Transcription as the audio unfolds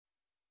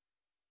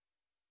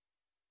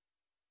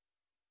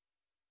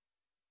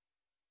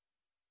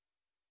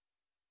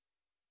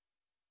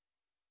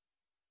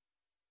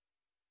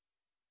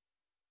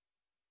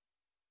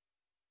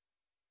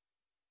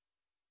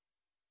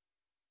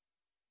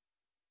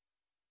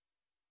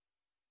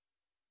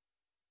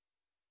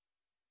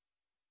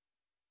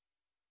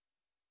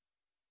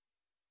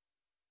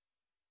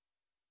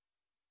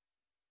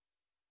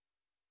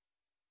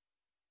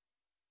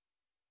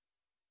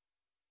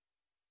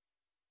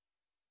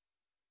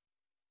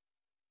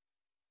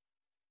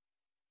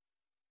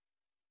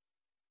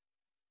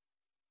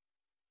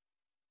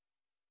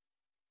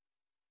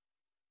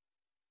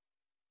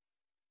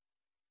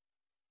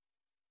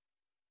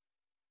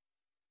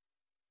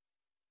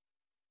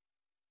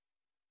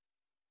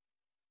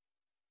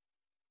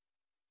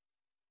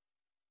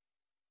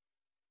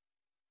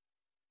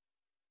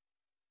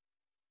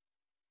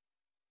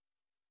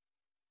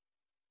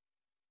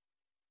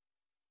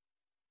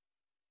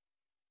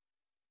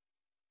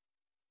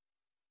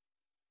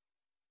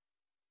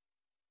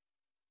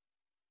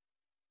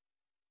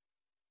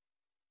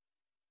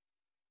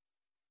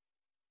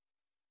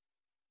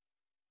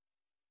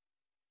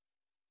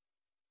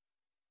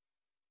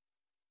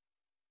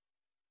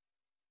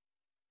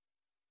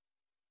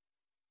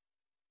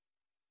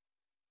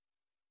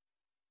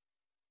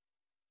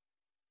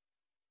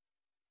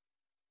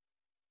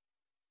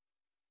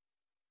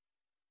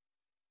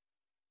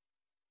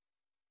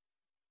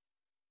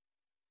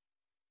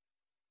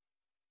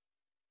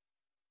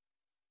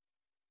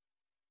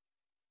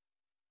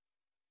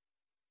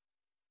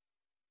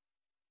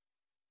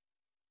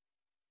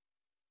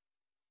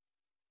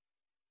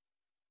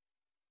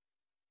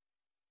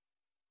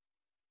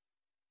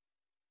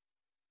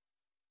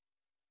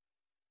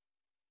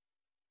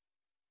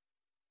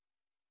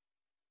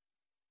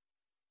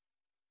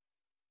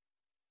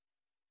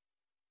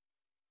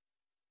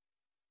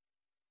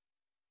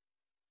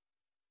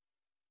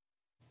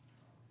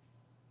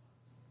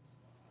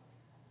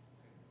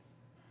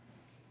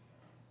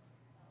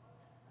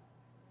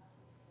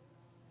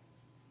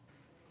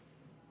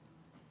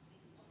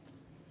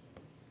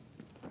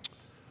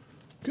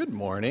Good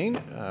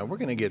morning. We're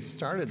going to get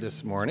started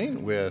this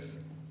morning with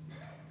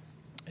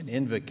an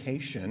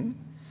invocation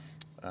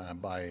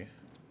by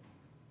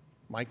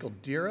Michael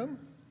Deerham.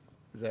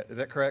 Is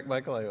that correct,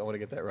 Michael? I want to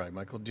get that right.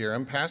 Michael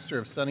Deerham, pastor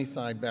of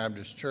Sunnyside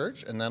Baptist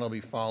Church, and that'll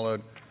be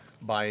followed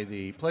by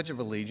the Pledge of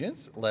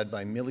Allegiance, led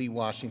by Millie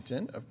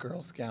Washington of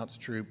Girl Scouts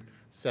Troop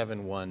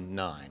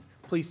 719.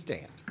 Please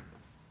stand.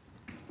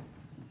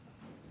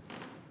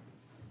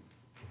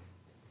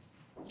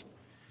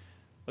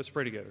 Let's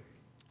pray together.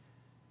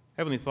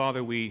 Heavenly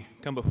Father, we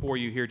come before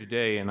you here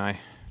today, and I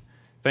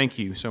thank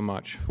you so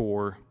much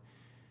for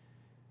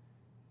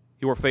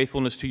your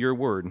faithfulness to your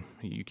word.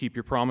 You keep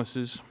your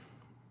promises.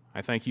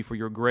 I thank you for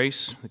your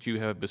grace that you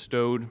have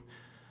bestowed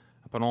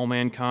upon all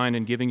mankind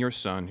in giving your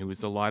Son, who is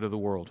the light of the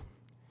world.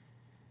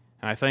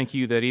 And I thank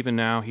you that even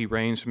now he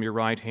reigns from your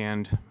right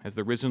hand as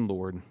the risen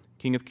Lord,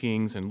 King of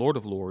kings and Lord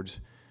of lords,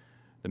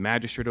 the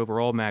magistrate over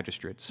all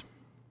magistrates.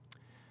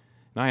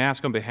 And I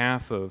ask on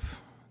behalf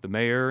of the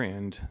mayor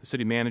and the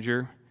city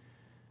manager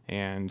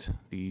and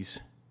these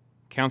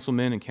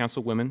councilmen and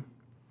councilwomen,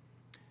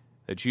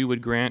 that you would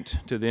grant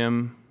to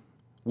them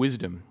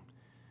wisdom,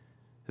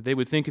 that they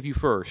would think of you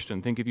first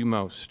and think of you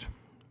most,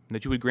 and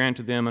that you would grant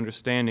to them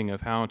understanding of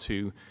how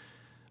to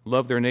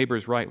love their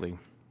neighbors rightly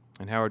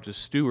and how to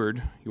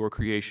steward your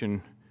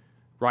creation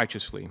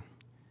righteously.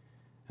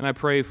 And I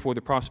pray for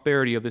the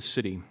prosperity of this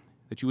city,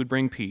 that you would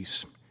bring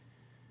peace,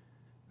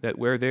 that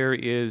where there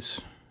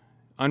is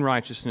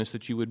unrighteousness,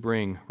 that you would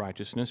bring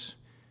righteousness,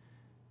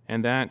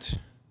 and that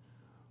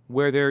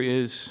where there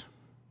is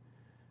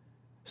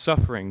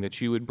suffering,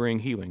 that you would bring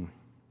healing,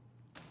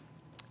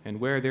 and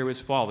where there is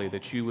folly,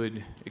 that you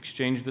would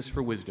exchange this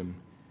for wisdom,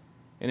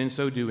 and in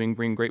so doing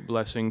bring great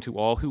blessing to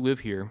all who live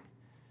here.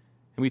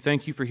 And we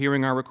thank you for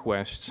hearing our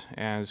requests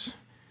as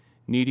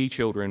needy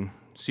children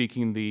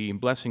seeking the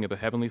blessing of a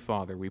heavenly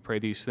Father. We pray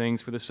these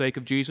things for the sake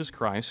of Jesus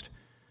Christ,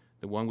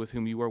 the one with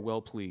whom you are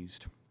well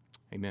pleased.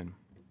 Amen.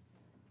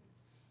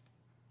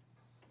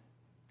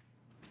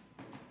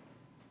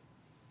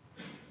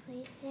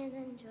 Please stand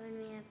and join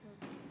me at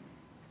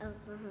the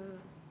Oklahoma.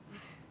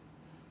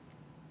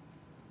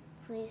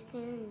 Please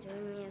stand and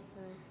join me at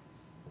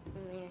the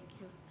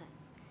American flag.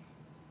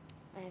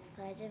 I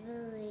pledge of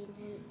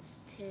allegiance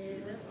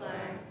to the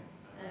flag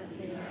of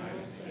the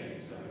United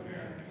States of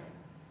America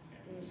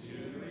and to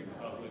the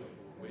republic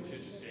for which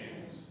it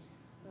stands,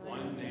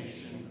 one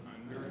nation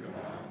under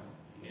God,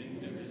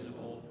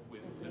 indivisible,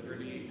 with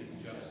liberty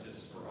and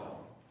justice for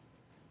all.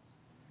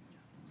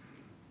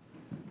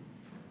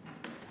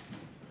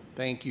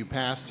 Thank you,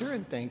 Pastor,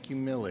 and thank you,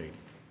 Millie.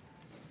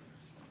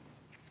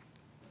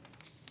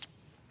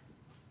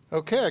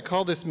 Okay, I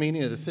call this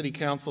meeting of the City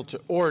Council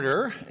to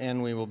order,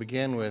 and we will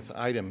begin with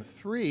item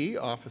 3,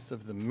 Office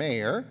of the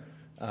Mayor.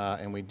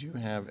 And we do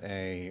have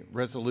a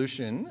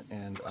resolution,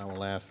 and I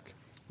will ask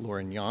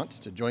Lauren Yount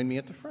to join me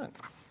at the front.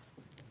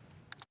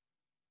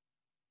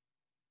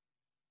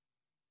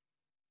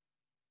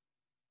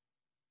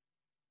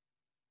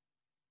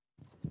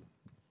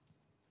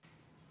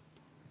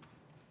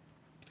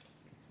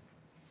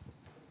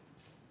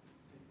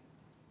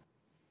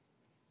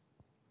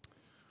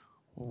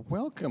 Well,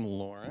 welcome,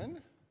 Lauren.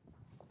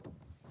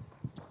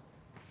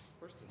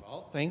 First of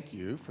all, thank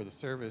you for the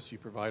service you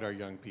provide our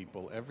young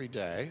people every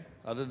day,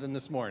 other than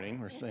this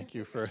morning. Thank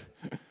you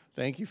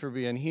for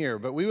being here.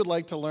 But we would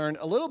like to learn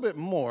a little bit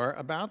more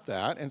about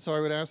that, and so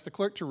I would ask the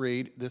clerk to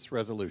read this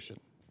resolution.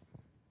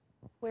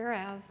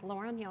 Whereas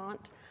Lauren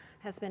Yount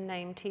has been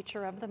named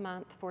Teacher of the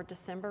Month for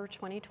December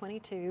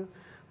 2022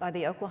 by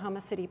the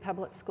Oklahoma City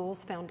Public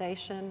Schools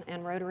Foundation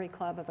and Rotary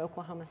Club of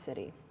Oklahoma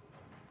City.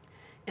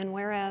 And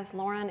whereas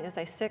Lauren is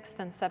a 6th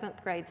and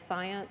 7th grade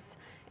science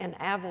and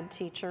avid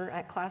teacher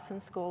at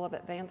Classen School of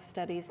Advanced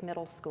Studies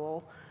Middle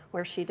School,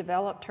 where she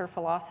developed her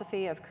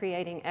philosophy of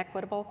creating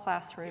equitable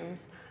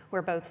classrooms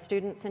where both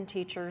students and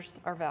teachers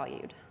are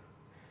valued.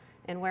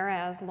 And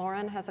whereas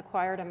Lauren has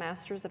acquired a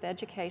Master's of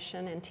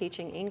Education in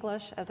Teaching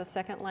English as a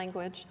Second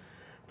Language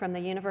from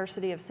the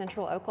University of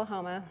Central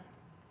Oklahoma,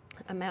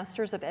 a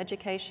Master's of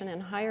Education in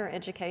Higher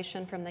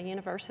Education from the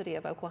University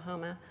of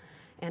Oklahoma,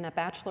 and a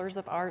Bachelor's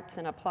of Arts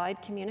in Applied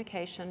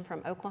Communication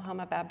from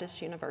Oklahoma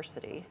Baptist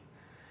University.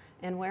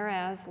 And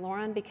whereas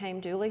Lauren became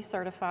duly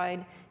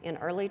certified in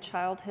early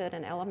childhood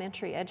and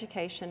elementary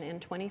education in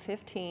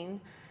 2015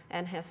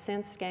 and has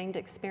since gained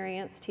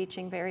experience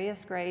teaching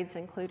various grades,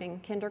 including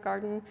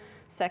kindergarten,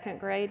 2nd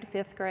grade,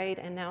 5th grade,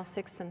 and now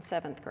 6th and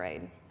 7th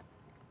grade.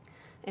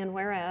 And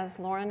whereas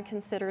Lauren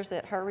considers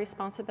it her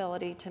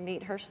responsibility to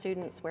meet her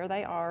students where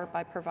they are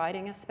by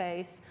providing a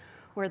space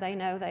where they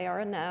know they are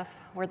enough,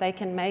 where they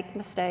can make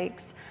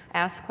mistakes,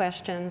 ask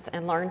questions,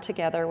 and learn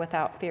together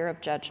without fear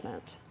of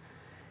judgment.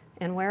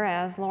 And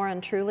whereas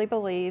Lauren truly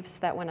believes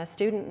that when a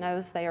student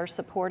knows they are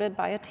supported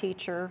by a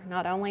teacher,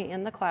 not only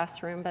in the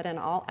classroom, but in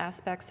all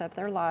aspects of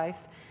their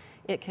life,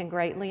 it can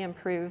greatly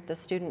improve the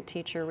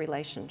student-teacher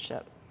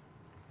relationship.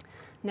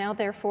 Now,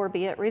 therefore,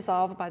 be it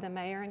resolved by the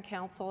Mayor and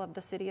Council of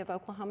the City of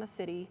Oklahoma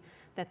City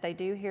that they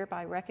do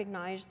hereby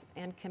recognize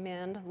and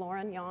commend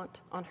Lauren Yount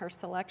on her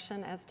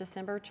selection as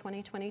December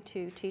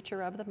 2022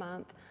 Teacher of the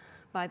Month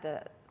by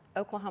the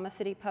Oklahoma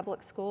City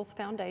Public Schools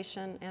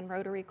Foundation and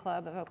Rotary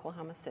Club of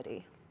Oklahoma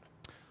City.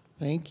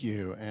 Thank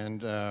you.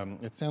 And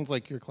it sounds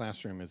like your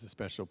classroom is a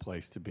special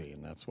place to be,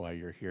 and that's why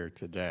you're here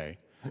today.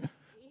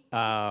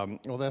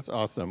 Well, that's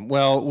awesome.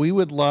 Well, we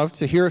would love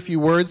to hear a few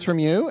words from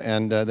you,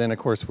 and then, of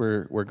course,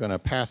 we're going to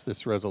pass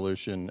this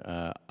resolution,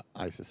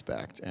 I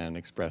suspect, and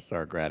express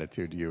our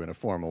gratitude to you in a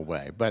formal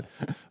way. But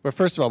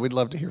first of all, we'd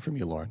love to hear from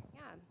you, Lauren.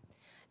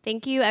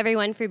 Thank you,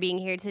 everyone, for being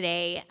here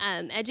today.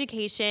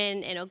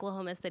 Education in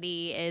Oklahoma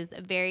City is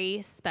a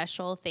very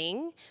special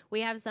thing.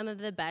 We have some of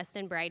the best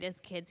and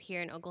brightest kids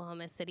here in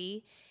Oklahoma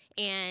City,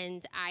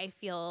 and I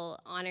feel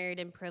honored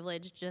and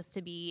privileged just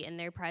to be in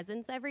their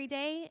presence every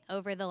day.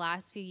 Over the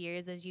last few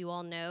years, as you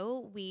all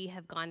know, we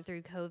have gone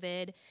through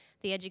COVID.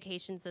 The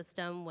education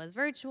system was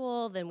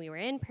virtual, then we were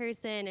in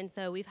person, and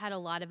so we've had a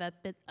lot of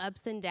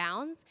ups and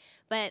downs.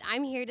 But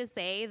I'm here to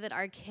say that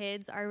our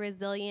kids are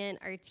resilient,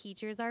 our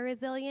teachers are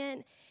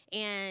resilient,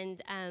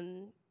 and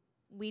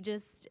we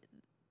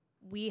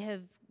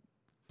have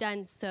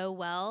done so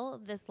well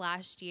this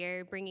last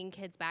year bringing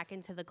kids back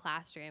into the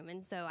classroom.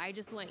 And so I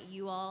just want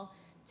you all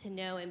to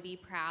know and be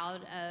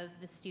proud of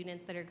the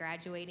students that are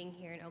graduating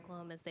here in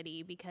Oklahoma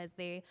City, because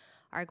they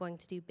are going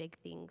to do big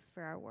things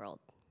for our world.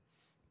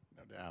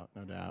 No doubt,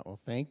 no doubt. Well,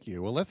 thank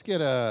you. Well, let's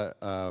get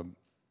a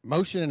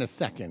motion and a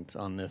second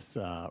on this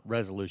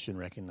resolution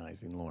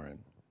recognizing Lauren.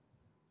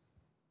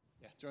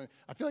 Yeah,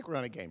 I feel like we're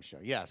on a game show.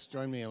 Yes,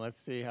 join me and let's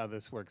see how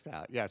this works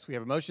out. Yes, we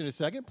have a motion and a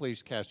second.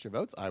 Please cast your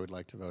votes. I would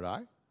like to vote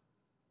aye.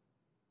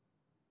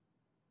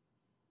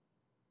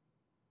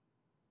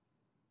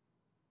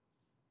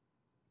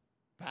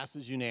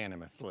 Passes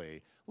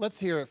unanimously. Let's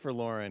hear it for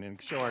Lauren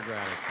and show our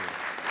gratitude.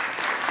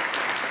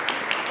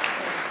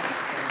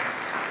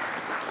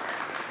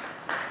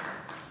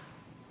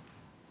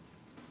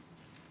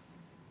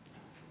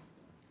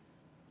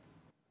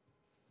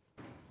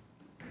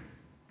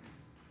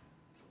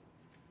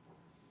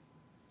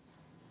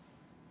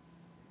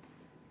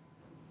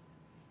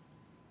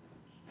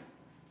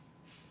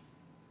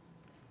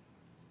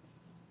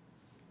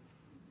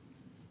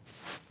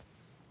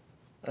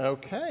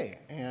 Okay,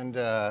 and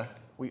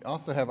we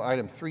also have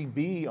item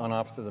 3B on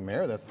Office of the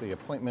Mayor. That's the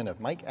appointment of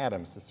Mike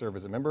Adams to serve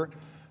as a member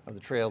of the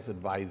Trails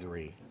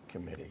Advisory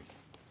Committee.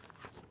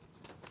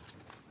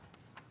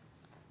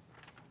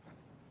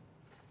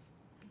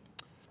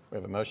 We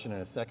have a motion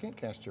and a second.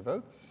 Cast your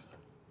votes.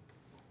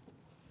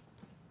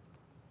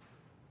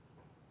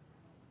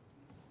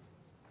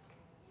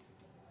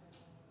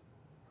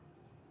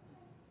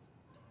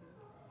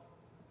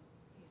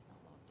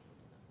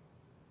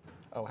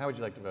 Oh, how would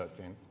you like to vote,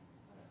 James?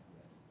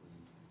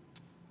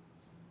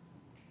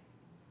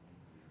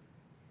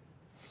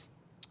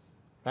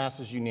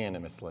 Passes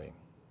unanimously.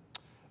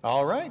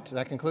 All right,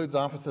 that concludes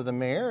Office of the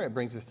Mayor. It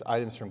brings us to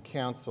items from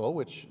Council,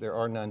 which there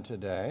are none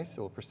today.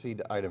 So we'll proceed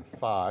to item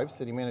 5,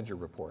 City Manager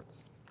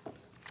reports.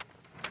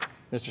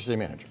 Mr. City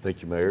Manager.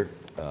 Thank you, Mayor.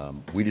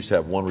 We just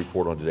have one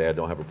report on today. I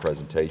don't have a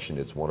presentation.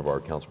 It's one of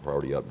our council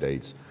priority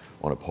updates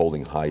on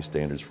upholding high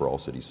standards for all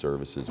city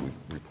services. We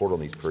report on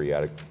these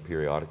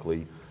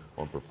periodically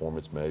on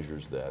performance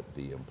measures that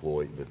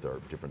our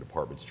different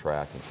departments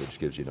track, and so it just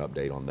gives you an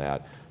update on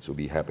that. So we'll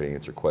be happy to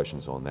answer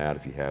questions on that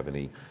if you have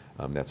any.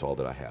 That's all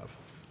that I have.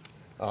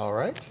 All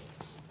right.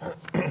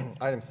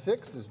 Item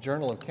 6 is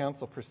Journal of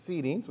Council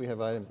Proceedings. We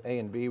have items A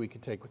and B we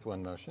could take with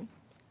one motion.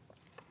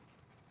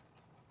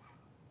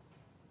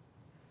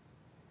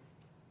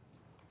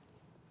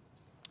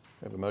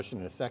 We have a motion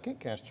and a second.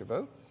 Cast your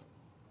votes.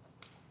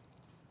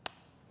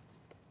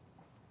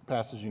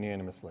 Passes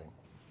unanimously.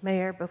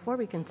 Mayor, before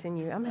we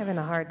continue, I'm having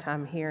a hard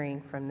time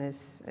hearing from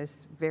this.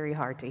 It's very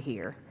hard to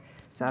hear.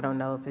 So I don't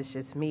know if it's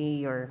just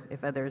me or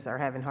if others are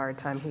having a hard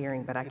time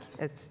hearing, but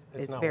it's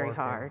very working.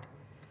 hard.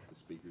 The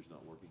speaker's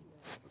not working?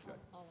 Okay.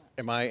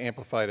 Am I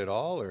amplified at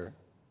all, or?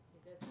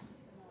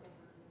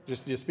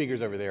 Just the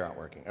speakers over there aren't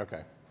working.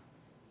 Okay.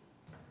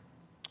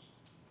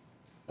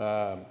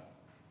 All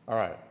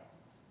right.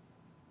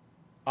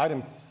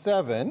 Item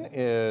 7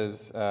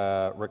 is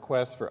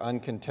request for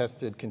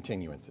uncontested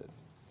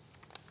continuances.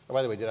 Oh,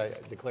 by the way, did I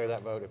declare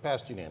that vote? It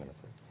passed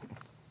unanimously.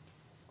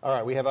 All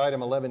right, we have item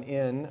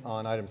 11N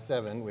on item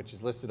 7, which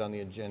is listed on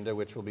the agenda,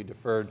 which will be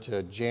deferred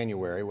to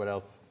January. What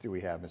else do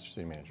we have, Mr.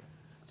 City Manager?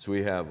 So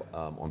we have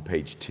on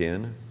page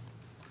 10,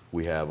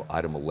 we have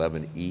item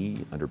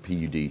 11E under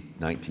PUD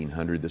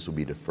 1900. This will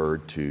be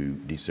deferred to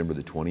December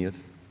the 20th.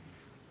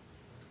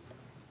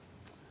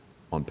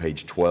 On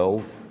page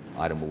 12,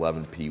 item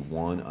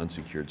 11P1,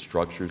 unsecured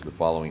structures. The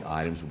following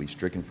items will be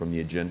stricken from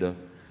the agenda.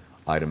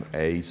 Item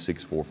A,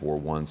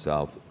 6441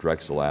 South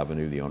Drexel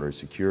Avenue, the owner is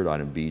secured.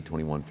 Item B,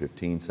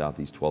 2115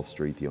 Southeast 12th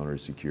Street, the owner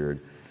is secured.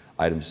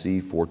 Item C,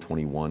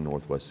 421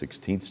 Northwest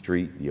 16th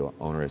Street, the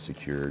owner is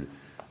secured.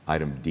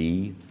 Item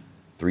D,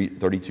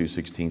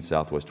 3216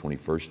 Southwest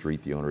 21st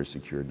Street, the owner is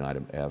secured. And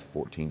item F,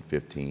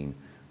 1415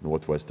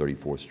 Northwest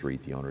 34th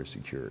Street, the owner is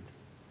secured.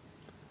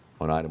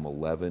 On item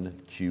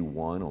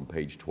 11Q1 on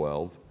page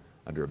 12,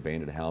 under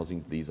abandoned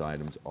housings, these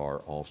items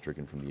are all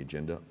stricken from the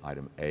agenda.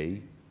 Item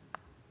A,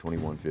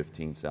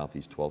 2115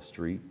 Southeast 12th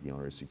Street, the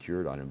owner is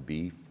secured. Item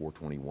B,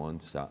 421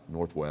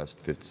 Northwest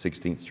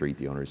 16th Street,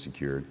 the owner is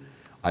secured.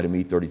 Item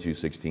E,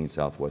 3216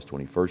 Southwest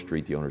 21st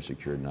Street, the owner is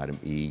secured. And item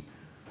E,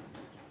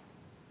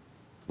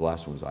 the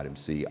last one was item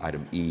C.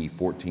 Item E,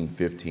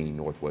 1415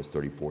 Northwest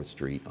 34th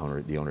Street,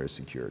 the owner is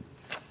secured.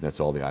 And that's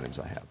all the items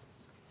I have.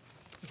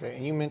 Okay,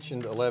 and you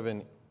mentioned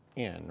 11N,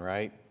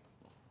 right?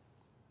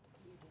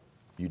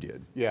 You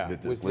did. Yeah. That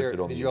is Was there, listed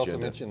on did the you also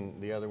agenda. mention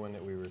the other one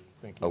that we were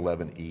thinking?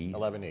 11E.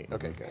 11E,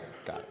 okay, good,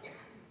 got it.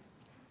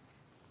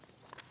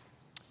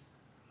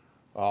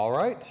 All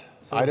right.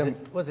 So Item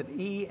was it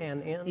E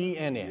and N? E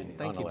and N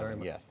Thank on you very 11,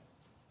 much. yes.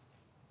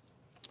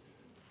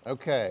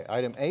 Okay,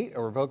 item 8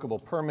 are revocable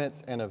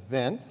permits and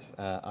events.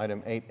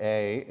 Item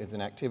 8A is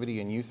an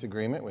activity and use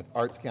agreement with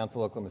Arts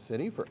Council Oklahoma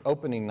City for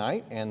opening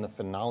night and the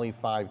finale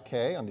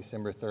 5K on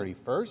December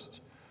 31st.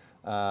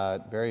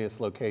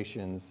 Various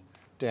locations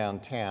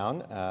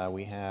downtown.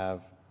 We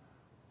have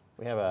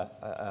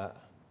a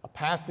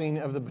passing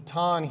of the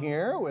baton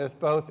here with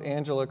both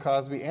Angela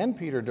Cosby and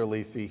Peter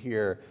Dolisi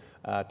here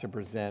to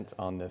present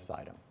on this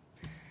item.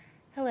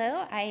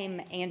 Hello, I am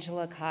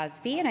Angela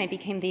Cosby, and I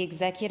became the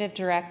Executive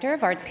Director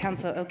of Arts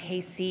Council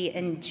OKC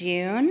in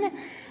June.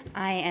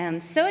 I am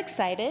so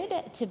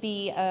excited to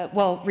be,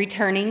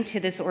 returning to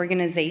this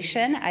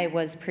organization. I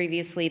was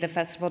previously the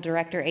festival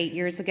director 8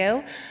 years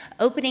ago.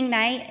 Opening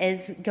night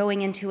is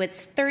going into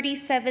its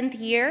 37th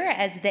year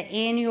as the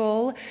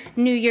annual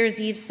New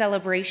Year's Eve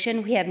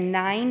celebration. We have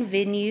 9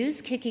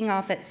 venues kicking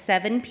off at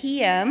 7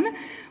 p.m.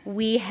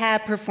 We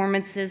have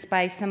performances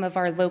by some of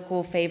our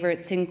local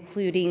favorites,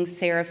 including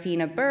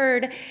Serafina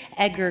Bird,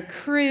 Edgar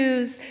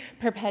Cruz,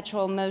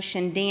 Perpetual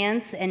Motion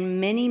Dance,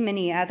 and many,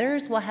 many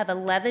others. We'll have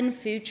 11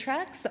 food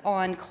trucks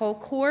on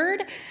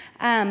Colcord.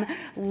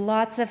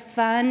 Lots of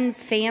fun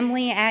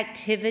family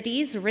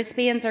activities.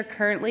 Wristbands are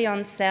currently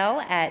on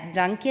sale at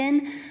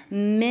Dunkin',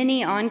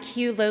 many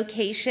on-cue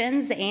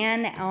locations,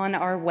 and on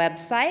our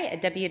website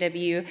at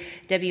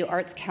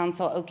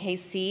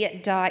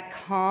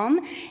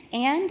www.artscouncilokc.com.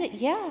 And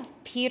yeah,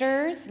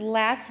 Peter's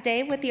last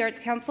day with the Arts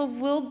Council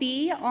will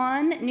be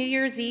on New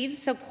Year's Eve,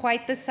 so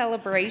quite the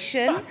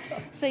celebration.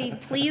 So you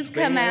please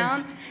come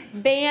out.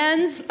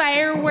 Bands,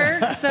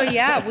 fireworks. So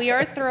yeah, we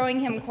are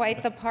throwing him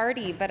quite the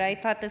party, but I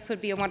thought this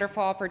would be a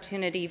wonderful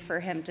opportunity for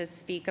him to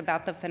speak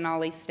about the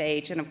finale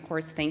stage. And of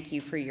course, thank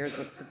you for years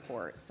of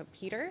support. So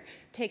Peter,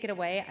 take it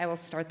away. I will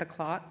start the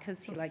clock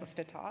because he likes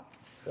to talk.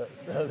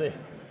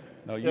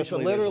 No, Yeah, so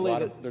usually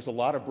literally there's a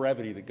lot of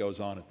brevity that goes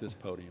on at this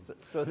podium.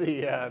 So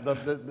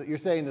you're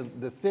saying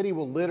the city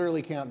will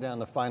literally count down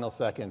the final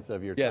seconds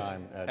of your Yes,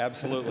 time?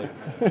 absolutely.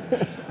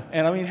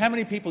 And I mean, how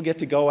many people get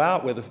to go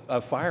out with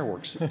a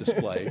fireworks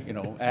display,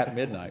 at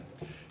midnight?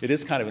 It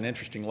is kind of an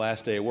interesting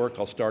last day of work.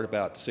 I'll start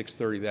about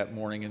 6:30 that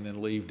morning and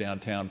then leave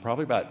downtown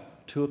probably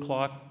about 2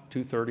 o'clock,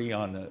 2:30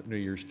 on New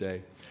Year's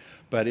Day.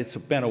 But it's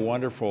been a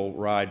wonderful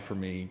ride for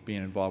me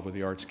being involved with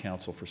the Arts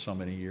Council for so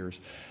many years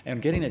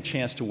and getting a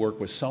chance to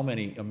work with so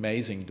many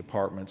amazing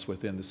departments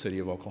within the city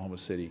of Oklahoma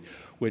City,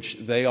 which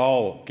they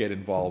all get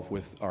involved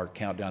with our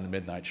Countdown to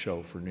Midnight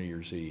show for New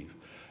Year's Eve.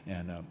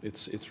 And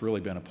it's really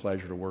been a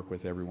pleasure to work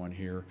with everyone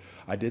here.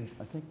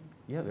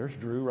 There's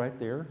Drew right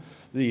there.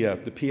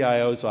 The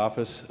PIO's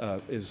office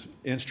is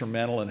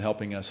instrumental in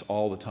helping us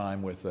all the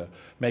time with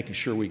making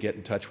sure we get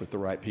in touch with the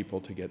right people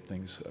to get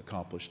things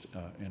accomplished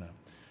in an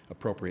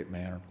appropriate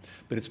manner.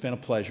 But it's been a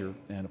pleasure,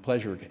 and a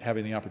pleasure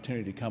having the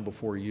opportunity to come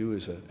before you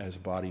as a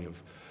body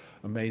of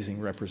amazing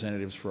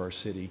representatives for our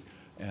city.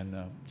 And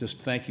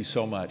just thank you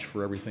so much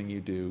for everything you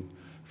do,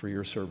 for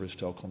your service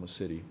to Oklahoma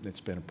City.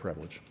 It's been a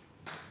privilege.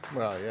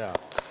 Well, yeah.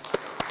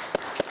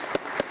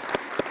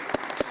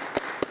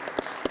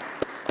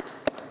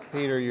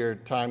 Peter, your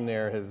time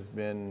there has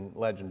been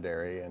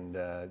legendary, and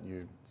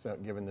you've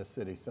given this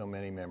city so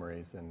many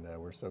memories, and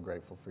we're so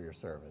grateful for your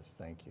service.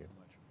 Thank you.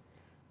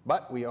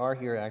 But we are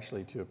here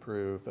actually to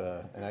approve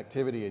an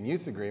activity and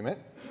use agreement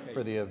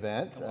for the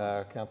event.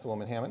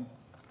 Councilwoman Hammond?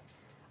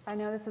 I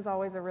know this is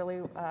always a really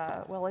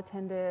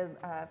well-attended.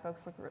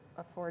 Folks look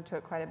forward to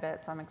it quite a bit,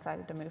 so I'm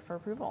excited to move for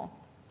approval.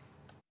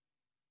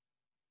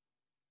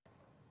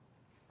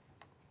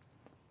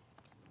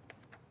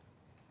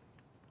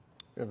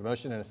 We have a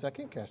motion and a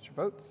second. Cast your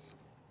votes.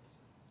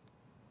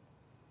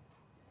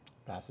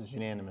 Passes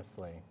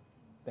unanimously.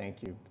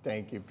 Thank you.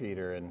 Thank you,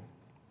 Peter, and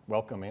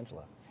welcome,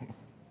 Angela.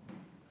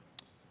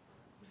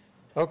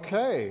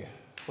 Okay,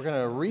 we're going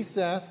to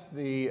recess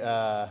the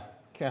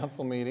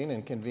council meeting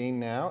and convene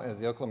now as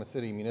the Oklahoma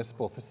City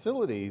Municipal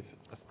Facilities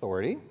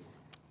Authority,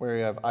 where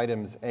we have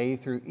items A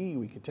through E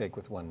we could take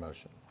with one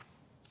motion.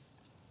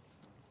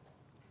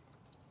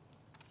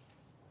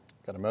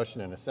 Got a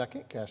motion and a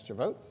second. Cast your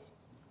votes.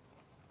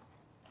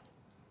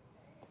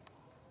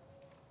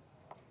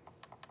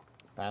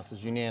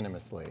 Passes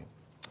unanimously.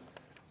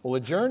 We'll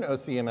adjourn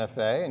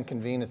OCMFA and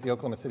convene as the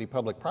Oklahoma City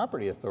Public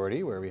Property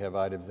Authority, where we have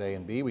items A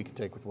and B we could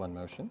take with one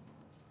motion.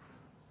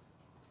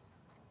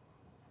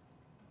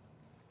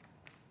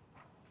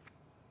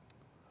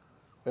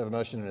 We have a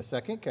motion and a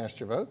second. Cast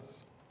your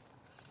votes.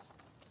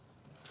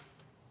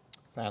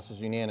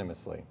 Passes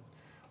unanimously.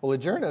 We'll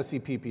adjourn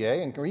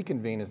OCPPA and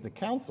reconvene as the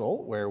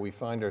council, where we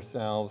find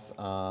ourselves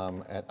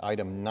at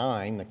item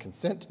 9, the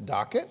consent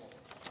docket.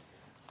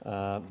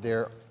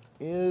 There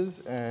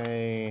is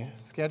a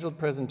scheduled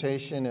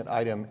presentation at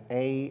item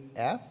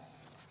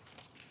AS.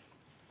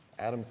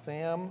 Adam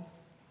Sam,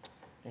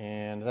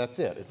 and that's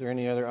it. Is there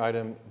any other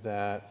item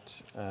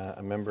that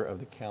a member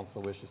of the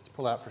council wishes to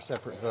pull out for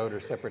separate vote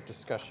or separate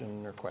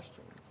discussion or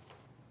questions?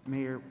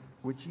 Mayor,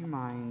 would you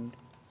mind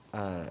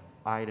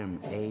item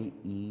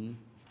AE,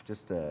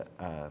 just a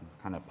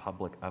kind of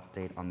public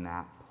update on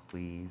that,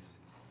 please?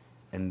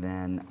 And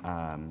then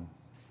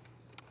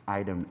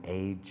item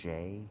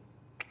AJ.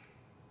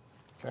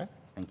 Okay.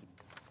 Thank you.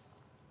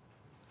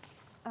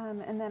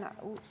 And then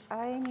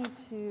I need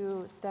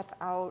to step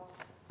out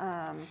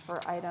for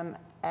item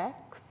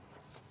X.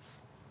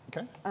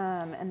 Okay.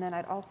 And then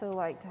I'd also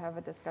like to have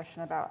a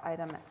discussion about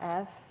item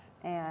F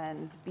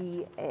and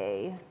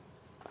BA.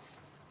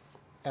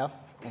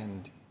 F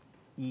and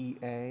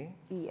EA?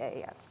 BA,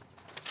 yes.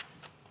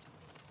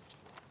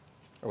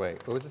 Oh,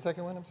 wait, what was the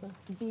second one? I'm sorry?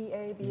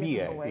 BA,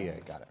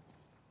 BA, got it.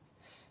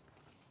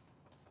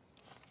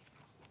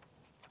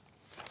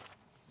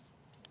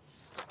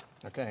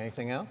 Okay,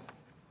 anything else?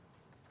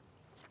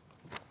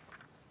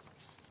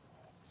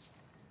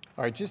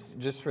 All right,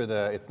 just for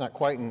the, it's not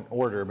quite in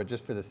order, but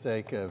just for the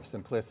sake of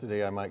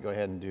simplicity, I might go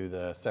ahead and do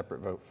the separate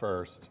vote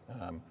first.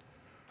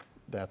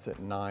 That's at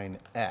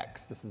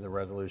 9X. This is a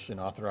resolution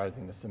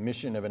authorizing the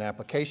submission of an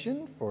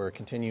application for a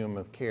continuum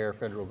of care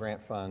federal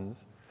grant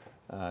funds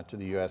to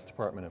the U.S.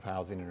 Department of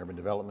Housing and Urban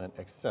Development,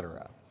 et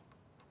cetera.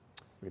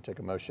 We take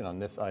a motion on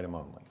this item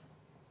only.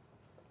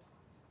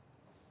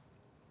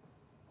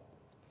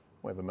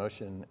 We have a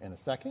motion and a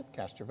second.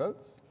 Cast your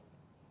votes.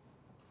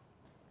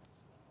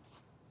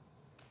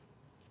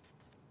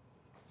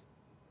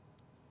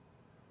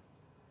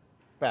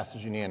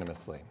 Passes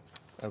unanimously.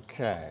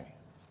 Okay.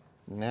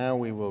 Now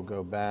we will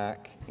go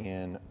back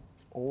in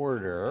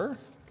order,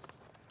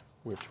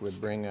 which would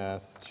bring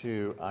us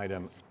to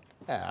item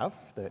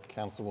F that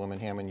Councilwoman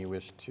Hammond, you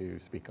wish to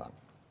speak on.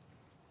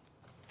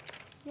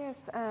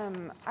 Yes,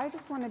 I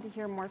just wanted to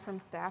hear more from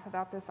staff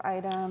about this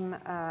item.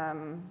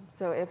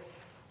 So if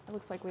it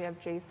looks like we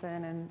have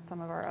Jason and some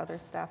of our other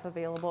staff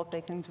available, if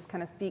they can just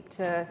kind of speak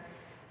to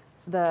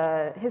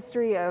the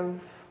history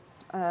of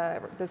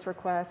this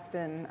request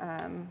and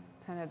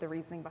kind of the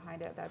reasoning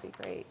behind it, that'd be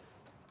great.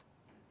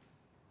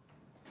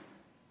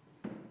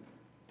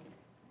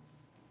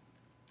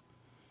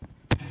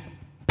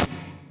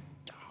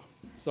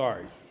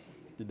 Sorry,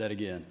 did that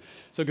again.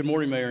 So good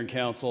morning, Mayor and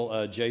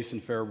Council. Jason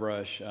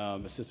Fairbrush,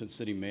 Assistant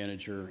City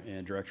Manager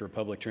and Director of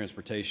Public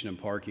Transportation and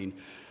Parking.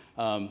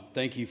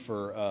 Thank you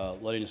for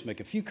letting us make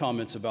a few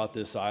comments about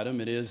this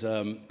item. It is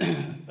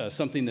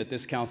something that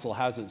this council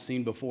hasn't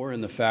seen before,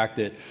 in the fact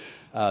that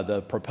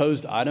the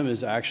proposed item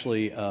is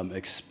actually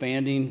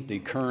expanding the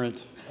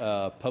current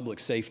public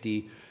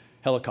safety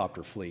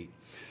helicopter fleet.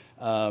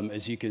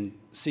 As you can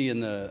see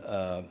in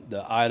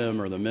the item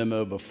or the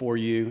memo before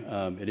you,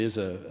 it is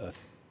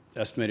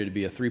estimated to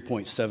be a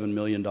 $3.7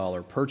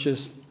 million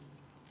purchase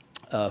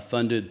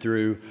funded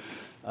through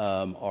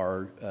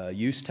our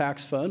use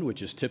tax fund,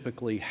 which is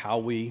typically how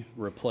we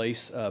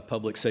replace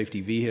public safety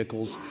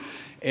vehicles.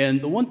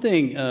 And the one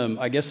thing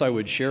I guess I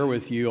would share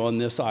with you on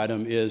this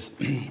item is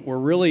we're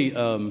really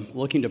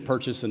looking to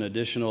purchase an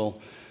additional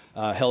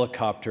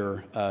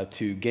helicopter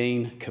to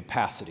gain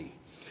capacity.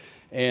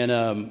 And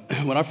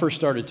when I first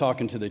started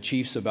talking to the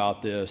chiefs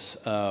about this,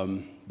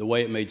 the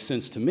way it made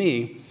sense to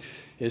me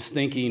is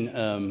thinking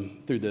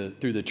through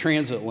the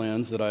transit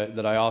lens that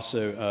I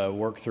also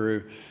work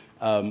through.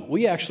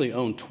 We actually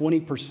own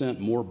 20%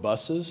 more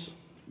buses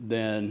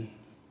than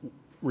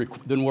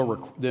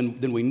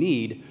we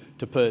need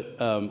to put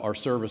our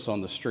service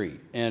on the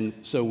street. And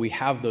so we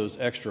have those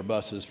extra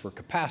buses for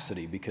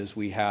capacity because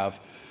we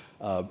have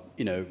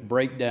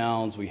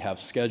breakdowns, we have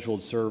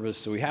scheduled service,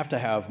 so we have to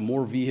have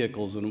more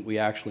vehicles than we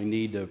actually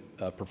need to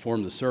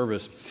perform the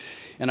service.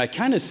 And I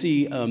kind of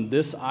see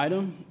this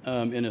item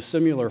in a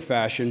similar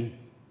fashion,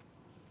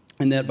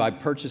 in that by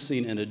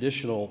purchasing an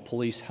additional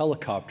police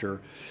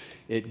helicopter,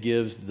 it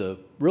gives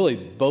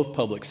both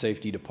public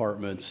safety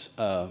departments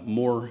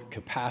more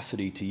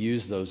capacity to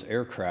use those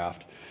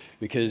aircraft.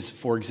 Because,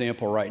 for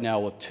example, right now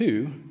with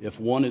two, if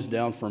one is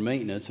down for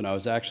maintenance, and I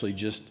was actually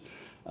just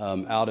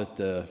out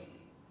at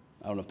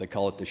I don't know if they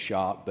call it the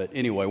shop, but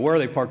anyway, where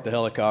they park the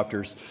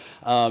helicopters,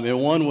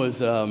 and one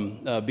was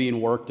being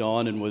worked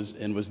on and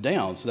was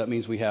down. So that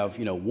means we have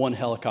one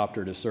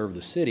helicopter to serve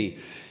the city,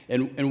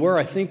 and where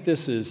I think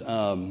this is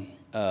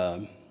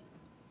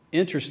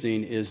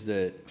interesting is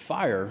that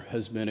Fire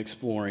has been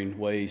exploring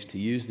ways to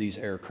use these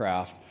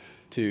aircraft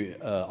to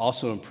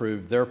also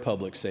improve their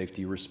public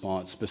safety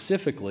response,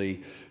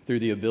 specifically through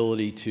the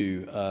ability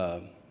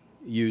to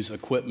use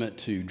equipment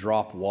to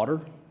drop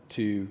water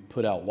to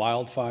put out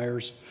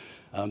wildfires.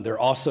 They're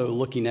also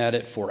looking at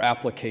it for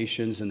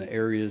applications in the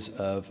areas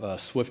of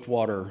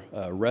swiftwater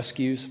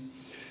rescues.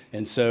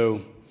 And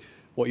so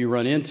what you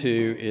run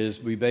into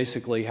is we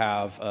basically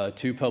have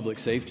 2 public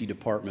safety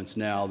departments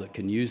now that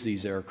can use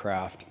these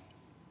aircraft.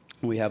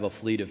 We have a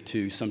fleet of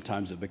 2.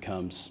 Sometimes it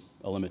becomes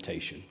a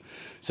limitation.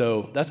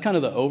 So that's kind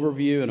of the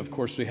overview, and of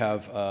course we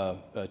have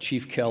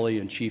Chief Kelly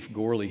and Chief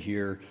Gorley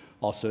here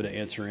also to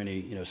answer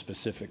any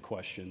specific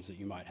questions that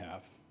you might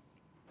have.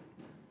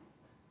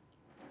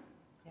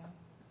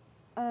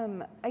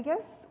 I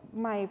guess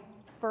my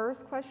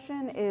first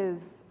question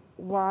is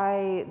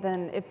why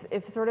then,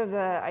 if sort of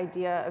the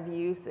idea of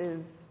use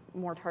is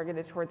more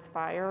targeted towards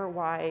fire,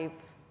 why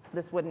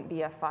this wouldn't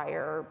be a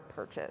fire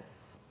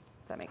purchase,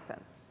 if that makes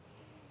sense?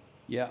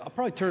 Yeah, I'll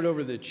probably turn it over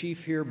to the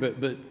chief here,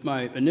 but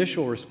my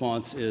initial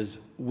response is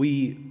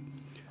the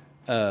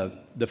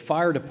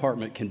fire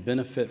department can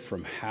benefit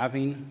from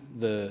having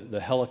the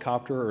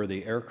helicopter or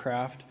the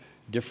aircraft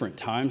different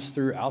times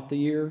throughout the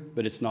year,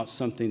 but it's not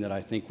something that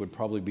I think would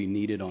probably be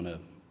needed on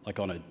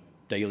a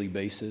daily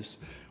basis.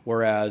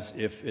 Whereas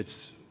if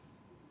it's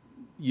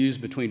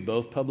used between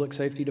both public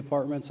safety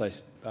departments,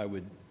 I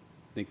would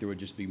think there would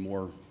just be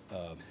more.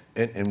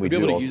 And we be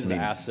do able to also use the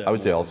need, asset I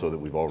would say more. also that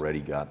we've already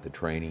got the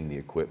training, the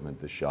equipment,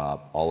 the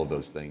shop, all of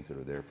those things that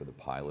are there for the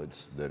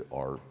pilots that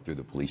are through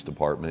the police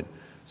department.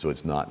 So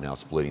it's not now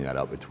splitting that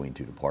up between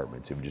 2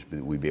 departments. It would just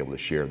be, we'd be able to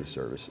share the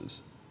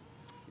services.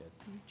 Yeah.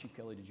 Chief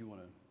Kelly, did you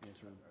want to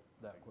answer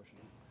that question?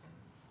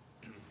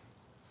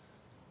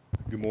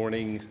 Good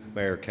morning,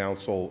 Mayor,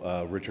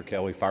 Council. Richard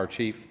Kelly, Fire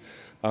Chief.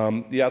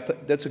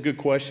 That's a good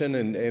question,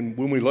 and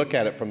when we look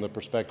at it from the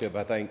perspective,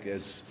 I think,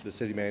 as the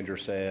city manager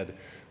said,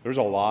 there's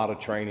a lot of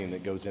training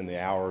that goes in the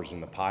hours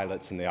and the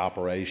pilots and the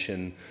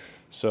operation.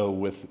 So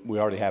we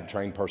already have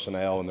trained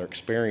personnel and their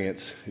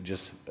experience,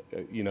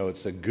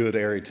 it's a good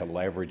area to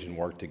leverage and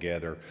work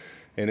together.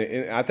 And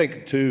I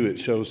think, too, it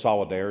shows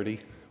solidarity.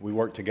 We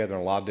work together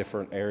in a lot of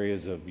different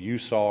areas of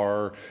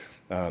USAR,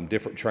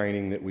 different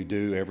training that we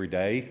do every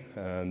day,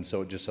 and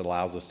so it just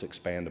allows us to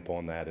expand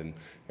upon that and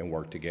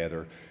work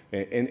together.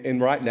 And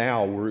right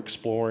now, we're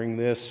exploring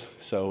this,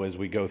 so as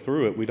we go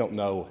through it, we don't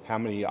know how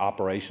many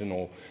operations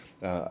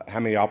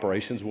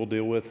we'll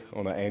deal with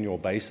on an annual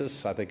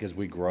basis. I think as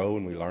we grow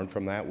and we learn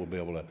from that, we'll be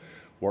able to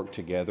work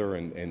together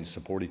and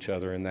support each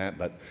other in that.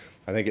 But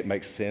I think it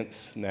makes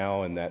sense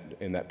now in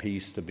that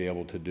piece to be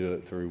able to do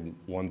it through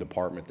one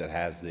department that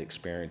has the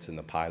experience and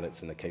the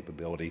pilots and the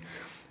capability.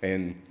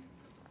 And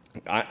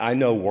I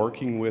know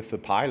working with the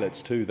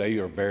pilots too, they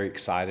are very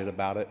excited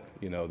about it.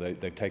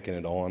 They've taken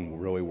it on,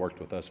 really worked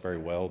with us very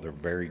well. They're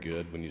very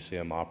good when you see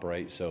them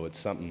operate. So it's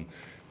something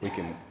we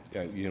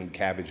can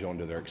cabbage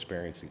onto their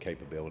experience and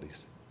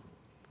capabilities.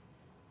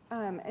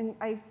 And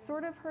I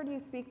sort of heard you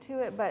speak to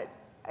it, but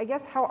I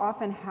guess how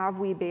often have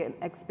we been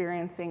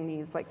experiencing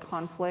these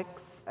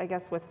conflicts, I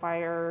guess, with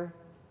fire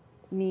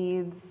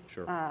needs?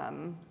 Sure.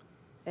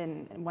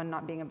 And one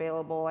not being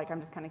available?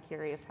 I'm just kind of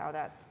curious how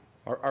that's.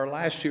 Our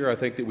last year, I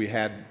think that we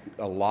had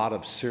a lot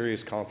of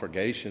serious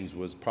conflagrations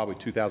was probably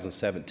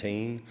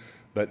 2017.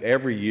 But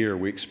every year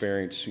we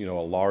experience, a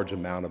large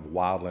amount of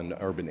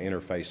wildland-urban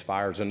interface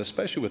fires, and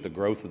especially with the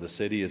growth of the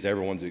city, as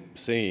everyone's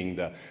seeing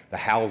the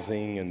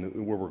housing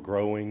and where we're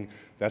growing,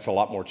 that's a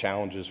lot more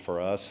challenges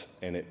for us,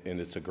 and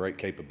it's a great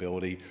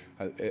capability.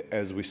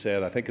 As we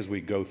said, I think as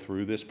we go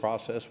through this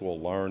process, we'll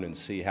learn and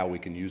see how we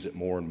can use it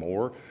more and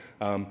more.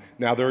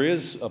 Now, there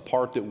is a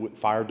part that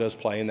fire does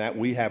play in that.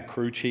 We have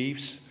crew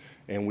chiefs.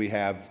 And we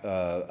have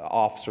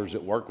officers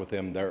that work with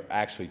them. They're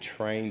actually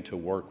trained to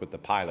work with the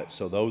pilots.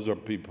 So those are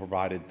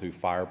provided through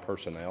fire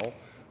personnel.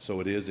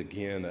 So it is,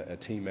 again, a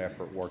team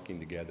effort working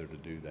together to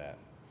do that.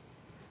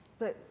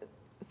 But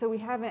so we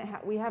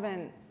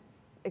haven't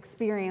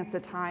experienced a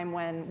time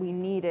when we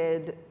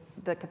needed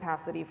the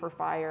capacity for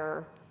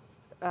fire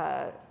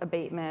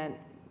abatement,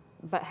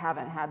 but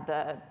haven't had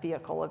the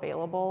vehicle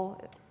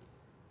available.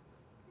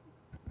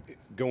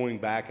 Going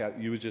back,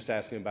 you was just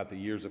asking about the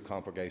years of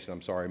conflagration.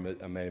 I'm sorry,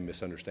 I may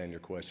misunderstand your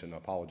question. I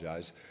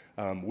apologize.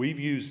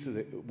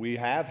 We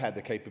have had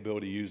the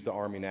capability to use the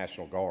Army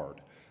National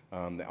Guard.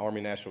 The Army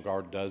National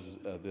Guard does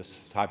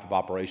this type of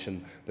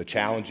operation. The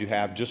challenge you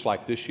have, just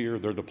like this year,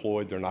 they're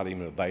deployed, they're not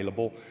even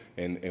available.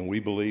 And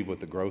we believe with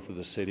the growth of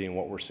the city and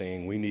what we're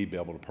seeing, we need to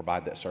be able to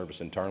provide that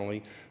service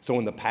internally. So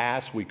in the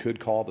past, we could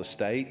call the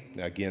state.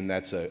 Again,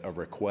 that's a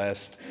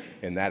request,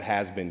 and that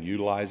has been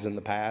utilized in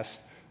the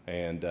past.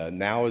 And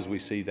now as we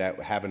see that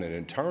having it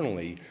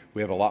internally,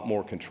 we have a lot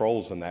more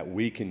controls on that.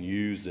 We can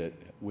use it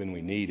when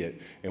we need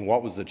it. And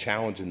what was the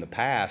challenge in the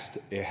past,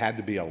 it had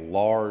to be a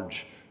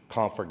large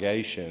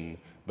conflagration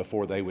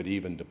before they would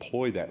even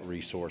deploy that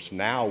resource.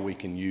 Now we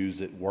can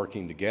use it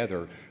working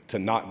together to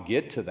not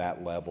get to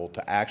that level,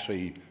 to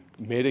actually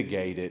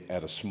mitigate it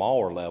at a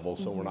smaller level,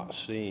 so we're not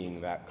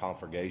seeing that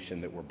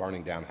conflagration that we're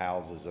burning down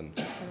houses and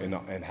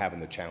having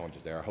the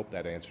challenges there. I hope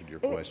that answered your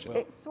question.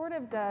 It sort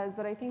of does,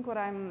 but I think what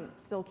I'm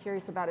still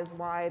curious about is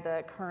why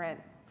the current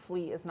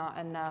fleet is not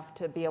enough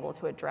to be able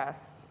to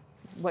address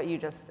what you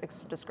just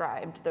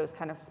described, those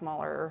kind of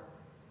smaller,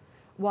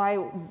 why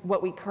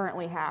what we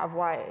currently have,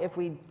 why if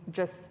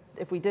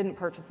we didn't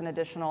purchase an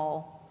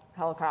additional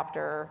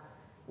helicopter,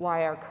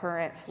 why our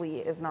current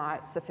fleet is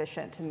not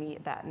sufficient to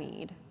meet that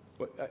need.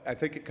 But I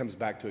think it comes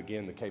back to,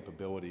 again, the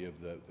capability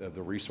of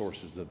the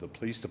resources of the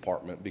police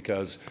department,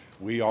 because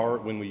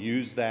when we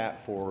use that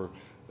for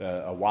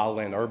a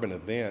wildland urban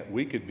event,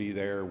 we could be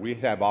there. We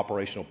have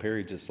operational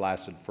periods that's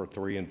lasted for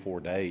 3 and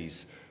 4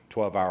 days,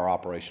 12-hour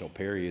operational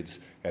periods.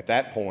 At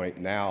that point,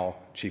 now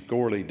Chief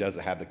Gorley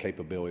doesn't have the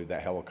capability of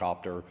that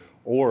helicopter,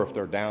 or if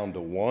they're down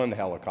to 1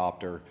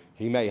 helicopter,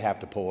 he may have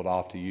to pull it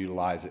off to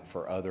utilize it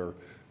for other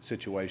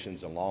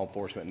situations in law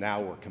enforcement. Now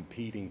we're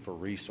competing for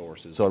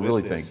resources. So I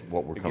really think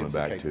what we're coming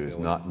back to is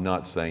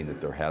not saying that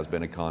there has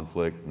been a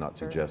conflict, not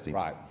suggesting,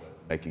 right,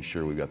 making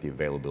sure we've got the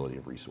availability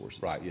of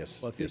resources. Right,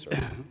 yes. Well, yes, sir.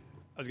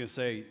 I was going to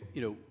say,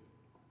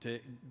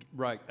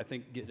 I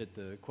think getting at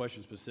the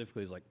question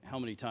specifically is like, how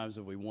many times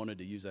have we wanted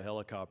to use a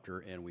helicopter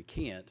and we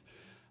can't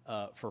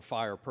for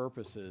fire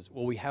purposes?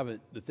 Well, we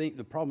haven't.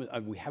 The problem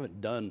is we haven't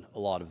done a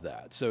lot of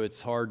that. So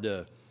it's hard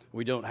to.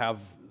 We don't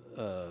have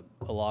a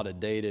lot of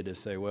data to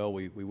say, well,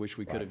 we wish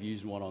we could have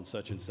used one on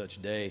such and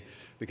such day,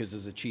 because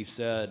as the chief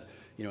said,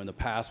 in the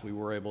past we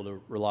were able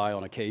to rely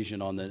on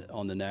occasion on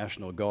the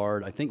National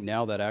Guard. I think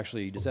now does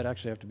that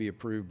actually have to be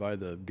approved by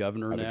the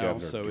governor now? The governor,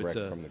 so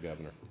direct from the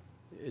governor.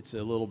 It's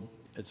a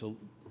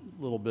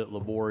little bit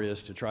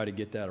laborious to try to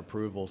get that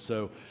approval.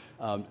 So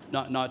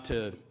not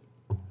to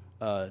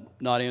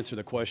not answer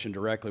the question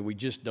directly, we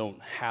just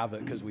don't have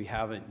it because we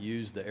haven't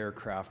used the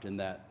aircraft in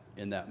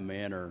that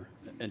manner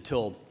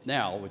until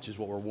now, which is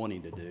what we're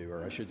wanting to do,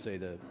 or I should say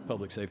the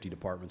public safety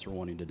departments are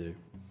wanting to do.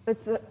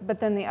 But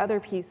then the other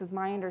piece is,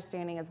 my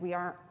understanding is we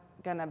aren't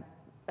going to,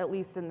 at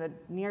least in the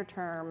near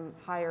term,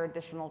 hire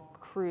additional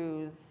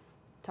crews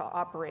to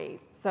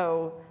operate.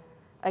 So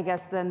I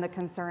guess then the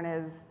concern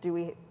is,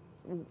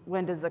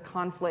 when does the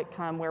conflict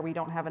come where we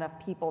don't have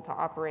enough people to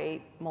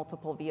operate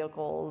multiple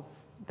vehicles,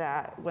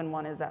 that when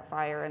one is at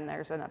fire and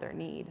there's another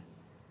need?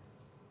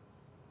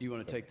 Do you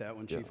want to take that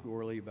one, Chief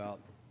Gorley, about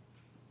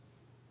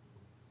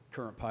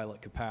current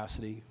pilot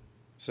capacity?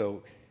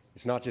 So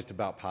it's not just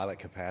about pilot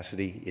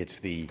capacity, it's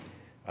the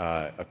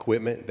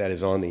equipment that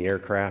is on the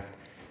aircraft.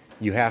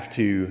 We have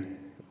to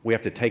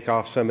take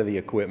off some of the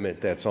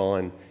equipment that's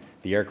on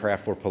the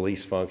aircraft for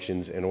police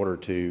functions in order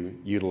to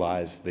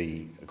utilize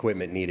the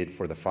equipment needed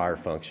for the fire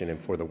function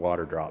and for the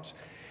water drops.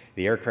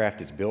 The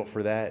aircraft is built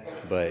for that,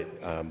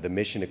 but the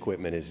mission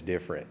equipment is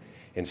different.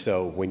 And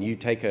so when you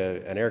take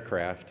an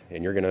aircraft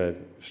and you're going to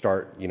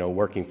start,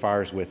 working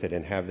fires with it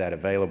and have that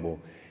available,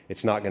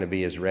 it's not going to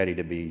be as ready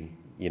to be,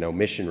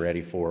 mission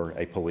ready for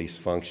a police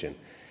function.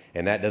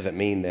 And that doesn't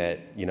mean that,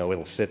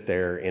 it'll sit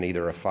there in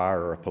either a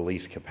fire or a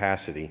police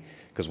capacity,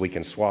 because we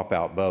can swap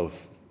out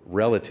both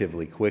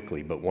relatively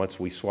quickly. But once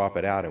we swap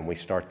it out and we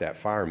start that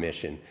fire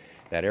mission,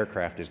 that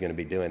aircraft is going to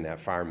be doing that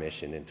fire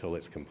mission until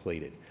it's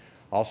completed.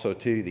 Also,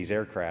 too, these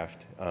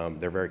aircraft,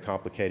 they're very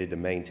complicated to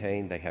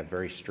maintain. They have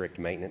very strict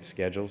maintenance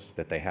schedules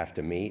that they have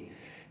to meet.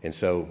 And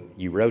so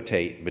you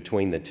rotate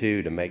between the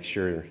two to make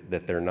sure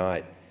that they're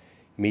not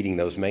meeting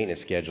those maintenance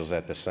schedules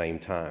at the same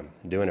time.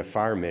 Doing a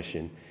fire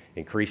mission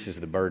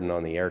increases the burden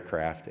on the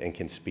aircraft and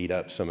can speed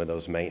up some of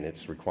those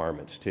maintenance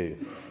requirements too.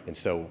 And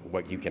so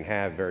what you can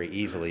have very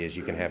easily is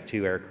you can have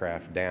 2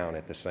 aircraft down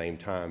at the same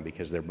time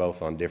because they're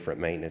both on different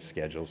maintenance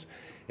schedules.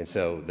 And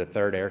so the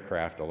third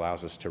aircraft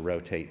allows us to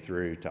rotate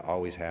through to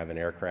always have an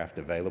aircraft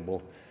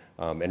available.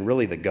 And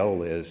really the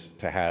goal is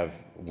to have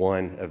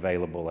one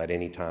available at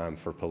any time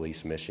for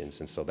police missions.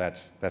 And so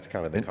that's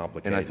kind of the complicated nature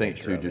of it. And I think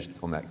too, just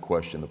on that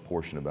question, the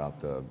portion about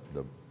the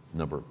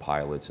number of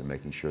pilots and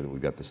making sure that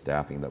we've got the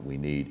staffing that we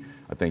need,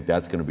 I think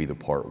that's going to be the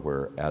part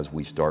where, as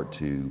we start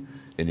to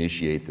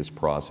initiate this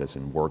process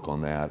and work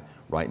on that,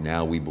 right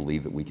now we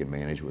believe that we can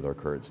manage with our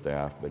current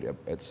staff, but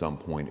at some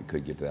point it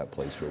could get to that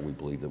place where we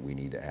believe that we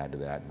need to add to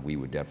that, and we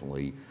would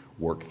definitely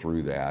work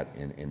through that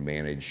and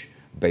manage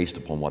based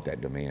upon what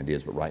that demand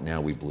is. But right now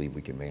we believe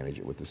we can manage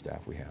it with the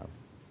staff we have.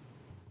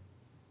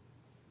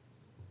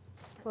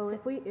 Well,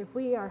 if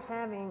we are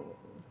having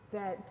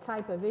that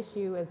type of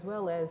issue, as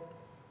well as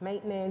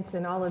maintenance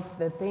and all of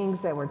the things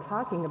that we're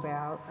talking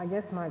about, I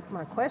guess my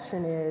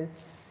question is,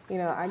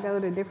 I go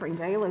to different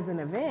galas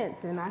and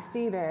events and I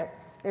see that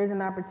there's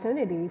an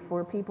opportunity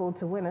for people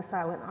to win a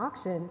silent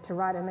auction to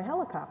ride in a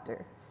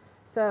helicopter.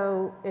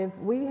 So if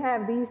we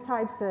have these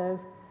types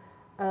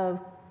of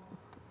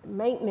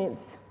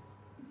maintenance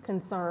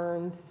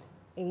concerns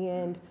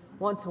and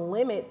want to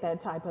limit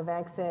that type of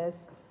access,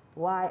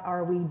 why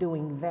are we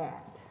doing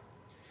that?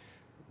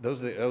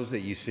 Those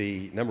that you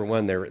see, number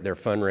one, they're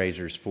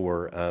fundraisers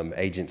for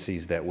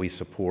agencies that we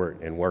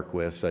support and work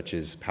with, such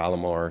as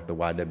Palomar, the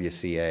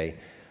YWCA.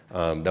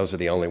 Those are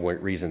the only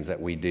reasons that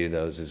we do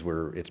those, is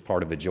it's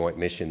part of a joint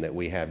mission that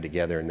we have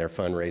together, and they're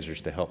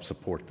fundraisers to help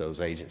support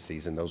those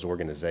agencies and those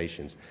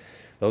organizations.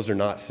 Those are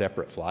not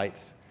separate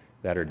flights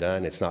that are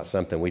done. It's not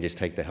something we just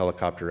take the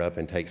helicopter up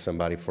and take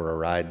somebody for a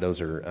ride.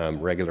 Those are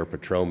regular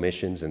patrol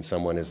missions, and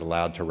someone is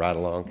allowed to ride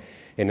along.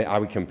 And I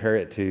would compare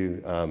it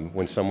to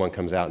when someone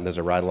comes out and does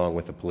a ride along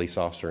with a police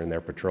officer in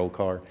their patrol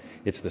car.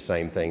 It's the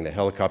same thing. The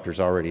helicopter's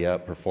already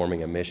up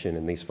performing a mission,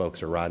 and these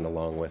folks are riding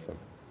along with them.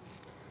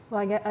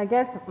 Well, I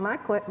guess my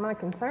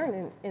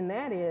concern in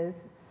that is,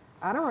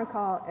 I don't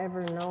recall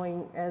ever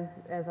knowing as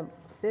a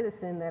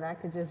citizen that I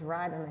could just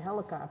ride in a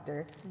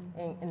helicopter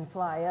and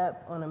fly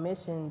up on a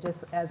mission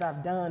just as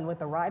I've done with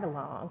a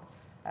ride-along.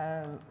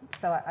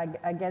 So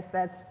I guess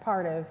that's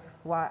part of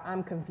why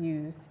I'm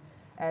confused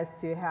as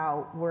to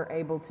how we're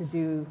able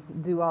to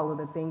do all of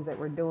the things that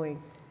we're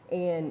doing,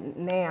 and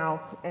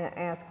now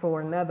ask for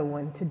another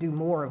one to do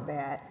more of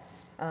that,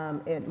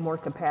 and more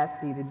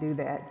capacity to do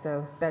that.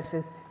 So that's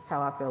just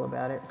how I feel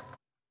about it.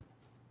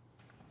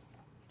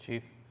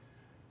 Chief,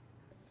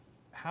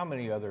 how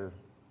many other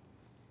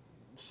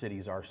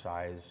cities our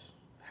size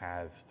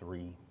have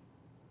 3+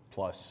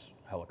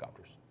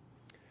 helicopters?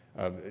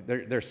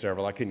 There's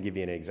several. I couldn't give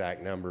you an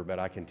exact number, but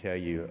I can tell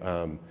you,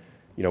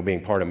 you know,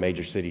 being part of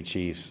major city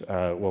chiefs,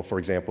 well, for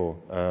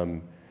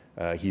example,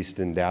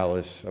 Houston,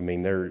 Dallas, I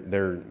mean,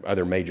 they're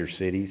other major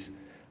cities.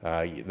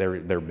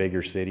 They're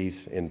bigger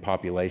cities in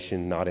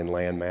population, not in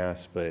land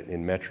mass, but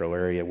in metro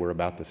area, we're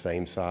about the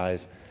same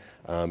size.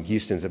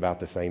 Houston's about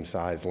the same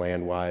size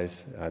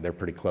land-wise. They're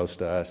pretty close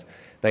to us.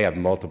 They have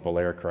multiple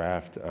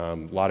aircraft. A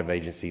lot of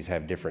agencies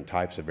have different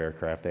types of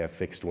aircraft. They have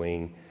fixed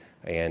wing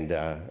and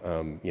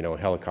you know,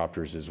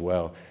 helicopters as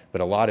well.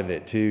 But a lot of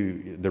it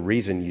too, the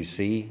reason you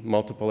see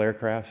multiple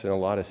aircrafts in a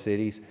lot of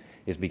cities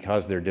is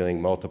because they're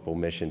doing multiple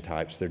mission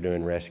types. They're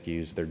doing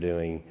rescues, they're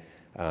doing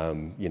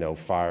you know,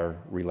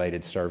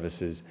 fire-related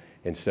services.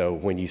 And so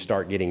when you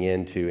start getting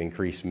into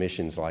increased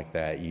missions like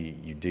that,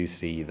 you do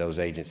see those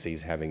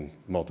agencies having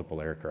multiple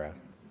aircraft.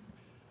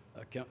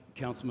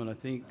 Councilman, I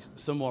think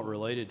somewhat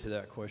related to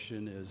that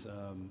question is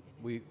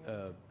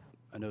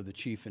I know the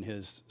chief and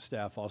his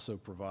staff also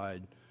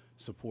provide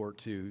support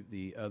to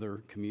the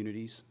other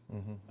communities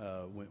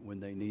when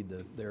they need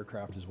the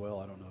aircraft as well.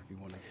 I don't know if you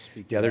want to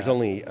speak to that. Yeah, there's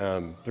only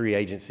 3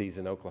 agencies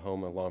in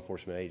Oklahoma, law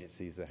enforcement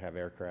agencies, that have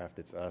aircraft.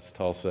 It's us,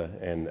 Tulsa,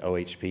 and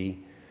OHP.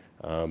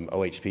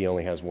 OHP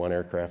only has 1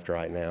 aircraft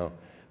right now.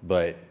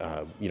 But,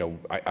 you know,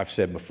 I've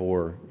said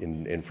before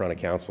in front of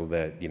council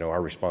that, you know,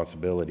 our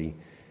responsibility,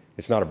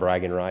 it's not a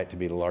bragging right to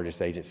be the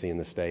largest agency in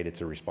the state.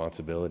 It's a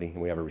responsibility.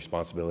 And we have a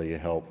responsibility to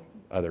help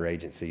other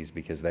agencies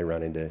because they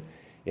run into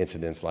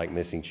incidents like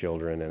missing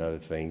children and other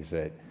things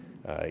that,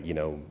 you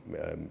know,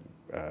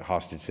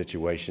 hostage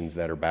situations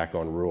that are back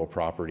on rural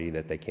property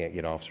that they can't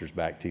get officers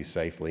back to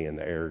safely, and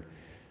the air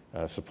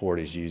support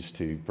is used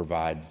to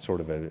provide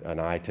sort of an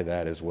eye to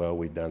that as well.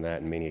 We've done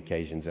that in many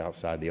occasions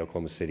outside the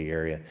Oklahoma City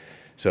area.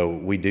 So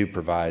we do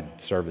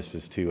provide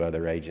services to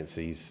other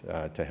agencies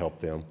to help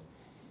them.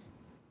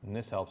 And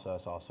this helps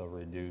us also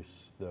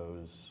reduce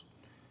those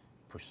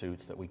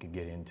pursuits that we could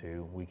get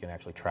into. We can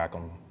actually track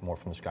them more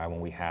from the sky when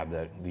we have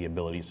the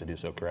abilities to do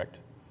so, correct?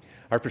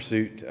 Our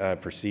pursuit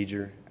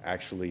procedure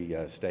actually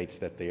states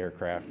that the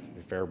aircraft,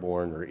 if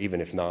airborne or even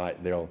if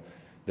not, they'll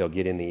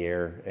get in the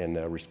air and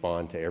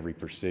respond to every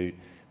pursuit.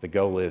 The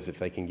goal is if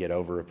they can get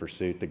over a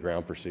pursuit, the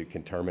ground pursuit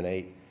can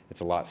terminate. It's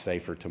a lot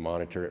safer to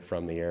monitor it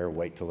from the air,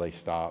 wait till they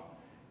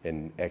stop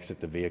and exit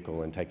the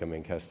vehicle and take them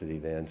in custody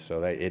then.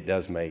 So it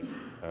does make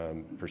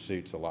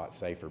pursuits a lot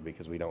safer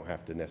because we don't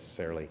have to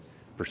necessarily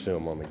pursue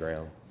them on the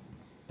ground.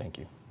 Thank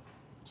you.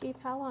 Chief,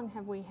 how long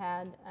have we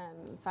had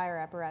fire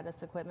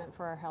apparatus equipment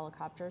for our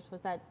helicopters?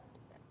 Was that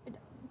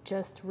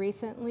just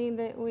recently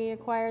that we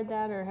acquired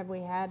that, or have we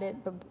had it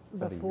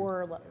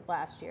before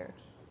last year?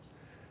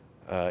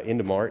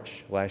 Into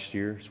March last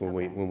year is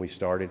when we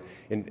started.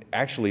 And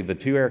actually, the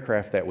 2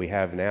 aircraft that we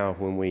have now,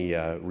 when we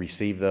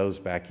received those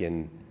back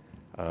in,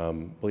 I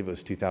believe it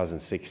was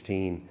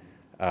 2016,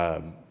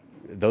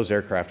 those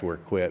aircraft were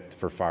equipped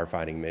for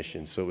firefighting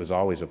missions. So it was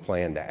always a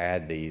plan to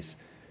add these,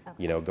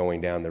 you know,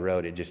 going down the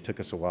road. It just took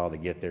us a while to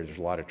get there. There's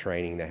a lot of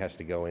training that has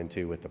to go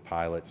into with the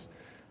pilots.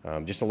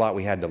 Just a lot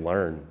we had to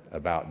learn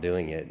about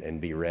doing it and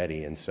be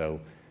ready. And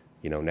so,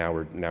 you know, now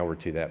we're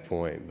to that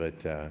point.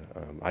 But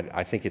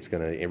I think it's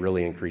going to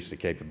really increase the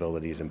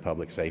capabilities in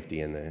public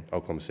safety in the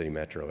Oklahoma City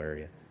metro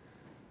area.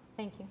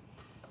 Thank you.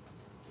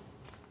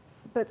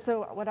 But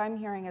so what I'm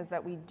hearing is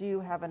that we do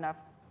have enough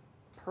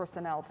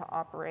personnel to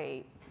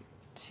operate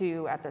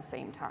 2 at the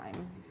same time.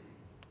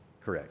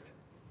 Correct.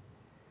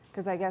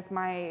 Because I guess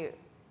my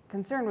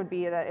concern would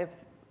be that if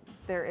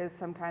there is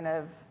some kind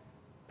of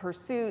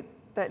pursuit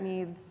that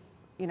needs,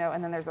 you know,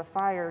 and then there's a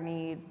fire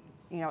need,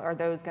 you know, are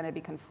those going to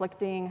be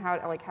conflicting?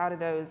 How do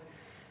those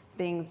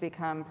things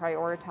become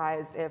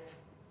prioritized? If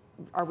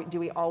do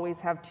we always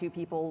have 2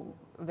 people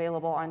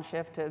available on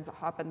shift to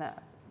hop in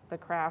the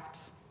craft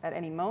at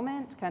any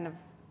moment? Kind of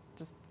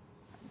just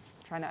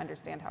trying to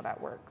understand how that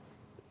works.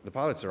 The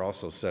pilots are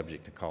also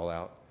subject to call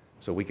out.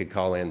 So we could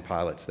call in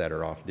pilots that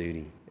are off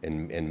duty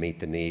and meet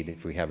the need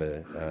if we have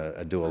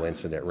a dual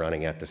incident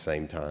running at the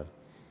same time.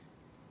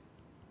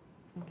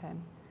 Okay.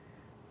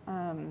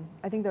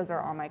 I think those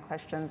are all my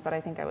questions, but I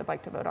think I would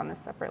like to vote on this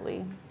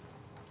separately.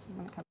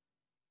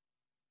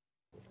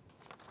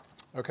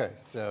 Okay,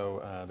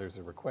 so there's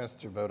a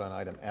request to vote on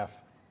item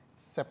F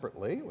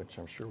separately, which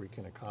I'm sure we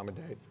can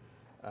accommodate.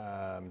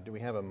 Why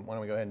don't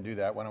we go ahead and do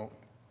that?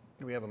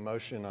 Do we have a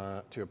motion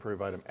to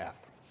approve item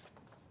F?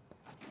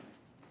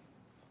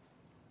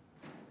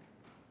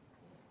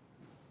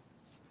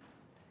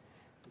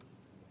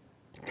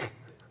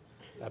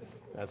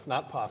 That's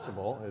not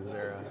possible. Is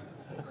there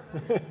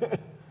a?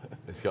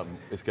 It's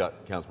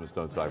got Councilman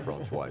Stone Cipher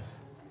on twice.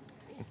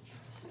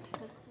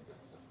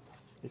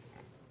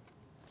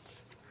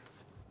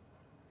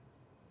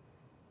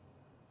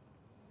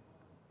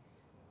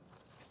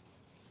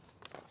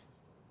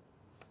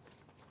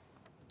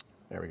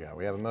 There we go.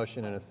 We have a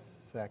motion and a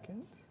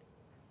second.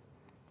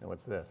 And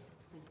what's this?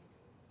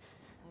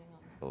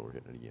 Oh, we're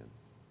getting it again.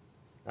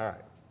 All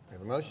right. We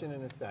have a motion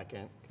and a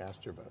second.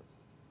 Cast your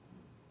votes.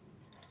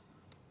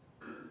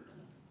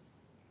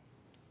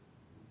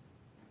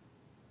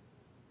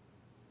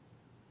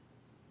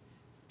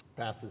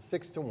 Passes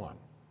 6-1.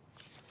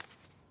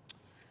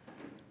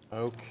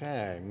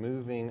 Okay,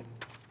 moving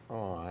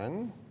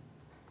on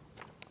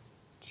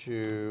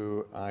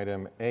to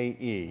item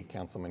AE,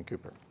 Councilman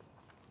Cooper.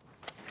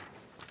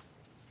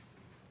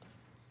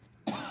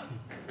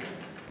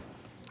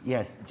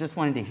 Yes, just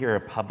wanted to hear a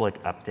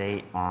public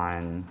update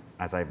on,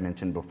 as I've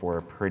mentioned before,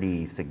 a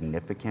pretty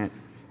significant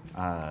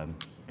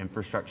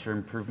infrastructure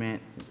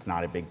improvement. It's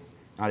not a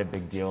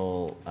big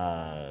deal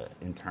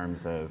in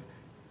terms of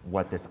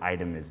what this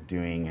item is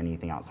doing,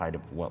 anything outside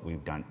of what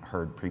we've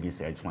heard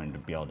previously. I just wanted to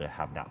be able to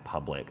have that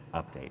public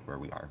update where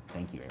we are.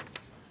 Thank you, Eric.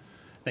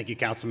 Thank you,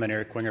 Councilman.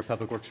 Eric Winger,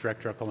 Public Works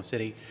Director, Oklahoma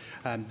City.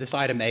 This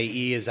item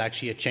AE is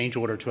actually a change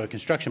order to a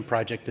construction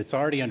project that's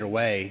already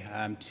underway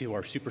to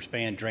our super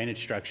span drainage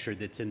structure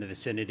that's in the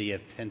vicinity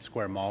of Penn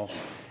Square Mall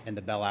in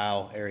the Belle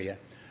Isle area.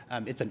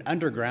 It's an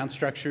underground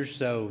structure,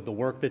 so the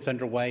work that's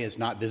underway is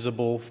not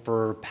visible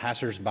for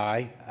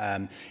passersby.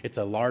 It's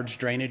a large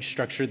drainage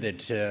structure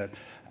that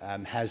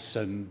has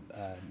some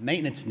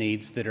maintenance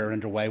needs that are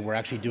underway. We're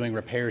actually doing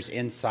repairs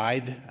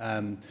inside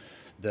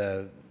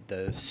the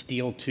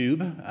steel tube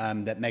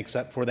that makes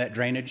up for that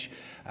drainage.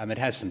 It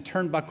has some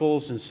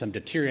turnbuckles and some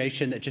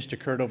deterioration that just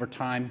occurred over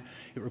time.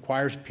 It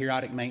requires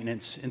periodic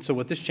maintenance. And so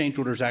what this change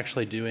order is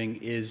actually doing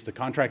is the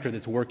contractor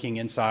that's working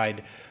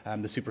inside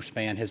the super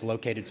span has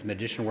located some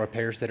additional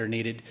repairs that are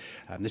needed.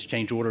 This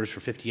change order is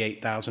for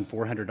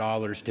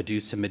 $58,400 to do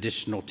some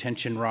additional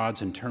tension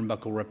rods and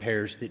turnbuckle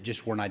repairs that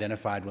just weren't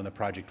identified when the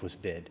project was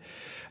bid.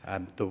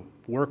 The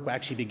work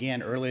actually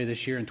began earlier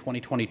this year in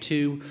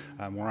 2022.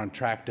 We're on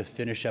track to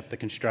finish up the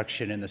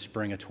construction in the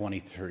spring of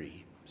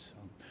 23. So,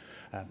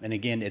 and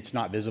again, it's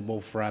not visible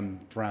from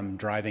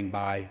driving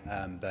by,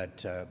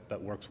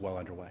 but work's well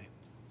underway.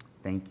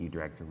 Thank you,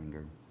 Director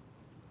Winger.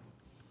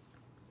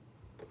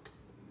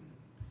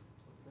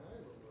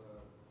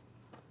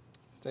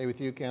 Stay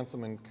with you,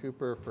 Councilman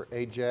Cooper, for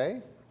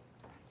AJ.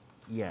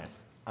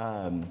 Yes.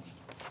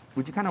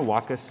 Would you kind of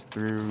walk us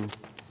through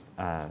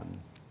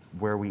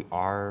where we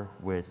are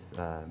with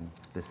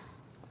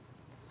this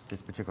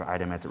particular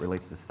item as it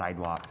relates to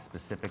sidewalks,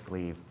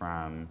 specifically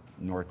from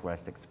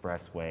Northwest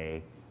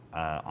Expressway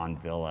on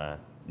Villa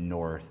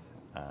North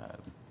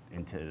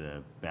into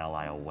the Belle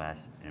Isle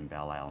West and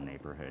Belle Isle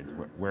neighborhoods,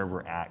 where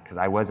we're at? Because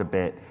I was a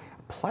bit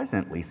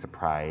pleasantly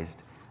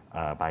surprised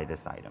by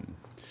this item.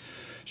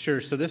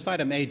 Sure. So this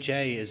item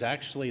AJ is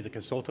actually the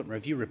consultant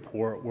review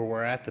report where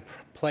we're at the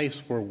place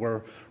where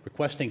we're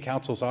requesting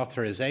council's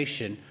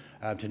authorization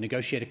to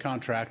negotiate a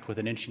contract with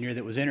an engineer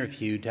that was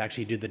interviewed to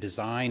actually do the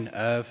design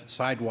of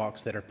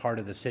sidewalks that are part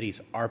of the city's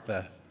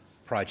ARPA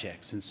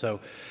projects. And so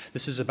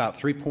this is about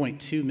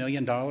 $3.2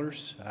 million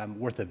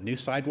worth of new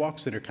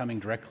sidewalks that are coming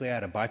directly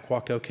out of Bike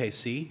Walk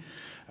OKC.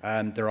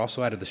 They're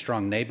also out of the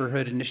Strong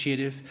Neighborhood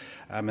Initiative,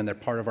 and they're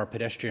part of our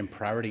pedestrian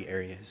priority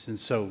areas. And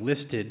so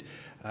listed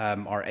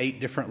are 8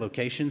 different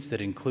locations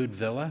that include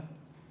Villa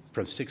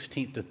from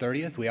 16th to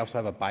 30th. We also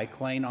have a bike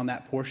lane on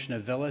that portion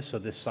of Villa, so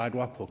this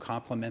sidewalk will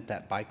complement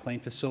that bike lane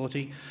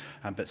facility.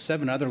 But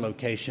 7 other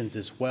locations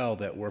as well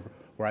that were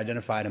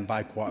identified in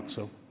Bike Walk.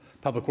 So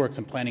Public Works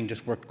and Planning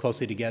just worked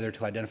closely together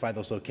to identify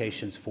those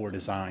locations for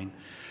design.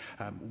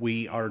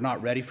 We are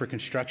not ready for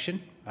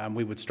construction.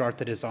 We would start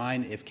the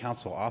design if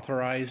council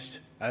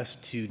authorized us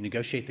to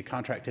negotiate the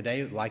contract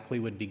today. It likely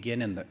would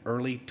begin in the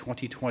early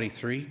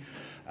 2023,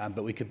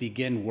 but we could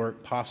begin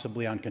work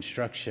possibly on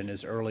construction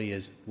as early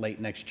as late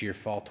next year,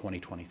 fall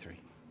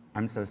 2023.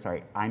 I'm so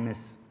sorry. I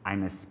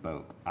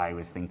misspoke. I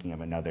was thinking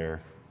of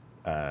another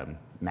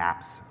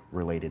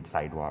MAPS-related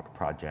sidewalk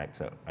project,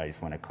 so I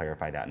just want to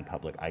clarify that in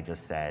public. I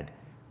just said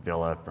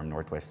Villa from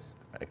Northwest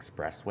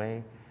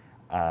Expressway.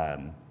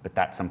 But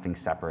that's something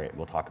separate.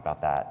 We'll talk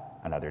about that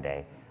another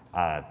day.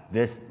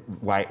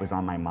 Why it was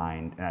on my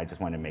mind, and I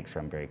just want to make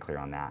sure I'm very clear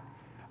on that.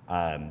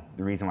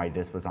 The reason why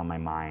this was on my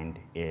mind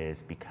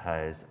is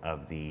because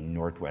of the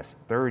Northwest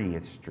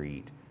 30th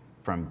Street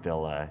from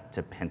Villa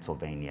to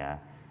Pennsylvania.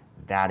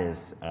 That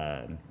is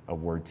a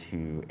Ward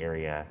 2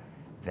 area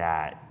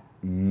that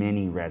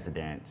many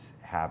residents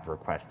have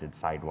requested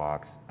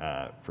sidewalks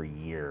for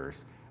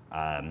years.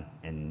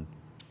 And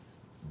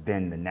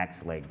then the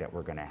next leg that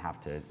we're going to have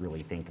to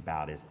really think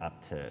about is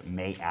up to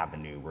May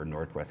Avenue, where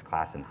Northwest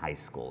Classen High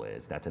School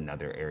is. That's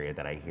another area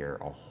that I hear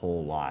a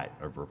whole lot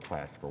of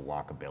requests for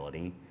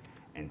walkability.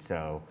 And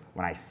so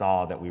when I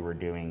saw that we were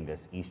doing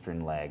this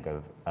eastern leg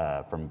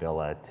of from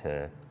Villa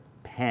to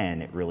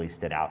Penn, it really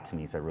stood out to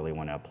me. So I really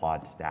want to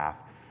applaud staff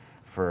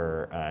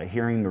for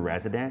hearing the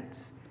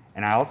residents.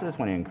 And I also just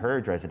want to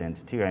encourage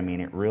residents too. I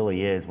mean, it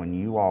really is when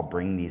you all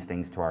bring these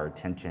things to our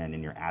attention,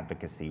 and your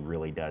advocacy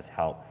really does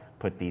help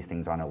put these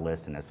things on a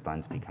list and as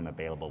funds become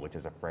available, which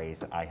is a phrase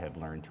that I have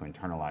learned to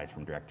internalize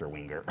from Director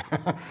Winger.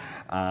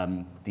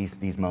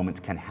 These moments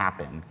can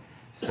happen.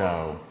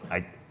 So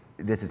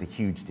this is a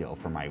huge deal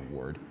for my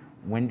ward.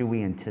 When do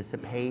we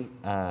anticipate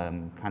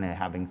kind of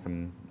having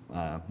some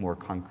more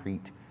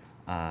concrete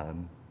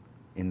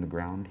in the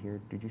ground here,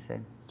 did you say?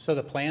 So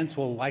the plans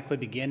will likely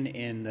begin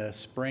in the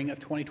spring of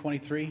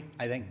 2023.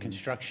 I think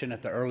construction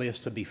at the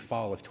earliest will be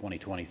fall of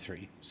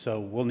 2023. So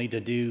we'll need to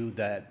do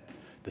the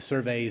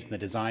surveys and the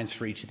designs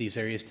for each of these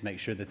areas to make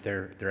sure that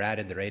they're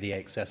added, they're ADA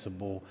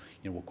accessible.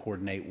 You know, we'll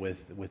coordinate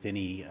with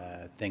any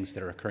things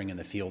that are occurring in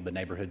the field, the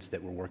neighborhoods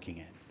that we're working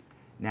in.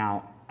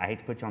 Now, I hate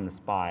to put you on the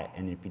spot,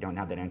 and if you don't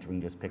have that answer, we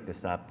can just pick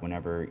this up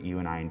whenever you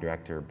and I and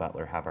Director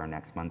Butler have our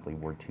next monthly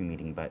Ward 2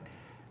 meeting. But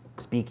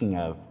speaking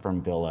of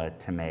from Villa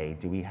to May,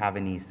 do we have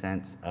any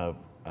sense of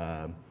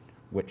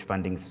which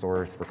funding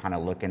source we're kind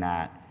of looking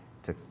at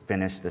to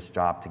finish this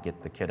job to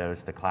get the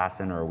kiddos to class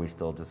in, or are we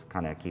still just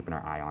kind of keeping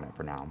our eye on it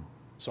for now?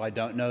 So I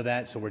don't know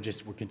that, so we're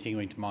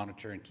continuing to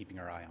monitor and keeping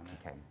our eye on it.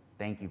 Okay,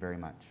 thank you very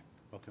much.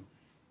 Welcome.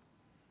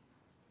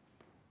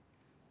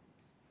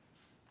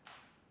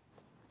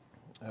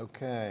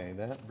 Okay,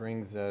 that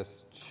brings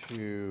us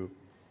to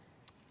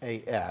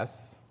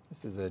AS.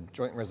 This is a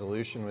joint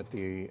resolution with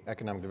the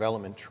Economic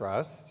Development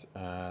Trust.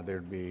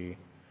 There'd be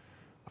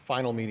a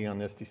final meeting on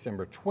this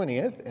December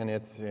 20th, and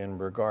it's in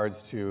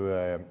regards to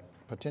a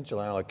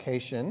potential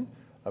allocation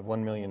of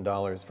 $1 million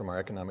from our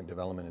economic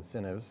development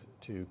incentives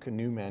to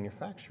Canoe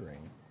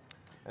Manufacturing.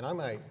 And I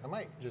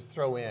might just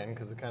throw in,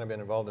 because I've kind of been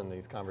involved in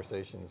these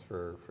conversations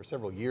for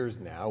several years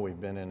now.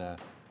 We've been in an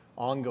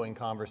ongoing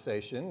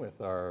conversation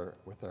with our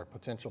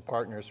potential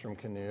partners from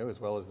Canoe, as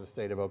well as the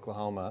state of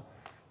Oklahoma.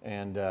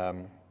 And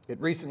it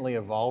recently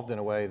evolved in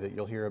a way that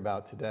you'll hear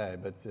about today,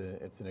 but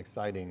it's an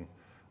exciting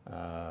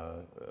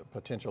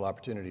potential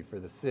opportunity for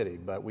the city.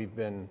 But we've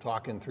been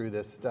talking through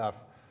this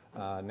stuff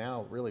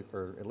now really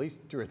for at least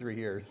 2 or 3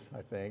 years,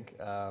 I think,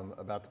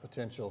 about the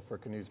potential for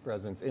Canoe's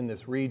presence in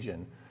this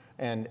region.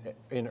 And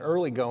in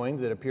early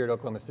goings, it appeared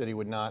Oklahoma City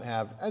would not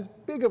have as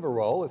big of a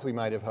role as we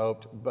might have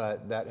hoped,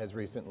 but that has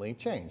recently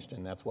changed,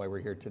 and that's why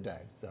we're here today.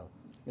 So,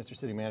 Mr.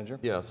 City Manager?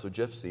 Yeah, so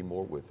Jeff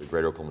Seymour with the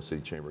Greater Oklahoma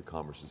City Chamber of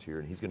Commerce is here,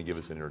 and he's going to give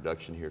us an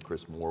introduction here.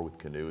 Chris Moore with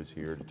Canoe is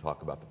here to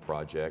talk about the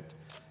project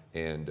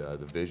and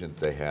the vision that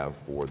they have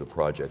for the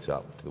projects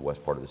out to the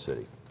west part of the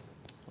city.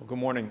 Well, good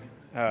morning,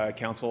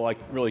 Council. I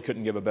really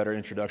couldn't give a better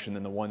introduction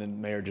than the one the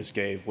Mayor just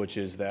gave, which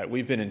is that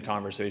we've been in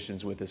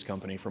conversations with this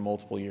company for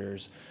multiple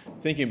years,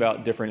 thinking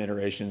about different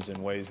iterations and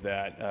ways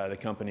that the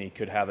company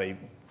could have a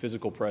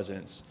physical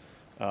presence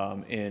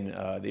in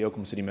the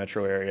Oklahoma City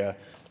metro area.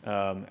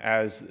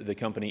 As the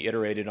company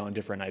iterated on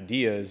different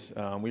ideas,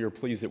 we were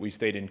pleased that we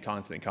stayed in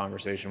constant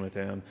conversation with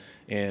them,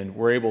 and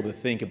we're able to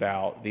think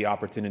about the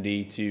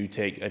opportunity to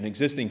take an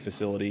existing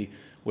facility,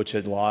 which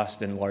had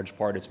lost in large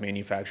part its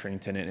manufacturing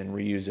tenant, and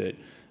reuse it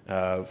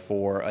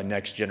for a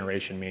next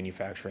generation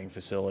manufacturing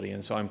facility.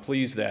 And so I'm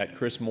pleased that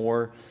Chris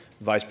Moore,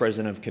 Vice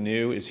President of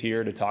Canoe, is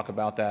here to talk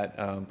about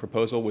that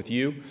proposal with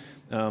you.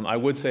 I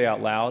would say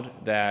out loud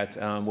that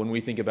when we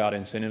think about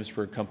incentives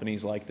for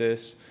companies like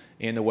this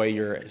and the way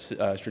your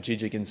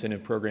strategic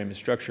incentive program is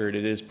structured,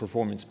 it is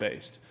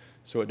performance-based.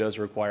 So it does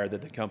require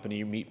that the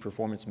company meet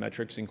performance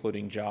metrics,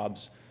 including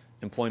jobs,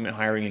 employment,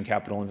 hiring, and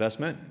capital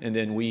investment, and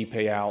then we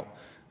pay out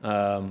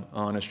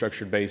on a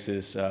structured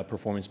basis,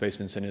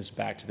 performance-based incentives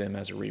back to them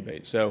as a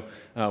rebate. So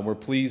we're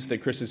pleased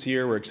that Chris is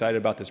here. We're excited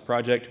about this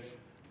project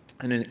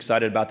and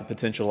excited about the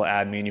potential to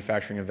add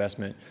manufacturing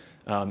investment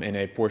in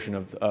a portion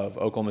of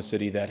Oklahoma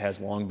City that has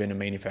long been a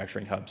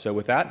manufacturing hub. So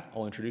with that,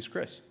 I'll introduce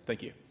Chris.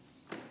 Thank you.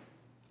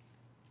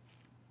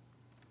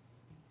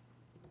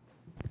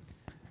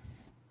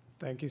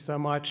 Thank you so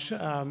much,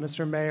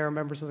 Mr. Mayor,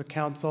 members of the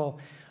council.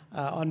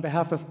 On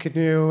behalf of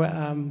Canoe,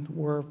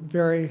 we're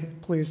very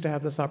pleased to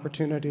have this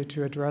opportunity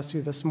to address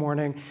you this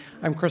morning.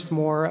 I'm Chris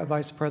Moore, a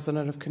Vice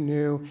President of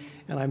Canoe,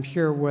 and I'm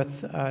here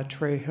with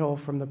Trey Hill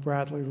from the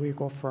Bradley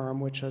Legal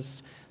Firm, which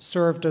has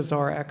served as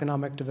our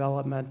economic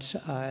development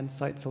and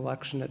site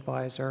selection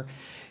advisor.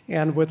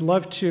 And would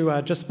love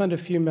to just spend a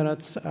few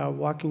minutes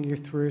walking you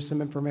through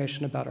some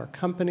information about our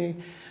company,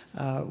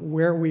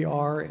 where we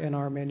are in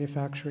our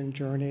manufacturing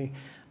journey,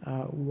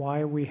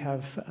 why we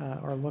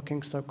are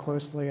looking so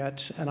closely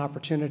at an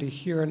opportunity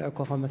here in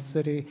Oklahoma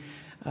City,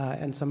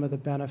 and some of the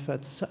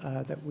benefits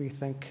that we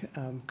think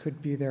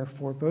could be there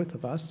for both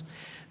of us.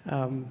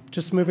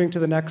 Just moving to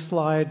the next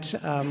slide,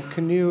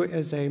 Canoe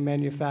is a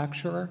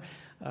manufacturer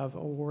of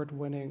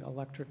award-winning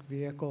electric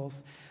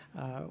vehicles.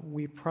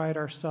 We pride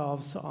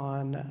ourselves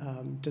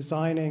on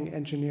designing,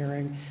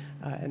 engineering,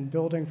 and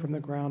building from the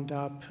ground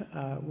up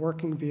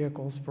working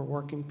vehicles for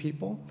working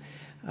people.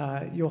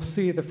 You'll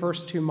see the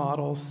first 2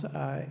 models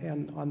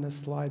on this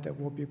slide that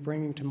we'll be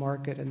bringing to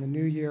market in the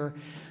new year.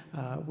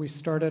 We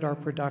started our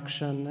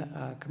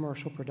production,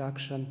 commercial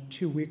production,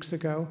 2 weeks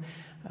ago.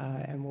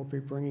 and we'll be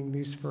bringing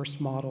these first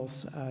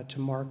models to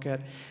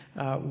market.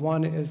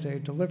 One is a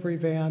delivery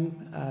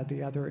van,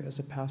 the other is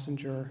a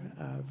passenger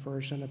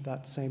version of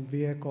that same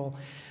vehicle.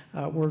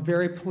 We're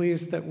very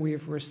pleased that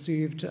we've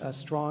received a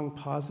strong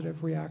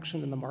positive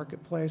reaction in the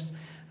marketplace.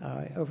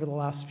 Over the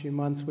last few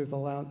months, we've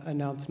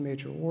announced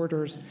major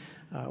orders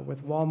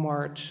with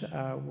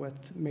Walmart,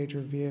 with major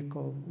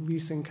vehicle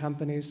leasing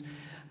companies.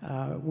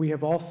 We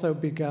have also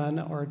begun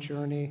our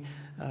journey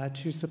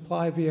to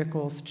supply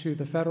vehicles to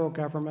the federal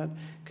government.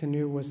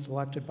 Canoo was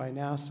selected by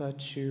NASA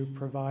to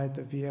provide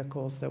the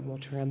vehicles that will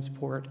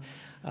transport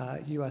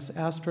U.S.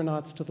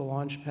 astronauts to the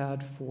launch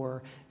pad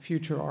for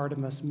future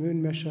Artemis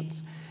moon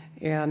missions.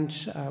 And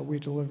we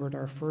delivered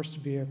our first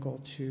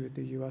vehicle to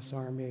the U.S.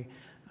 Army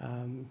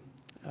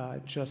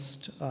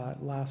just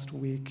last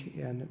week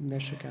in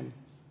Michigan.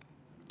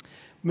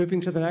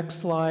 Moving to the next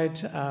slide,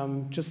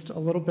 just a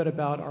little bit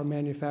about our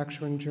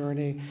manufacturing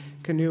journey.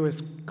 Canoo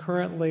is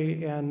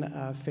currently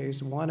in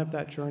phase 1 of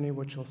that journey,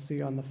 which you'll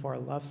see on the far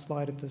left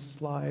side of this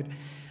slide.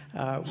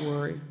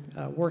 We're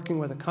working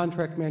with a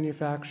contract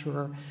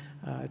manufacturer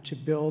to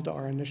build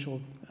our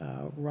initial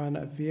run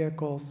of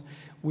vehicles.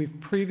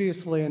 We've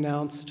previously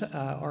announced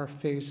our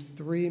phase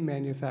 3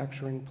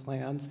 manufacturing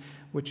plans,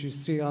 which you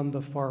see on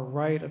the far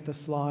right of the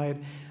slide.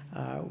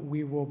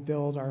 We will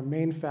build our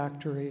main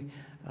factory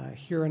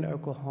here in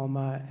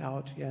Oklahoma,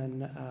 out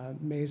in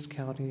Mayes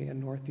County in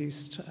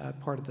northeast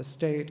part of the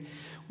state.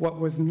 What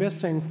was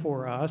missing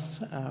for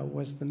us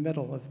was the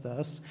middle of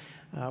this,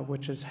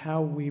 which is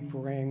how we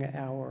bring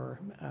our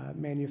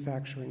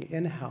manufacturing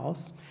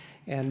in-house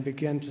and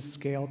begin to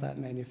scale that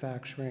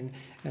manufacturing.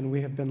 And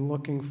we have been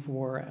looking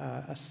for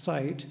a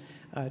site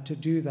to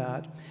do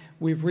that.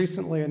 We've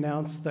recently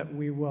announced that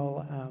we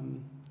will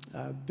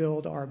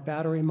build our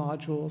battery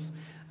modules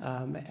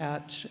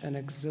at an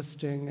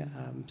existing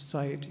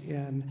site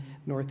in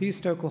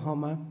northeast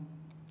Oklahoma,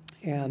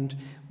 and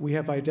we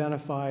have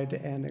identified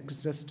an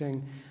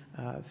existing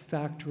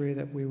factory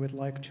that we would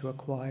like to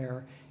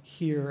acquire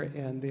here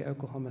in the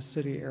Oklahoma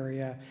City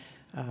area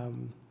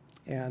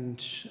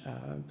and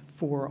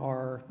for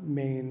our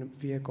main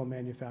vehicle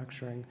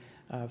manufacturing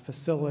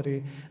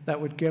facility. That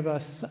would give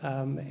us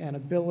an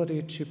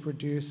ability to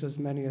produce as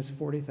many as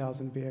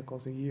 40,000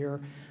 vehicles a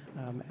year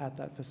at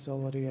that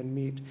facility and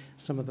meet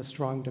some of the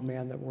strong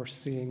demand that we're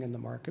seeing in the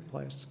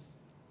marketplace.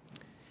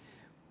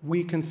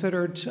 We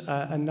considered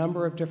a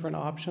number of different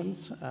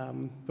options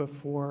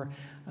before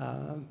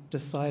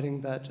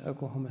deciding that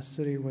Oklahoma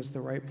City was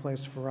the right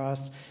place for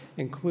us,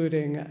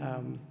 including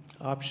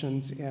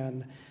options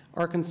in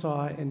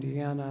Arkansas,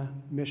 Indiana,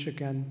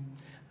 Michigan,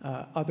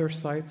 other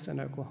sites in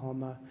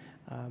Oklahoma,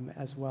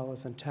 as well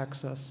as in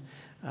Texas.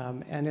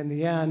 And in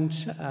the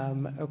end,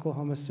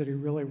 Oklahoma City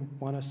really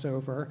won us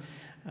over.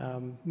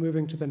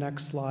 Moving to the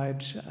next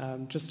slide,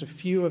 just a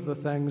few of the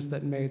things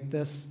that made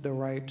this the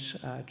right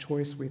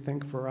choice, we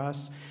think, for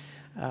us.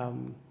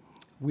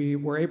 We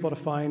were able to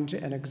find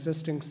an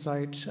existing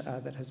site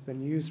that has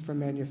been used for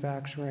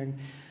manufacturing,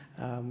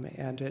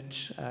 and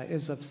it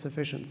is of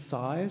sufficient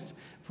size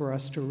for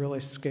us to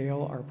really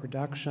scale our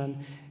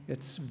production.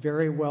 It's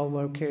very well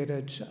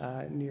located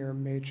near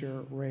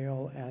major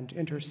rail and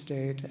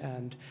interstate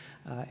and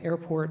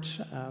airport.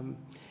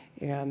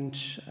 And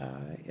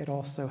it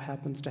also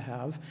happens to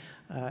have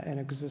an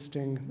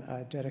existing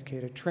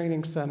dedicated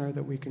training center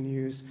that we can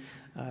use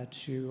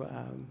to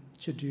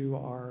do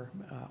our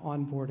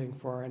onboarding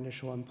for our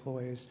initial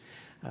employees.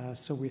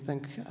 So we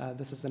think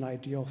this is an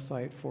ideal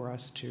site for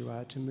us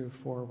to move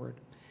forward.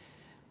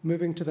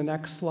 Moving to the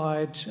next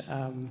slide,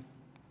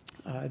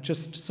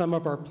 just some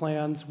of our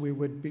plans. We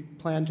would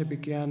plan to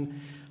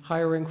begin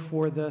hiring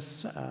for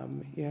this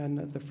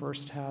in the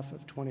first half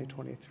of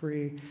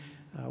 2023.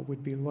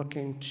 Would be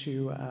looking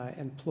to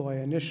employ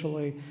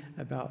initially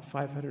about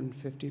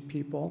 550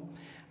 people.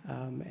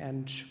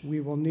 And we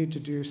will need to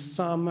do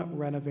some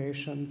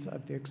renovations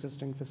of the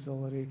existing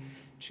facility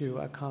to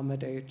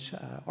accommodate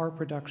our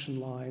production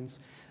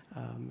lines,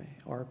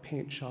 our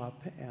paint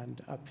shop,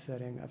 and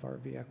upfitting of our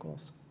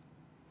vehicles.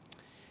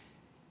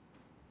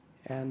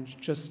 And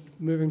just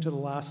moving to the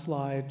last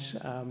slide,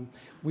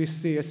 we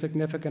see a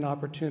significant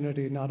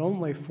opportunity not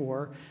only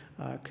for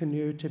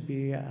Canoo to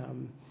be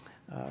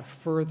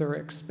further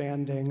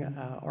expanding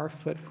our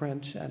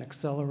footprint and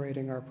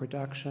accelerating our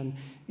production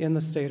in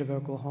the state of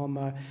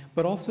Oklahoma,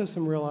 but also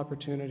some real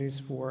opportunities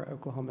for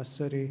Oklahoma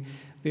City.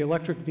 The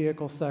electric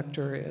vehicle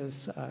sector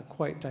is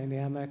quite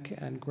dynamic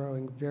and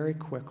growing very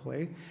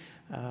quickly.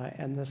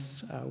 And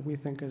this, we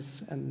think,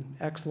 is an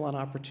excellent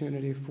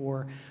opportunity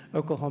for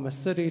Oklahoma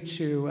City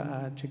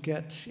to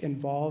get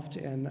involved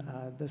in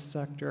this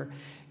sector,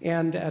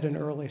 and at an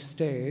early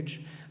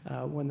stage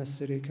when the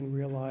city can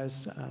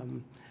realize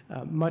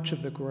much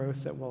of the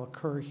growth that will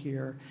occur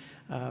here.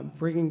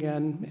 Bringing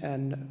in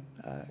an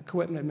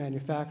equipment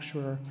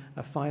manufacturer,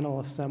 a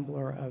final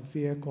assembler of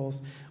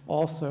vehicles,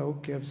 also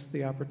gives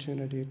the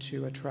opportunity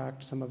to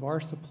attract some of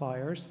our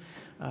suppliers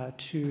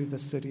to the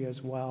city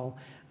as well,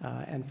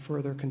 and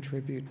further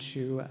contribute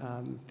to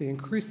the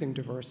increasing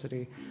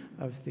diversity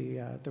of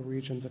the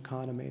region's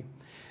economy.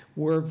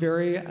 We're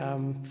very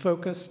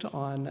focused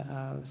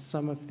on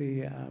some of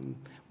the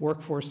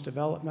workforce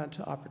development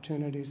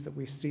opportunities that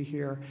we see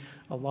here.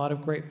 A lot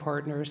of great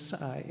partners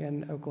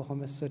in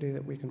Oklahoma City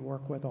that we can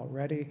work with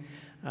already,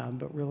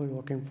 but really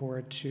looking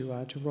forward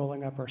to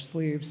rolling up our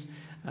sleeves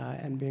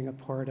and being a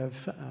part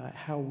of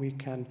how we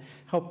can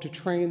help to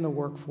train the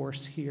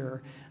workforce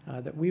here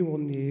that we will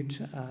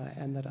need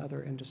and that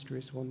other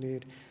industries will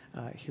need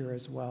here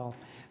as well.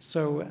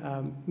 So,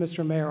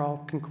 Mr. Mayor,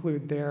 I'll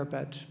conclude there,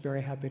 but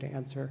very happy to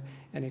answer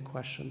any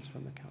questions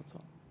from the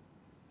council.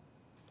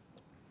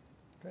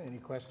 Okay, any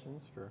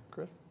questions for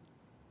Chris?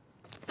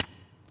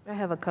 I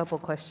have a couple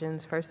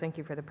questions. First, thank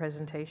you for the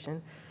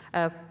presentation.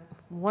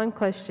 One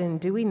question,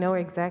 do we know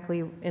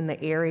exactly in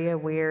the area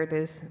where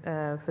this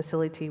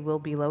facility will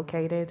be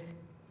located?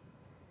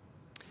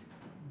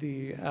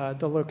 The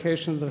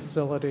location of the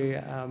facility,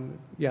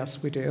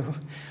 yes, we do.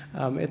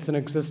 It's an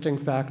existing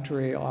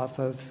factory off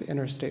of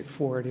Interstate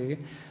 40.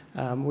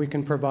 We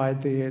can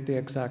provide the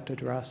exact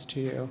address to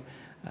you.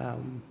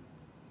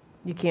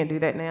 You can't do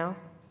that now?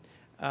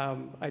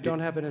 I don't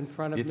have it in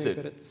front of me,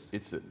 but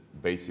It's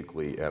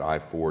basically at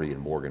I-40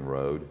 and Morgan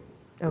Road.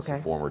 It's a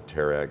Okay. former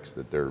Terex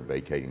that they're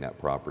vacating that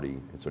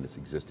property, and so it's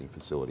an existing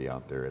facility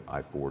out there at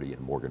I-40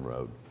 and Morgan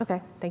Road.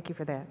 Okay, thank you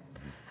for that.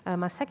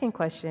 My second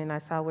question, I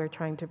saw we're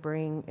trying to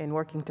bring and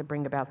working to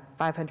bring about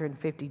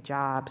 550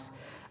 jobs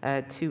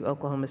to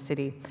Oklahoma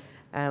City.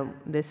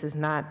 This is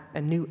not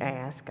a new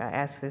ask. I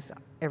ask this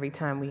every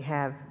time we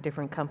have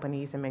different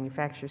companies and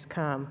manufacturers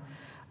come.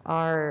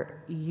 Are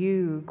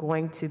you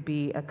going to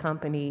be a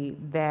company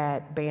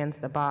that bans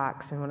the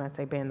box? And when I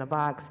say ban the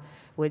box,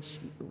 which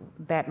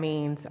that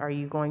means, are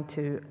you going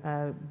to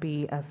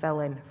be a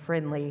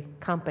felon-friendly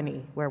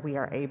company where we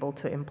are able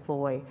to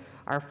employ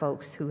our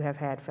folks who have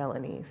had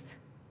felonies?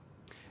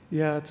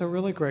 Yeah, it's a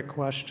really great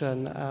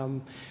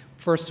question.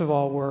 First of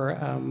all,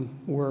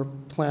 we're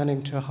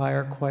planning to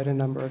hire quite a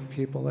number of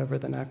people over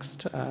the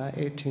next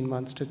 18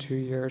 months to 2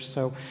 years.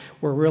 So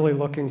we're really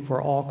looking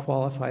for all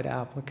qualified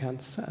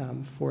applicants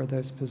for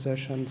those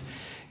positions.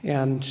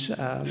 And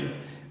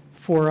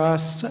for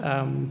us,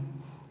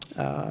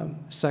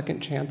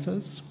 second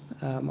chances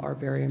are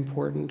very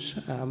important.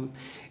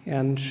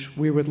 And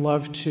we would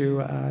love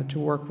to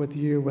work with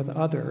you, with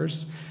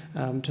others,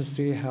 to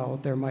see how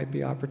there might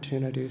be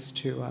opportunities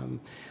to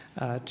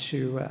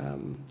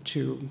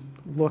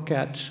look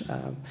at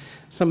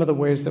some of the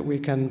ways that we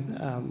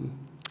can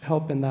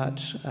help in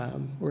that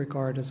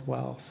regard as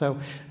well. So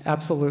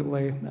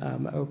absolutely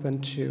open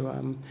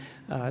to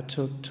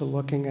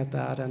looking at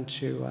that and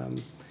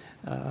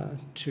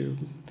to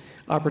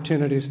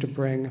opportunities to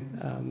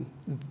bring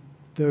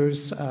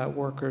those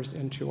workers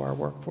into our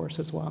workforce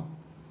as well.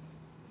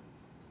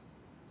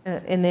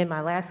 And then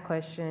my last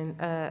question,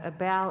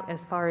 about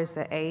as far as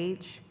the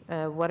age,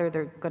 what are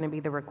going to be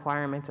the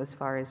requirements as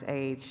far as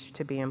age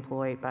to be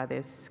employed by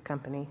this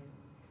company?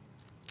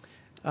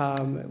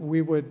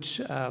 We would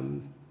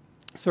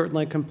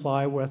certainly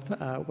comply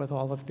with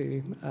all of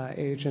the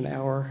age and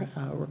hour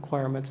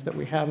requirements that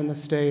we have in the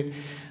state.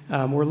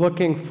 We're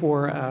looking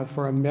for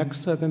a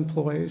mix of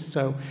employees,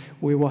 so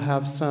we will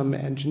have some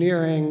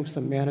engineering,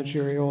 some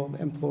managerial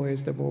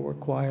employees that will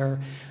require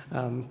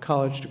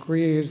college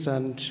degrees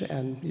and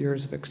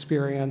years of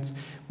experience.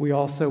 We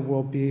also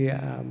will be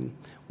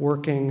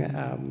working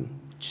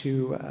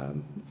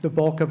the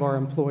bulk of our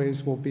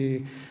employees will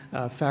be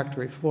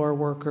factory floor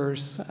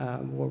workers.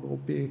 We'll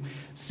be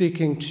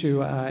seeking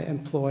to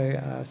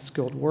employ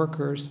skilled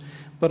workers,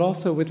 but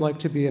also we'd like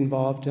to be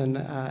involved in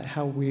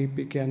how we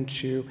begin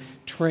to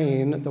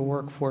train the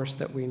workforce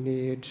that we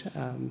need.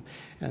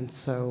 And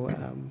so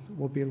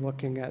we'll be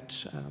looking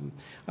at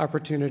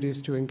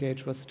opportunities to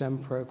engage with STEM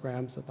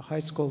programs at the high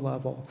school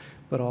level,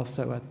 but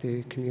also at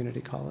the community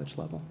college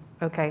level.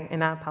 Okay,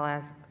 and I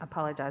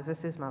apologize.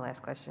 This is my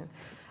last question.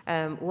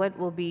 What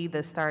will be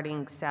the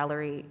starting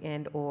salary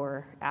and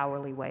or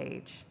hourly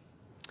wage?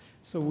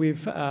 So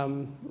we've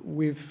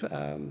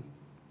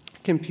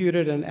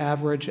computed an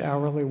average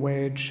hourly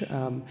wage,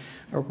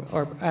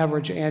 or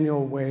average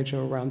annual wage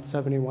of around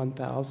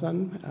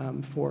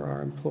 $71,000 for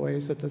our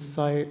employees at this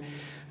site.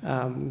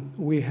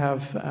 We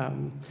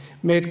have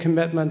made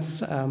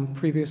commitments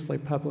previously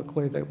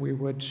publicly that we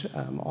would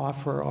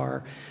offer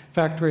our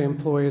factory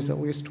employees at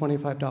least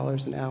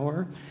 $25 an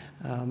hour.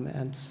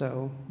 And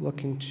so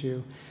looking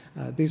to,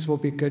 these will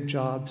be good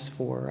jobs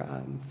for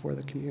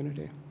the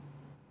community.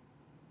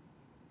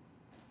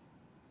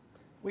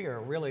 We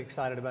are really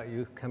excited about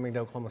you coming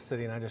to Oklahoma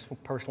City, and I just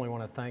personally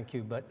want to thank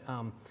you. But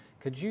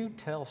could you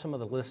tell some of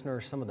the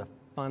listeners some of the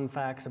fun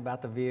facts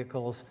about the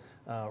vehicles,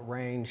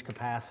 range,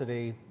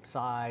 capacity,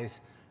 size,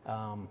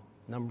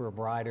 number of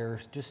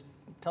riders? Just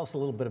tell us a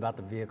little bit about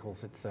the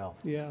vehicles itself.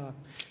 Yeah,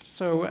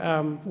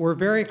 so we're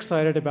very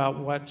excited about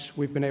what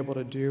we've been able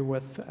to do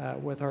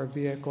with our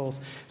vehicles.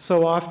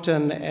 So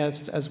often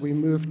as we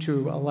move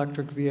to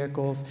electric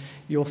vehicles,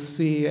 you'll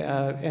see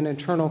an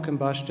internal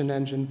combustion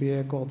engine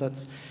vehicle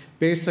that's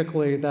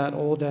basically, that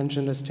old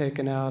engine is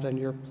taken out and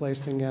you're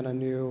placing in a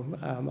new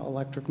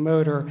electric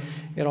motor.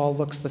 It all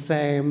looks the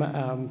same.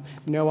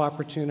 No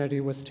opportunity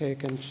was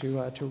taken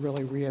to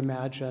really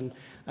reimagine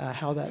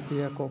how that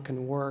vehicle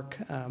can work.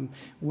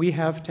 We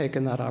have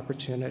taken that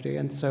opportunity,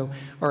 and so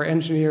our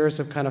engineers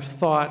have kind of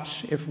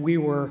thought, if we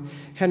were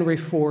Henry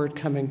Ford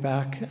coming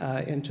back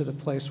into the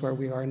place where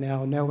we are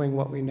now, knowing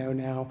what we know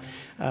now,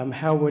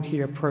 how would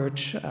he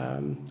approach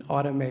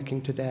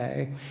automaking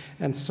today?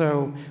 And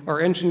so our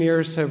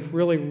engineers have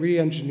really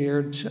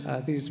re-engineered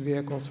these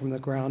vehicles from the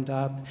ground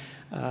up.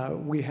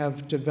 We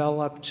have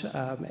developed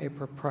a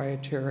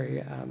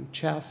proprietary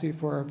chassis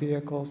for our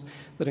vehicles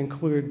that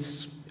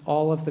includes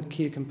all of the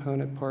key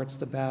component parts,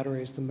 the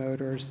batteries, the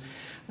motors,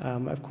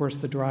 of course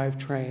the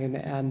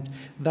drivetrain, and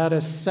that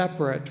is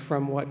separate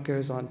from what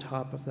goes on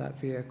top of that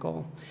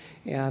vehicle.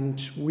 And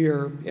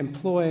we're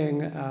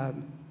employing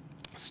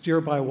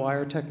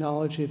steer-by-wire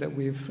technology that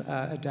we've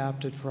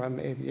adapted from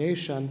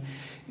aviation,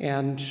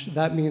 and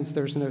that means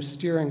there's no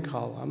steering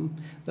column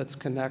that's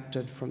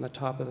connected from the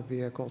top of the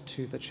vehicle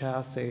to the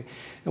chassis.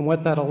 And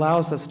what that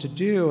allows us to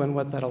do, and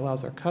what that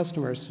allows our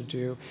customers to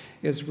do,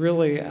 is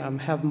really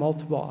have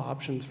multiple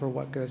options for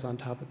what goes on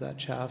top of that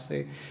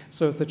chassis.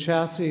 So if the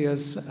chassis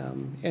is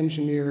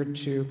engineered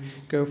to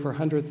go for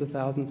hundreds of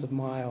thousands of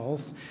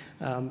miles,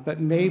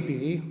 but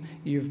maybe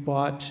you've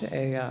bought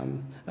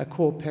a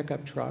cool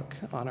pickup truck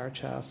on our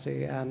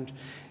chassis and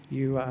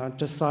you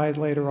decide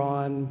later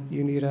on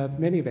you need a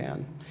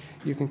minivan.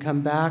 You can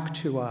come back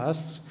to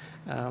us.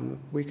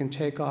 We can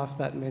take off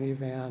that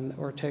minivan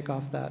or take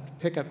off that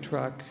pickup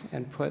truck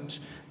and put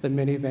the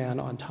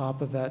minivan on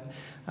top of it.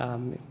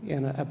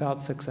 In about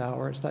 6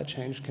 hours, that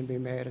change can be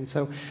made. And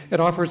so it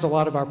offers a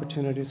lot of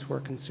opportunities for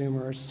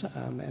consumers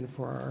and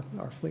for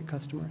our fleet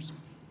customers.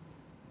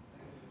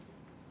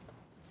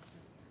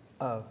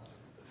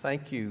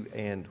 Thank you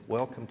and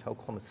welcome to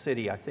Oklahoma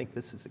City. I think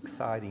this is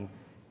exciting.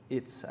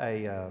 It's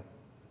a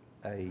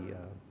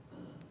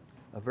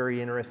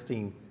very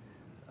interesting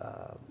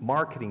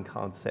marketing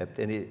concept,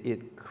 and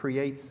it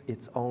creates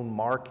its own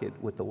market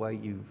with the way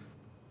you've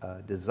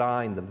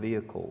designed the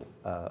vehicle,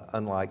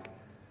 unlike,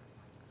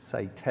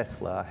 say,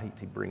 Tesla. I hate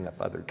to bring up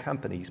other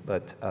companies,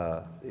 but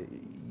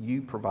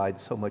you provide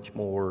so much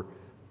more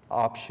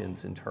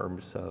options in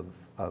terms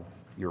of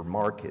your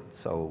market.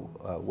 So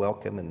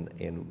welcome,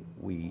 and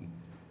we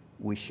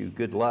wish you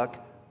good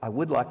luck. I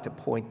would like to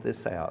point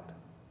this out.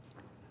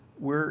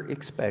 We're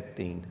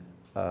expecting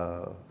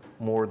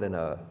more than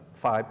a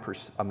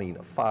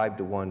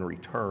 5-to-1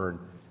 return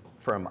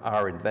from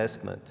our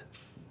investment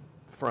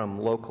from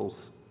local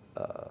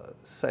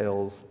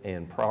sales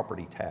and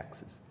property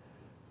taxes.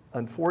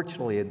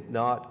 Unfortunately,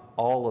 not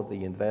all of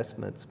the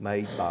investments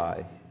made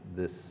by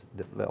this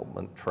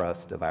development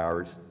trust of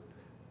ours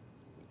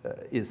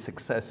is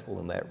successful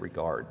in that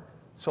regard.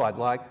 So I'd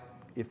like,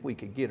 if we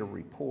could get a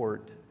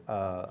report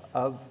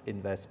of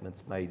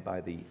investments made by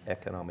the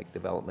Economic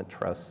Development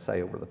Trust,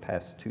 say over the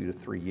past 2 to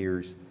 3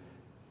 years,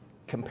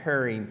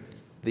 comparing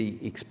the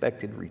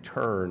expected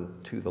return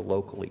to the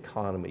local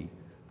economy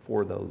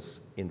for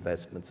those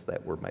investments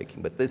that we're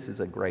making. But this is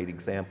a great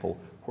example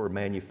where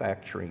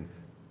manufacturing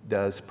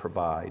does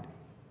provide,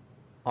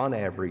 on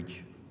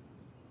average,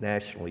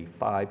 nationally,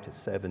 5 to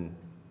 7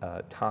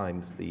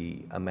 times the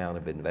amount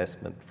of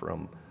investment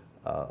from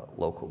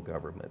local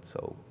government.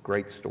 So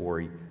great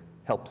story,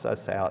 helps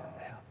us out,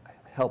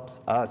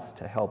 helps us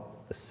to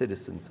help the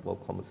citizens of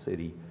Oklahoma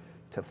City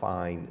to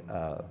find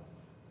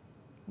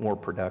more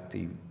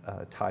productive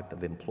type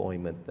of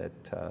employment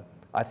that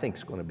I think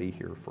is going to be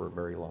here for a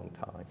very long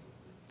time.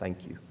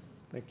 Thank you.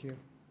 Thank you.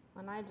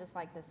 And I'd just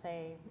like to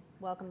say,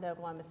 welcome to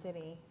Oklahoma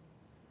City.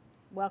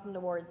 Welcome to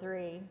Ward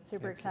 3.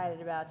 Super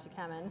excited about you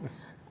coming.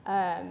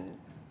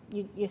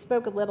 You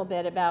spoke a little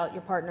bit about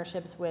your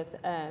partnerships with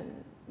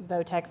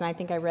Votex, and I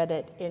think I read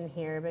it in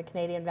here, but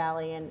Canadian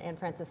Valley and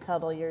Francis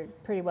Tuttle, you're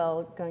pretty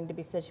well going to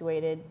be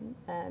situated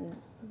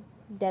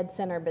dead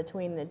center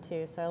between the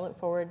two. So I look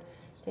forward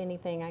to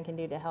anything I can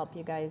do to help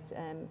you guys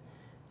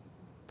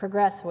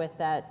progress with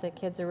that. The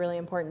kids are really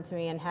important to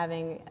me, and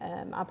having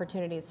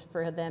opportunities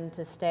for them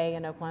to stay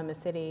in Oklahoma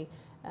City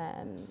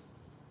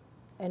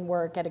and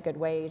work at a good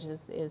wage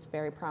is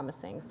very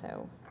promising.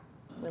 So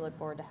we look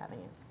forward to having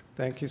it.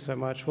 Thank you so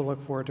much. We'll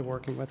look forward to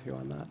working with you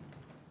on that.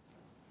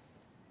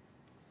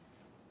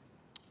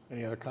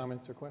 Any other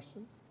comments or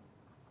questions?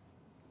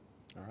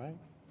 All right.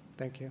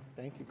 Thank you.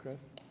 Thank you,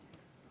 Chris.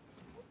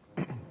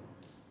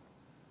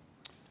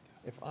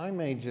 If I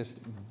may just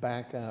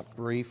back up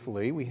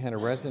briefly, we had a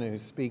resident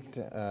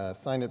who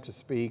signed up to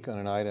speak on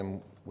an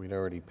item we'd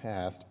already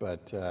passed,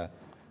 but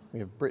we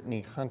have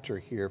Brittany Hunter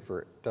here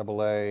for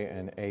AA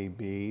and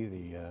AB,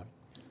 the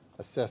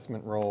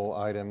assessment role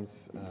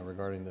items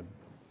regarding the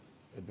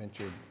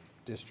Adventure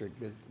District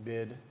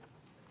bid.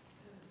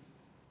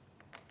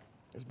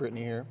 Is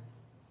Brittany here?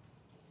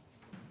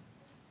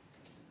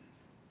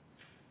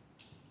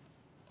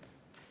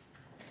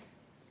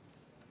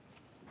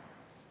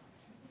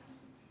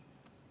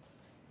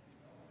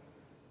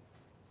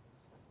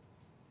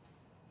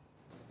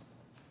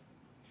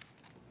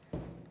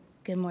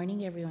 Good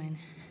morning, everyone.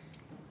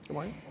 Good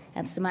morning.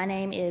 So my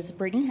name is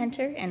Brittany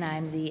Hunter, and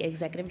I'm the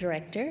Executive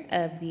Director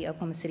of the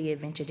Oklahoma City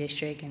Adventure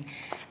District. And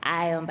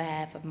I, on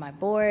behalf of my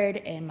board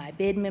and my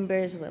bid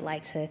members, would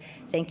like to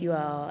thank you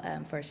all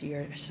for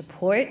your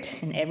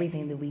support in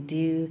everything that we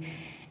do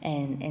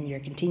and your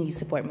continued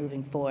support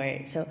moving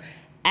forward. So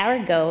our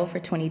goal for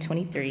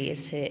 2023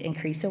 is to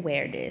increase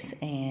awareness.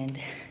 And,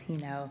 you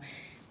know,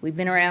 we've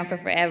been around for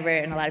forever,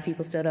 and a lot of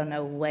people still don't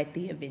know what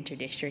the Adventure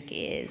District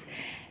is.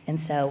 And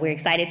so we're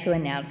excited to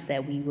announce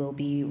that we will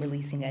be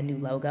releasing a new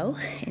logo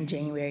in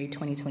January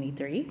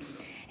 2023.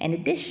 In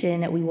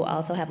addition, we will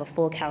also have a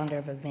full calendar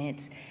of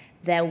events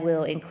that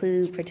will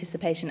include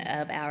participation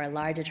of our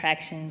large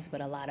attractions,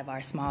 but a lot of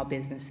our small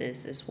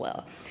businesses as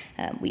well.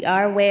 We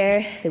are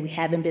aware that we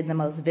haven't been the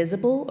most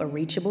visible or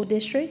reachable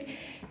district,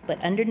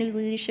 but under new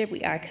leadership,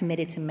 we are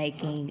committed to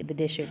making the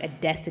district a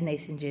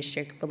destination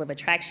district full of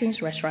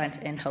attractions, restaurants,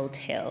 and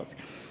hotels.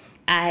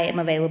 I am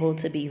available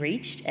to be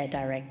reached at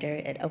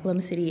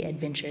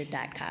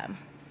director@oklahomacityadventure.com.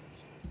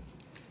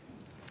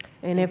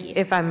 And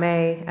if I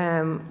may,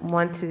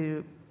 want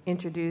to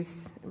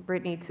introduce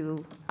Brittany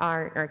to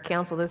our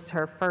council. This is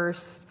her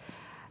first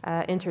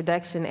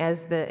introduction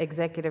as the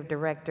executive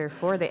director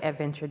for the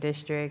Adventure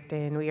District,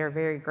 and we are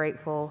very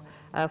grateful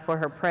for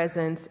her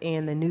presence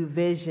and the new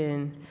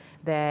vision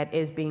that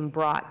is being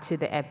brought to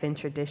the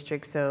Adventure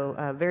District. So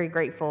very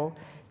grateful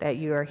that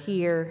you are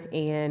here,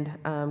 and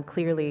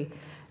clearly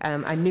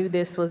I knew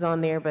this was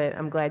on there, but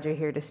I'm glad you're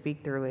here to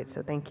speak through it,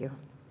 so thank you.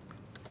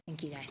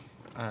 Thank you, guys.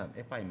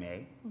 If I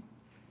may,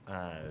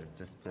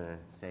 just to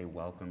say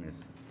welcome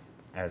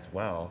as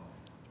well.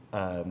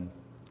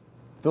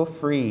 Feel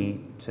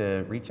free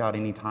to reach out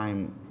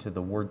anytime to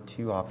the Ward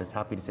 2 office.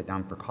 Happy to sit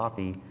down for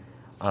coffee.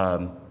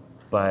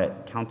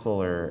 But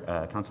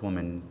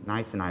Councilwoman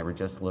Nice and I were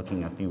just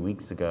looking a few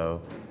weeks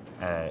ago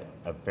at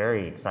a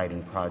very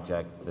exciting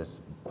project,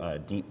 this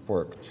Deep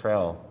Fork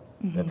Trail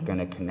that's going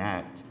to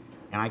connect.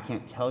 And I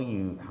can't tell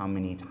you how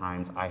many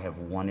times I have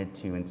wanted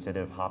to, instead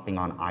of hopping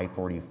on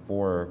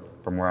I-44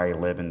 from where I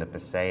live in the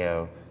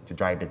Paseo, to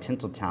drive to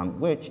Tinseltown,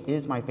 which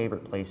is my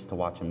favorite place to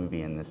watch a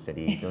movie in this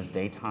city. Those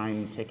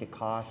daytime ticket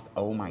costs,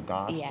 oh my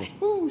gosh, just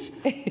whoosh.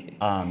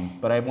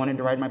 But I wanted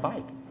to ride my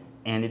bike.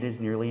 And it is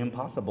nearly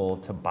impossible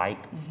to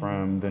bike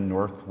from the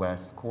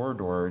northwest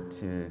corridor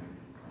to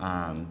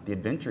the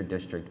Adventure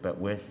District. But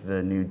with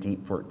the new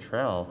Deep Fork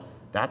Trail,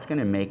 that's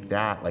gonna make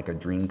that like a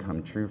dream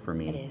come true for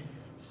me. It is.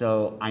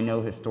 So I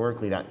know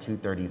historically that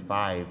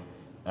 235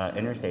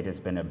 interstate has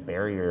been a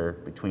barrier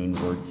between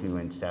Ward 2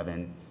 and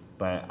 7,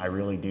 but I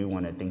really do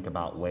want to think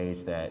about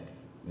ways that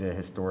the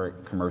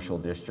historic commercial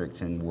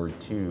districts in Ward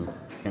 2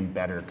 can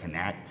better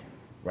connect,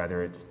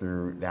 whether it's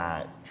through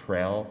that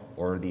trail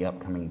or the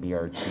upcoming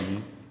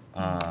BRT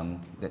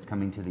that's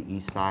coming to the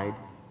east side.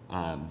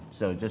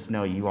 So just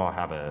know you all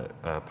have a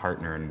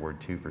partner in Ward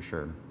 2 for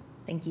sure.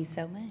 Thank you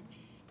so much.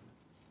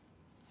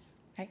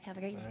 All right, have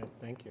a great day. All right,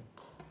 thank you.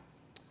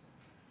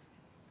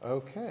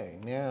 Okay,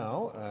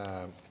 now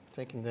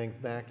taking things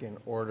back in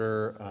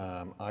order,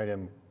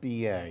 item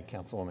BA,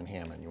 Councilwoman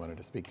Hammond, you wanted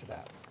to speak to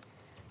that.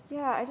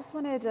 Yeah, I just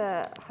wanted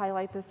to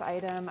highlight this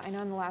item. I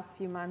know in the last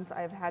few months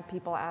I've had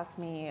people ask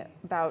me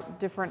about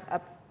different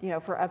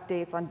for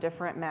updates on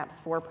different MAPS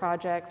 4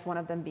 projects, one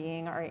of them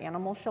being our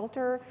animal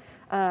shelter.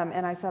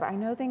 And I said, I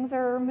know things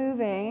are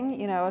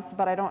moving,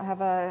 but I don't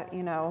have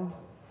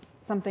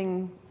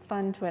something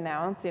fun to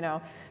announce,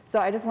 So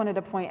I just wanted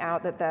to point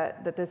out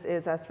that this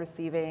is us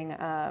receiving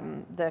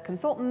the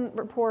consultant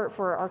report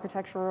for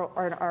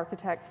an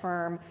architect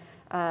firm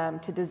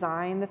to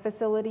design the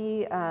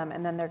facility,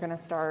 and then they're going to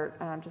start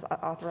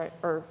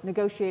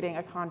negotiating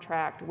a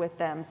contract with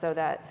them so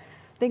that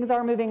things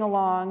are moving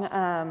along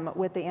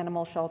with the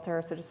animal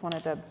shelter. So just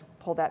wanted to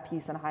pull that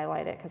piece and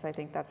highlight it because I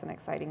think that's an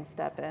exciting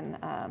step in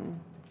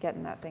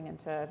getting that thing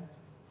into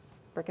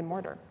brick and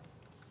mortar.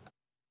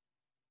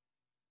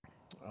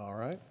 All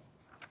right.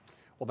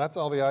 Well, that's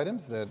all the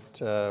items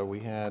that we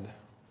had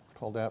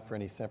pulled out for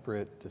any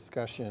separate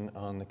discussion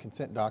on the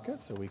consent docket,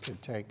 so we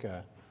could take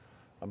a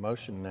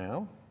motion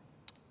now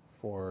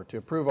to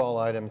approve all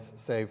items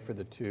save for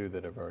the 2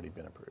 that have already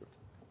been approved.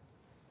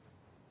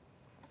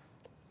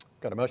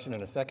 Got a motion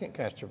and a second.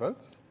 Cast your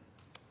votes.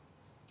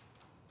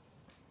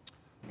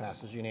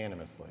 Passes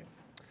unanimously.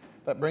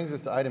 That brings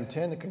us to item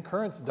 10, the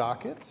concurrence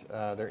docket.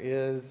 There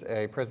is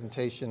a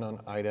presentation on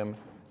item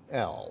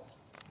L.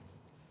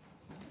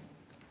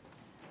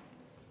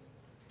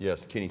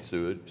 Yes, Kenny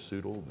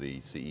Sudel, the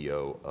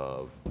CEO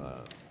of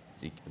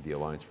the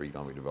Alliance for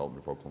Economic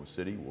Development for Oklahoma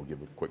City, will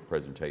give a quick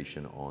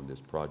presentation on this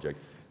project.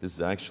 This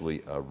is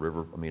actually a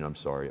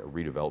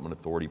redevelopment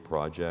authority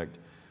project,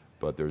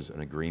 but there's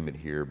an agreement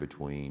here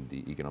between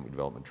the Economic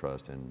Development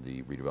Trust and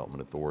the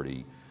redevelopment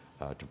authority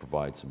to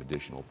provide some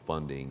additional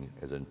funding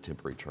as a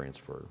temporary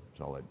transfer.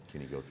 So I'll let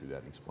Kenny go through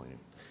that and explain it.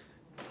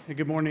 Hey,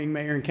 good morning,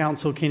 Mayor and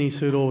Council. Kenny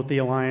Sudel with the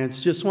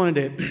Alliance. Just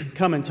wanted to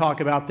come and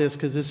talk about this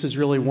because this is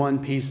really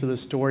one piece of the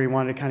story.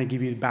 Wanted to kind of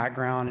give you the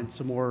background and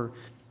some more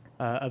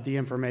of the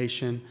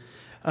information.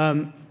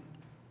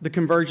 The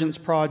Convergence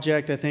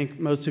Project, I think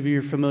most of you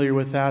are familiar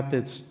with that.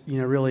 That's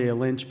really a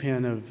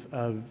linchpin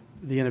of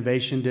the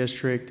Innovation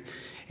District.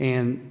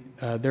 And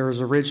there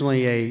was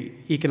originally a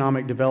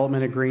economic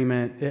development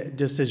agreement.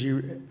 Just as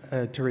you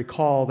to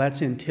recall,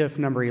 that's in TIF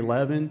number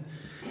 11.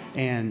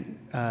 And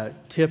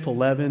TIF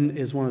 11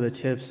 is one of the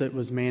TIFs that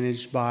was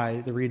managed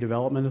by the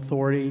Redevelopment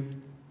Authority.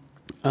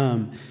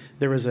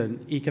 There was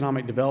an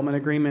economic development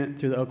agreement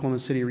through the Oklahoma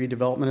City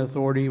Redevelopment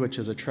Authority, which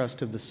is a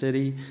trust of the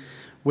city,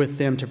 with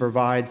them to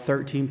provide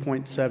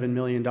 $13.7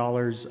 million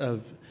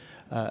of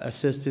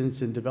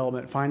assistance and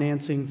development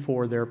financing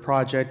for their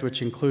project,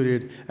 which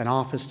included an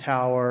office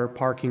tower,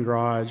 parking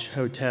garage,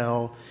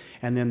 hotel,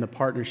 and then the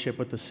partnership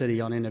with the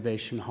city on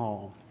Innovation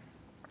Hall.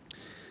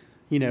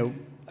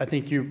 I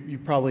think you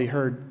probably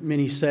heard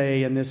many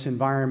say in this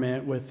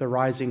environment with the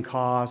rising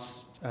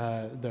costs,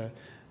 the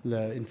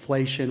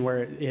inflation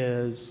where it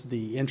is,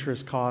 the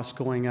interest costs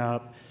going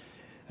up,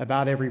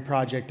 about every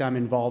project I'm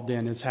involved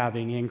in is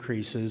having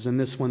increases, and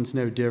this one's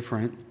no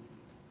different.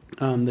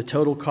 The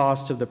total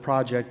cost of the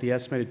project, the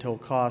estimated total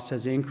cost,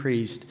 has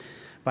increased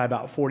by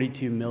about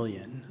 $42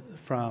 million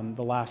from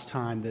the last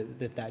time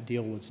that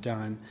deal was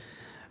done.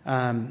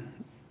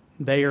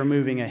 They are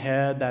moving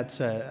ahead. That's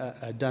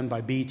done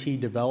by BT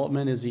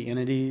Development is the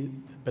entity,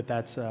 but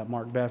that's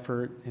Mark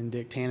Beffert and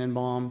Dick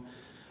Tannenbaum.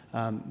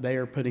 They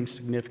are putting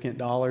significant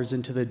dollars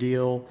into the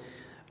deal.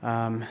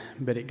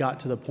 But it got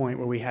to the point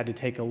where we had to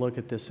take a look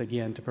at this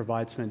again to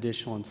provide some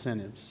additional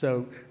incentives.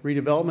 So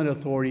Redevelopment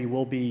Authority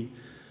will be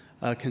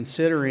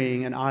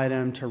considering an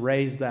item to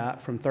raise that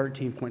from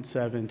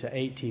 13.7 to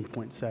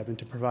 18.7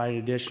 to provide an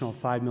additional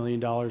 $5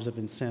 million of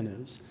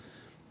incentives.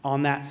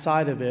 On that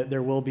side of it,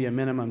 there will be a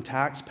minimum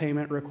tax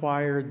payment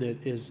required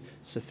that is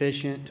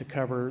sufficient to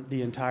cover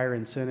the entire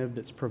incentive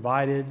that's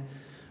provided.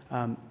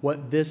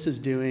 What this is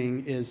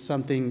doing is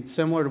something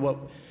similar to what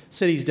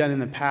city's done in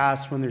the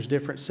past when there's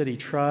different city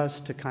trusts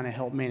to kind of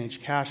help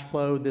manage cash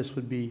flow. This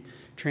would be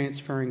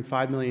transferring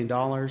 $5 million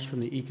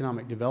from the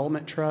Economic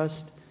Development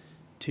Trust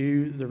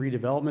to the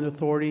Redevelopment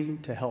Authority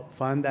to help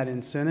fund that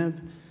incentive.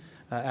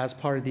 As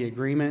part of the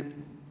agreement,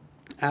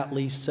 at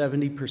least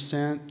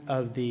 70%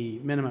 of the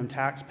minimum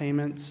tax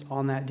payments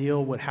on that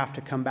deal would have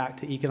to come back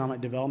to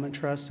Economic Development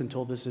Trust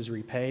until this is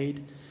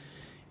repaid.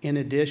 In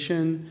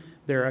addition,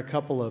 there are a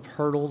couple of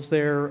hurdles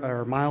there,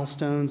 or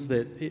milestones,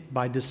 that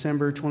by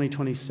December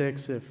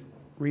 2026, if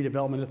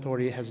Redevelopment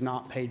Authority has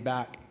not paid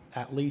back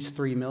at least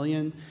 $3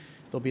 million,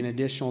 there'll be an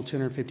additional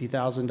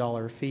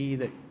 $250,000 fee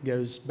that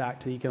goes back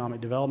to the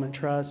Economic Development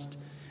Trust.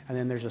 And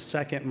then there's a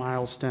second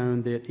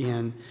milestone that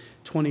in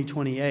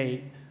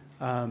 2028,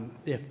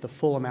 if the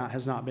full amount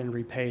has not been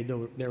repaid,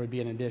 there would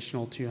be an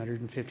additional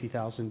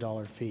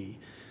 $250,000 fee.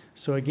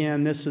 So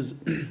again, this is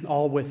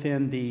all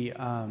within the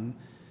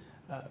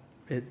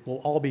it will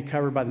all be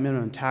covered by the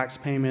minimum tax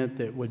payment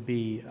that would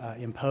be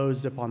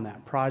imposed upon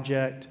that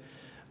project.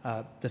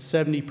 The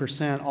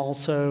 70%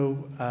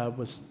 also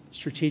was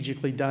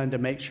strategically done to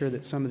make sure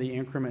that some of the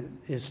increment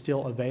is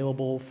still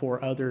available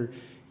for other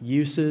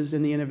uses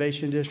in the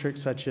Innovation District,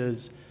 such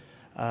as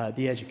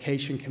the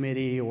Education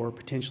Committee or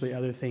potentially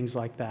other things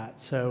like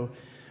that. So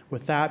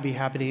with that, be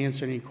happy to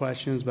answer any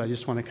questions, but I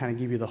just want to kind of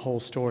give you the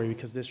whole story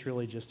because this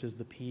really just is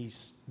the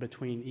piece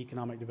between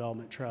Economic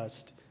Development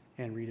Trust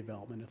and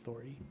Redevelopment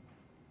Authority.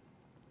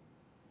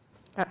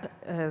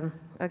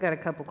 I got a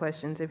couple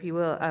questions, if you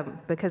will,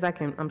 because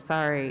I'm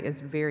sorry, it's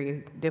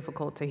very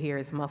difficult to hear,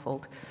 it's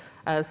muffled.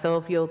 So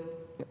if you'll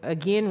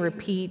again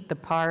repeat the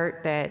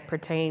part that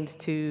pertains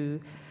to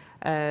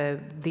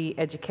the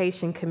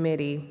Education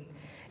Committee,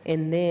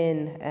 and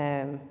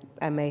then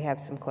I may have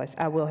some questions.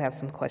 I will have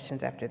some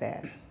questions after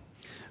that.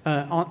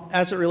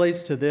 As it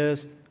relates to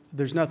this,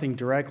 there's nothing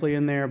directly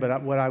in there,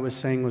 but what I was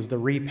saying was the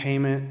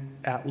repayment,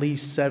 at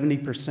least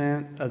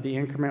 70% of the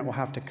increment will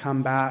have to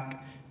come back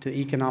to the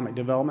Economic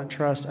Development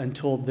Trust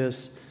until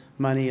this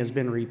money has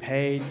been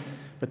repaid.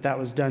 But that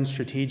was done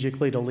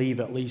strategically to leave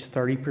at least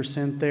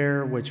 30%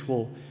 there, which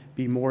will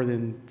be more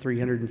than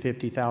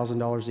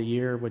 $350,000 a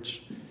year,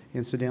 which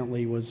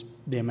incidentally was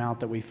the amount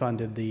that we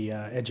funded the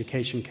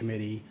Education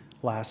Committee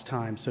last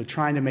time. So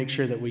trying to make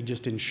sure that we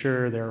just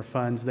ensure there are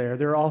funds there.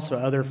 There are also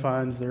other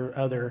funds, there are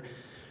other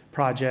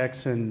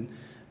projects and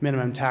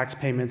minimum tax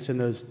payments in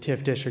those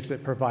TIF districts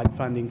that provide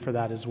funding for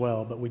that as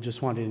well, but we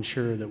just wanted to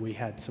ensure that we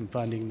had some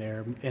funding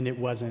there and it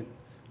wasn't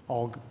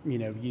all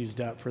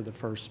used up for the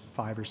first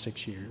 5 or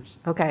 6 years.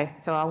 Okay,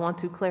 so I want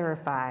to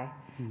clarify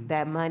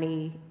that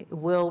money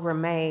will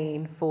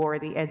remain for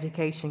the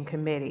Education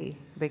Committee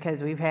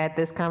because we've had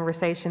this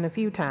conversation a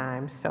few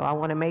times, so I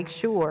want to make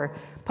sure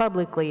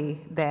publicly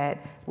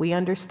that we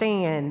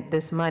understand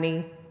this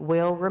money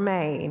will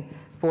remain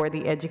for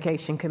the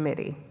Education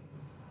Committee.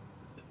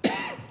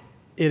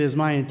 It is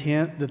my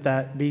intent that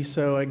that be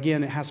so.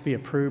 Again, it has to be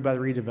approved by the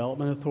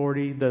Redevelopment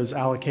Authority, those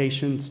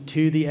allocations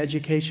to the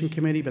Education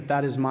Committee, but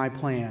that is my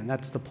plan.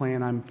 That's the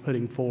plan I'm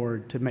putting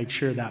forward to make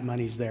sure that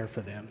money's there for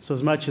them. So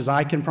as much as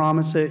I can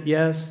promise it,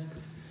 yes,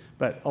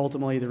 but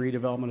ultimately the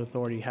Redevelopment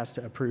Authority has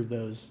to approve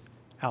those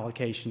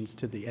allocations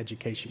to the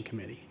Education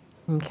Committee.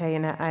 Okay,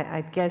 and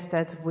I guess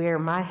that's where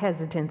my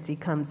hesitancy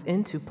comes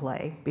into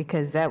play,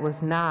 because that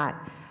was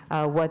not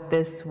what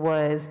this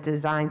was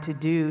designed to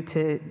do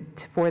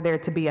for there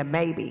to be a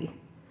maybe.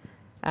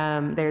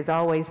 There's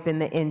always been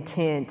the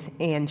intent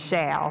and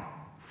shall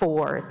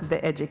for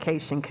the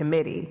Education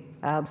Committee.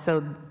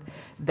 So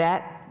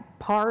that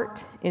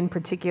part in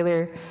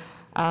particular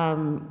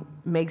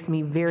makes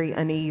me very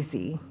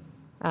uneasy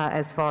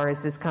as far as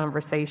this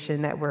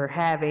conversation that we're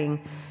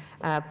having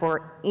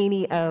for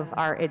any of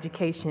our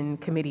Education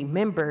Committee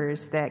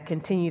members that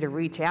continue to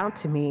reach out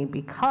to me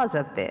because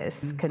of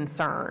this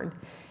concern.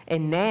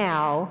 And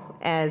now,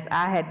 as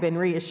I had been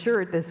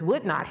reassured this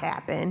would not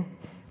happen,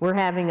 we're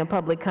having a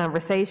public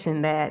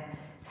conversation that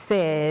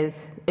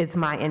says it's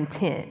my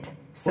intent.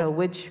 So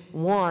which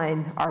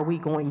one are we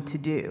going to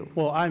do?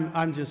 Well,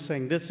 I'm just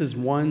saying this is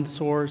one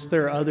source.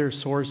 There are other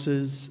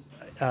sources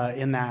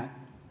in that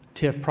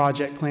TIF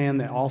project plan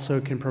that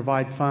also can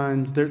provide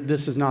funds.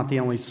 This is not the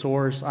only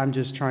source. I'm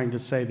just trying to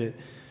say that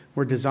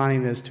we're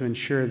designing this to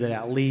ensure that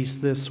at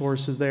least this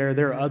source is there.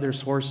 There are other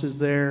sources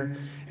there,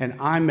 and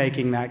I'm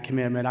making that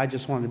commitment. I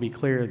just want to be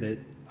clear that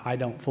I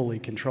don't fully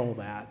control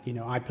that. You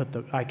know,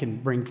 I can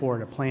bring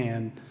forward a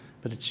plan,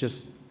 but it's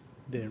just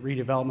the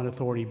Redevelopment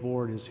Authority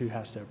Board is who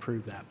has to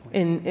approve that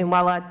plan. And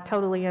while I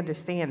totally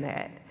understand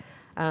that,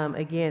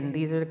 again,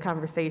 these are the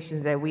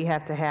conversations that we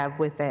have to have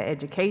with the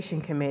Education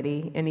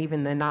Committee, and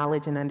even the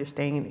knowledge and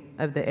understanding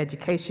of the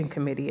Education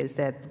Committee is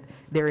that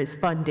there is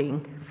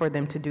funding for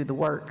them to do the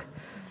work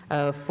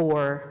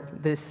for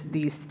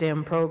these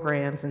STEM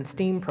programs and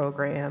STEAM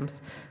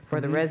programs for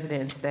the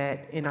residents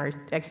that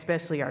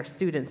especially our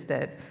students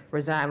that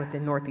reside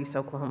within Northeast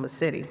Oklahoma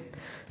City.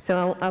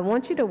 So I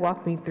want you to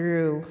walk me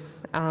through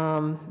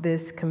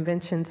this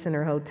Convention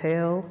Center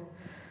Hotel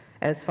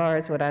as far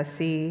as what I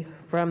see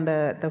from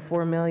the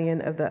 $4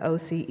 million of the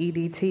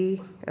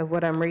OCEDT of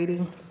what I'm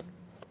reading.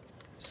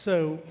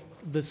 So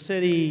the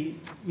city,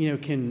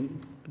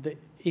 the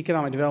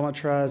Economic Development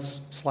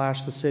Trust /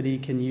 the city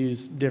can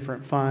use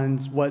different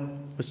funds. What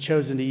was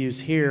chosen to use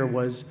here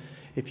was,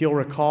 if you'll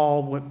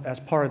recall, as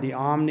part of the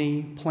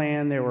Omni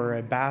plan, there were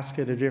a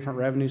basket of different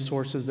revenue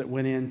sources that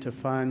went in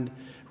to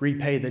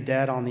repay the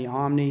debt on the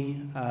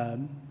Omni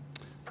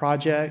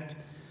project.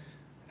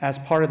 As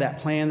part of that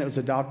plan that was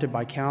adopted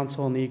by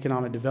council and the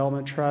Economic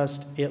Development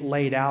Trust, it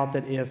laid out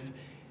that if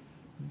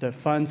the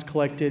funds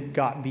collected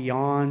got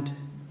beyond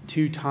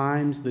 2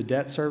 times the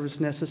debt service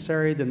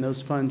necessary, then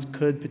those funds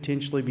could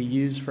potentially be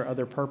used for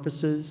other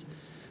purposes.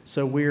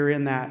 So we're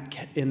in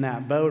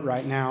that boat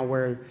right now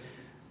where,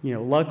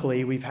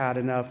 luckily we've had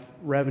enough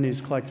revenues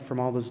collected from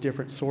all those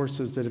different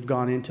sources that have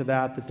gone into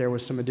that there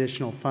was some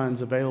additional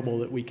funds available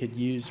that we could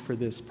use for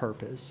this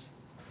purpose.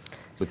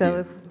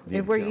 So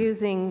if we're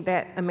using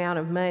that amount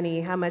of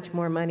money, how much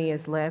more money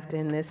is left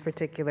in this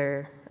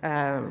particular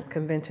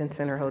Convention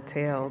Center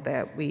Hotel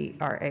that we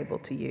are able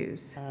to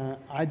use?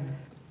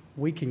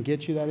 We can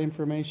get you that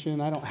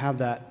information. I don't have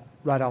that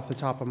right off the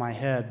top of my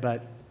head,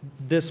 but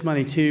this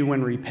money too,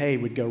 when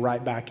repaid, would go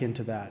right back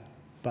into that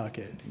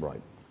bucket. Right.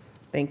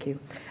 Thank you.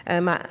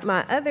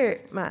 My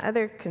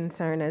other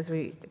concern as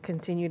we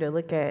continue to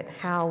look at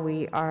how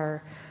we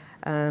are,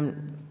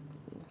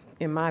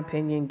 in my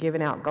opinion,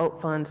 giving out GOAT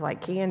funds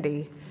like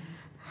candy,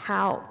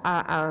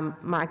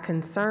 my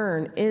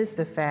concern is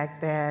the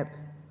fact that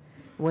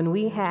when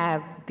we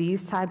have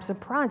these types of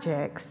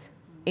projects,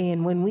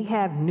 and when we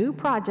have new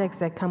projects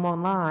that come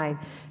online,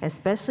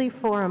 especially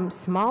from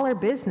smaller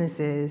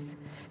businesses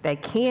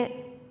that can't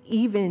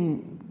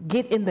even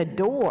get in the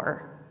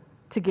door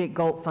to get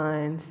GOAT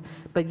funds,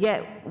 but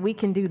yet we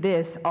can do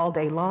this all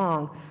day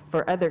long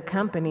for other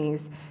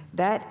companies,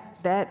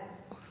 that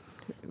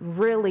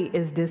really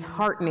is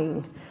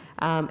disheartening.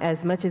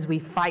 As much as we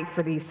fight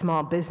for these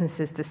small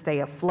businesses to stay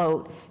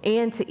afloat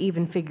and to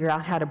even figure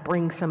out how to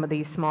bring some of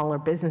these smaller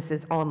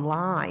businesses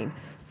online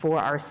for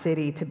our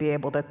city to be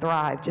able to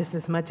thrive, just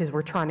as much as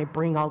we're trying to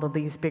bring all of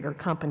these bigger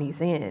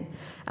companies in.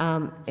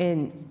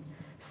 And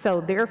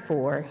so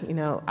therefore,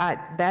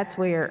 that's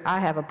where I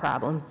have a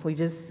problem. We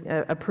just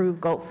approved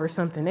GOAT for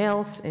something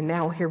else, and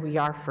now here we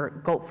are for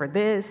GOAT for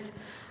this.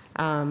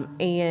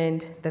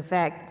 And the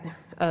fact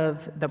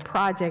of the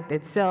project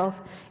itself,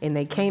 and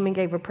they came and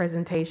gave a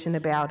presentation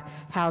about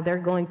how they're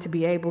going to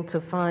be able to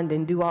fund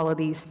and do all of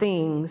these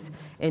things,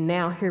 and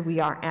now here we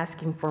are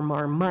asking for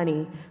more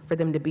money for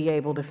them to be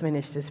able to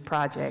finish this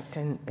project,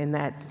 and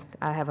that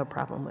I have a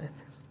problem with.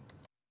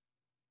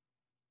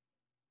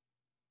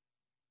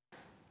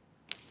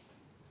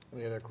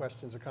 Any other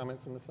questions or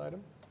comments on this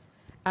item?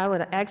 I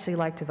would actually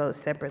like to vote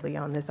separately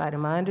on this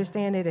item. I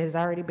understand it has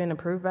already been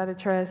approved by the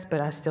trust,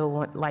 but I still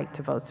would like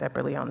to vote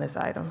separately on this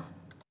item.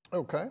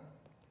 Okay.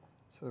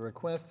 So the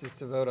request is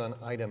to vote on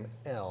item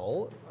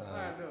L.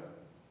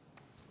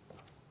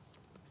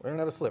 We don't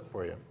have a slip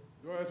for you.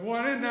 There's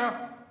one in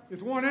there.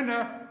 There's one in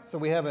there. So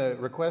we have a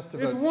request to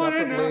vote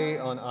separately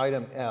on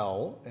item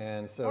L,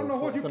 and so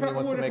if somebody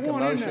wants to make a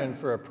motion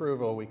for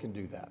approval, we can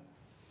do that.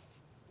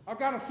 I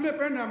got a slip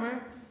in there,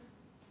 man.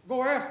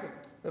 Go ask it.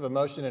 We have a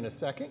motion and a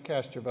second.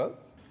 Cast your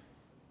votes.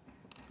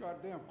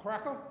 Goddamn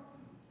cracker.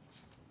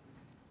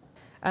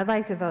 I'd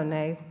like to vote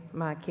nay.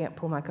 I can't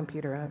pull my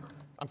computer up.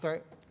 I'm sorry?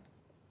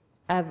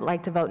 I'd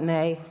like to vote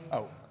nay.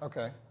 Oh,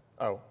 okay.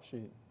 Oh,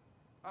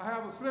 I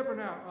have a slipper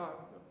now,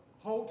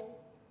 Holt.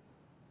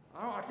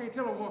 I can't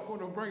tell her what for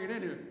to bring it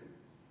in here.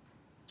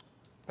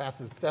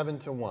 Passes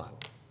 7-1.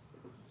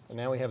 And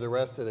now we have the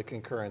rest of the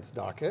concurrence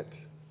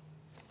docket.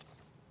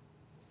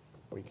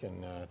 We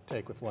can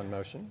take with one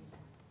motion.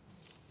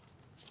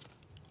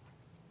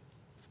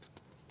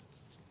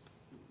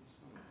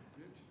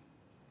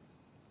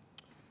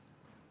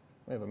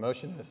 We have a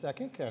motion and a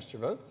second. Cast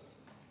your votes.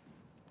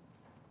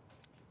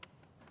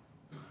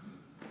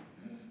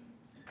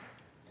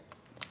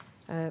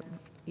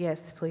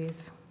 Yes,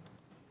 please.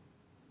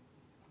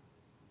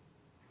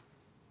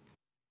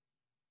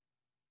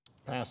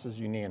 Passes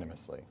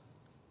unanimously.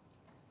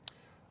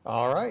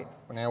 All right,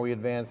 now we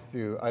advance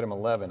to item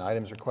 11,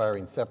 items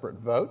requiring separate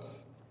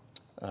votes.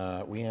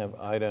 We have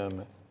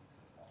item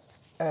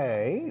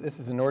A. This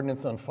is an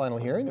ordinance on final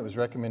hearing. It was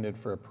recommended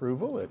for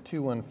approval at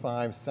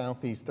 215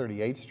 Southeast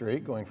 38th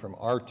Street, going from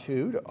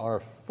R2 to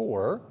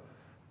R4.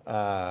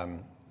 I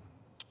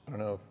don't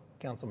know if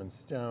Councilman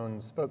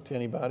Stone spoke to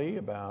anybody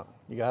about,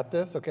 you got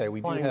this? Okay,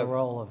 we do have. Playing the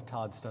role of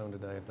Todd Stone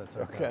today, if that's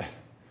okay. Okay.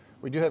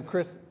 We do have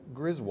Chris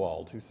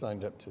Griswold who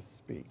signed up to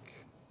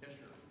speak. Yes,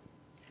 sir.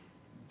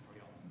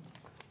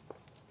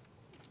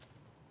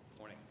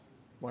 Morning.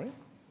 Morning.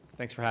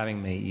 Thanks for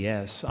having me.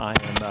 Yes, I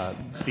am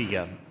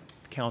the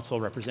counsel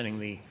representing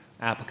the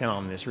applicant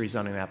on this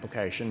rezoning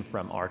application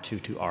from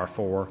R2 to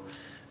R4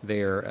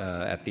 there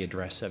at the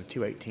address of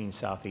 218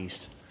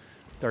 Southeast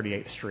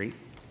 38th Street.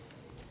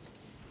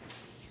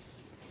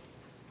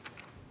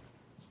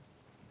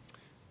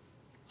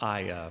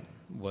 I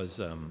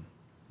was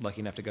lucky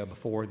enough to go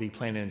before the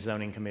Planning and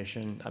Zoning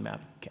Commission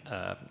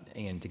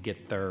and to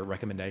get their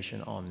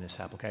recommendation on this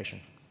application.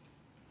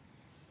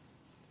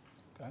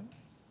 Okay.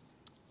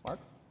 Mark?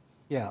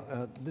 Yeah,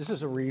 this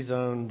is a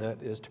rezone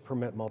that is to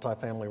permit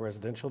multifamily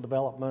residential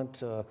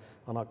development.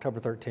 On October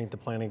 13th, the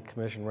Planning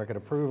Commission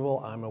recommended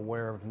approval. I'm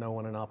aware of no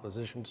one in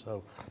opposition,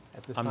 so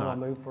at this time I'll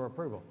move for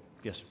approval.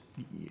 Yes,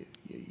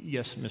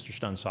 yes, Mr.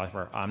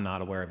 Stonecipher, I'm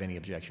not aware of any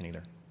objection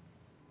either.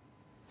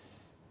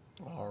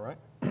 All right.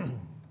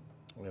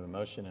 We have a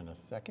motion and a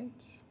second.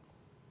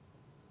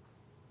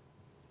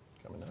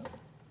 Coming up.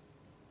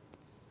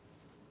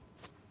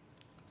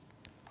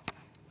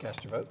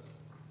 Cast your votes.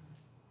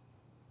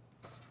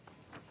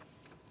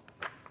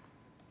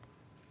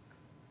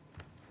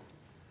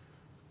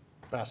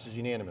 Passes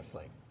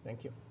unanimously.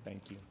 Thank you.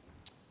 Thank you.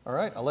 All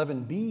right,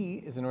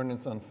 11B is an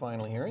ordinance on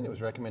final hearing. It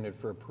was recommended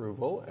for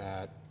approval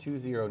at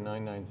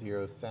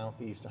 20990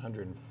 Southeast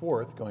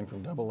 104th, going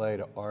from AA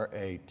to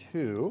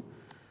RA2.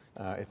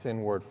 It's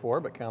in Ward 4,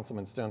 but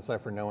Councilman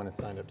Stonecipher, no one has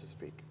signed up to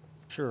speak.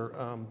 Sure.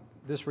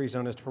 This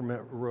rezone is to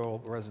permit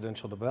rural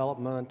residential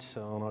development.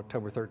 On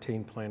October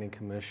 13, Planning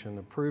Commission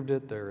approved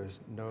it. There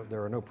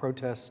are no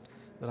protests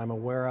that I'm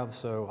aware of,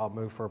 so I'll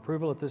move for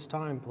approval at this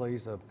time,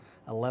 please, of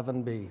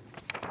 11B.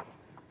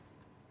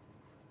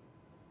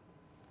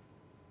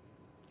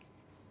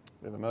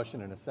 We have a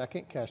motion and a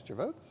second. Cast your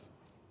votes.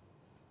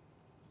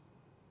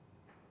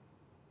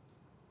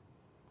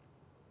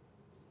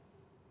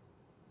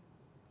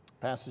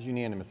 Passes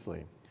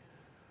unanimously.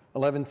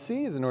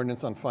 11C is an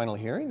ordinance on final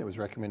hearing that was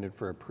recommended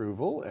for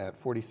approval at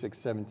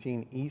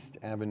 4617 East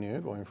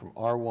Avenue, going from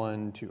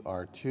R1 to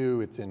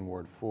R2. It's in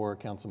Ward 4.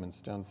 Councilman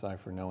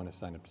Stonecipher, no one has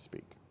signed up to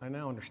speak. I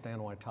now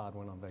understand why Todd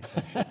went on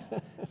vacation.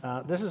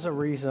 This is a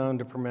rezone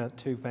to permit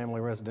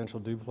two-family residential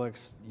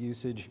duplex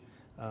usage.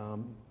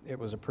 It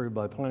was approved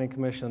by the Planning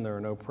Commission. There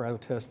are no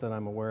protests that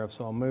I'm aware of,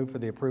 so I'll move for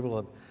the approval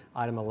of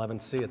item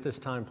 11C at this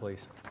time,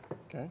 please.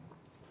 Okay.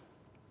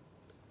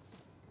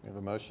 We have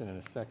a motion and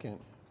a second.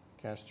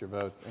 Cast your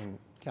votes. And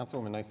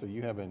Councilwoman Nyso,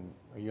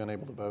 are you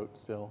unable to vote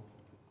still?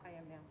 I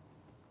am now.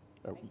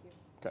 Oh, Thank you.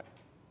 Okay.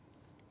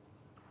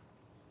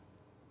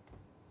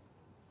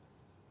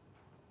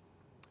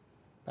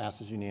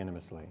 Passes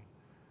unanimously.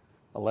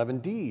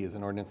 11D is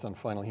an ordinance on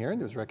final hearing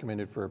that was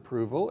recommended for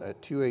approval at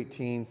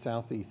 218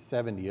 Southeast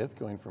 70th,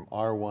 going from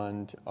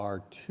R1 to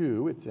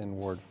R2. It's in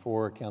Ward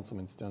 4.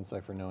 Councilman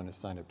Stonecipher, no one has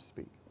signed up to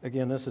speak.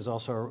 Again, this is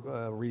also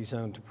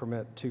rezoned to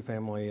permit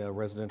two-family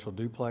residential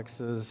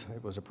duplexes.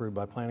 It was approved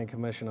by Planning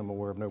Commission. I'm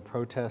aware of no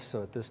protests,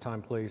 so at this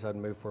time, please, I'd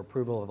move for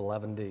approval of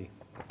 11D.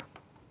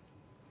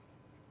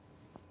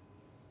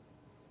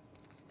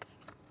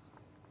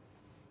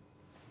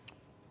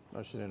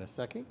 Motion and a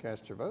second.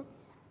 Cast your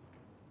votes.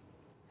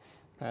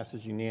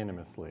 Passes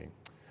unanimously.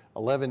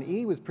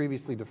 11E was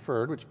previously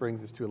deferred, which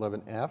brings us to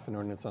 11F, an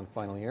ordinance on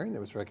final hearing that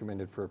was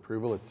recommended for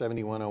approval at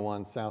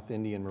 7101 South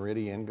Indian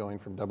Meridian, going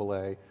from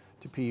AA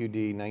to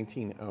PUD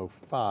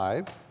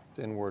 1905. It's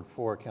in Ward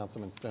 4.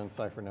 Councilman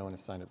Stonecipher, no one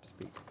has signed up to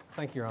speak.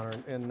 Thank you, Your Honor.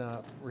 And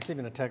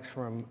receiving a text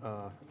from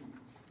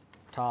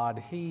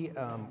Todd, he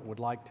would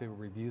like to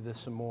review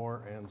this some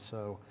more, and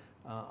so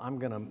I'm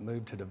going to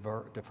move to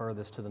defer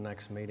this to the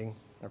next meeting.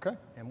 Okay.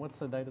 And what's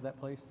the date of that,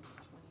 please?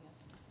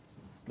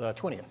 The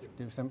 20th.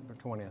 December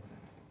 20th.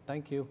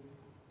 Thank you.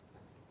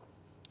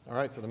 All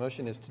right, so the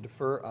motion is to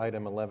defer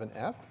item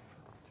 11F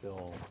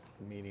until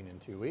the meeting in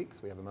 2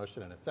 weeks. We have a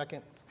motion and a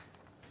second.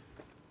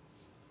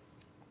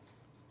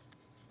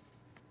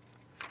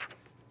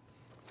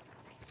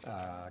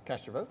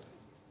 Cast your votes.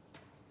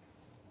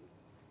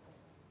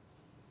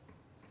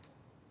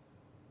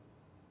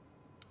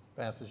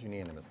 Passes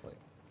unanimously.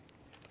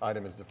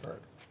 Item is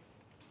deferred.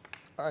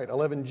 All right,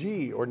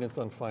 11G, ordinance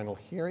on final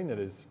hearing that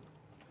is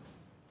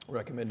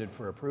recommended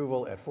for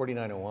approval at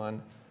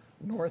 4901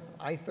 North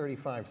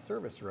I-35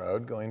 Service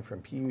Road, going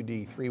from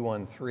PUD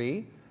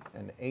 313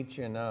 and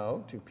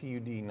HNO to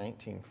PUD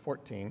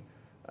 1914.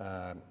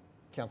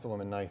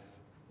 Councilwoman Nice,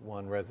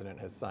 one resident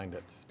has signed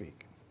up to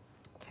speak.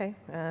 Okay.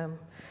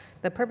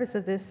 The purpose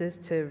of this is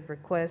to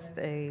request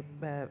a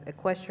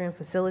equestrian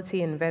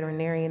facility and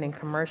veterinarian and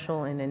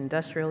commercial and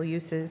industrial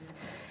uses.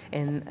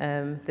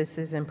 And this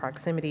is in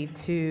proximity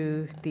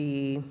to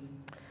the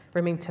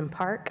Remington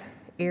Park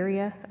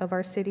area of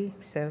our city.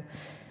 So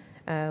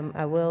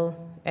I will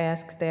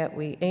ask that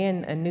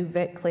and a new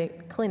vet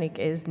clinic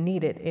is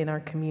needed in our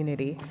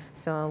community.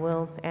 So I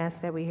will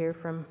ask that we hear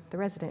from the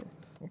resident.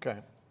 Okay.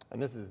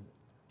 And this is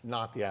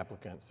not the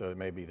applicant, so it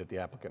may be that the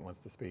applicant wants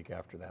to speak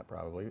after that,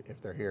 probably, if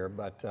they're here.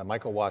 But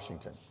Michael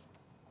Washington.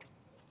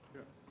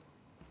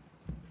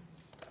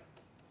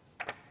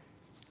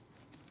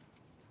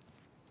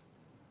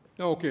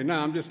 Okay,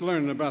 now I'm just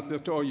learning about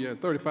this. Oh, yeah,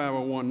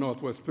 3501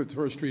 Northwest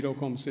 51st Street,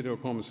 Oklahoma City,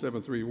 Oklahoma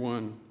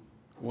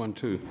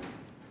 73112.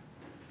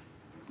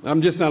 I'm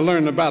just not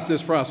learning about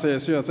this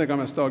process here. I think I'm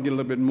going to start getting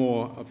a little bit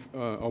more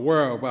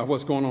aware about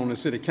what's going on in the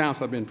city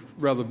council. I've been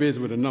rather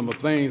busy with a number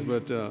of things,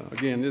 but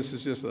again, this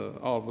is just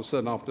all of a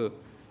sudden off the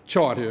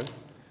chart here.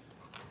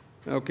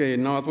 Okay,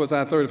 Northwest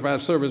I-35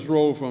 Service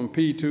Road from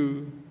P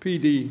to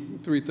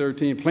PD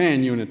 313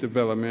 Plan Unit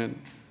Development.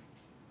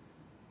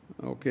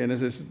 Okay, and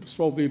this is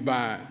supposed to be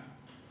by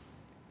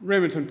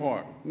Remington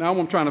Park. Now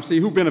I'm trying to see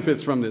who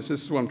benefits from this.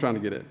 This is what I'm trying to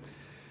get at.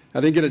 I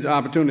didn't get an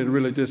opportunity to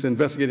really just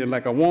investigate it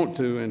like I want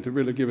to and to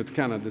really give it the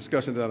kind of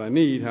discussion that I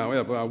need.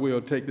 However, I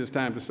will take this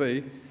time to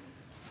say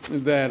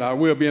that I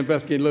will be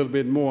investigating a little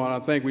bit more. And I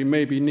think we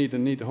maybe need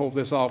to hold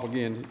this off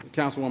again.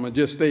 Councilwoman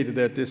just stated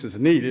that this is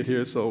needed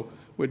here, so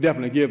we'll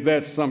definitely give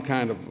that some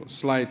kind of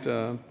slight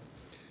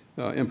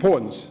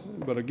importance.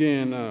 But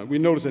again, we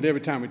notice that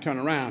every time we turn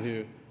around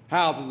here,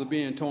 houses are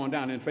being torn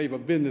down in favor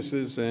of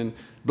businesses, and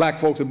black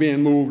folks are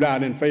being moved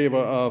out in favor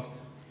of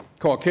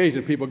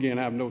Caucasian people. Again,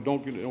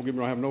 don't get me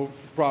wrong, I have no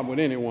problem with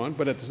anyone,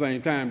 but at the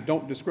same time,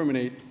 don't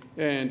discriminate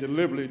and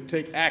deliberately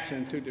take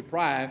action to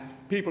deprive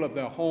people of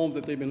their homes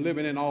that they've been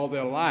living in all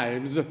their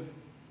lives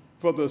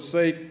for the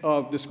sake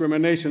of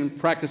discrimination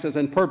practices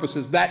and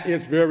purposes. That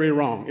is very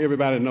wrong.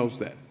 Everybody knows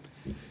that.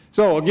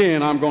 So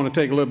again, I'm going to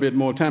take a little bit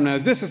more time now.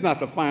 This is not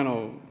the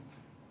final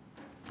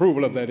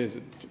approval of that, is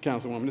it,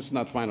 Councilwoman? This is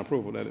not the final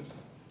approval, that is.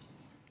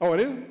 Oh,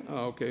 it is?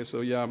 Oh, okay, so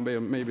yeah,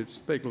 maybe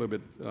take a little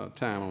bit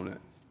time on that.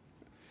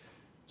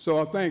 So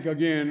I think,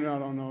 again, I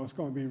don't know, it's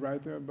going to be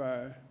right there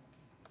by,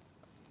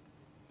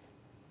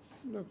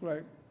 look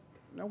like,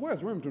 now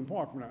where's Remington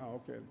Park now? Oh,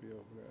 okay, it'll be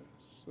over there.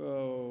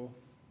 So,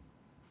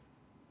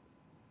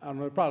 I don't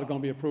know, it's probably going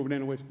to be approved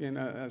anyway. Again,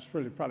 that's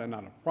really probably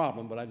not a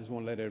problem, but I just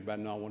want to let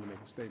everybody know I want to make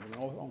a statement.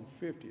 Oh, on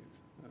 50th.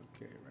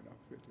 Okay, right on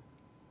 50th.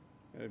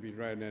 That'd be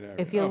right in that area.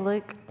 If you'll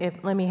look,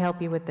 let me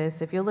help you with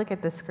this. If you look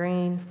at the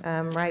screen,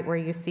 right where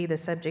you see the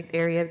subject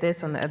area of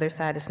this, on the other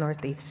side is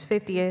Northeast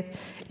 50th,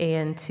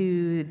 and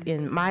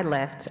in my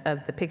left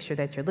of the picture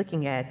that you're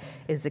looking at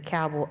is the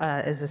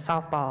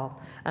softball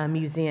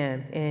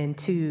museum, and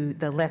to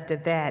the left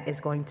of that is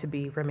going to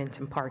be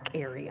Remington Park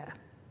area.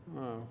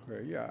 Oh,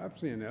 okay, yeah, I'm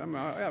seeing that.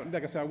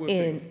 Like I said, I will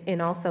take.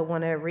 And also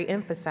want to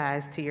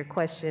reemphasize to your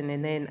question,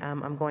 and then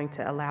I'm going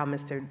to allow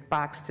Mr.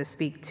 Box to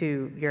speak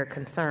to your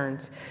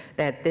concerns,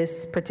 that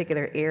this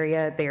particular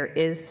area, there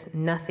is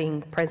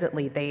nothing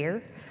presently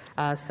there.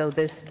 So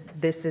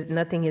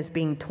nothing is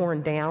being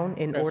torn down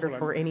in order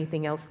for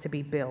anything else to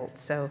be built.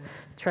 So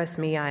trust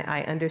me,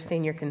 I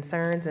understand your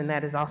concerns, and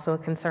that is also a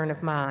concern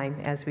of mine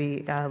as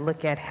we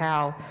look at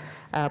how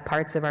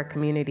parts of our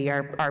community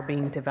are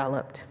being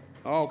developed.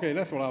 Oh, okay,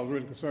 that's what I was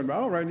really concerned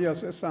about. All right,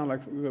 yes, that sounds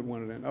like a good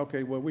one then.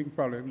 Okay, well, we can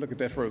probably look at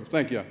that further.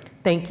 Thank you.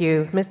 Thank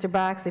you. Mr.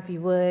 Box, if you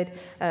would,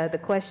 the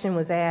question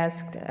was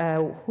asked,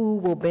 who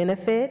will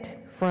benefit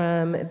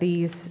from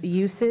these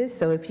uses?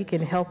 So if you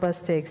can help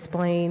us to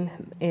explain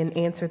and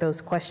answer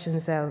those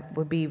questions, I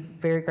would be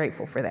very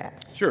grateful for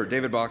that. Sure,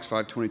 David Box,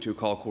 522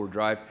 Colcord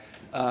Drive.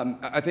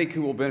 I think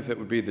who will benefit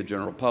would be the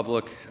general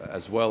public,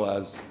 as well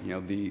as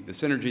the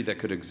synergy that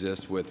could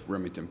exist with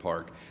Remington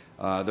Park.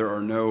 There are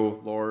no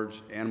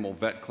large animal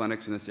vet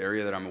clinics in this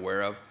area that I'm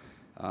aware of.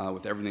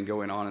 With everything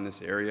going on in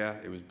this area,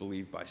 it was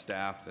believed by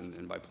staff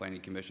and by Planning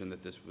Commission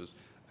that this was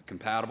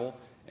compatible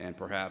and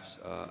perhaps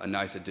a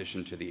nice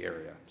addition to the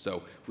area.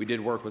 So we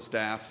did work with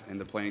staff and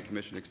the Planning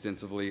Commission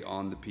extensively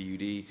on the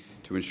PUD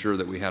to ensure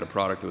that we had a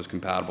product that was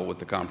compatible with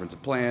the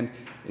comprehensive plan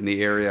in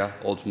the area.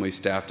 Ultimately,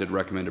 staff did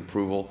recommend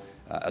approval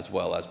as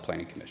well as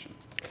Planning Commission.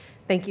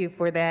 Thank you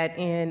for that.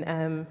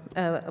 And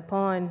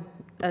upon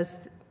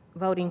us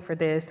voting for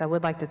this, I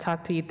would like to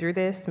talk to you through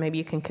this. Maybe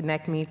you can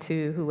connect me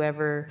to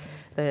whoever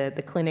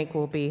the clinic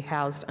will be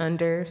housed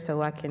under,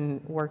 so I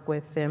can work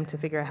with them to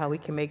figure out how we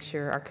can make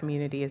sure our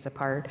community is a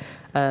part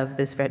of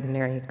this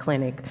veterinary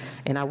clinic.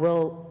 And I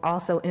will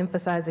also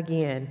emphasize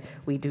again,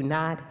 we do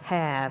not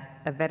have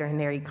a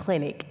veterinary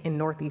clinic in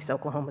Northeast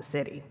Oklahoma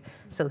City.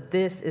 So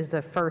this is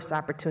the first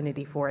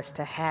opportunity for us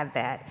to have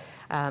that.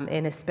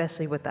 And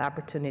especially with the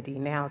opportunity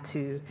now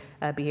to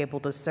be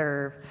able to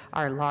serve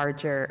our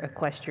larger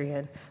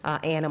equestrian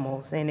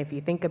animals. And if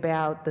you think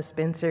about the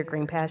Spencer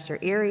Green Pasture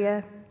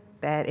area,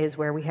 that is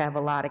where we have a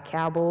lot of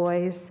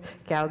cowboys,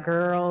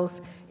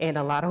 cowgirls, and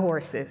a lot of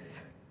horses,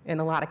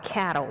 and a lot of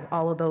cattle,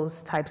 all of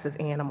those types of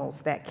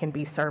animals that can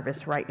be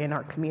serviced right in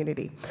our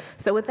community.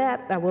 So with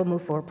that, I will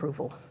move for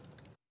approval.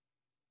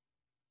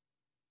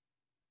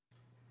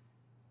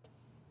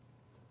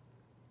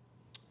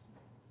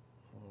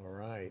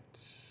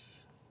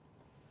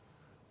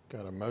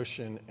 Got a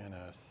motion and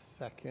a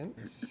second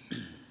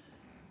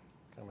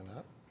coming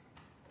up.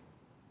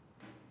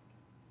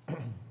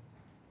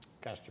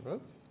 Cast your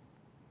votes.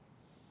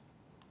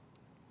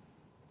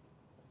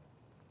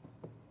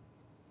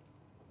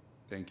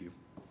 Thank you.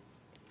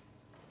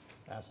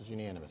 Passes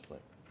unanimously.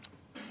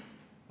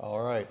 All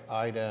right,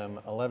 item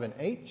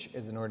 11H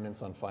is an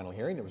ordinance on final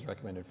hearing that was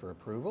recommended for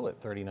approval at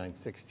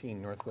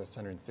 3916 Northwest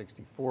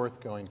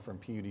 164th, going from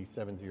PUD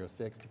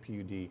 706 to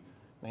PUD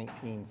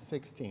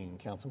 1916.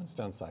 Councilman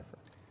Stonecipher.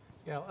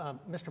 Yeah,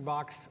 Mr.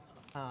 Box,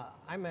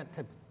 I meant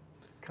to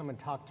come and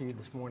talk to you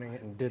this morning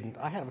and didn't.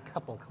 I have a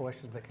couple of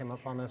questions that came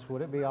up on this.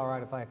 Would it be all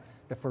right if I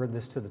deferred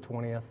this to the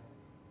 20th?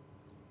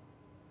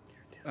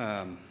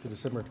 To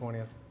December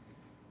 20th?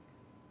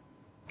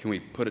 Can we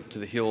put it to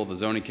the heel of the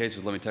zoning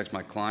cases? Let me text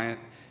my client.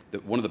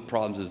 That one of the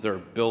problems is there are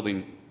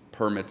building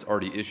permits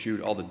already issued.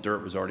 All the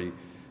dirt was already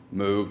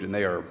moved, and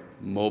they are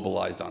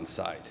mobilized on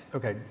site.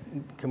 Okay,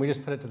 can we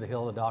just put it to the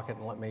heel of the docket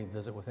and let me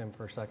visit with him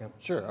for a second?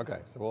 Sure, okay,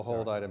 so we'll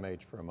hold item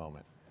H for a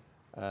moment.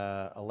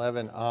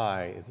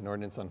 11I is an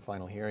ordinance on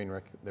final hearing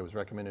that was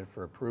recommended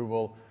for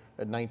approval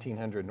at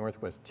 1900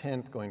 Northwest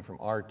 10th, going from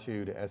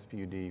R2 to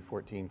SPUD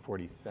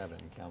 1447.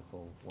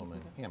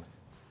 Councilwoman Hammond.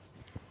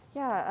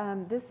 Yeah,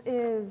 this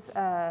is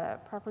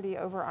property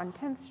over on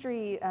 10th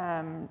Street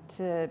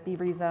to be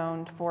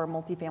rezoned for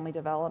multifamily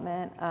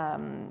development,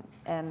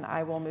 and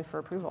I will move for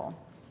approval.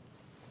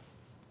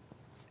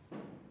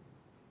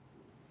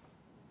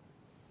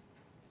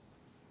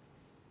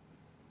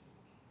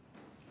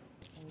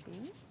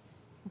 Maybe.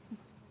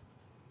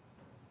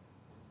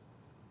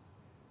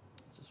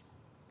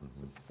 Is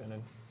this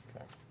spinning?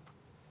 Okay.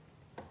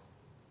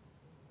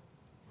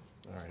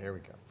 All right, here we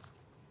go.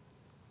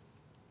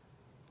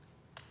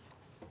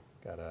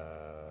 Got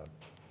a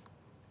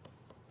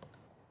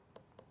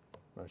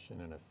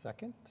motion and a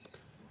second.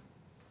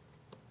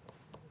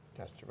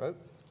 Cast your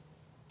votes.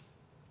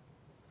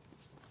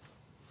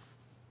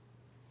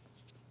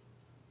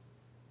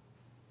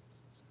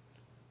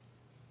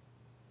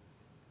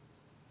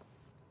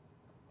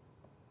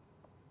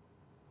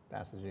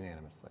 Passes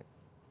unanimously.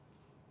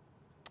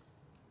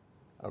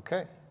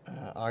 Okay,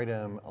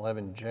 item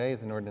 11J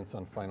is an ordinance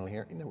on final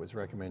hearing that was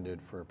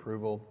recommended for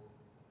approval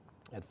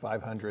at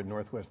 500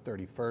 Northwest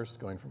 31st,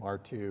 going from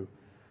R2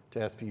 to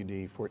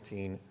SPUD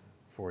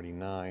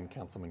 1449.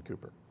 Councilman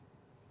Cooper.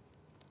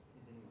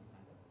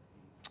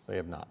 They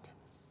have not.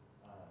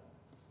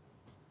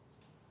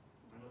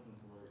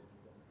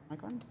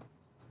 Mic on?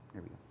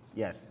 There we go.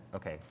 Yes,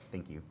 okay,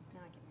 thank you.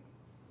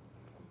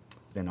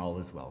 Then all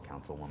is well,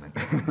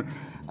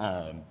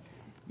 Councilwoman.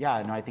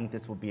 Yeah, no, I think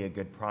this will be a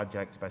good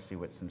project, especially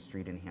with some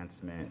street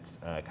enhancements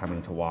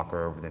coming to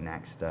Walker over the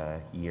next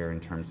year in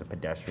terms of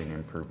pedestrian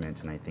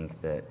improvements. And I think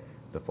that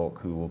the folk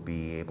who will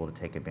be able to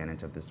take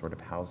advantage of this sort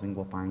of housing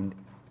will find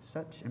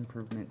such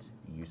improvements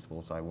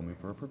useful. So I will move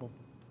for approval.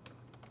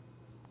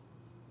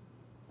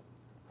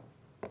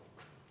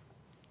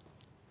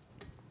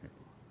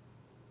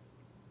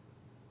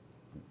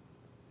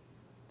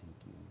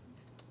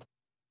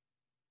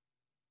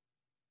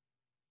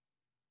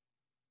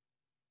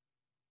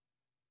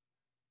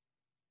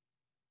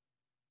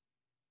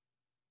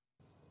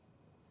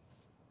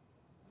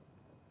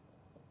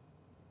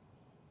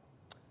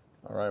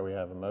 All right, we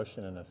have a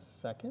motion and a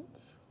second.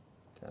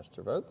 Cast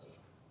your votes.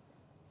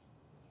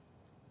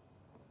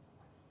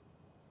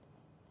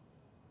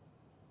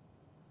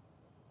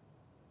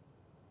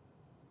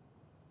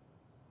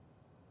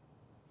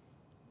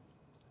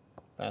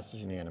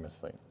 Passes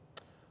unanimously.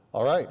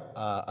 All right,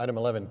 item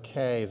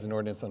 11K is an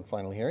ordinance on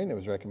final hearing that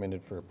was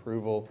recommended for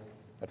approval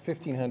at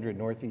 1500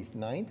 Northeast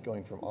 9th,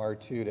 going from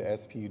R2 to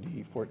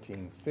SPUD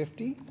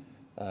 1450.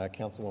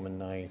 Councilwoman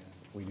Nice,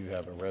 we do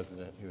have a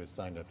resident who has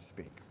signed up to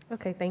speak.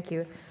 Okay, thank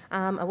you.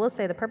 I will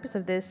say the purpose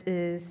of this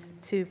is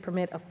to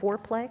permit a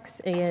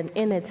fourplex, and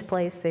in its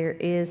place there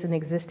is an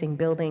existing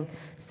building.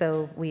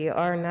 So we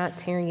are not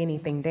tearing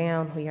anything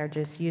down. We are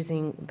just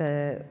using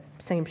the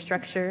same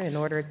structure in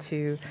order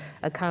to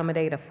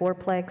accommodate a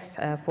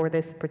fourplex for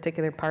this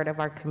particular part of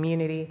our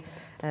community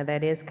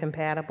that is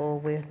compatible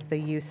with the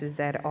uses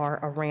that are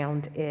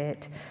around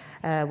it,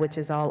 which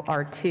is all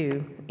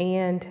R2.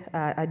 And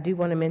I do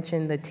want to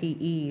mention the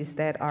TEs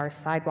that our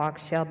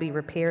sidewalks shall be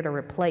repaired or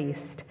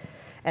replaced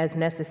as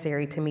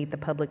necessary to meet the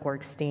public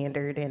works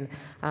standard, and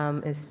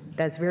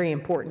that's very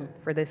important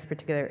for this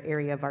particular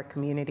area of our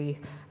community.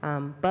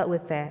 But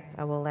with that,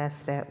 I will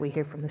ask that we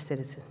hear from the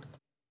citizen.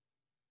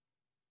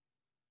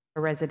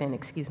 A resident,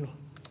 excuse me.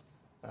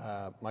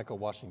 Michael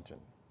Washington.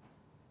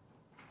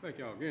 Thank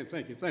you all again.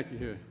 Thank you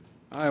here.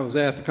 I was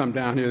asked to come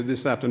down here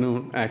this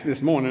afternoon,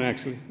 this morning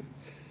actually.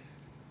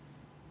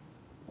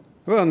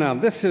 Well, now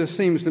this here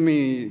seems to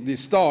me the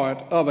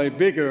start of a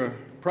bigger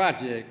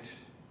project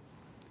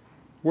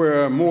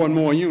where more and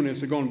more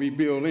units are going to be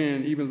built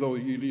in, even though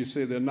you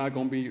said they're not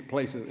going to be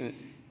places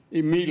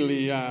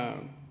immediately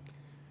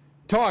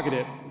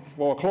targeted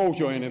for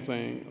closure or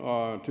anything,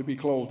 or to be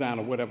closed down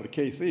or whatever the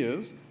case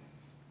is.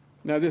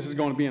 Now, this is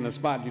going to be in a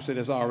spot you said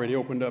it's already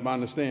opened up. I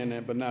understand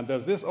that. But now,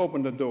 does this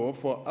open the door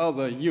for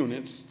other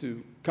units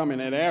to come in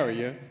that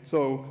area?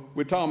 So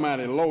we're talking about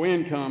a low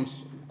income,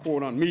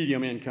 quote unquote,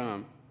 medium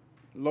income,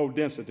 low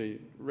density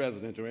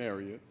residential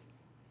area.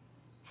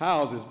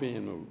 Houses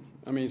being moved.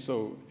 I mean,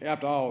 so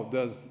after all,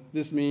 does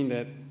this mean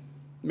that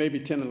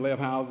maybe 10 or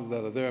 11 houses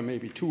that are there,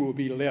 maybe 2 will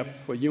be left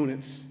for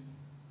units?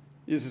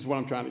 This is what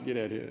I'm trying to get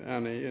at here. I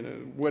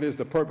mean, what is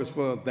the purpose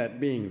for that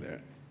being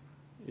there?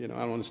 I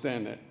don't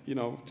understand that,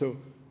 to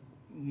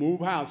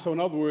move house. So in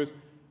other words,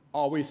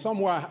 are we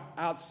somewhere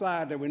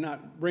outside that we're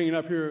not bringing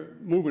up here,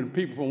 moving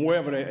people from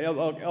wherever the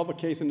other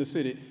case in the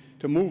city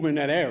to move in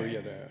that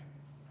area there?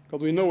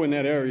 Because we know in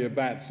that area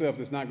by itself,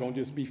 it's not going to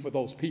just be for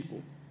those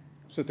people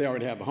since they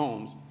already have the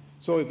homes.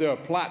 So is there a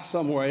plot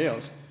somewhere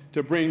else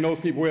to bring those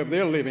people wherever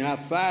they're living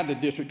outside the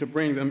district to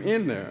bring them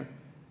in there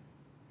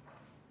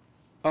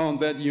on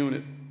that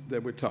unit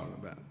that we're talking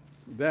about?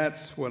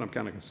 That's what I'm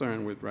kind of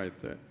concerned with right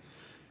there.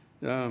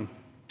 I'm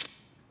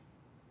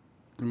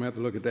going to have to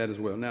look at that as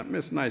well. Now,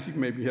 Ms. Nice, you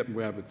can maybe help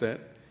me out with that.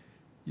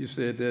 You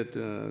said that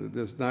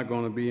there's not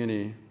going to be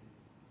anything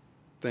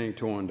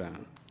torn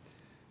down.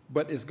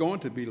 But it's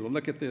going to be,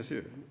 look at this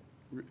here.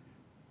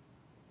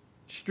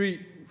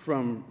 Street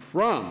from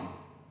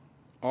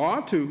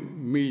R2,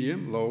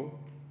 medium, low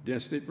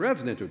density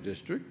residential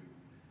district,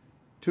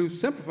 to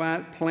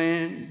simplified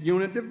planned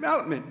unit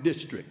development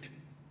district.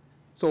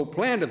 So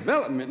planned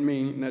development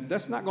means that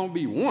that's not going to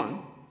be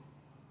one.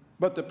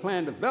 But the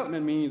planned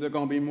development means there are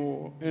going to be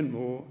more and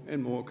more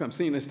and more come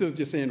seen. It's still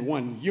just saying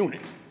one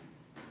unit.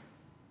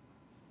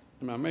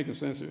 Am I making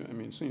sense here? I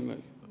mean, it seems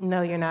like.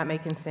 No, you're not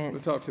making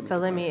sense. Well, talk to me. So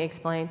let me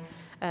explain.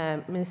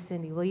 Ms.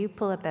 Cindy, will you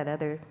pull up that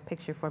other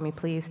picture for me,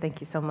 please?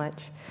 Thank you so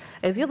much.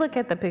 If you look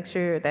at the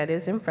picture that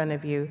is in front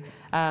of you,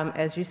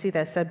 as you see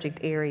that subject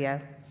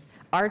area,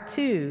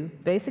 R2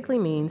 basically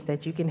means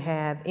that you can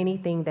have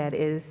anything that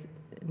is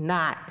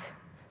not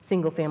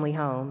single-family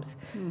homes.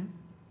 Mm-hmm.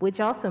 Which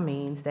also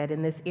means that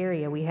in this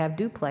area we have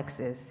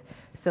duplexes.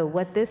 So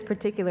what this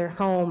particular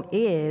home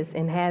is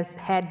and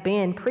had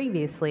been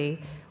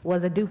previously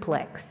was a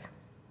duplex.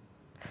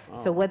 Oh.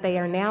 So what they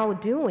are now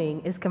doing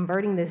is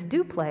converting this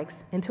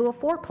duplex into a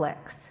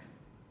fourplex.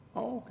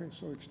 Oh, okay,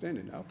 so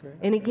extended, okay.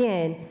 And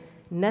again,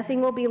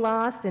 nothing will be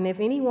lost, and if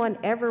anyone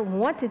ever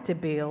wanted to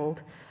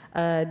build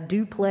a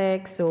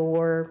duplex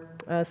or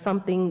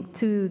something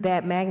to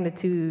that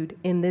magnitude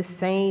in this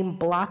same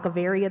block of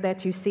area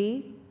that you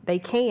see, they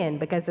can,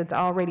 because it's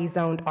already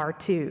zoned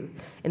R2.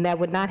 And that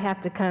would not have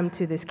to come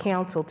to this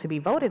council to be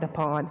voted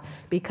upon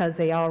because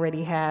they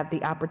already have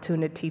the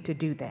opportunity to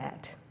do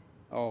that.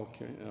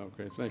 Okay,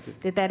 thank you.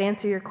 Did that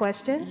answer your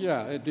question?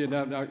 Yeah, it did.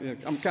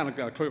 I'm kind of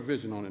got a clear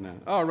vision on it now.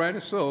 All righty,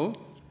 so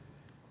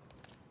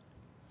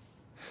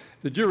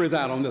the jury's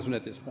out on this one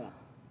at this point.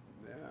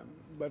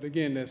 But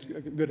again, that's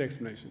a good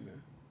explanation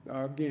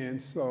there. Again,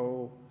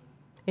 so.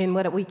 And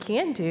what we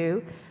can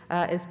do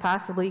is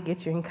possibly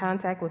get you in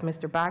contact with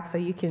Mr. Bach so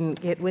you can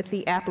get with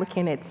the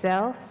applicant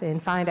itself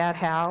and find out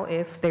how,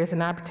 if there's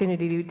an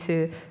opportunity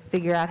to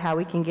figure out how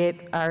we can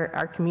get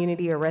our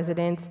community or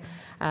residents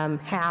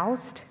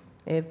housed.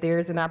 If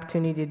there's an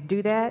opportunity to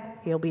do that,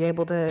 he'll be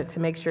able to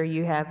make sure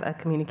you have a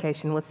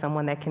communication with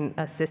someone that can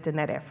assist in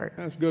that effort.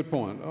 That's a good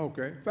point.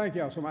 Okay. Thank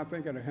you. So I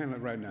think I can handle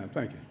it right now.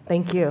 Thank you.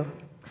 Thank you.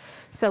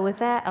 So with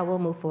that, I will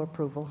move for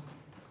approval.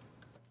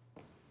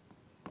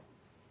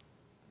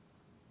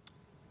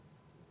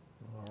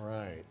 All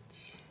right.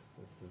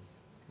 This is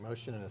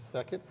motion and a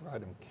second for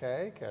item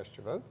K. Cast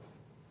your votes.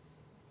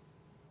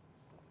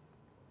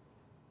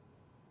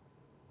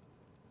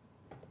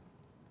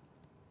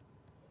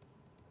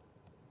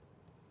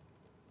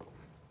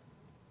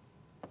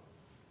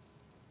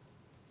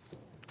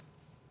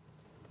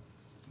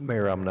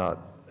 Mayor, I'm not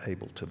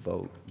able to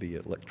vote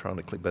via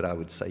electronically, but I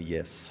would say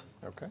yes.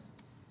 Okay.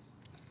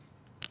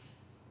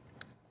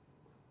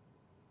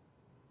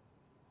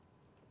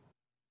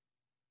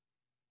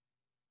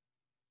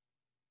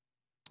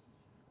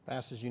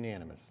 Passes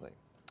unanimously.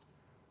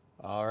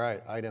 All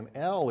right, item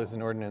L is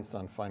an ordinance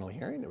on final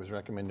hearing that was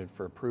recommended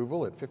for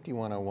approval at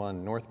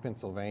 5101 North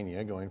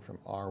Pennsylvania, going from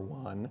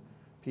R1,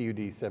 PUD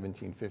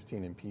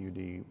 1715 and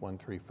PUD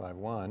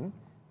 1351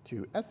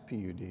 to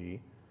SPUD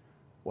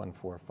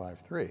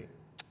 1453.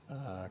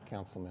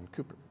 Councilman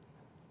Cooper.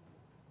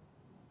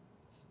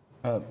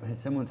 Has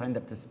someone signed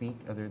up to speak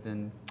other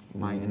than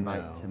my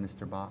invite to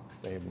Mr. Box?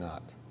 They have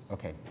not.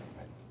 Okay.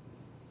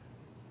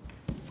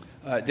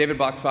 David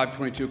Box,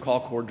 522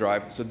 Colcord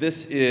Drive. So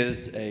this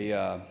is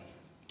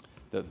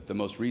the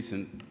most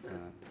recent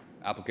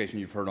application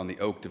you've heard on the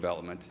Oak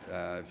development.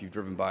 If you've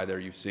driven by there,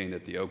 you've seen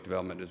that the Oak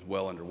development is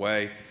well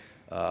underway.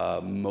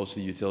 Most of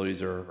the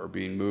utilities are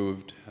being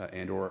moved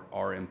and or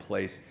are in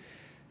place.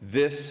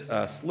 This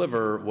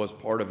sliver was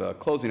part of a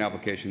closing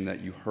application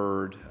that you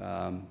heard,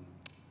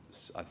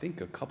 I think,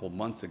 a couple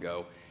months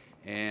ago.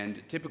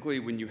 And typically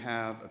when you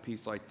have a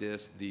piece like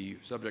this, the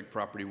subject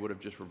property would have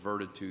just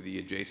reverted to the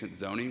adjacent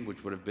zoning,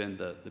 which would have been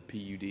the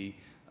PUD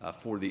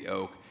for the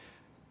Oak.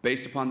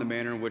 Based upon the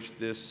manner in which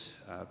this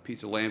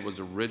piece of land was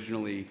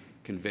originally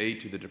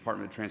conveyed to the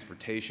Department of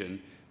Transportation,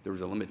 there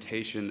was a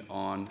limitation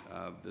on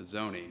the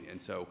zoning.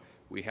 And so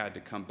we had to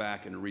come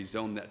back and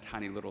rezone that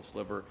tiny little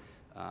sliver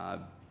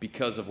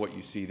because of what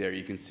you see there.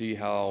 You can see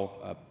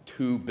how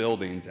two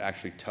buildings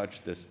actually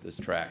touch this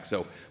track.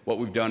 So what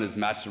we've done is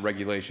match the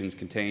regulations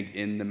contained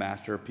in the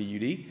master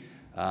PUD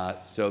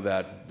so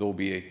that there will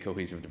be a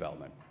cohesive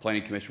development.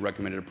 Planning Commission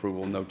recommended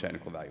approval, no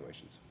technical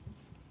evaluations.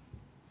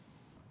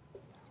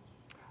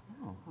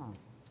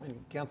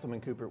 And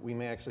Councilman Cooper, we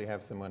may actually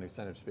have someone who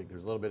signed up to speak.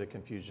 There's a little bit of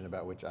confusion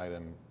about which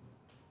item,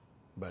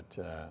 but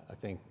I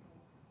think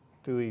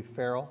Thuy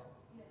Farrell,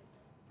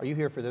 are you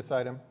here for this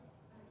item?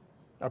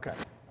 Okay,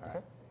 all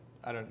right.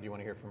 Do you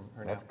want to hear from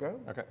her now? Let's go.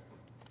 Okay.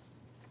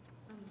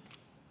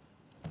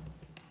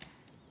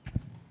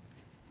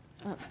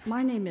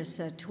 My name is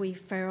Thuy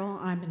Farrell.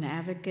 I'm an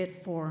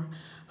advocate for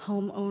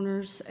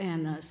homeowners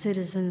and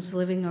citizens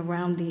living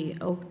around the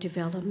Oak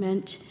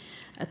development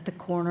at the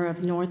corner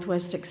of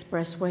Northwest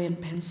Expressway in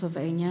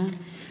Pennsylvania.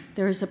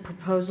 There is a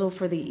proposal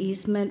for the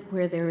easement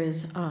where there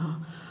is our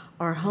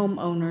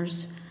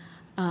homeowners.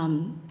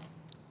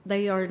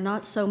 They are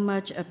not so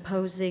much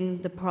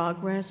opposing the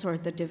progress or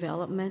the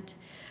development.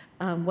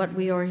 What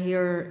we are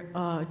here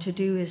to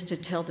do is to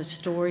tell the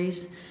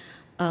stories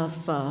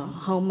of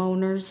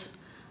homeowners,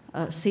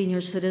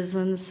 senior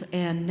citizens,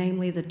 and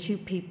namely the two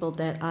people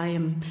that I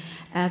am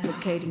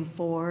advocating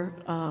for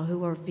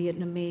who are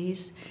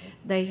Vietnamese.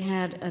 They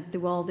had,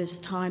 through all this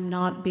time,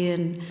 not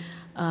been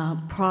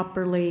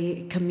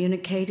properly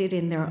communicated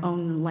in their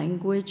own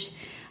language.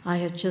 I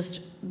had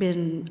just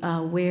been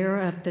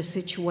aware of the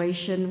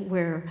situation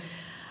where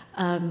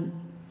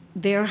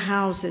their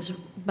house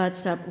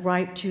butts up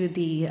right to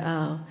the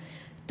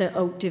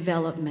Oak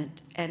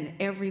development, and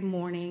every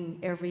morning,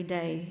 every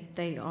day,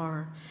 they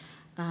are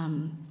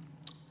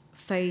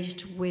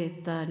faced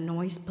with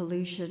noise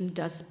pollution,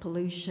 dust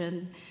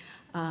pollution,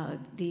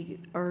 the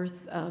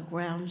earth,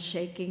 ground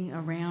shaking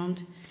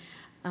around.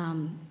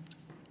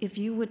 If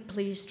you would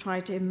please try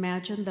to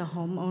imagine the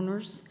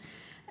homeowners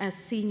as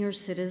senior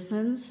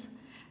citizens,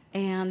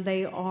 and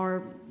they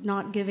are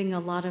not giving a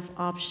lot of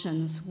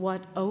options.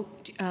 What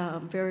Oak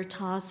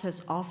Veritas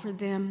has offered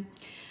them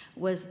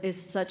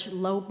is such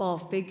lowball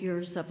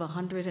figures of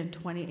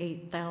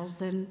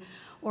 $128,000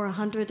 or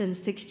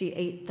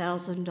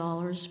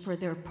 $168,000 for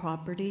their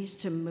properties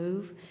to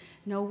move.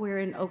 Nowhere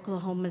in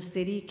Oklahoma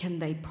City can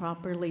they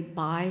properly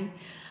buy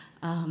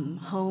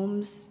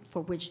homes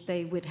for which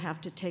they would have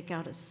to take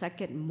out a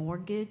second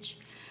mortgage.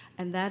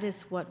 And that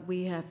is what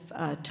we have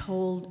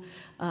told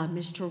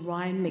Mr.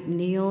 Ryan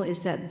McNeil,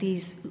 is that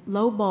these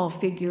lowball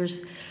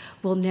figures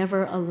will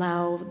never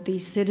allow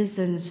these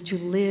citizens to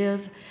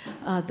live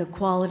the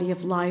quality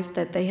of life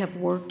that they have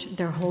worked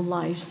their whole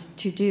lives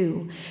to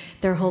do.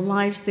 Their whole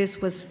lives, this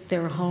was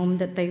their home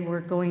that they were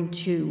going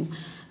to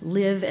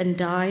live and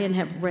die and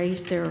have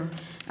raised their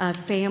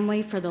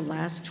family for the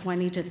last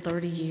 20 to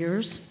 30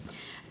 years.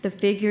 The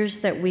figures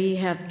that we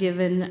have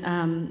given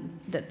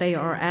that they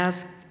are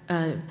asked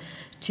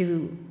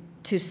to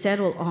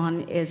settle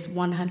on is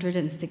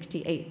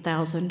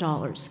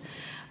 $168,000.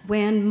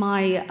 When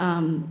my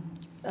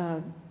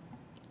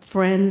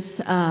friends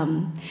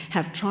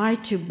have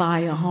tried to buy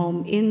a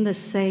home in the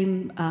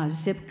same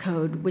zip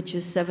code, which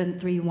is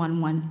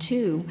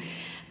 73112,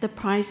 the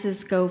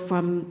prices go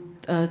from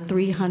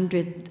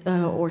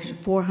 $300,000 or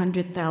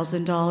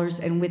 $400,000,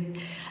 and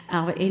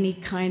without any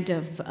kind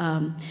of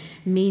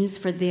means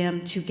for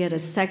them to get a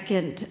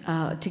second,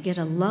 to get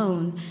a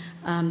loan,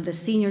 the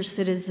senior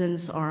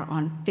citizens are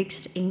on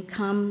fixed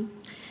income.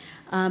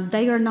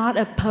 They are not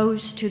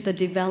opposed to the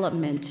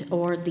development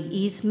or the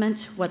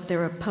easement. What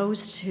they're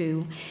opposed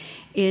to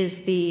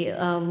is the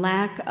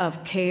lack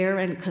of care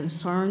and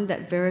concern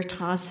that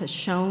Veritas has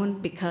shown,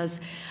 because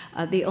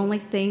the only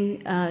thing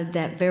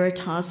that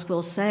Veritas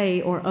will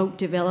say, or Oak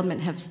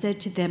Development have said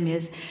to them,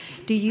 is,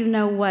 do you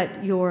know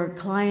what your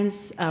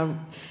clients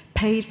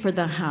paid for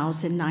the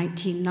house in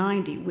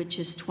 1990, which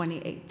is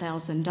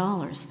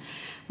 $28,000?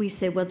 We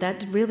said, well,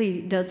 that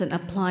really doesn't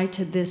apply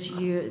to this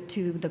year,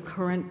 to the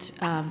current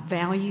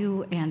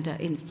value and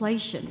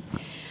inflation.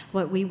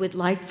 What we would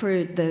like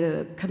for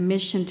the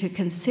commission to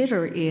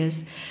consider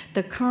is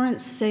the current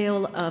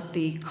sale of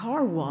the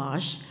car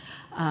wash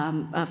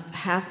of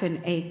half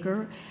an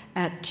acre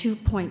at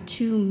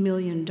 $2.2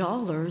 million,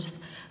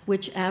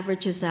 which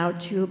averages out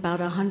to about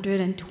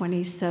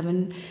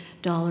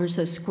 $127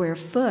 a square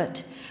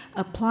foot.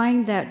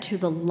 Applying that to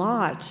the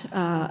lot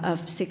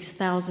of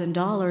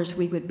 $6,000,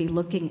 we would be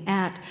looking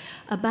at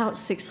about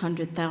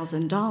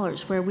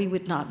 $600,000, where we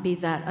would not be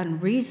that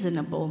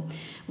unreasonable.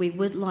 We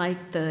would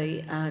like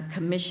the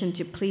commission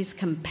to please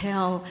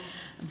compel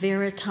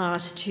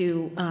Veritas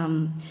to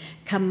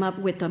come up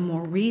with a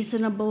more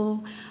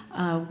reasonable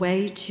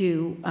way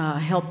to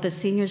help the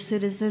senior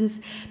citizens,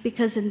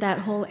 because in that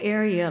whole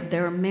area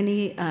there are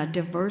many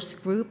diverse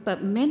groups,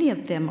 but many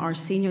of them are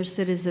senior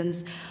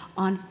citizens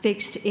on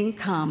fixed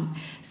income.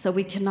 So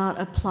we cannot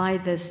apply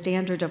the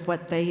standard of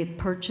what they had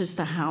purchased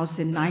the house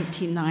in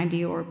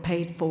 1990 or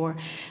paid for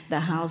the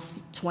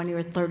house 20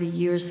 or 30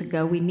 years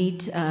ago. We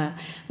need,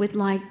 we'd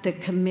like the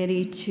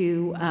committee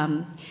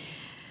to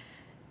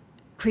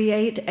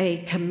create a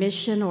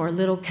commission or a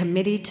little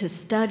committee to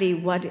study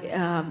what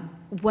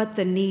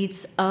the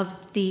needs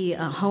of the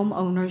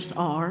homeowners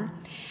are,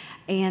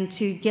 and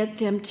to get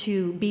them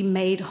to be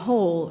made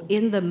whole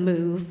in the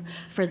move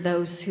for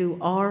those who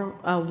are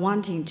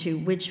wanting to,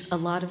 which a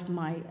lot of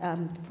my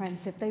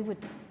friends, if they would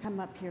come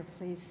up here,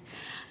 please.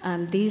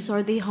 These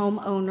are the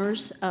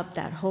homeowners of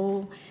that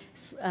whole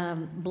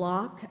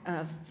block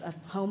of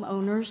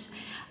homeowners.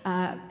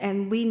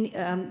 And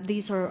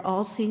these are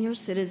all senior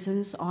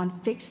citizens on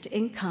fixed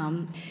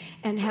income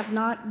and have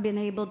not been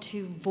able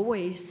to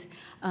voice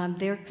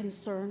their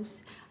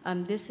concerns.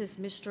 This is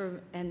Mr.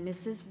 and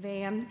Mrs.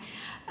 Van,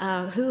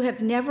 who have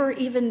never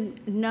even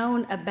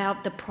known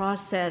about the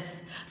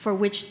process for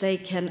which they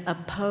can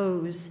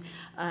oppose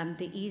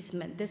the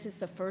easement. This is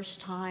the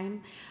first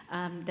time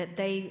that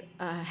they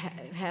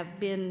have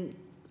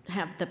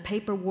the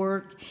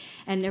paperwork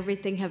and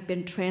everything have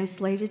been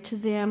translated to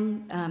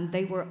them.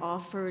 They were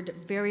offered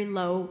very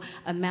low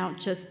amount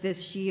just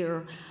this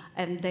year,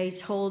 and they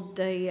told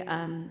the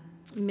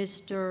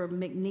Mr.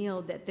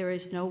 McNeil that there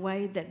is no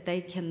way that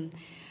they can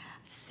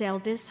sell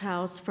this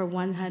house for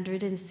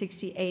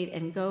 $168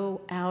 and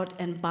go out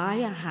and buy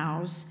a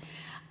house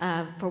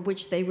for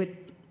which they would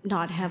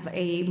not have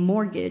a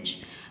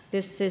mortgage.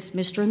 This is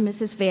Mr. and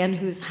Mrs. Van,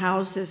 whose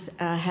house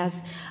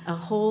has a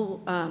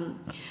whole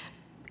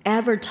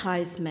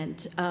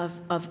advertisement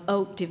of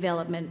Oak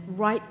Development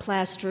right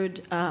plastered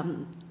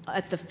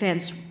at the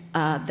fence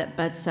that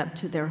butts up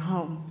to their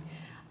home.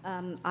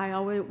 I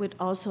would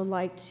also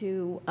like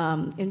to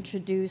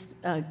introduce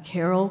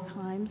Carol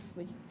Kimes.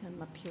 Would you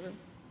come up here?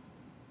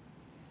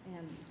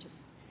 And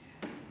just.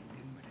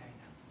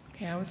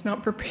 Okay, I was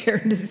not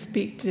prepared to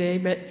speak today,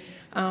 but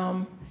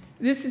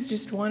this is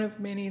just one of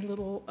many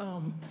little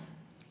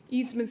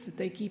easements that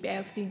they keep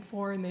asking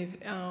for, and they've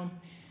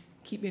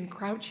keep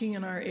encroaching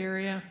in our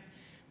area,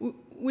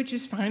 which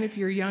is fine. If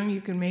you're young,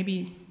 you can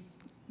maybe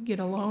get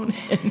a loan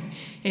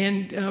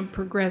and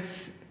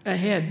progress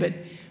ahead. But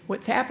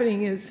what's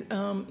happening is,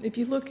 if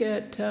you look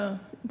at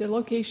the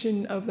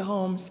location of the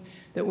homes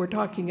that we're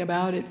talking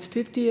about, it's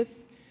 50th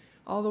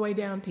all the way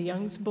down to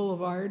Youngs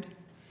Boulevard.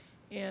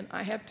 And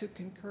I have to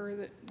concur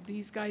that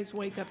these guys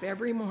wake up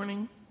every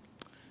morning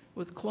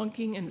with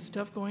clunking and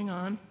stuff going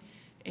on,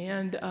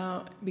 and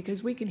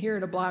because we can hear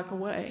it a block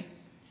away.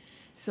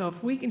 So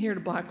if we can hear it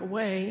a block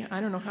away, I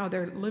don't know how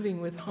they're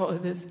living with all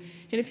of this.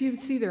 And if you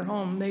see their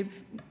home,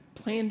 they've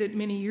planned it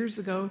many years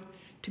ago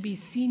to be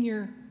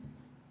senior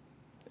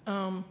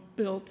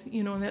built,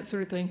 you know, and that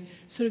sort of thing.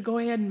 So to go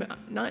ahead and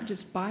not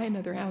just buy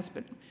another house,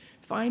 but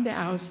find a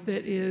house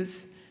that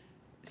is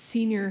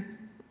senior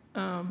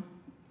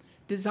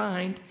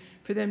designed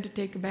for them to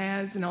take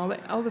baths and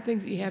all the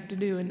things that you have to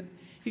do. And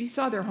if you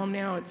saw their home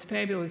now, it's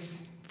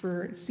fabulous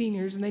for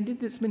seniors, and they did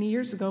this many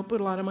years ago,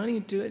 put a lot of money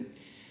into it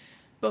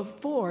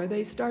before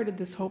they started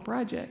this whole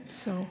project.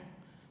 So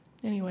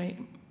anyway,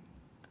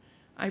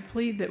 I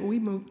plead that we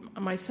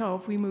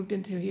moved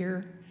into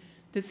here,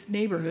 this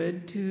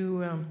neighborhood,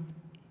 to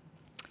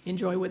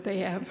enjoy what they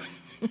have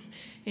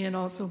and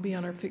also be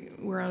on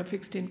we're on a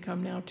fixed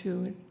income now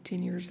too,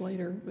 10 years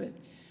later. But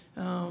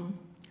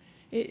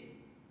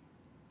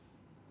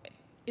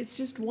it's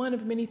just one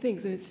of many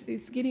things, and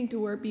it's getting to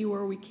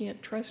where we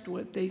can't trust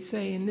what they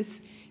say. And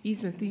this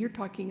easement that you're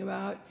talking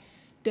about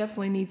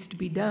definitely needs to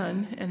be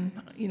done, and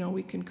you know,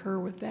 we concur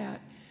with that.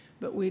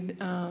 But we'd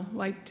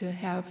like to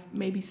have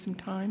maybe some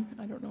time.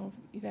 I don't know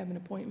if you'd have an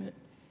appointment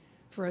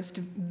for us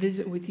to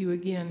visit with you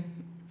again.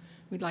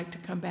 We'd like to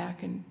come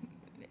back and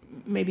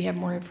maybe have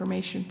more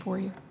information for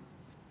you.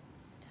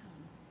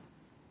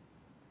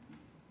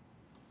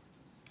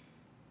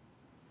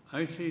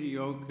 I see the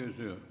Oak as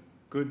a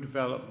good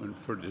development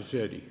for the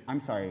city.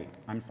 I'm sorry.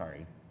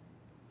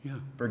 Yeah.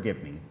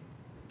 Forgive me.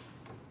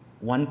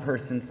 One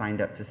person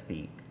signed up to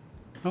speak.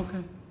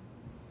 Okay.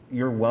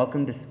 You're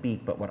welcome to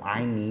speak, but what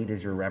I need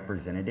is your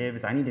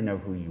representatives. I need to know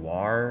who you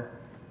are,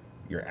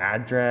 your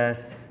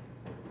address.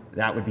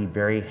 That would be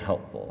very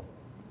helpful.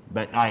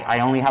 But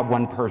I only have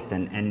one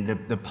person, and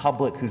the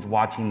public who's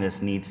watching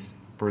this needs,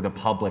 for the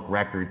public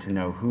record, to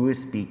know who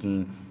is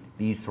speaking,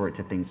 these sorts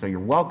of things. So you're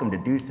welcome to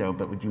do so,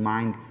 but would you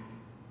mind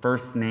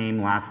first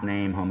name, last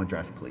name, home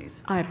address,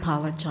 please? I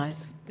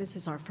apologize. This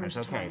is our first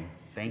That's okay. time.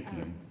 Thank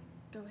you.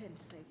 Go ahead and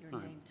say your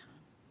name, Tom.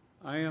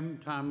 I am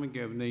Tom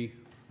McGivney.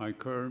 My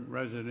current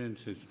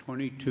residence is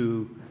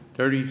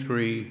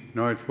 2233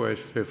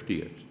 Northwest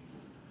 50th.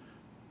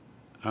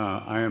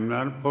 I am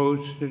not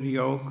opposed to the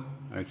Oak.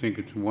 I think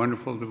it's a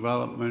wonderful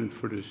development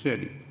for the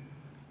city.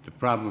 The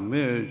problem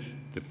is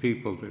the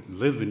people that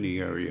live in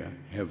the area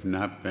have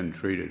not been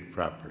treated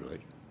properly.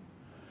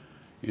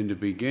 In the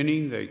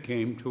beginning, they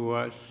came to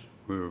us.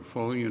 We were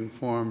fully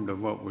informed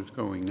of what was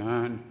going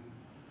on.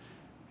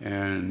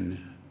 And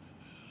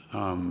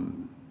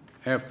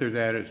after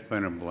that, it's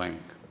been a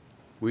blank.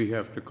 We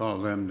have to call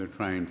them to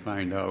try and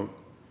find out.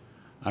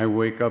 I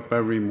wake up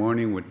every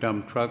morning with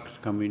dump trucks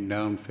coming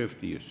down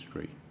 50th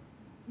Street.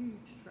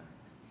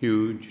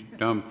 Huge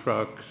dump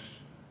trucks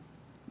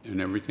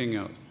and everything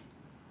else.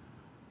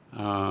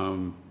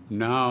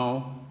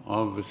 Now,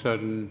 all of a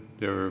sudden,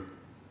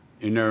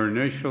 in their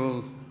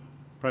initial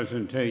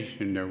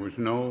presentation, there was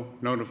no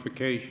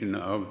notification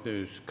of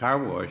this car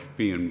wash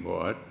being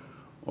bought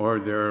or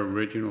their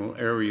original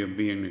area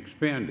being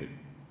expanded.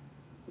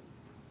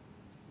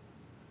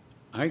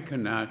 I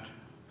cannot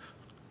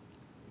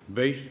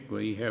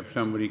basically have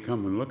somebody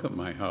come and look at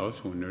my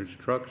house when there's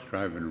trucks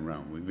driving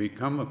around. We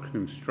become a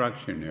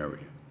construction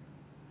area.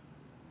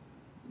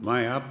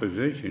 My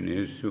opposition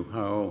is to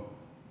how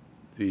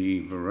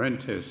the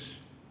Veritas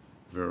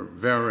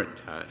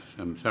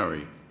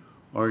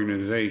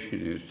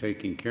organization is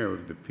taking care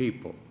of the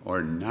people,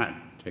 or not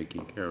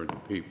taking care of the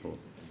people,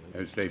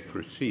 as they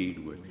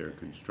proceed with their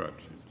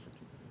constructions.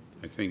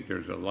 I think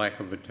there's a lack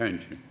of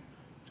attention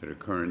to the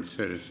current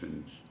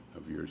citizens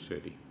of your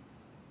city.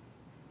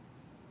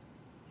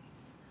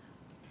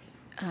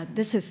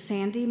 This is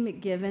Sandy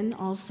McGivern,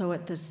 also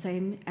at the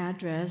same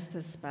address,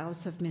 the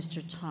spouse of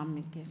Mr. Tom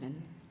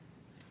McGivern.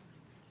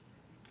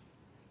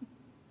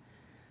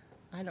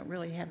 I don't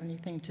really have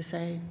anything to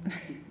say.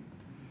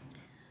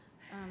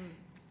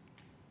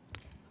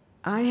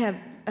 I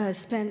have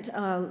spent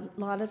a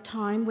lot of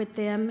time with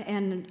them,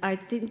 and I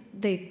think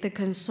the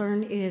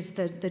concern is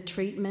the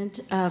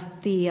treatment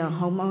of the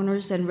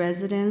homeowners and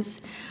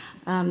residents.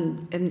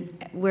 And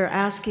we're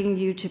asking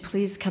you to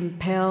please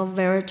compel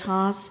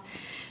Veritas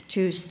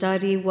to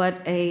study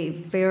what a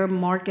fair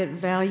market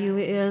value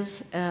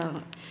is,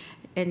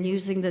 and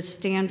using the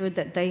standard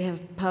that they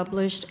have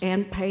published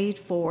and paid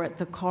for at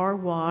the car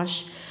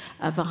wash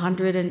of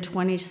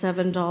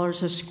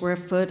 $127 a square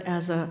foot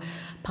as a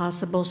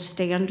possible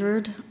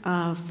standard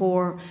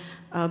for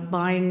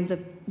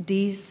buying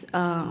these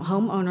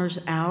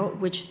homeowners out,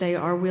 which they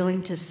are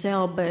willing to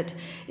sell, but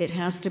it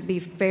has to be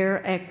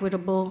fair,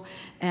 equitable,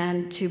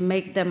 and to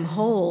make them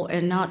whole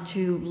and not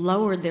to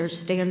lower their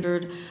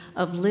standard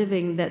of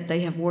living that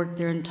they have worked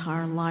their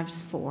entire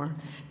lives for.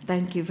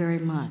 Thank you very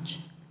much.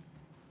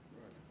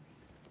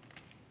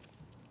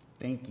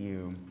 Thank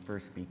you for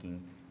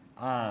speaking.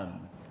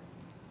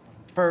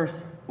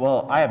 First,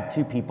 well, I have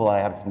two people I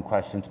have some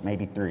questions,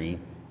 maybe three.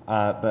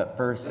 But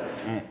first,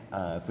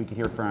 if we could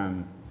hear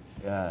from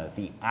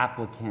the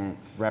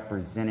applicant's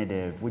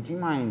representative, would you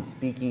mind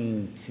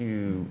speaking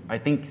to, I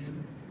think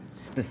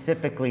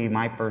specifically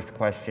my first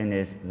question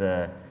is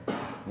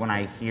when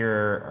I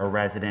hear a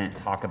resident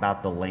talk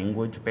about the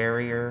language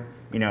barrier,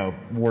 you know,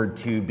 Ward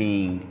 2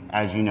 being,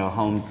 as you know,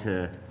 home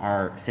to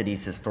our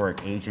city's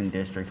historic Asian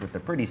district with a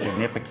pretty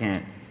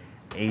significant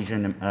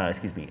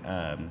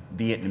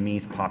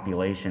Vietnamese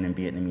population and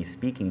Vietnamese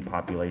speaking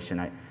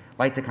population. I'd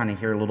like to kind of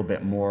hear a little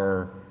bit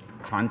more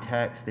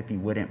context, if you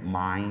wouldn't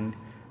mind,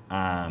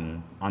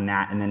 on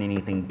that, and then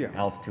anything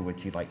else to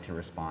which you'd like to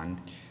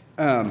respond.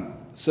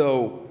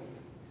 So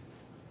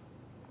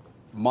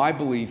my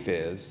belief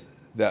is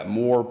that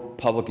more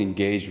public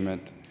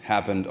engagement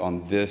happened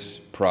on this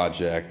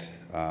project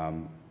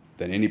than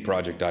any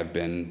project I've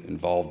been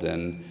involved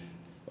in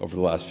over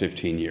the last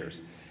 15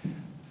 years.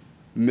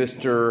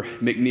 Mr.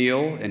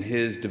 McNeil and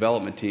his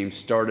development team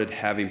started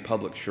having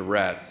public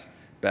charrettes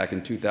back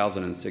in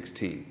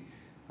 2016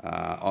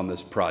 on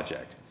this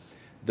project.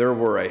 There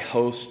were a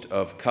host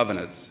of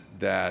covenants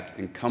that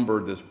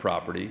encumbered this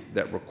property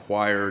that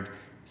required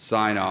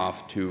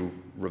sign-off to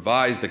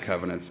revise the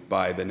covenants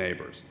by the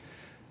neighbors.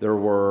 There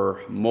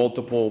were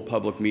multiple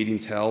public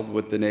meetings held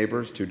with the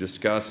neighbors to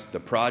discuss the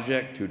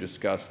project, to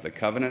discuss the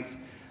covenants.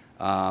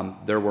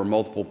 There were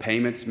multiple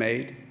payments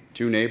made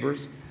to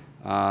neighbors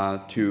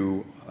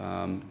to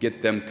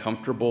get them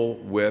comfortable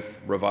with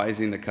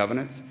revising the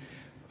covenants.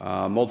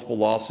 Multiple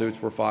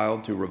lawsuits were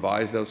filed to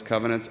revise those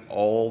covenants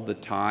all the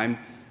time.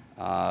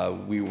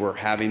 we were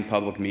having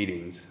public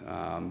meetings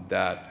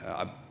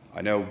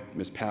I know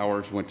Ms.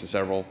 Powers went to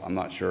several. I'm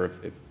not sure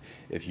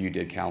if you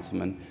did,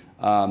 Councilman.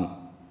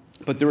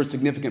 But there was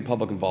significant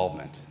public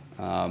involvement.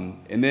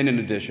 And then in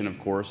addition, of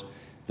course,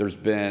 there's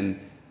been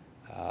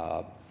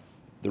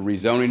the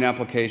rezoning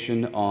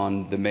application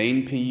on the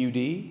main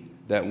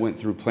PUD that went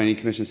through Planning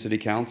Commission City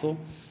Council.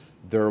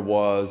 There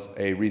was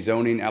a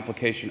rezoning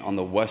application on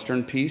the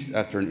western piece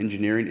after an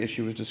engineering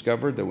issue was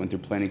discovered that went through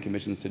Planning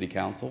Commission City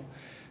Council.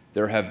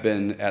 There have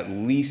been at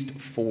least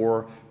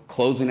 4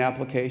 closing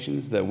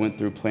applications that went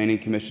through Planning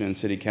Commission and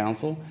City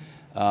Council.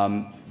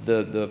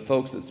 The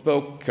folks that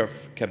spoke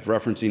kept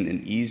referencing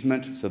an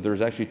easement, so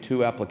there's actually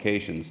 2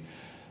 applications.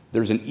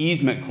 There's an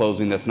easement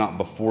closing that's not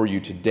before you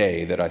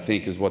today that I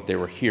think is what they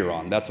were here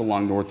on. That's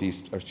along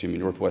Northwest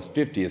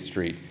 50th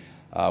Street.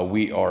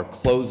 We are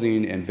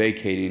closing and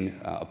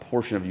vacating a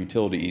portion of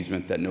utility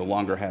easement that no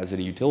longer has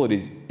any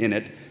utilities in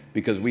it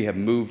because we have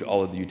moved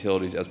all of the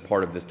utilities as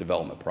part of this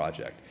development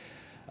project.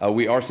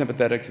 We are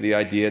sympathetic to the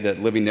idea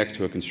that living next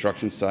to a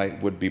construction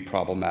site would be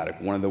problematic.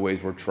 One of the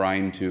ways we're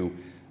trying to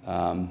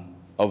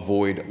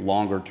avoid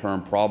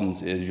longer-term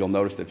problems is you'll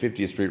notice that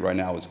 50th Street right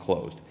now is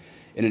closed.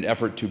 In an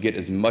effort to get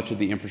as much of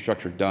the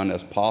infrastructure done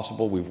as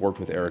possible, we've worked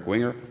with Eric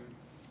Winger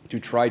to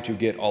try to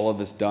get all of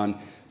this done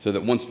so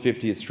that once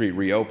 50th Street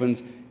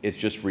reopens, it's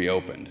just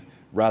reopened,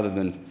 rather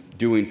than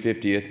doing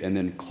 50th and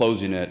then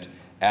closing it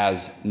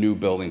as new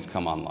buildings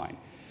come online.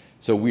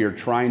 So we are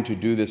trying to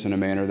do this in a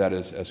manner that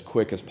is as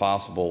quick as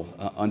possible,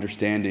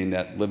 understanding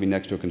that living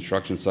next to a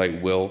construction site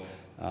will,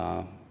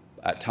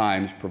 at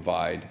times,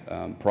 provide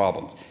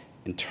problems.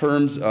 In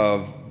terms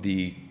of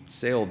the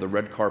sale of the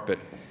red carpet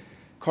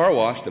car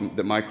wash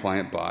that my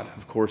client bought,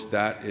 of course,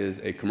 that is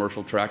a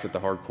commercial tract at the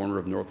hard corner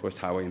of Northwest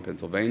Highway in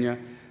Pennsylvania.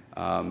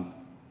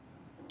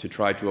 To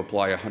try to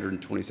apply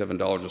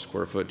 $127 a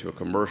square foot to a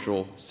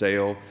commercial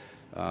sale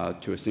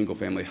to a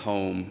single-family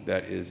home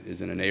that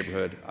is in a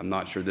neighborhood, I'm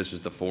not sure this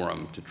is the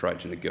forum to try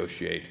to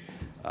negotiate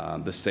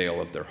the sale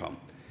of their home.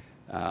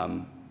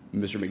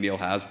 Mr. McNeil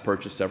has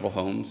purchased several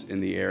homes in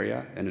the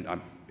area, and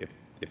if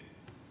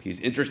he's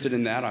interested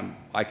in that,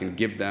 I can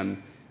give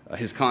them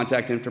his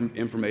contact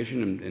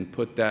information and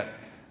put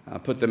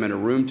them in a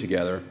room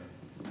together.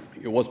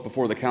 What's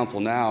before the council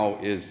now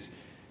is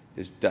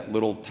that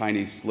little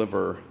tiny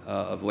sliver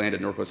of land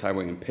at Northwest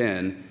Highway and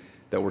Penn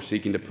that we're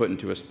seeking to put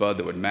into a SPUD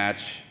that would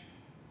match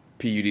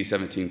PUD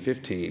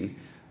 1715,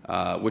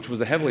 which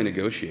was a heavily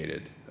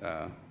negotiated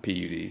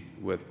PUD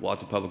with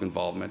lots of public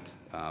involvement.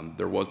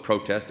 There was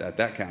protest at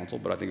that council,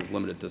 but I think it was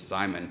limited to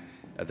Simon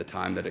at the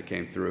time that it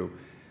came through.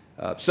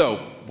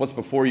 So what's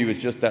before you is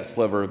just that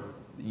sliver.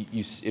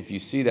 If you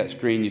see that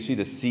screen, you see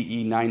the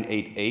CE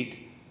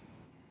 988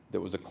 that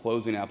was a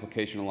closing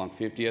application along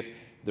 50th.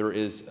 There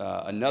is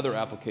another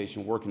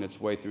application working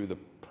its way through the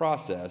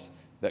process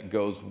that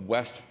goes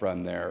west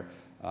from there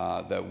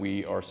that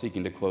we are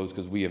seeking to close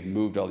because we have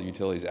moved all the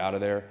utilities out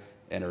of there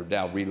and are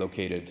now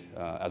relocated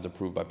as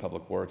approved by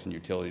Public Works and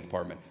Utility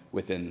Department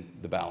within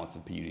the balance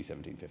of PUD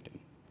 1715.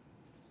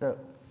 So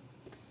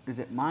is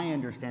it my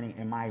understanding,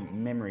 in my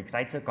memory, because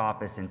I took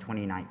office in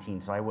 2019,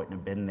 so I wouldn't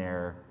have been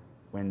there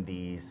when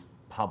these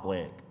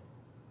public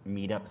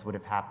meetups would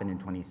have happened in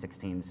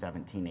 2016,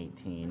 17,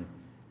 18.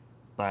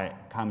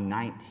 But come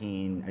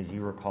 19, as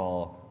you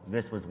recall,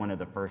 this was one of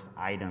the first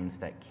items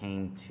that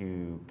came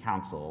to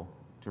council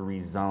to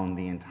rezone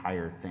the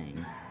entire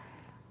thing.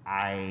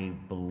 I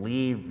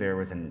believe there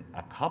was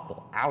a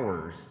couple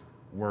hours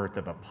worth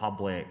of a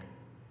public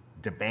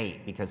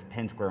debate because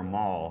Penn Square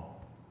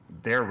Mall,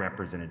 their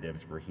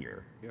representatives were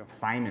here. Yeah.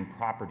 Simon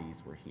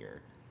Properties were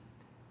here.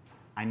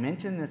 I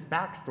mentioned this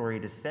backstory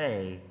to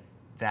say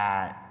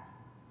that,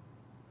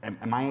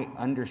 am I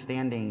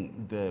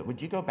understanding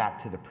would you go back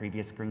to the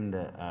previous screen,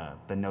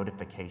 the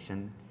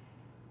notification?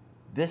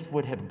 This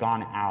would have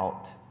gone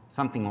out,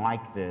 something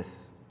like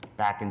this,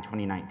 back in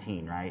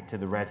 2019, right? To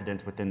the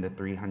residents within the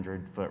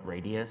 300-foot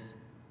radius?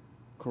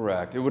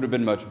 Correct. It would have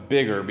been much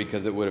bigger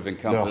because it would have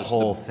encompassed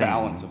the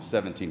balance of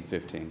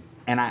 1715.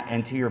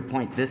 And to your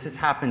point, this has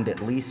happened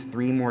at least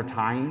 3 more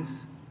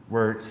times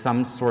where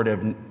some sort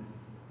of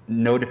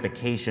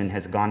notification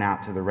has gone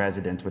out to the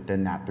residents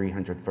within that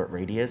 300-foot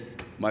radius?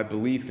 My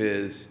belief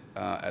is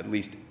at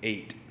least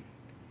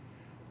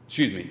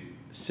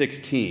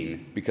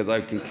 16, because I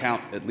can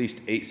count at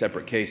least 8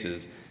 separate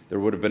cases. There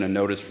would have been a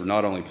notice for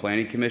not only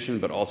Planning Commission,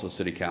 but also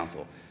City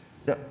Council.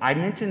 So I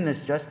mention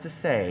this just to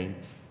say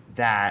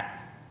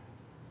that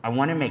I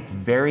want to make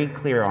very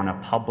clear on a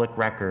public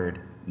record,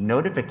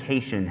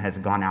 notification has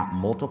gone out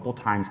multiple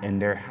times,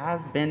 and there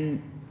has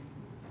been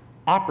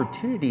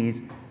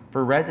opportunities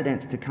for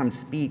residents to come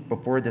speak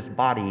before this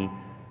body.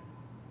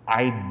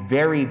 I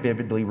very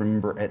vividly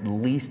remember at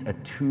least a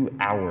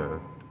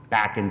 2-hour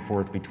back and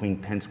forth between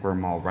Penn Square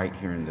Mall right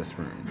here in this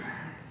room.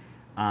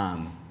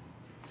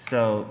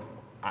 So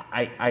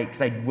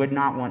I would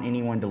not want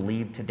anyone to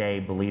leave today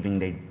believing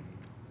they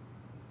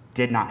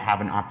did not have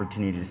an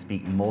opportunity to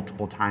speak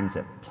multiple times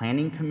at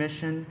Planning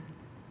Commission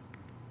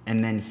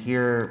and then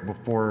here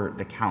before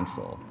the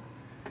council.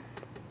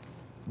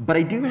 But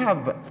I do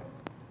have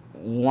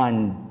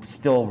one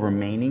still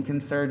remaining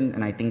concern,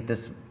 and I think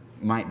this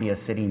might be a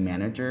city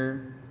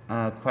manager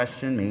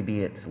question.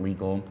 Maybe it's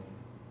legal.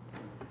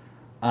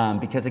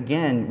 Because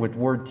again, with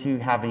Ward 2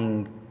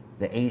 having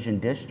the Asian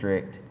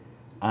district,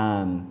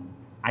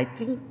 I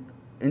think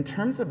in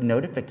terms of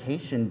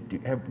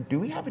notification, do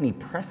we have any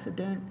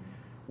precedent?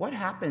 What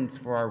happens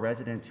for our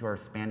residents who are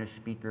Spanish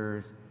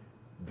speakers,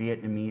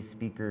 Vietnamese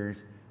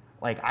speakers?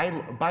 Like,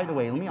 by the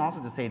way, let me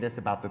also just say this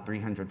about the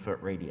 300-foot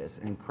radius,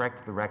 and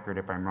correct the record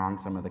if I'm wrong.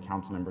 Some of the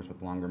council members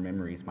with longer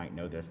memories might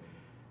know this.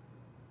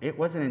 It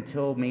wasn't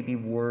until maybe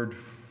Ward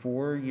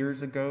 4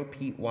 years ago,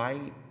 Pete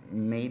White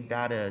made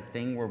that a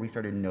thing where we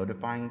started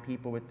notifying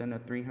people within a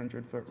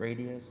 300-foot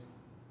radius.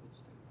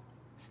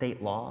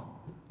 State law?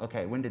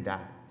 Okay, when did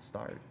that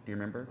start? Do you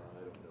remember?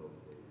 I don't know.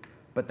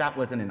 But that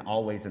wasn't an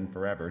always and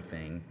forever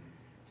thing.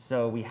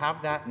 So we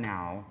have that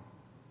now.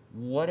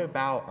 What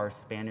about our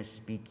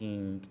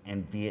Spanish-speaking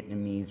and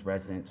Vietnamese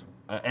residents,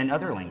 and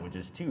other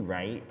languages too,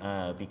 right?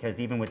 Because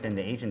even within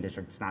the Asian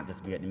district, it's not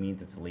just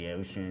Vietnamese, it's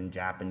Laotian,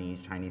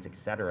 Japanese, Chinese,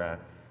 etc.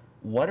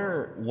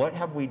 What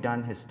have we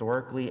done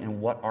historically, and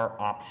what are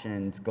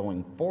options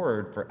going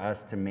forward for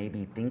us to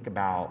maybe think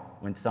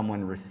about when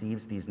someone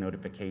receives these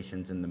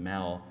notifications in the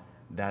mail,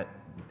 that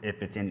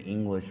if it's in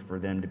English, for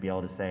them to be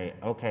able to say,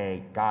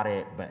 okay, got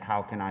it, but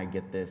how can I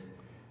get this?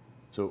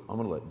 So I'm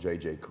going to let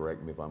JJ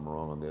correct me if I'm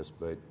wrong on this,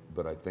 but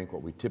I think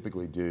what we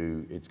typically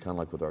do, it's kind of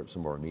like with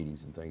some of our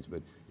meetings and things,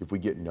 but if we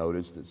get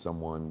notice that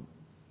someone,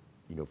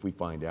 if we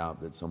find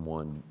out that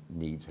someone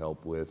needs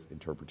help with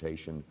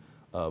interpretation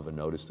of a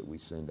notice that we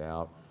send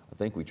out, I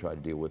think we try to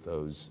deal with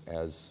those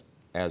as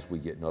we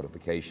get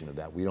notification of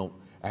that. We don't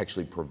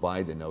actually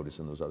provide the notice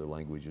in those other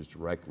languages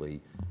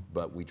directly,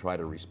 but we try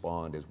to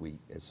respond as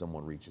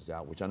someone reaches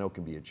out, which I know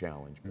can be a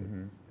challenge. But.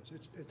 Mm-hmm.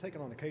 It's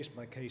taken on a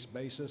case-by-case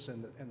basis,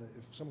 and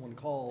if someone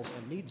calls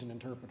and needs an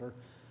interpreter,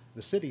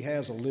 the city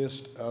has a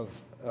list of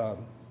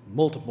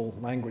multiple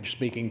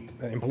language-speaking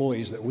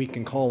employees that we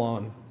can call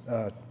on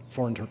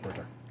for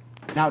interpreter.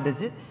 Now,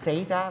 does it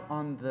say that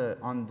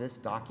on this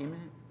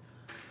document?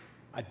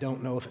 I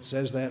don't know if it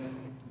says that.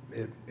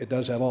 It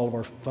does have all of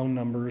our phone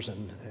numbers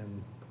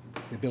and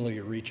the ability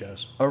to reach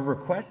us. A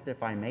request,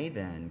 if I may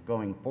then,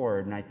 going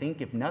forward, and I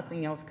think if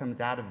nothing else comes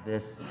out of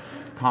this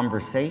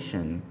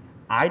conversation,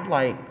 I'd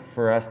like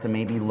for us to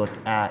maybe look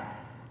at,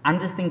 I'm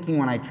just thinking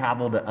when I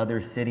travel to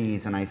other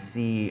cities and I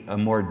see a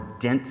more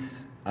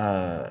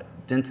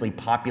densely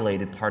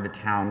populated part of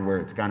town where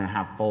it's gonna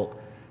have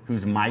folk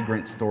whose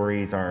migrant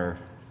stories are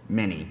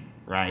many,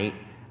 right?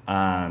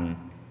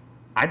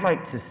 I'd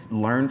like to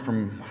learn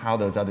from how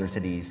those other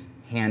cities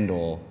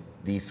handle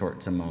these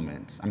sorts of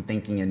moments. I'm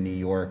thinking in New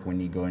York, when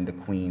you go into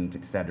Queens,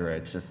 et cetera,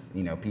 it's just,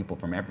 people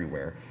from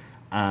everywhere.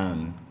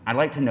 I'd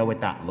like to know what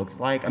that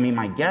looks like. I mean,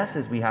 my guess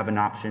is we have an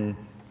option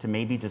to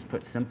maybe just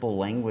put simple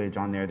language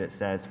on there that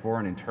says for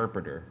an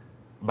interpreter,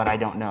 but I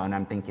don't know, and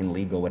I'm thinking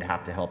legal would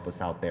have to help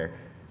us out there.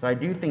 So I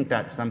do think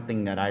that's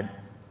something that I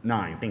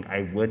think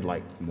I would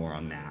like more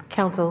on that.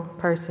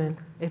 Councilperson,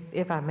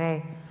 if I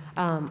may,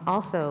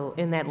 also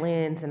in that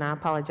lens, and I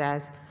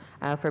apologize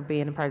for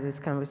being a part of this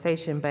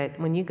conversation, but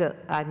when you go,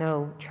 I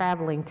know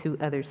traveling to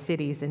other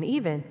cities and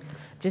even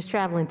just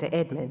traveling to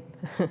Edmond,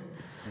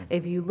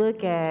 if you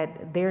look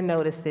at their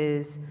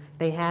notices,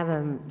 they have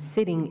them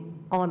sitting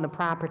on the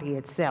property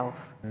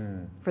itself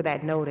for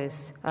that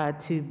notice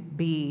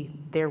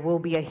there will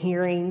be a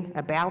hearing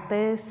about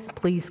this,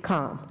 please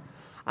come.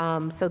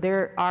 So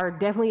there are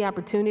definitely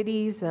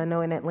opportunities. I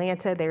know in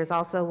Atlanta, there's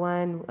also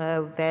one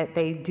that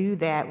they do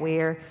that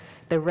where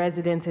the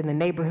residents in the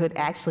neighborhood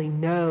actually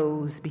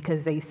knows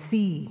because they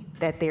see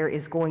that there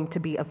is going to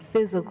be a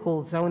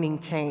physical zoning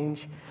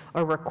change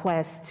or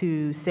request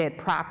to said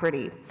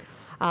property.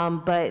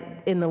 But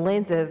in the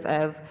lens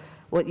of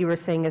what you were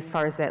saying as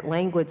far as that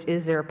language,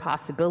 is there a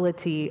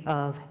possibility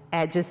of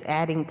just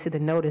adding to the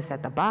notice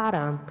at the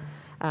bottom,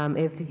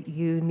 if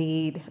you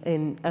need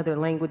in other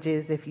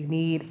languages, if you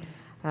need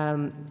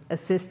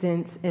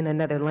assistance in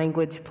another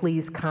language,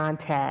 please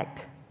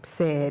contact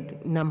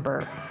said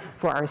number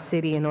for our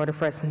city in order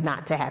for us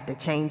not to have to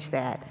change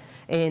that.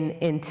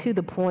 And to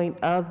the point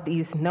of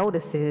these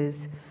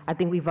notices, I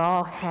think we've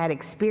all had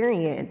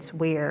experience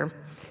where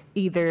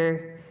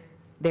either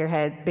there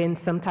had been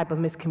some type of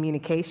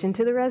miscommunication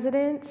to the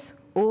residents,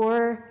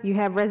 or you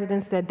have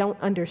residents that don't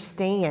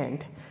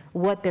understand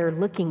what they're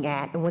looking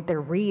at and what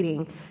they're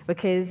reading,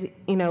 because,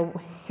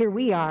 here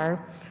we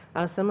are,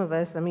 some of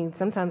us,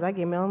 sometimes I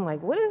get mail, I'm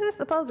like, what is this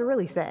supposed to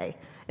really say?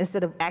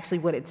 Instead of actually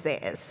what it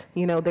says.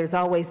 There's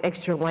always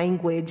extra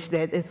language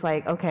that it's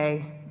like,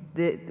 okay,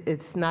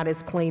 it's not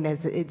as plain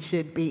as it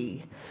should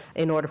be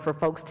in order for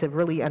folks to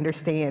really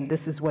understand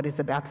this is what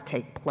is about to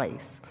take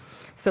place.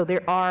 So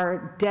there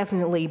are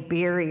definitely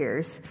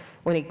barriers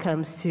when it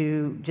comes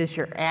to just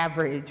your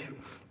average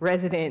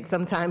resident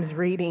sometimes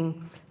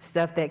reading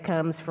stuff that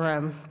comes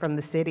from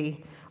the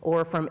city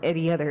or from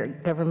any other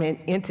government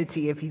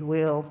entity, if you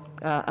will,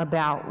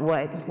 about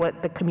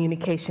what the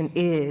communication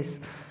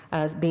is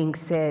being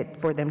said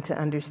for them to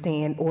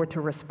understand or to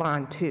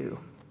respond to.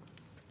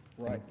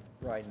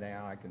 Right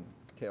now, I can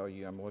tell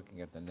you, I'm looking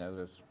at the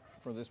notice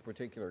for this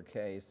particular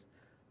case.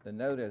 The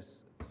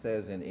notice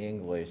says in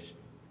English,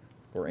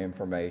 for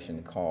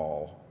information,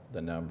 call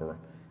the number,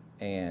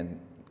 and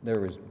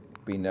there would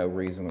be no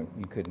reason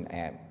you couldn't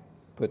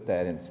put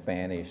that in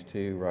Spanish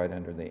too, right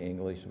under the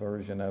English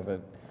version of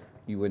it.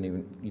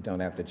 You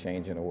don't have to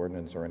change an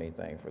ordinance or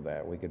anything for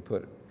that. We could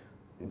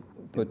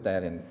put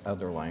that in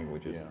other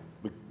languages.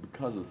 Yeah,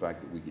 because of the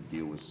fact that we could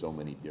deal with so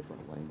many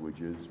different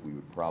languages, we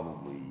would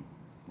probably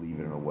leave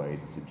it in a way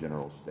that's a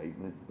general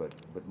statement, but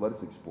let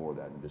us explore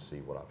that and just see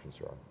what options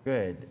there are.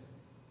 Good.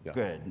 Yeah.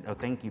 Good. Oh,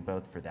 thank you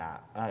both for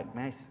that.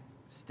 May I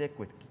stick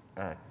with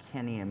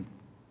Kenny? And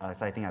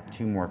so I think I have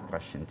two more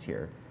questions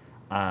here.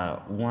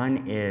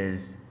 One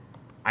is,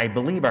 I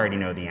believe I already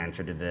know the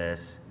answer to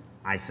this.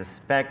 I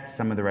suspect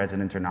some of the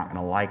residents are not going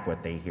to like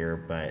what they hear,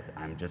 but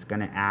I'm just going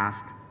to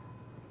ask.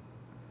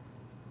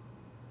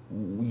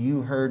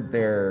 You heard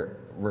their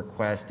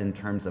request in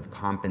terms of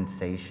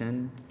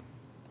compensation.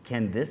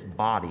 Can this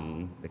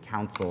body, the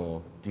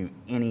council, do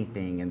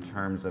anything in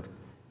terms of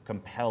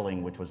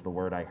compelling, which was the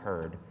word I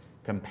heard,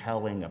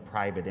 compelling a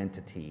private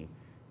entity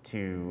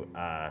to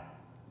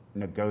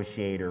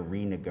negotiate or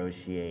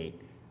renegotiate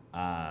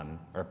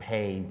or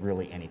pay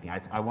really anything?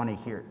 I want to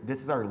hear,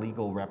 this is our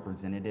legal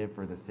representative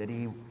for the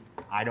city.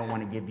 I don't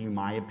want to give you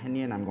my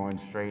opinion. I'm going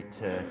straight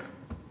to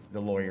the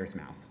lawyer's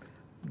mouth.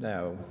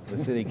 No, the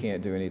city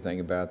can't do anything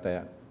about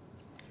that.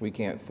 We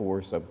can't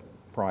force a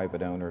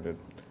private owner to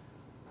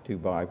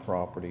buy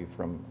property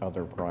from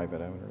other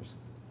private owners.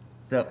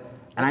 So,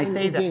 and I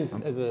say that James,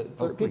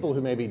 for people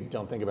who maybe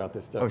don't think about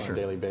this stuff on sure. a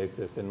daily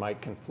basis and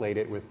might conflate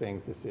it with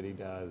things the city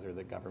does or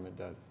the government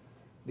does,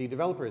 the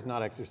developer is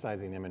not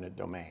exercising eminent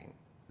domain.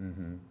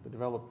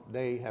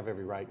 They have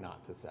every right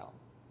not to sell.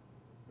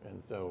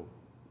 And so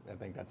I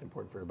think that's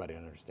important for everybody to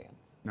understand.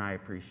 No, I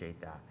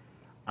appreciate that.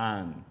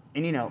 And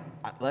you know,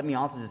 let me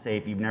also just say,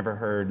 if you've never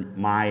heard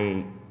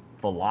my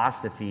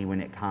philosophy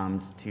when it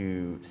comes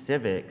to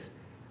civics,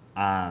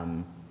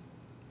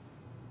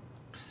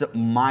 so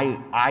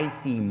I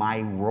see my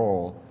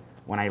role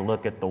when I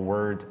look at the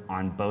words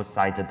on both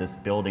sides of this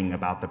building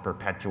about the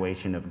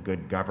perpetuation of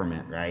good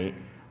government, right?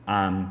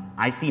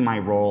 I see my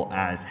role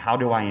as how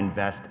do I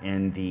invest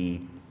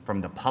in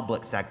from the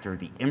public sector,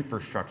 the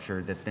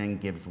infrastructure that then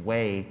gives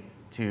way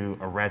to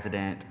a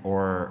resident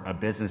or a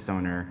business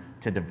owner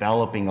to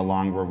developing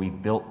along where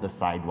we've built the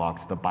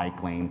sidewalks, the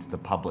bike lanes, the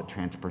public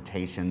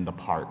transportation, the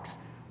parks,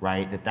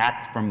 right?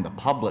 That's from the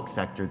public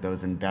sector,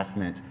 those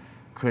investments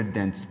could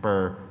then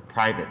spur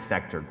private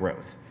sector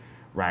growth,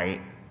 right?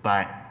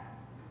 But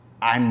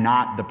I'm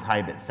not the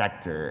private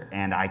sector,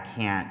 and I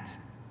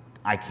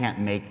can't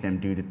make them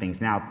do the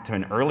things. Now, to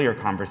an earlier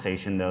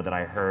conversation though that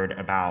I heard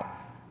about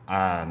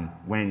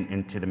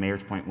and to the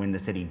mayor's point, when the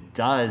city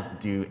does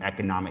do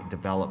economic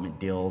development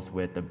deals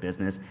with a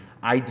business,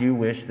 I do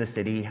wish the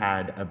city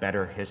had a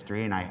better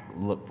history, and I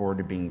look forward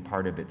to being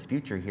part of its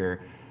future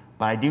here.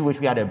 But I do wish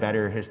we had a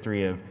better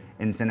history of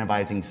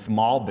incentivizing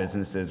small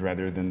businesses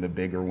rather than the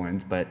bigger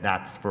ones, but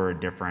that's for a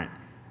different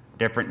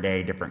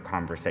day, different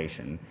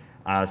conversation.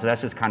 So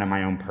that's just kind of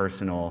my own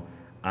personal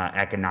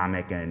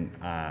economic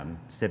and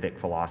civic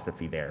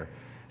philosophy there.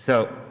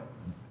 So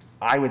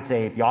I would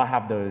say if y'all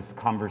have those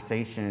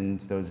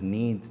conversations, those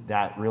needs,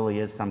 that really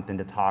is something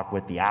to talk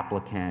with the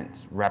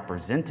applicant's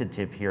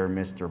representative here,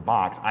 Mr.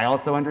 Box. I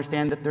also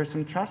understand that there's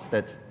some trust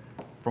that's,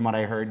 from what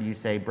I heard you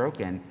say,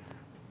 broken.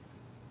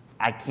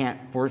 I can't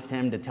force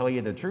him to tell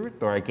you the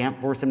truth, or I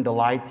can't force him to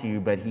lie to you,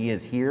 but he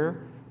is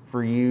here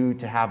for you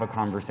to have a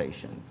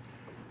conversation.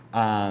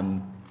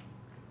 You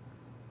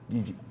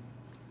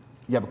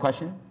have a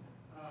question?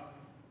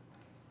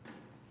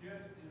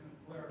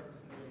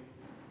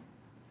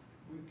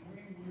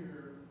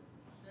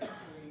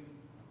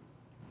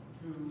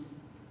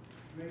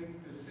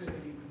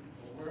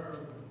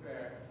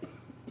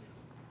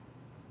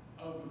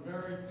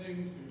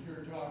 Things that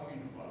you're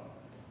talking about.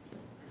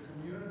 The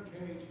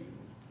communications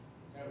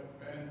have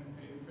been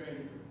a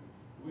failure.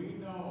 We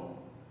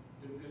know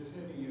that the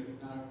city is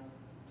not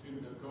to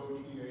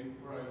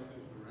negotiate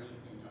prices or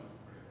anything else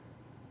for that.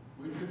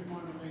 We just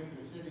want to make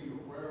the city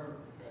aware of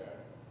the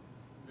fact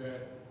that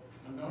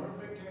a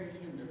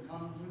notification that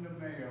comes in the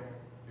mail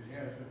that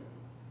has a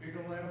big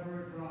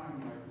elaborate drawing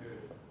like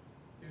this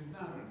is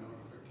not a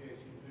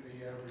notification to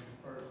the average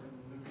person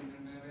living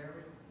in that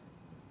area.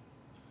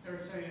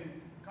 They're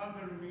saying, come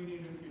to the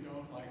meeting if you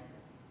don't like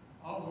it.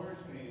 All we're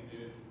saying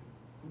is,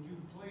 would you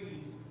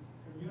please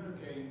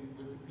communicate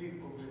with the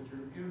people that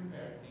you're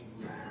impacting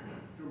with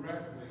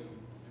directly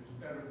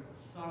instead of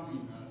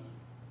summoning us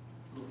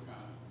to a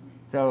council meeting?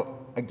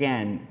 So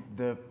again,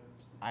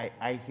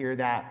 I hear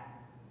that.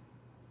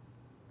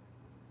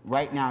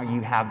 Right now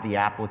you have the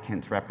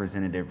applicant's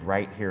representative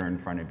right here in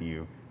front of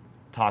you.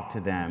 Talk to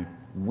them.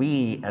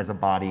 We as a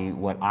body,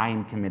 what I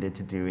am committed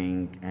to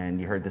doing,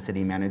 and you heard the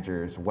city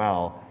manager as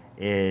well,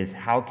 is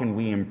how can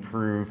we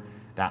improve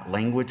that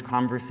language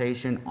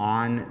conversation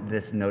on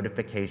this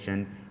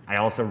notification. I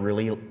also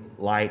really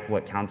like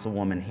what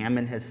Councilwoman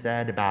Hammond has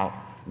said about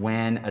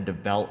when a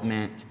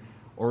development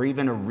or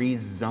even a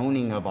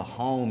rezoning of a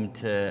home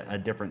to a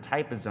different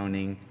type of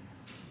zoning,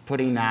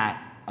 putting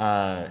that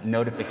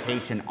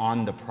notification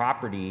on the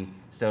property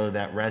so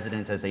that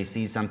residents, as they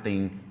see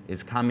something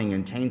is coming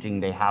and changing,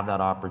 they have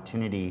that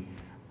opportunity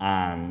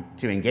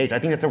to engage. I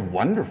think that's a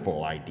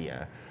wonderful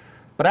idea.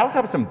 But I also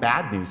have some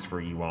bad news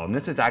for you all, and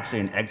this is actually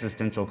an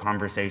existential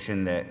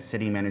conversation that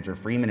City Manager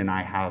Freeman and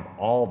I have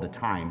all the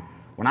time.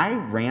 When I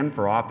ran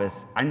for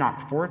office, I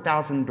knocked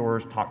 4,000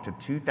 doors, talked to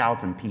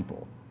 2,000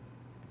 people.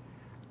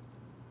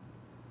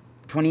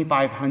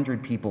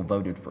 2,500 people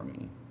voted for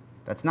me.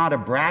 That's not a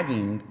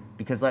bragging,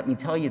 because let me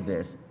tell you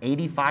this,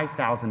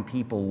 85,000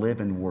 people live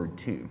in Ward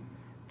 2.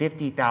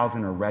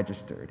 50,000 are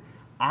registered.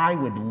 I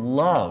would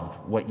love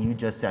what you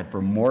just said,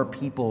 for more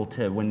people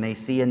to, when they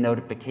see a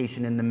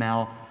notification in the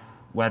mail,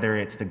 whether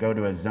it's to go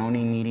to a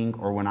zoning meeting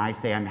or when I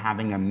say I'm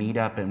having a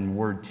meetup in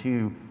Ward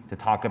 2 to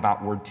talk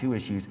about Ward 2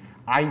 issues,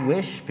 I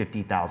wish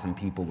 50,000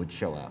 people would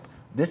show up.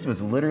 This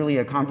was literally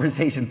a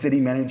conversation City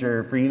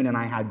Manager Freeman and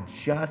I had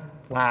just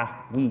last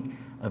week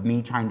of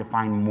me trying to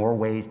find more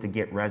ways to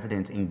get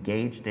residents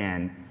engaged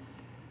in.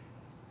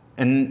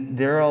 And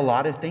there are a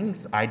lot of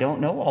things. I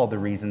don't know all the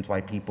reasons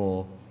why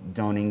people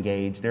don't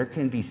engage. There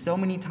can be so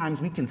many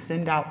times we can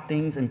send out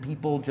things and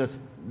people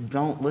just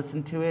don't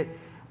listen to it.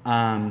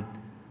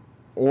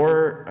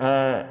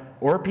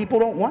 Or people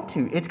don't want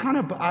to. It's kind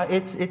of,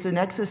 it's an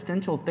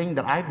existential thing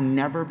that I've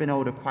never been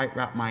able to quite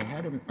wrap my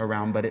head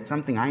around, but it's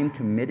something I am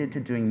committed to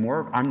doing more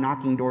of. I'm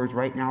knocking doors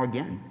right now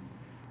again,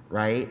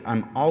 right?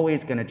 I'm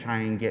always gonna try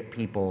and get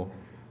people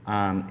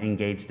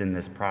engaged in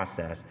this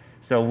process.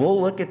 So we'll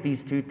look at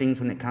these two things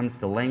when it comes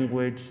to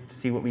language,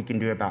 see what we can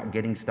do about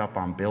getting stuff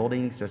on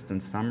buildings, just in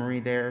summary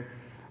there.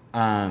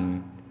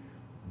 And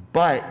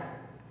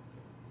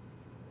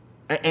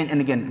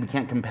again, we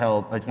can't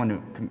compel, I just want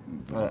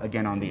to,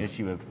 again, on the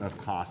issue of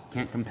cost,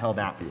 can't compel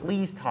that.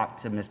 Please talk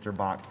to Mr.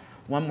 Box.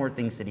 One more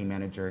thing, City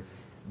Manager.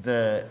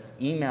 The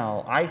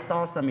email, I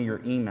saw some of your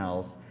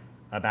emails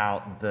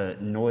about the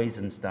noise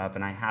and stuff,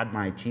 and I had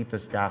my Chief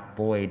of Staff,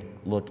 Boyd,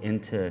 look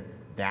into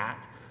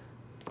that.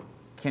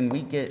 Can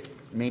we get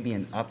maybe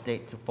an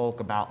update to folk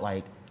about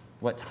like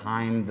what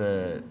time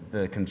the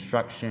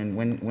construction,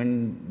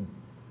 when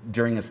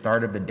during the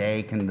start of the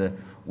day can the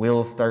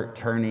wheels start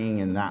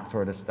turning and that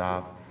sort of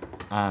stuff?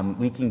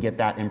 We can get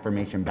that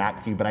information back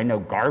to you, but I know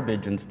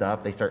garbage and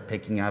stuff, they start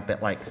picking up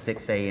at like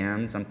 6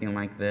 a.m., something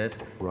like this.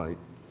 Right.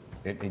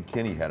 And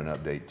Kenny had an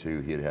update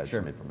too. He had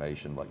some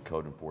information, like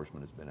code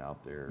enforcement has been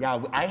out there.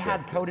 Yeah, I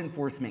had code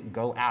enforcement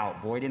go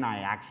out. Boyd and I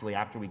actually,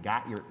 after we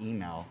got your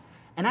email,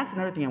 and that's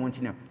another thing I want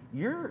you to know.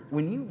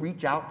 When you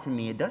reach out to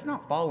me, it does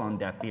not fall on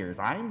deaf ears.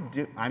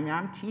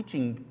 I'm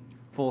teaching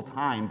full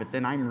time, but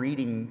then I'm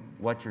reading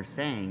what you're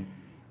saying.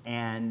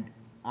 And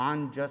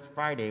on just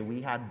Friday,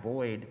 we had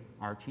Boyd,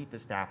 our Chief of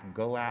Staff,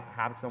 go out,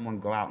 have someone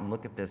go out and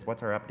look at this.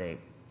 What's our update?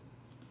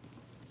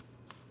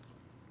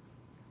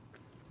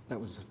 That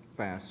was a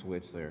fast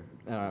switch there.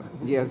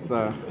 Yes,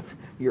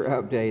 your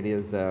update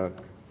is,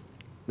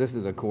 this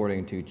is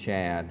according to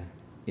Chad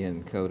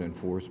in code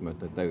enforcement,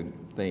 that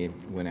they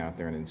went out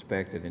there and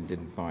inspected and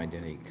didn't find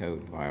any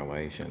code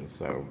violations.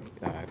 So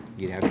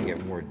you'd have to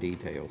get more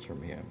details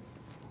from him.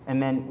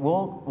 And then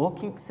we'll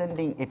keep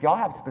sending, if y'all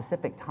have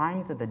specific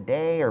times of the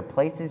day or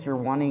places you're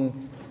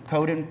wanting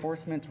code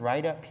enforcement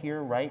right up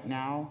here right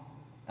now,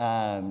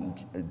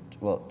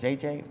 well,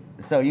 JJ,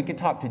 so you could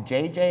talk to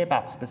JJ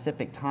about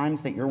specific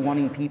times that you're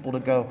wanting people to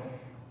go,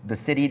 the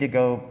city to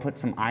go put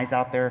some eyes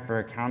out there for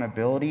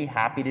accountability.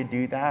 Happy to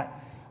do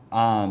that.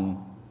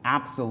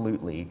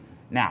 Absolutely.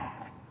 Now,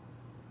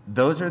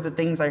 those are the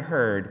things I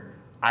heard.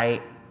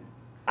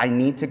 I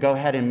need to go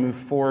ahead and move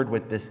forward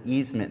with this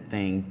easement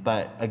thing,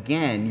 but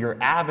again, your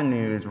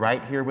avenues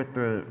right here with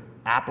the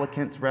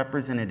applicant's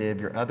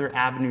representative, your other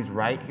avenues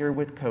right here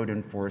with code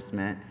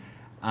enforcement.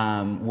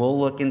 We'll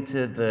look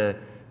into the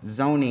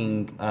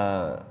zoning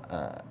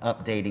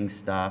updating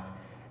stuff,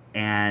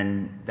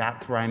 and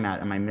that's where I'm at.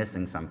 Am I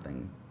missing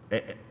something?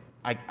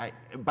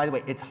 By the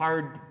way, it's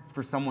hard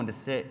for someone to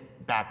sit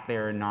back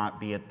there and not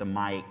be at the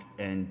mic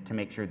and to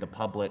make sure the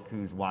public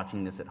who's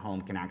watching this at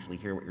home can actually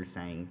hear what you're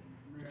saying.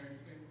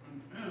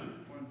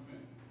 One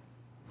thing.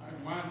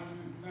 I want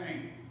to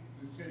thank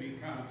the City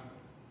Council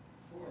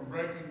for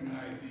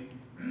recognizing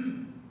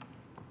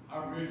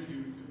our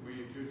issues that we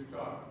had just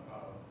talked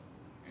about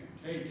and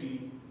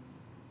taking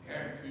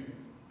action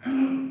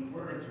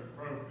where it's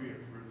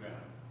appropriate for them.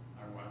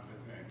 I want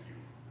to thank you.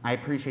 I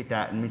appreciate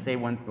that. And we say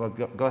one, well,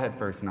 go ahead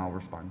first and I'll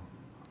respond.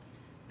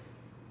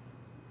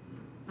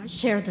 I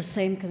share the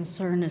same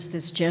concern as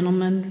this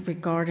gentleman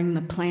regarding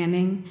the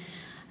planning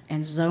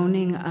and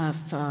zoning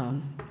of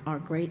our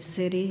great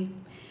city.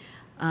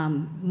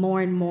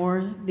 More and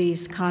more,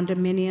 these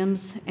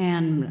condominiums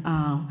and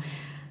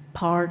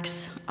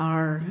parks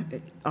are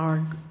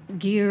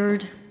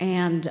geared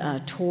and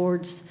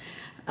towards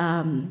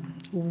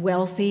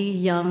wealthy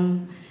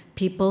young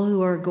people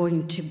who are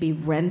going to be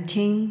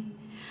renting.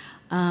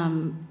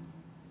 And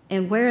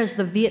whereas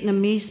the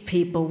Vietnamese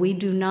people, we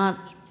do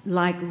not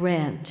like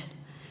rent.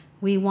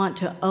 We want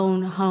to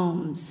own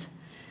homes.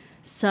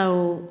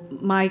 So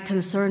my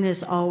concern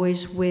is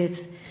always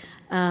with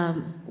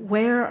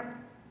where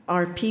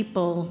are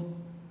people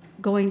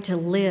going to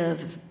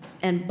live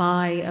and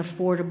buy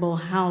affordable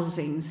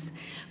housings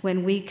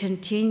when we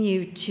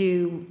continue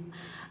to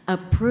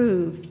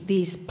approve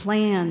these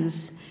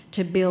plans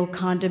to build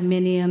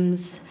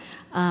condominiums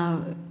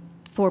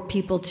for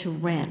people to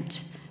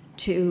rent,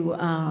 to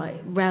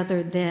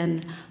rather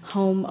than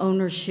home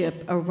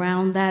ownership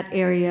around that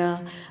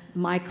area.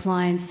 My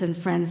clients and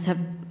friends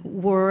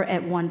were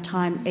at one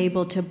time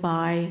able to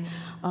buy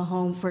a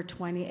home for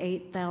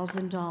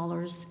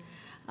 $28,000,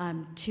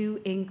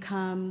 two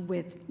income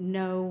with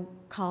no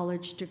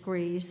college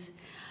degrees.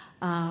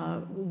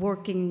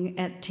 Working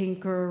at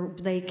Tinker,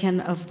 they can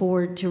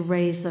afford to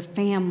raise a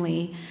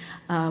family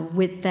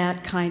with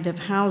that kind of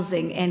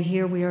housing. And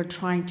here we are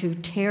trying to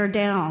tear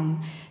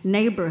down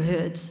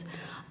neighborhoods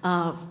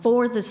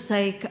for the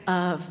sake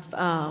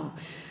of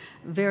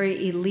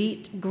very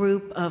elite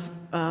group of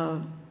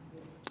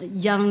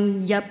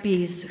young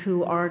yuppies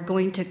who are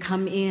going to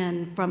come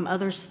in from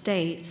other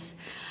states.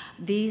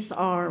 These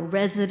are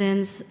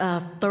residents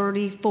of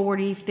 30,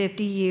 40,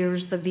 50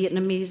 years. The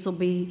Vietnamese will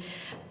be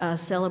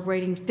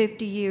celebrating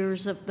 50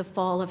 years of the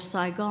fall of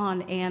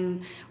Saigon,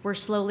 and we're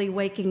slowly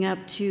waking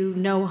up to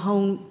no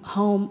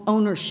home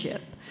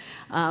ownership.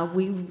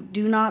 We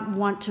do not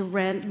want to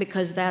rent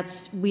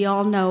because we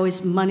all know,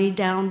 is money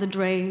down the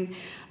drain,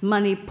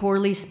 money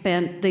poorly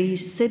spent. The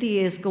city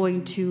is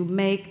going to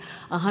make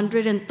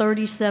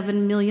 $137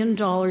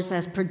 million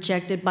as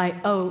projected by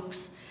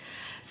Oaks.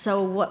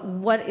 So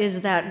what is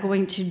that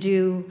going to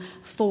do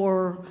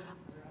for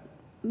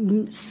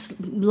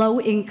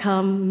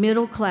low-income,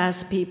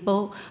 middle-class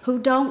people who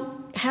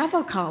don't have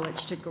a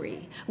college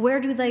degree? Where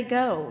do they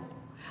go?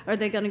 Are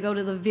they going to go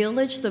to the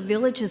Village? The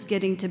Village is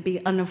getting to be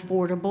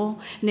unaffordable.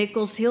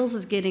 Nichols Hills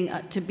is getting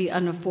to be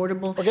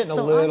unaffordable. We're getting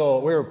a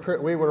little.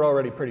 We were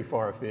already pretty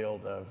far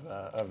afield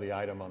of the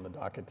item on the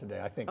docket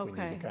today. I think we need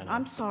to kind of.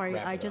 I'm sorry.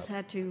 wrap I it just up.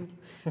 had to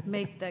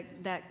make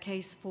that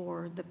case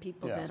for the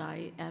people that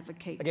I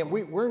advocate Again,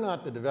 for. we're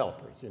not the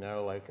developers. You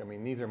know,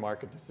 these are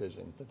market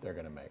decisions that they're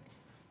going to make.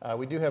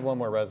 We do have one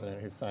more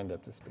resident who's signed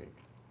up to speak.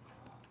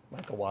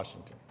 Michael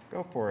Washington.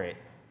 Go for it.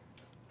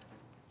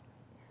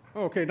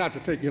 Okay, not to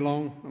take you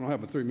long. I don't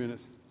have but 3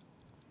 minutes.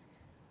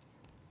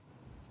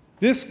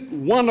 This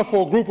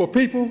wonderful group of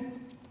people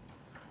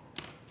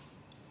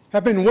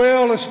have been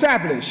well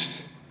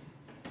established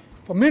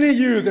for many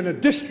years in a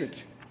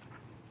district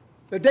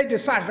that they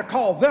decided to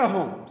call their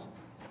homes.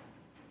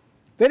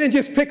 They didn't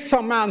just pick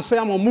something out and say,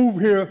 I'm going to move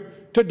here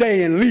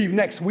today and leave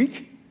next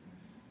week.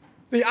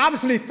 They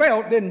obviously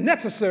felt it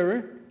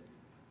necessary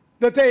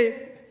that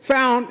they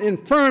found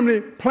and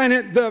firmly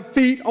planted their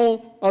feet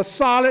on a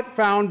solid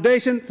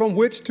foundation from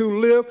which to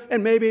live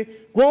and maybe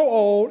grow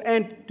old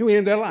and to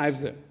end their lives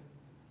there.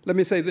 Let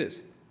me say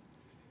this.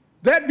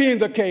 That being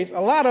the case, a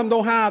lot of them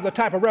don't have the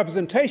type of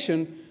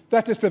representation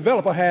that this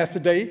developer has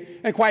today,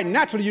 and quite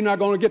naturally, you're not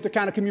going to get the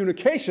kind of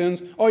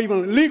communications or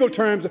even legal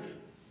terms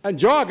and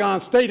jargon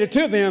stated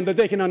to them that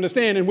they can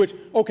understand, in which,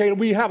 okay,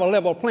 we have a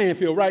level playing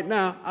field. Right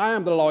now, I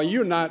am the lawyer,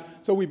 you're not,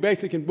 so we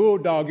basically can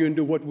bulldog you and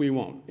do what we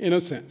want, in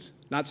a sense.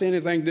 Not saying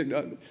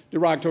anything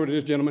derogatory to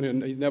this gentleman,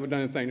 and he's never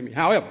done anything to me.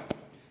 However,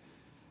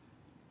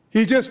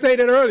 he just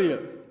stated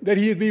earlier that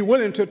he'd be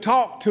willing to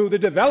talk to the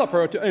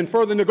developer in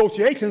further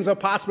negotiations of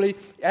possibly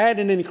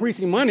adding and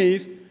increasing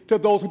monies to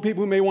those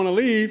people who may want to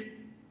leave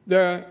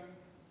their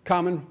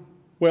common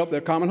wealth,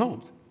 their common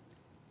homes.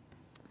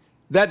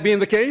 That being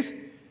the case,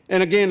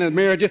 and again, the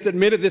mayor just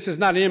admitted this is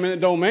not an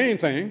eminent domain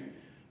thing,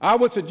 I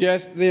would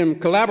suggest them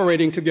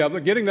collaborating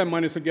together, getting their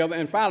monies together,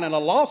 and filing a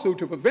lawsuit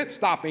to prevent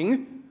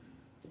stopping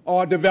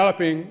or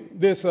developing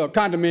this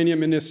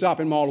condominium in this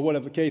shopping mall or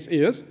whatever the case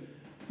is.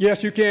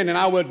 Yes, you can, and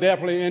I will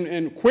definitely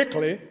and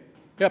quickly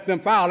help them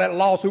file that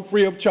lawsuit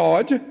free of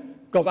charge,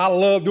 because I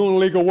love doing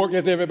legal work,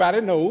 as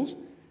everybody knows.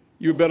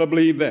 You better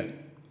believe that.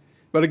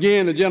 But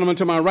again, the gentleman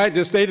to my right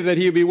just stated that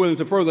he'd be willing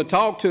to further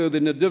talk to the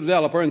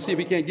developer and see if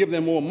he can't give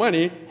them more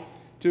money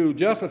to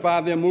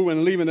justify them moving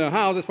and leaving their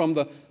houses from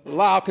the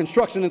loud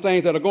construction and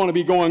things that are going to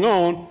be going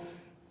on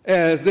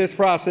as this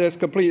process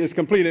is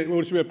completed,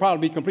 which will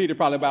probably be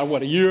completed about,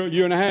 what, a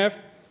year and a half?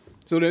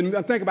 So then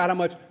think about how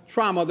much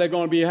trauma they're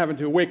going to be having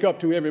to wake up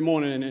to every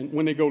morning and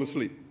when they go to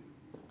sleep.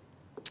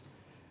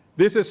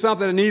 This is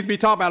something that needs to be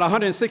talked about.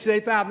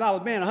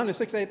 $168,000, man,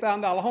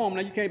 $168,000 home,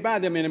 now you can't buy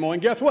them anymore.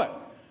 And guess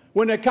what?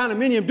 When that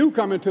condominium do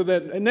come into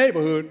that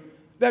neighborhood,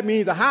 that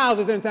means the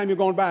houses, anytime you're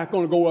going to buy, are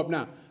going to go up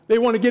now. They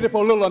want to get it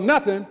for a little or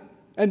nothing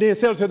and then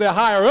sell it to their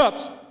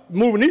higher-ups,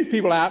 moving these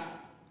people out.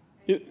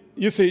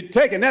 You see,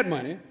 taking that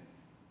money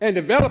and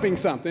developing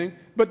something,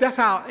 but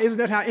isn't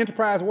that how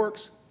enterprise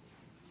works?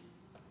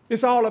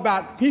 It's all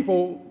about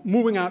people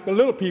moving out, the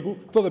little people,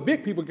 so the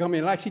big people come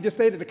in. Like she just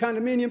stated, the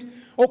condominiums.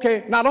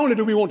 Okay, not only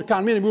do we want the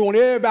condominium, we want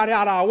everybody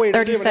out of our way to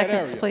live in that area. 30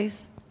 seconds,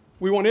 please.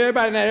 We want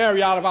everybody in that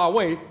area out of our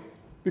way,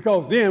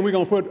 because then we're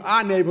going to put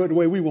our neighborhood the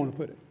way we want to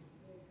put it.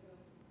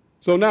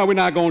 So now we're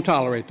not going to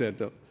tolerate that,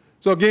 though.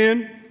 So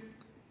again,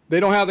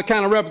 they don't have the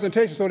kind of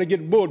representation, so they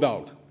get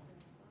bulldogged.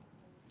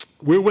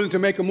 We're willing to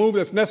make a move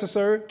that's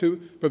necessary to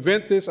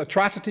prevent this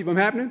atrocity from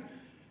happening.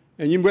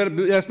 And you better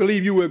best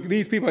believe you will,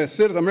 these people are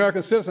citizens,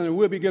 American citizens, and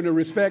we'll be given the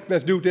respect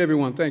that's due to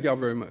everyone. Thank y'all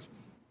very much.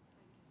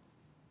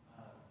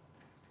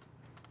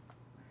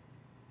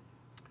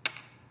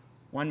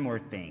 One more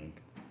thing.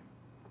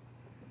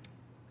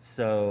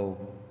 So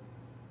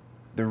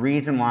the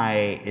reason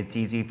why it's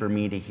easy for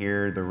me to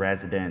hear the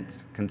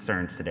residents'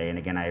 concerns today, and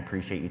again, I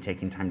appreciate you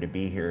taking time to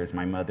be here, is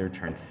my mother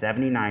turns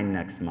 79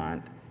 next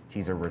month.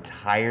 She's a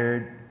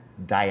retired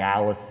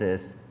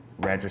dialysis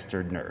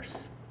registered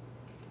nurse.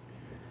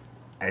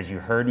 As you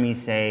heard me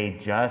say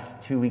just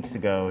 2 weeks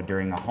ago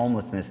during a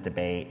homelessness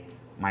debate,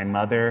 my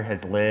mother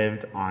has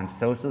lived on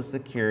Social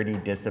Security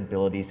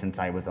disability since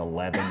I was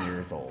 11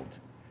 years old.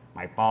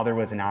 My father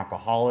was an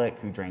alcoholic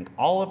who drank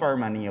all of our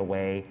money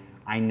away.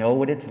 I know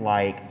what it's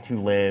like to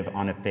live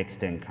on a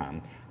fixed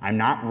income. I'm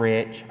not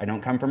rich. I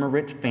don't come from a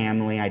rich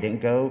family. I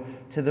didn't go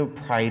to the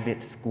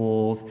private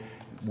schools.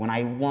 When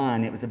I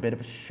won, it was a bit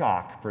of a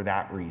shock for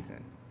that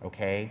reason,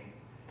 okay?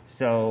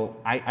 So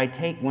I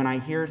take, when I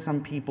hear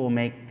some people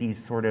make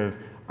these sort of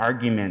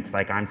arguments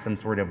like I'm some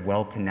sort of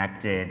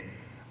well-connected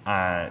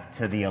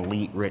to the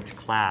elite rich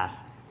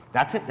class,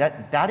 that's it,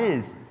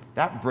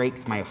 that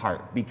breaks my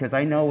heart, because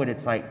I know what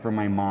it's like for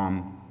my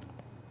mom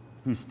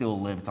who still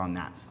lives on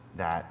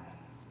that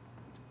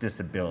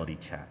disability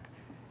check.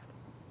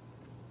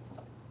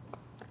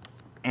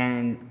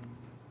 And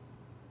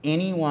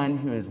anyone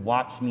who has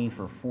watched me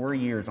for 4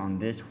 years on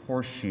this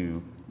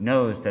horseshoe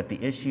knows that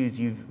the issues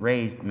you've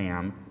raised,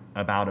 ma'am,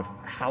 about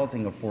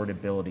housing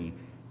affordability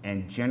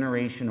and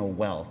generational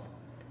wealth,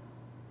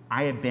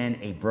 I have been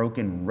a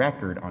broken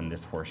record on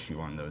this horseshoe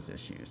on those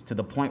issues, to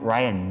the point where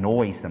I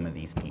annoy some of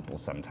these people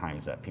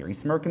sometimes up here. He's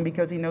smirking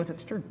because he knows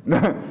it's true.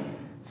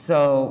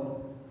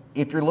 So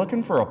if you're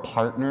looking for a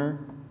partner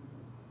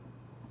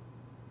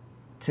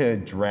to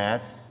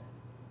address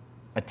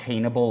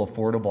attainable,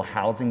 affordable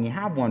housing, you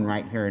have one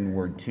right here in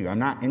Ward 2. I'm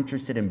not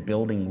interested in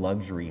building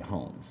luxury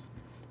homes,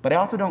 but I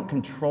also don't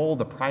control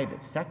the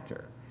private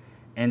sector.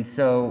 And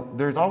so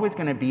there's always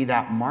going to be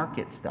that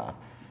market stuff.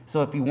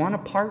 So if you want a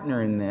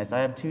partner in this, I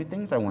have two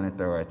things I want to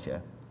throw at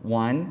you.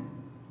 One,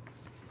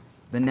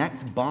 the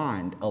next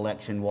bond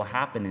election will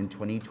happen in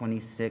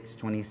 2026,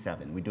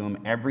 27. We do them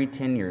every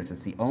 10 years.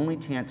 It's the only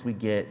chance we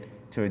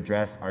get to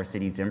address our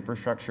city's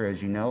infrastructure,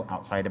 as you know,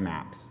 outside of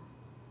maps.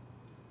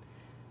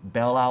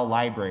 Belle Isle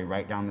Library,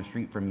 right down the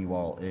street from you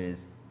all,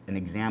 is an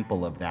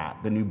example of that.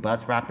 The new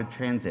bus rapid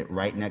transit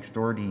right next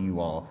door to you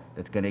all,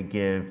 that's going to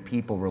give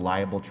people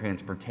reliable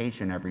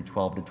transportation every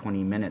 12 to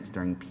 20 minutes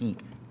during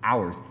peak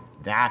hours.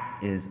 That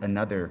is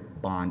another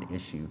bond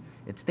issue.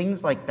 It's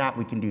things like that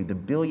we can do. The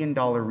 $1 billion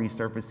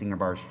resurfacing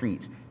of our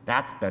streets,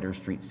 that's Better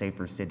Streets,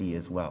 Safer City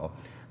as well.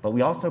 But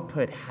we also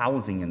put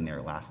housing in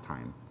there last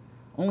time.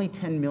 Only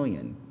 10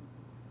 million.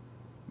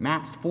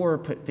 Maps 4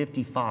 put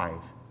 55.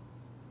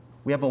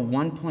 We have a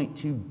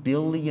 $1.2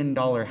 billion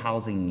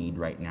housing need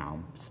right now,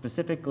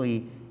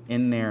 specifically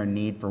in their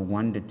need for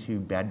 1 to 2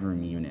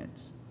 bedroom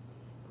units.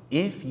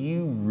 If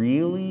you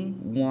really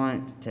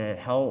want to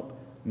help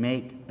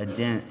make a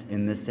dent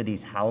in this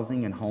city's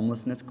housing and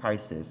homelessness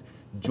crisis,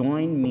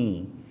 join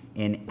me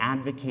in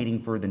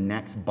advocating for the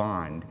next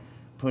bond,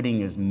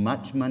 putting as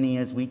much money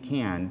as we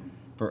can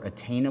for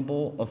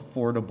attainable,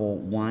 affordable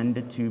 1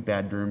 to 2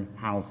 bedroom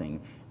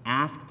housing.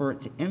 Ask for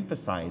it to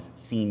emphasize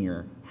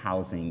senior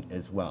housing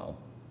as well.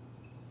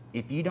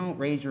 If you don't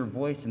raise your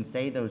voice and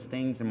say those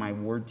things in my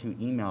Ward 2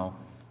 email,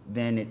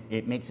 then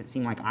it makes it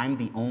seem like I'm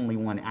the only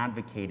one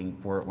advocating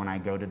for it when I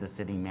go to the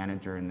city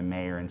manager and the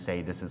mayor and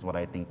say, this is what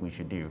I think we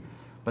should do.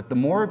 But the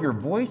more of your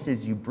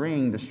voices you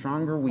bring, the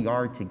stronger we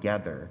are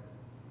together.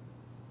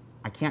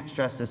 I can't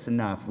stress this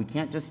enough. We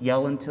can't just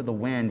yell into the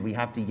wind. We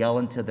have to yell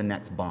into the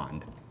next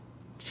bond.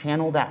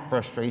 Channel that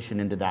frustration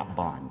into that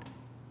bond.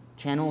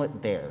 Channel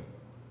it there.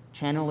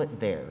 Channel it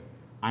there.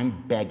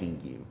 I'm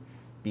begging you,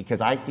 because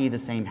I see the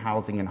same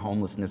housing and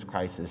homelessness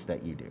crisis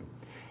that you do.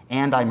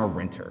 And I'm a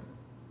renter.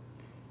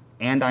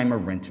 And I'm a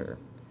renter.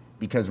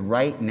 Because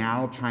right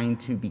now, trying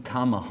to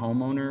become a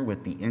homeowner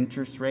with the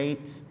interest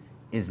rates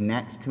is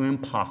next to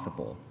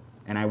impossible.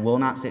 And I will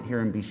not sit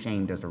here and be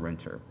shamed as a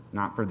renter.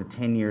 Not for the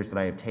 10 years that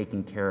I have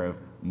taken care of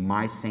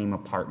my same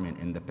apartment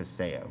in the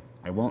Paseo.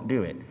 I won't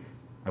do it.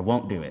 I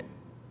won't do it.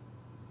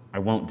 I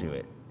won't do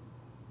it.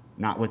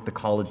 Not with the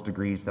college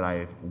degrees that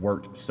I've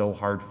worked so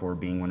hard for,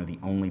 being one of the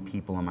only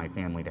people in my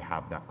family to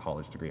have that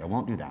college degree. I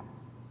won't do that.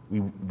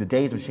 The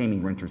days of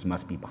shaming renters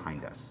must be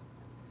behind us.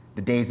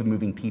 The days of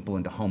moving people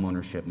into home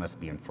ownership must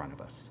be in front of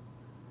us.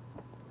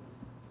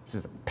 This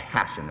is a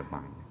passion of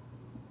mine.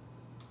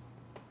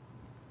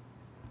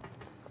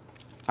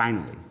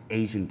 Finally,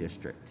 Asian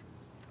District.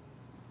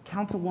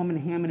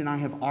 Councilwoman Hammond and I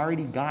have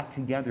already got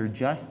together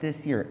just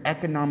this year,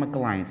 Economic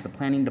Alliance, the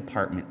Planning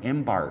Department,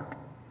 Embark,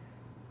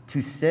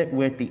 to sit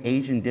with the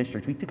Asian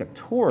District. We took a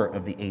tour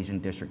of the Asian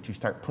District to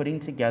start putting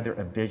together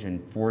a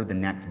vision for the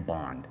next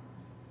bond.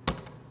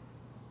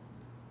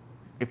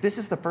 If this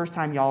is the first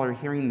time y'all are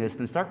hearing this,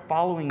 then start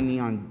following me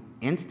on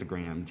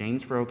Instagram,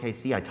 James for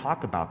OKC. I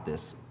talk about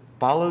this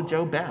follow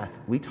Joe Beth.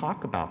 We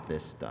talk about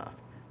this stuff,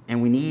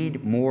 and we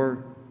need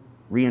more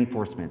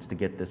reinforcements to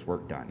get this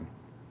work done.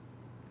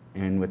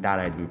 And with that,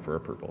 I'd move for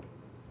approval.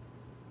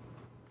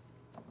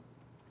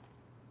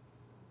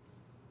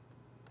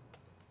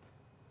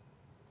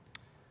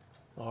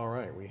 All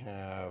right, we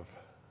have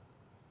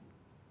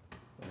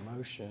a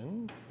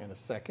motion and a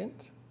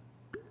second.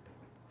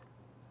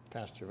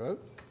 Cast your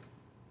votes.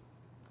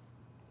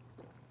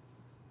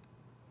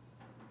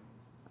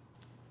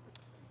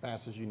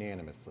 Passes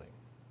unanimously.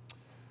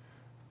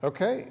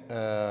 Okay,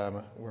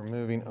 we're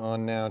moving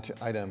on now to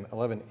item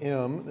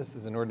 11M. This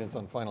is an ordinance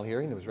on final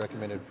hearing that was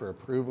recommended for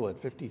approval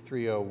at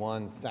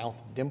 5301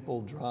 South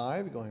Dimple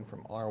Drive, going from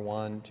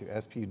R1 to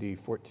SPUD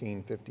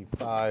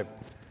 1455.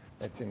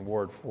 That's in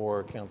Ward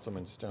 4.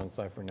 Councilman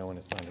Stonecipher, no one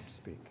has signed up to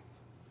speak.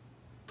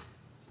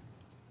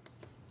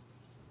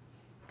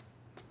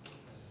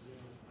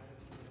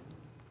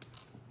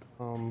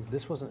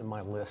 This wasn't in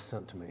my list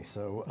sent to me,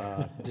 so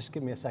just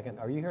give me a second.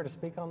 Are you here to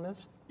speak on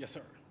this? Yes,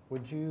 sir.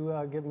 Would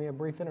you give me a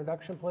brief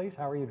introduction, please?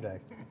 How are you today?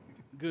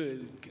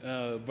 Good,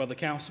 Brother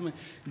Councilman.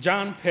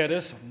 John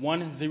Pettis,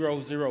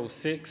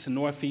 1006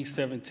 Northeast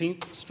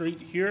 17th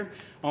Street, here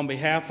on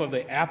behalf of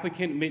the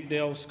applicant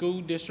Middale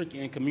School District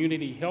and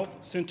Community Health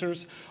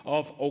Centers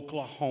of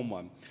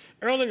Oklahoma.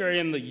 Earlier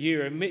in the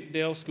year,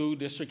 Middale School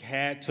District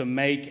had to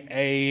make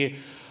a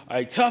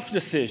tough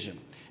decision,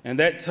 and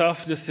that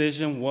tough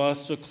decision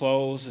was to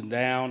close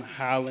down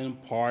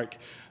Highland Park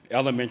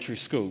Elementary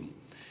School.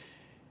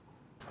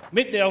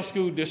 Middale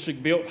School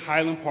District built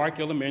Highland Park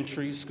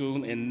Elementary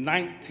School in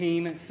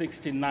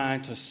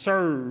 1969 to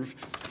serve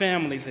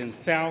families in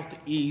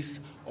southeast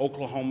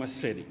Oklahoma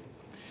City.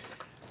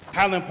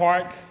 Highland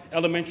Park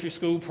Elementary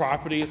School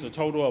property is a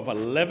total of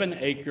 11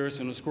 acres,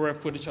 and the square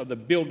footage of the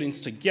buildings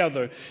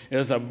together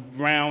is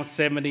around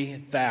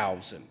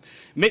 70,000.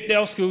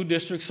 Middale School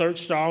District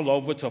searched all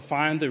over to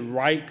find the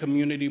right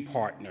community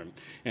partner,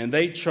 and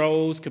they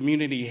chose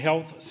Community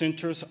Health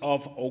Centers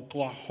of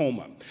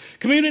Oklahoma.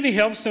 Community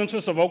Health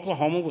Centers of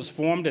Oklahoma was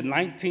formed in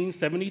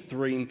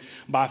 1973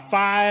 by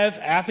 5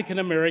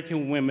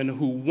 African-American women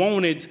who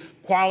wanted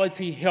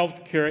quality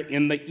health care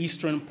in the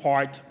eastern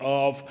part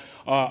of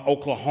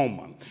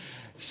Oklahoma.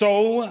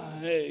 So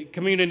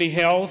Community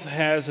Health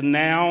has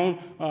now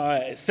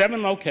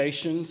 7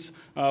 locations.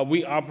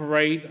 We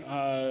operate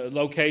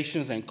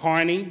locations in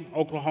Kearney,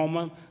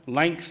 Oklahoma,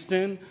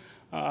 Langston,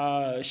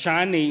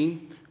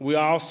 Shawnee. We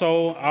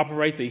also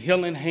operate the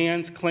Healing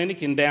Hands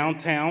Clinic in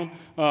downtown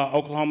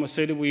Oklahoma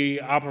City. We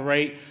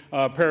operate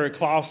Perry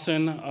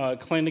Clausen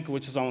Clinic,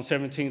 which is on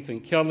 17th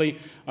and Kelly,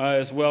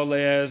 as well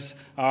as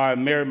our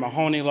Mary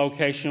Mahoney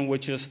location,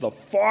 which is the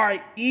far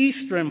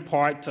eastern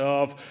part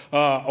of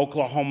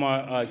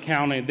Oklahoma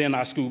County, and then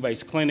our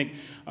school-based clinic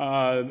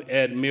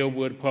at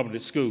Millwood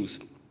Public Schools.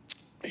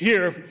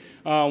 Here,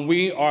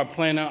 we are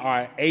planning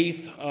our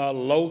 8th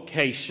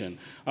location.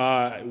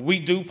 We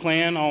do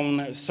plan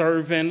on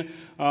serving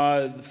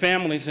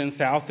families in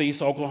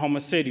southeast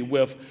Oklahoma City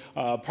with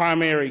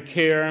primary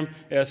care,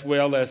 as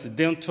well as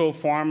dental,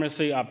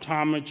 pharmacy,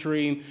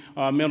 optometry,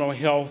 mental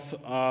health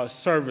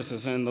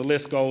services, and the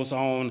list goes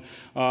on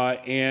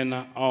and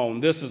on.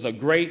 This is a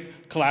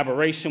great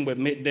collaboration with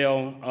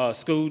Middale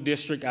School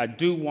District. I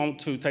do want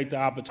to take the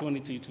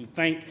opportunity to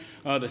thank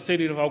the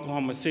City of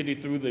Oklahoma City.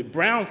 Through the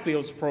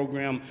Brownfields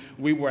program,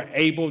 we were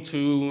able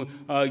to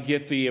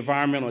get the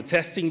environmental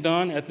testing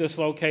done at this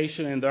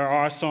location, and there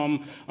are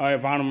some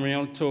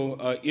environmental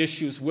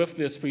issues with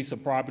this piece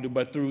of property,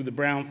 but through the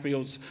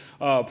Brownfields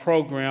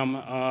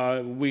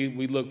program,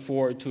 we look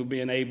forward to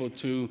being able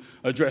to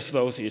address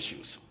those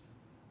issues.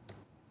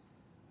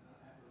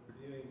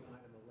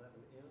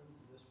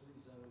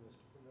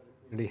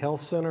 Community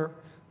Health Center.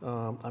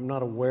 I'm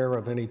not aware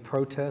of any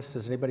protests.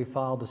 Has anybody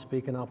filed to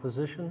speak in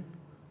opposition?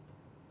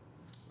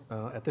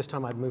 At this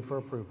time, I'd move for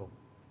approval.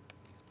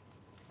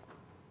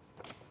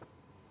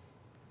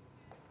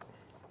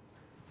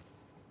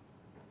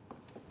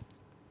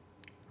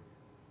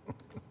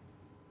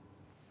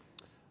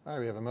 All right,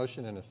 we have a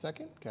motion and a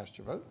second. Cast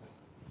your votes.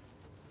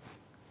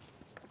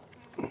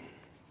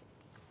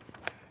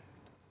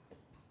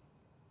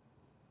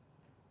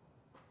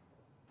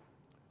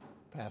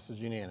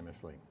 Passes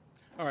unanimously.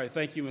 All right,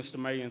 thank you, Mr.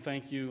 Mayor, and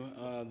thank you,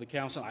 the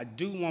council. I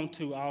do want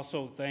to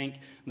also thank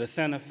the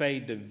Santa Fe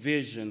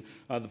Division.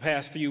 The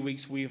past few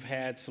weeks, we've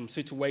had some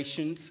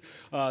situations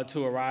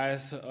to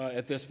arise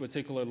at this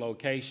particular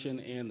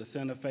location, and the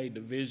Santa Fe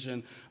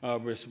Division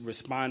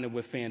responded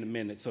within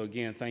minutes. So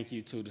again, thank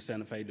you to the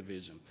Santa Fe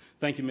Division.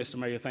 Thank you, Mr.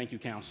 Mayor. Thank you,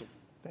 council.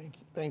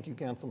 Thank you,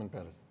 Councilman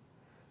Pettis.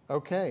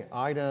 Okay,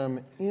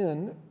 item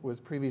N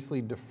was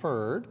previously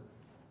deferred.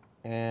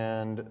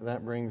 And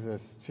that brings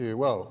us to,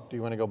 well, do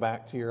you want to go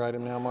back to your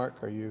item now,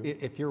 Mark? Are you?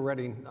 If you're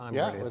ready, I'm ready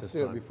at this time. Yeah, let's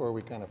do it before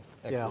we kind of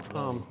exit.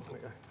 Yeah,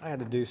 I had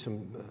to do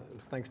some,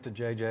 thanks to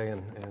JJ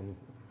and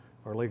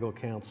our legal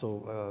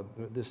counsel,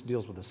 this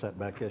deals with the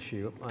setback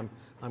issue.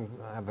 I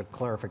have a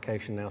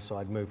clarification now, so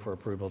I'd move for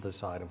approval of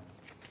this item.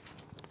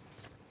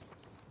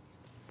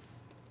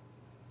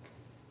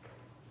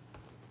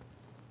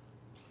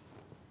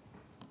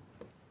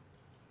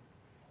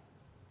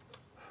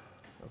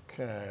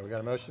 Okay, we got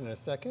a motion and a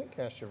second.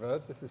 Cast your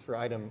votes. This is for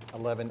item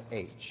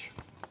 11H.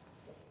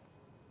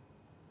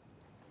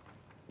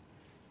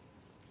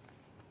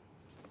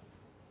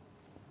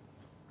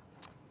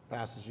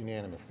 Passes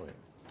unanimously.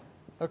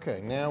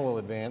 Okay, now we'll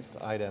advance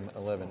to item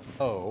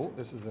 11O.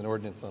 This is an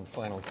ordinance on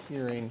final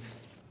hearing,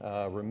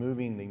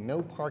 removing the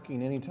no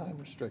parking anytime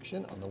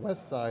restriction on the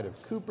west side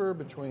of Cooper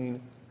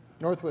between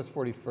Northwest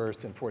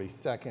 41st and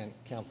 42nd.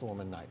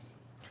 Councilwoman Nice.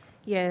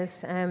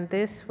 Yes,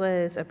 this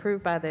was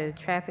approved by the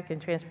Traffic and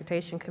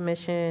Transportation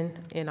Commission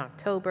in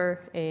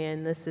October,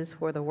 and this is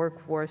for the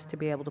workforce to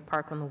be able to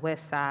park on the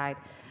west side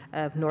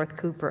of North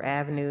Cooper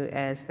Avenue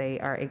as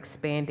they are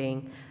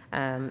expanding,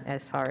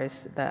 as far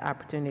as the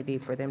opportunity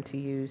for them to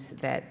use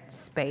that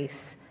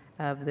space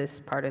of this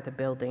part of the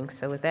building.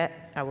 So with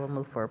that, I will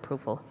move for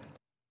approval.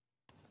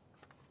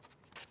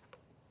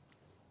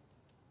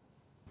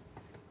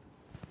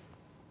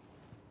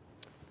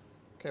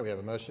 Okay, we have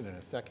a motion and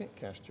a second.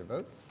 Cast your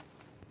votes.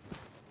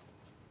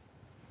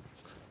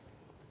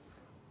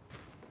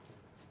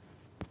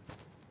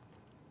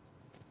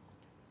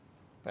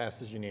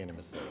 Passes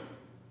unanimously.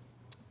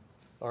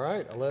 All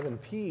right,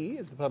 11P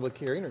is the public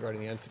hearing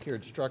regarding the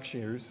unsecured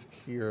structures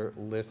here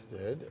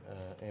listed.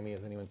 Amy,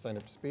 has anyone signed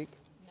up to speak?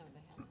 No,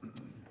 they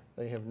haven't.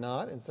 They have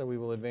not, and so we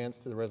will advance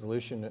to the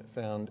resolution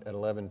found at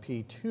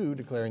 11P2,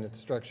 declaring that the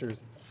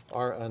structures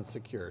are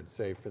unsecured,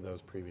 save for those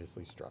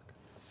previously struck.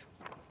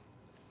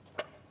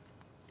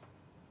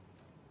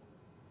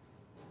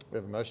 We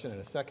have a motion and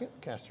a second.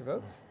 Cast your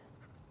votes.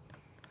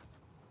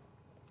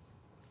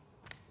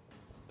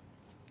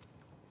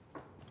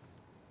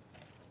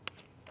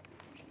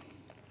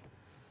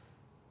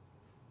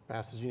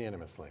 Passes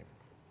unanimously.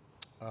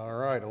 All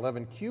right,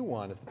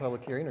 11Q1 is the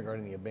public hearing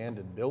regarding the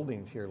abandoned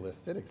buildings here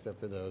listed, except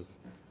for those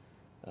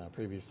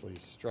previously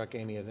struck.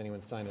 Amy, has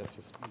anyone signed up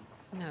to speak?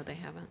 No, they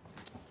haven't.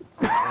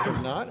 They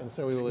have not, and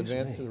so we will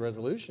advance to the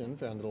resolution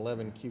found at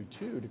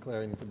 11Q2,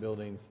 declaring that the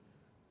buildings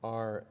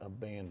are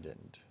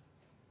abandoned,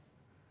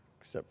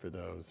 except for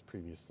those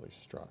previously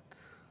struck.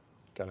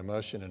 Got a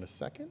motion and a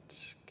second.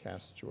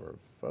 Cast your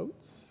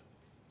votes.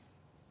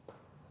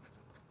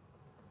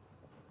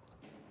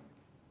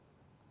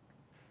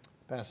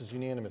 Passes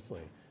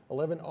unanimously.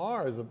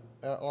 11R is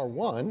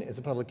R1 is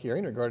a public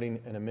hearing regarding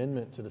an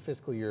amendment to the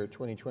fiscal year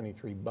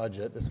 2023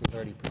 budget. This was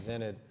already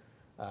presented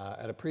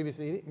at a previous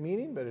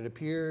meeting, but it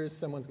appears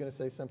someone's going to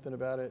say something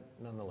about it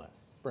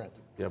nonetheless.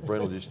 Brent. Yeah,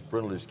 Brent will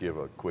just give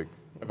a quick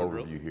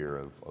overview here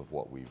of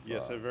what we've.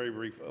 Yes, a very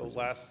brief.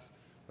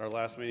 Our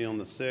last meeting on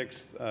the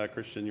 6th,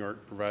 Christian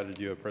York provided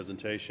you a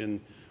presentation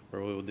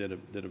where we did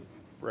a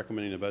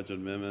recommending a budget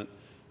amendment.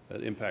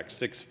 It impacts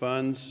 6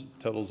 funds,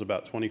 totals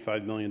about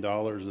 $25 million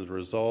as a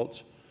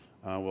result.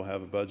 We'll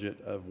have a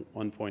budget of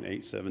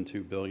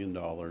 $1.872 billion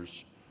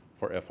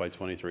for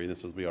FY23.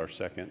 This will be our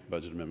second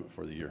budget amendment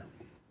for the year.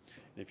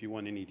 And if you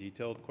want any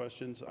detailed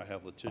questions, I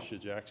have Letitia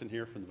Jackson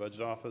here from the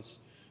budget office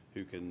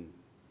who can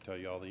tell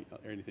you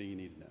anything you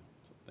need to know.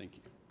 So thank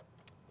you.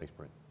 Thanks,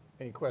 Brent.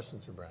 Any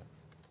questions for Brent?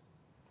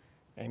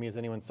 Amy, has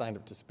anyone signed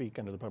up to speak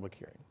under the public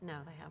hearing? No,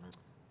 they haven't.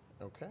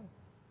 Okay.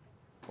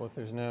 Well, if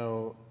there's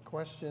no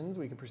questions,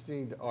 we can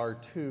proceed to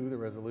R2, the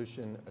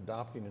resolution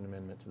adopting an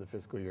amendment to the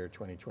fiscal year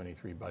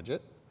 2023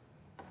 budget.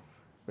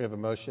 We have a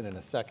motion and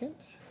a second.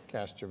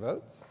 Cast your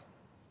votes.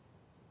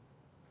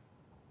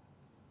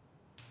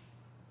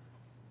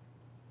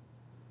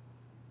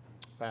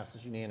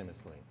 Passes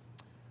unanimously.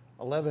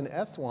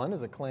 11S1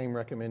 is a claim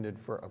recommended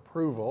for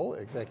approval.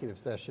 Executive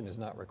session is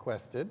not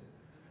requested.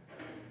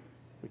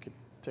 We could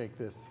take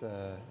this,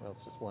 well,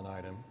 it's just one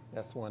item,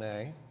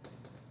 S1A.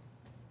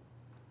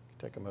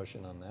 Take a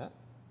motion on that.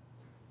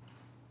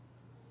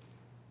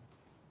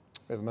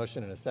 We have a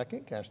motion and a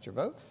second. Cast your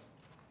votes.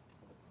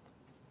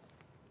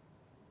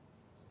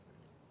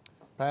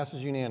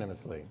 Passes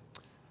unanimously.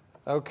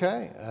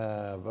 Okay,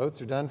 votes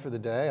are done for the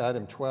day.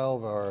 Item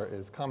 12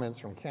 is comments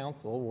from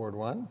council, Ward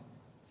 1.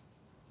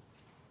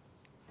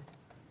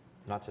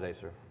 Not today,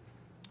 sir.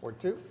 Ward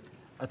 2.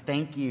 A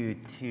thank you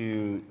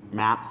to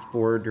MAPS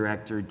Board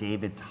Director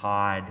David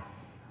Todd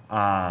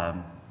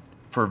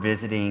for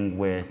visiting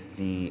with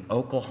the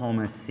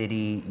Oklahoma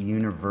City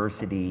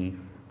University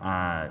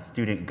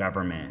student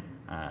government.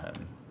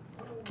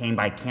 Came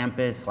by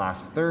campus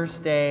last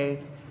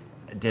Thursday,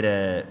 did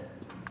a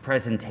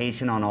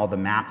presentation on all the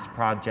MAPS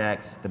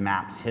projects, the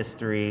MAPS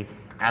history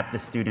at the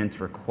students'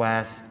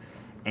 request,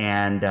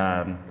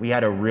 and we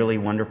had a really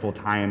wonderful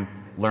time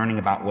learning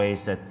about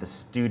ways that the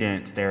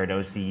students there at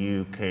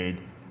OCU could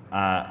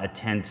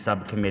attend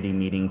subcommittee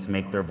meetings,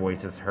 make their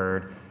voices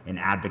heard in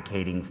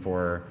advocating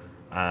for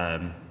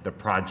the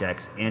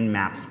projects in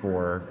MAPS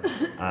 4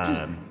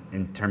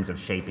 in terms of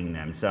shaping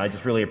them. So I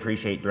just really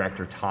appreciate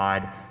Director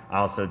Todd. I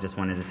also just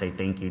wanted to say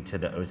thank you to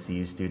the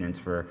OCU students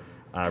for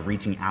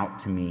reaching out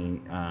to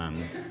me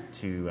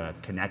to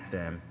connect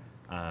them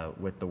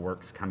with the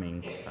works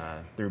coming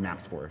through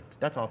MAPS 4.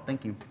 That's all.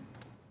 Thank you.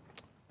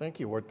 Thank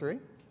you. Ward 3.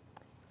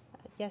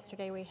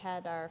 Yesterday we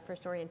had our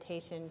first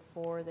orientation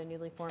for the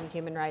newly formed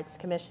Human Rights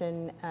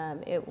Commission.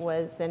 It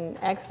was an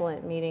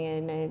excellent meeting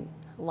and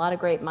a a lot of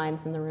great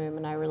minds in the room,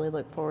 and I really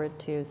look forward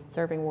to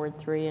serving Ward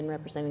 3 and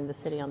representing the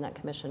city on that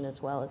commission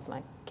as well as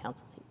my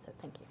council seat, so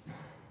thank you.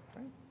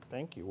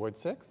 Thank you. Ward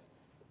 6?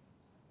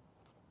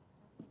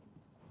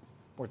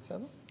 Ward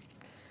 7?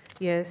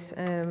 Yes,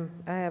 I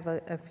have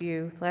a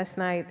few. Last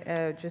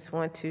night, just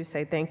want to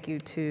say thank you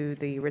to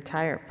the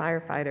retired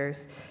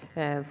firefighters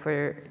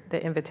for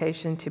the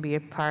invitation to be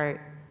a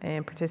part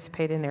and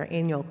participate in their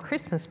annual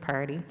Christmas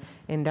party.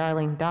 And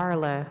darling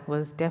Darla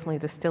was definitely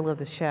the still of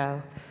the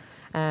show.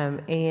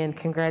 And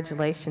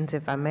congratulations,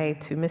 if I may,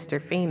 to Mr.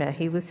 Fina.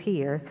 He was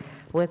here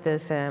with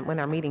us when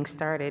our meeting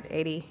started.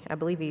 I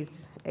believe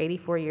he's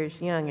 84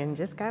 years young and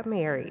just got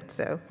married.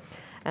 So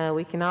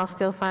we can all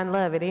still find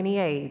love at any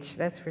age,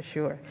 that's for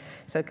sure.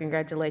 So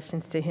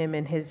congratulations to him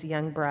and his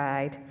young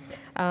bride.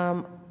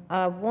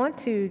 I want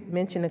to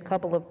mention a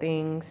couple of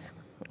things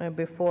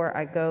before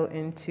I go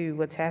into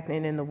what's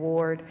happening in the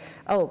ward.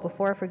 Oh,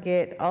 before I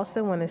forget,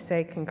 also want to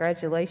say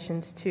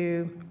congratulations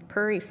to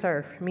Prairie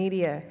Surf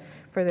Media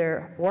for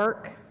their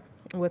work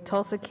with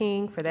Tulsa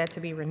King, for that to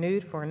be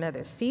renewed for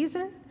another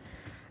season.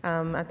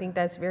 I think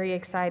that's very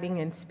exciting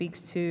and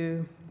speaks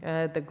to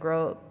the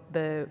growth,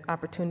 the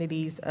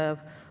opportunities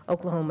of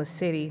Oklahoma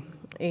City,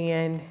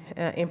 and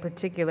in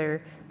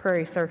particular,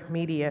 Prairie Surf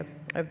Media,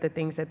 of the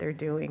things that they're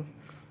doing.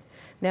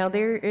 Now,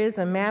 there is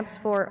a MAPS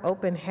 4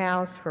 open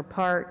house for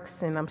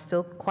parks, and I'm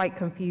still quite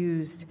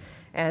confused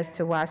as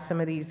to why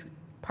some of these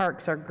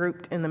parks are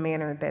grouped in the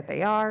manner that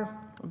they are,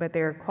 but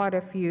there are quite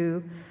a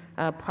few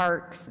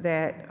parks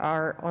that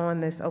are on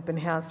this open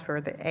house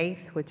for the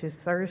 8th, which is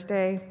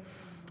Thursday,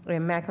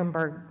 in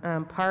Mecklenburg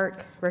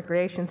Park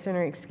Recreation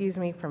Center,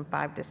 from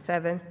 5 to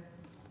 7.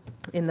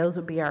 And those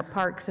would be our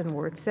parks in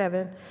Ward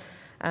 7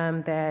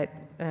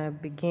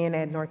 that began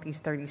at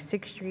Northeast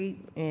 36th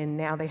Street, and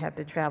now they have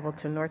to travel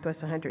to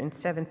Northwest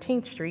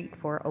 117th Street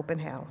for open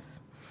house.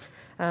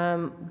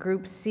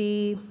 Group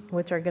C,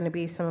 which are going to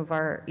be some of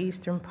our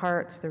eastern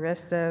parts, the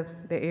rest of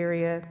the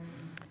area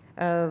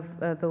of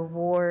the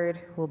ward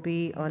will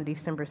be on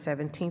December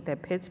 17th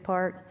at Pitts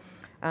Park.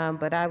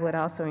 But I would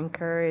also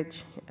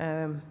encourage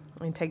and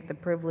take the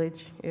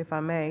privilege, if I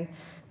may,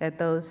 that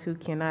those who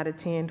cannot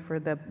attend for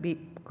the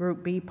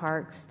Group B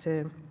parks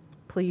to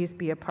please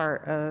be a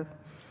part of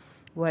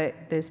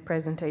what this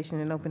presentation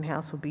and open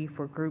house will be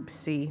for Group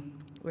C,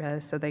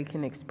 so they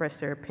can express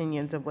their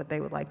opinions of what they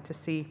would like to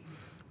see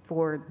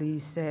for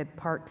these said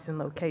parks and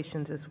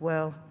locations as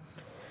well.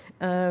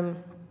 I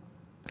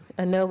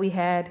know we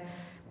had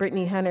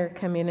Brittany Hunter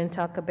come in and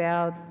talk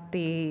about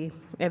the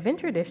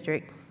Adventure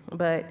District,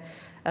 but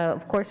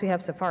of course we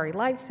have safari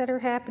lights that are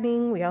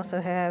happening. We also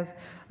have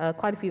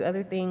quite a few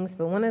other things,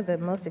 but one of the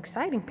most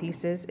exciting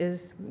pieces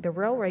is the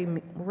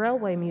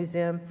Railway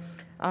Museum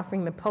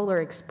offering the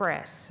Polar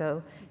Express.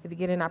 So if you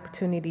get an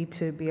opportunity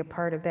to be a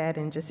part of that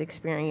and just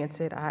experience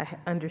it, I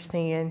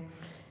understand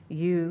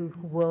you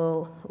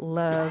will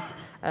love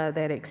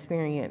that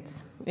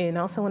experience. And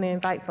also want to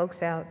invite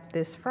folks out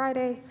this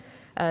Friday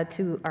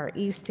to our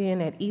East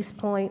End at East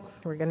Point.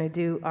 We're going to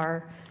do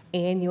our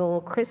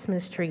annual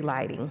Christmas tree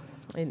lighting,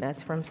 and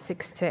that's from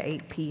 6 to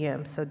 8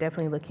 p.m. So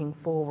definitely looking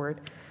forward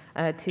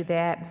to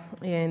that.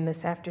 And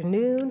this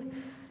afternoon,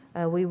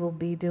 we will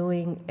be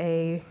doing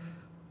a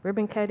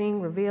ribbon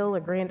cutting, reveal,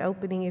 a grand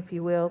opening, if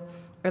you will,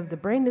 of the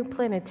brand new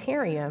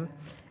planetarium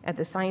at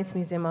the Science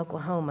Museum,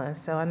 Oklahoma.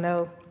 So I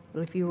know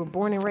if you were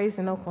born and raised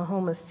in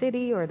Oklahoma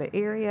City or the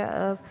area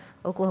of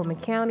Oklahoma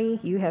County,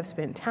 you have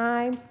spent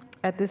time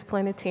at this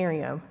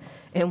planetarium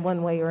in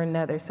one way or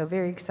another. So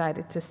very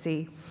excited to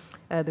see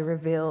the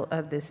reveal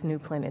of this new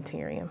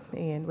planetarium.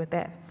 And with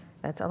that,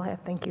 that's all I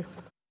have. Thank you.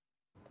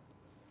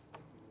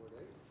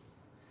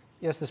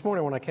 Yes, this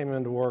morning when I came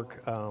into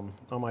work, on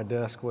my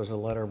desk was a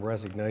letter of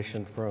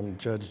resignation from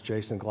Judge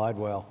Jason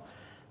Glidewell.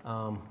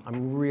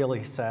 I'm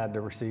really sad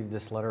to receive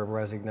this letter of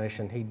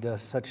resignation. He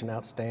does such an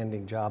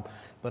outstanding job,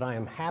 but I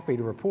am happy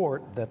to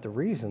report that the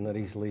reason that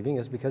he's leaving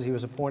is because he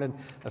was appointed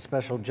a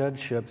special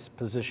judgeships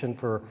position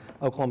for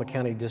Oklahoma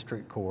County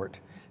District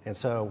Court. And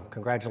so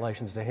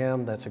congratulations to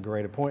him. That's a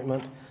great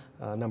appointment,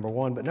 number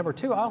one. But number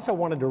two, I also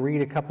wanted to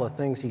read a couple of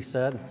things he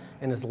said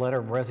in his letter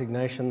of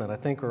resignation that I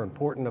think are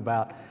important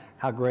about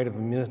how great of a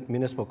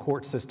municipal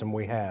court system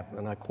we have.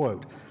 And I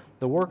quote,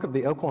 "The work of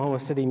the Oklahoma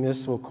City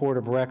Municipal Court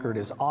of Record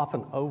is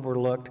often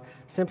overlooked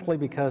simply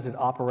because it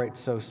operates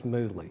so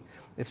smoothly.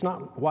 It's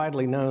not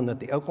widely known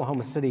that the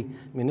Oklahoma City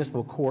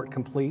Municipal Court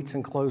completes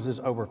and closes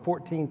over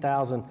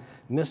 14,000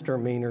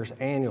 misdemeanors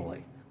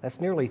annually.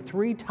 That's nearly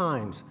 3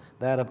 times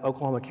that of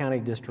Oklahoma County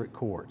District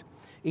Court.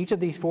 Each of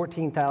these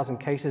 14,000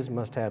 cases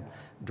must have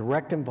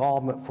direct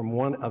involvement from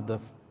one of the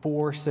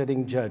 4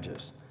 sitting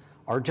judges.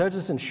 Our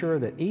judges ensure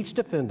that each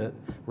defendant,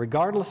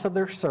 regardless of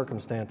their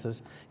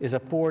circumstances, is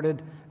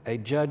afforded a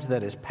judge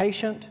that is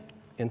patient,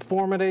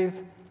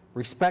 informative,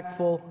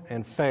 respectful,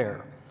 and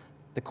fair.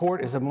 The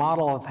court is a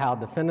model of how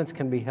defendants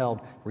can be held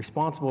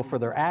responsible for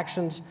their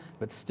actions,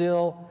 but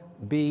still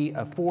be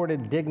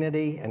afforded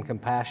dignity and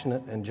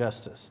compassionate and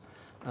justice.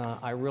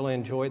 I really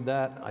enjoyed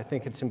that. I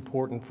think it's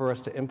important for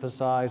us to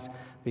emphasize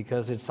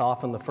because it's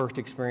often the first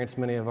experience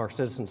many of our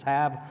citizens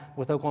have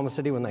with Oklahoma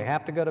City when they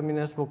have to go to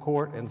municipal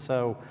court. And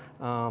so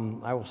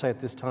I will say at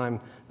this time,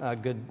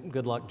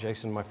 good luck,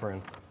 Jason, my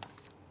friend.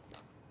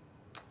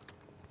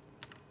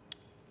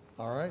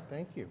 All right,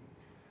 thank you.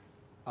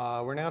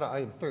 We're now to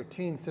item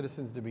 13,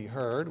 citizens to be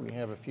heard. We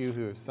have a few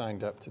who have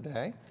signed up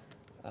today.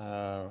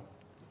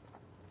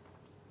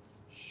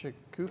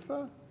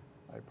 Shikufa,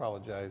 I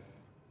apologize.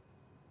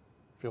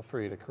 Feel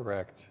free to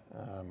correct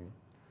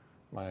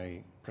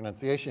my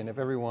pronunciation. If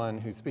everyone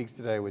who speaks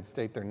today would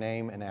state their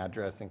name and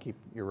address and keep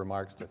your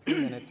remarks to 3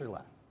 minutes or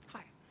less.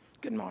 Hi,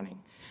 good morning.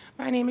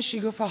 My name is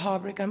Shigufa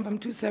Habrick. I'm from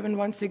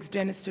 2716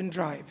 Denniston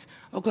Drive,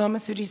 Oklahoma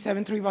City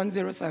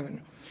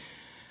 73107.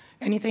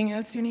 Anything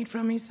else you need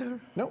from me, sir?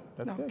 No,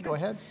 that's good. Go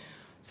ahead.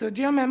 So,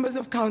 dear members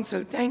of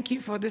council, thank you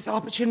for this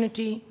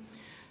opportunity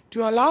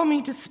to allow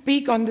me to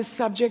speak on this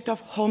subject of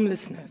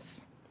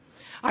homelessness.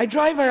 I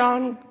drive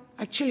around.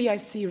 Actually, I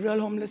see real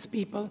homeless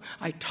people.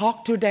 I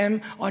talk to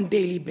them on a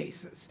daily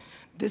basis.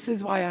 This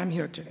is why I'm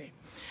here today.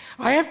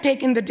 I have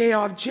taken the day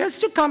off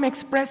just to come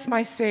express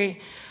my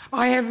say.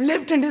 I have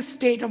lived in this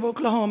state of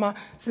Oklahoma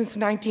since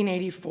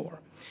 1984.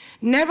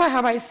 Never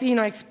have I seen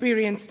or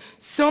experienced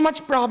so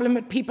much problem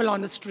with people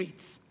on the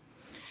streets.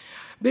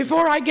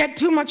 Before I get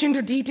too much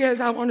into details,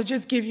 I want to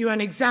just give you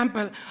an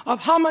example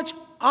of how much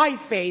I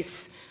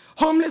face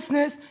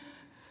homelessness,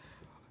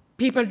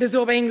 people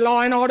disobeying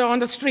law and order on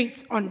the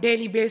streets on a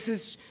daily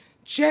basis,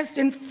 just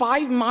in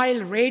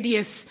 5-mile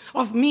radius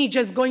of me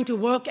just going to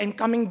work and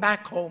coming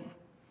back home.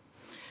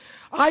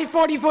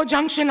 I-44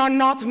 junction on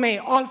North May,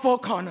 all 4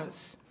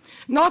 corners.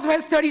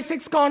 Northwest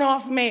 36 corner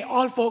of May,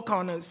 all 4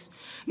 corners.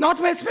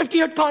 Northwest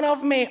 58th corner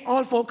of May,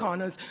 all 4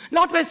 corners.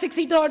 Northwest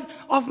 63rd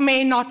of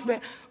May,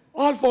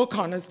 all 4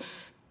 corners.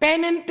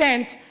 Penn and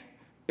 10th,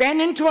 Penn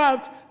and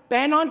 12th,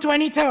 Penn on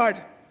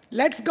 23rd.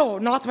 Let's go.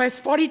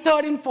 Northwest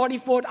 43rd and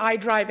 44th, I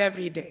drive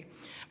every day.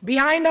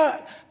 Behind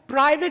a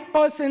private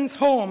person's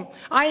home,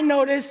 I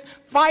noticed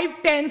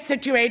 5 tents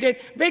situated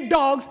with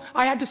dogs.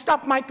 I had to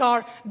stop my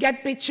car,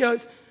 get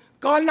pictures,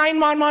 call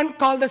 911,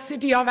 call the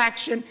City of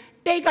Action,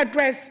 take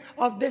address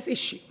of this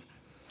issue.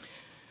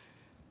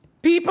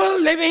 People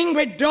living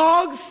with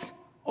dogs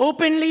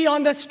openly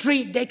on the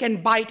street, they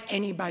can bite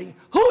anybody.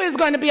 Who is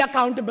going to be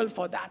accountable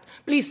for that?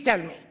 Please tell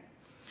me.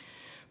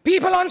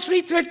 People on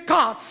streets with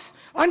carts,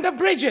 on the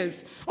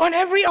bridges, on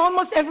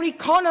almost every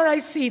corner I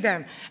see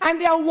them, and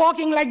they are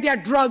walking like they are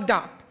drugged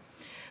up.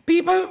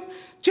 People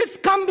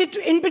just come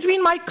in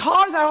between my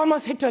cars. I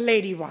almost hit a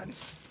lady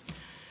once.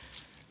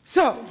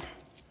 So,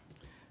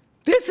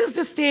 this is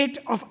the state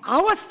of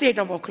our state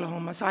of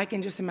Oklahoma, so I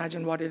can just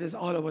imagine what it is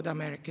all over the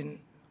American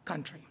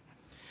country.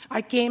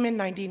 I came in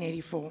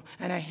 1984,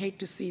 and I hate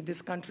to see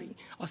this country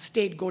or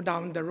state go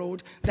down the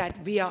road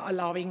that we are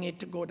allowing it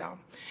to go down.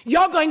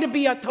 You're going to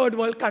be a third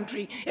world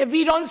country if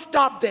we don't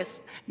stop this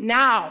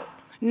now.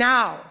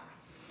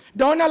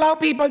 Don't allow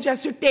people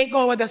just to take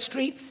over the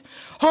streets.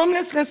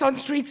 Homelessness on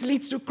streets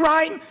leads to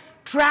crime,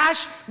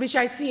 trash, which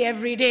I see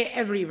every day,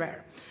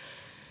 everywhere.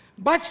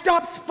 Bus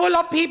stops full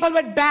of people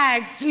with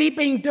bags,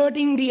 sleeping,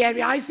 dirtying the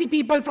area. I see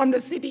people from the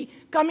city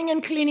coming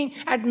and cleaning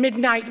at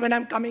midnight when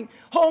I'm coming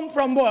home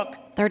from work.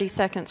 30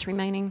 seconds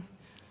remaining.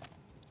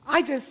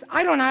 I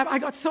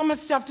got so much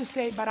stuff to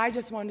say, but I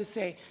just want to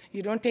say,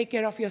 you don't take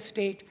care of your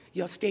state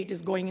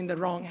is going in the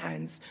wrong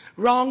hands.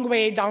 Wrong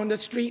way down the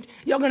street.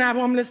 You're going to have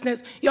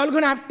homelessness. You're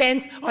going to have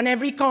tents on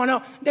every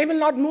corner. They will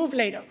not move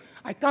later.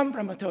 I come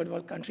from a third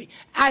world country.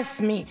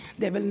 Ask me,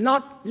 they will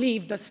not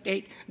leave the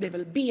state. They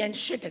will be and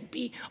shit and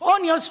pee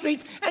on your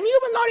streets, and you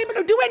will not be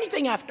able to do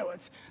anything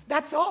afterwards.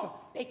 That's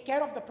all. Take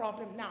care of the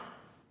problem now.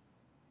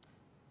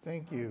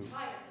 Thank you.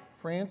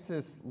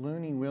 Francis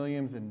Looney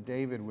Williams and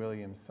David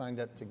Williams signed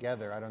up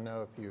together. I don't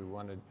know if you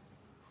wanted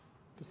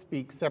to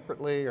speak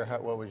separately or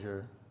what was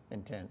your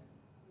intent?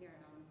 You're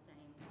on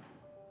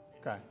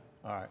the same. Okay,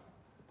 all right.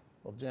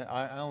 Well, Jen,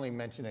 I only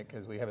mention it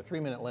because we have a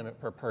 3-minute limit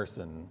per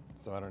person,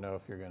 so I don't know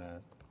if you're going to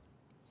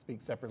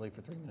speak separately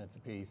for 3 minutes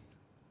apiece.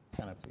 It's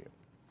kind of up to you.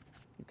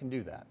 You can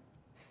do that.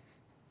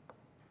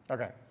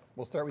 Okay,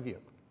 we'll start with you.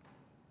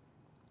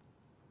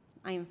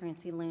 I am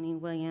Francie Looney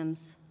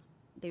Williams.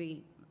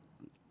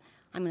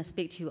 I'm going to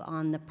speak to you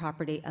on the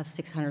property of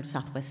 600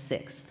 Southwest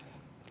 6th.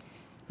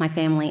 My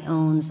family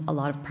owns a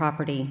lot of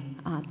property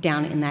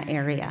down in that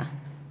area.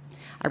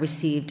 I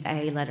received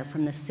a letter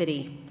from the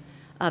city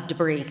of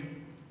Debris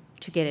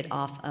to get it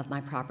off of my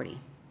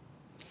property.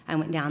 I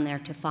went down there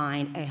to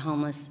find a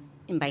homeless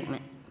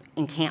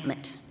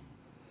encampment.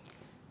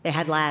 They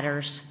had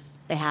ladders,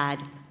 they had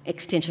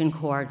extension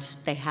cords,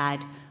 they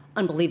had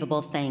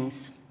unbelievable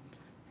things.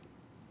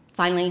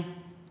 Finally,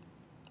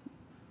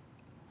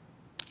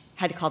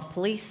 had to call the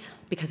police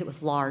because it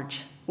was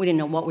large. We didn't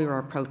know what we were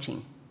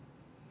approaching.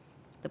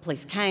 The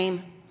police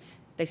came.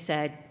 They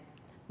said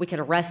we could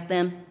arrest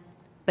them,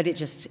 but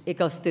it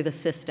goes through the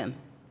system.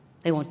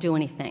 They won't do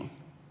anything.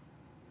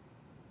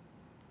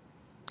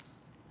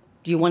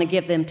 Do you want to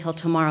give them till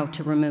tomorrow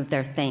to remove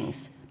their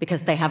things?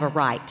 Because they have a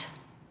right.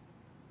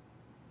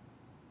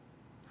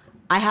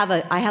 I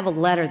have a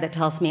letter that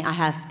tells me I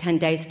have 10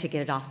 days to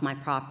get it off my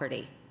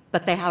property,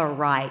 but they have a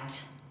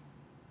right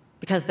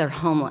because they're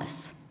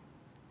homeless.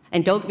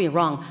 And don't get me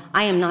wrong,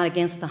 I am not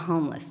against the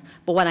homeless,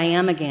 but what I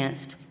am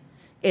against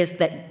is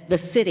that the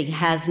city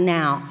has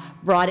now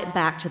brought it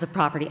back to the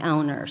property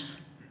owners,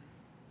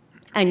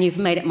 and you've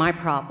made it my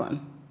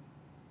problem.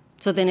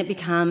 So then it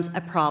becomes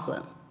a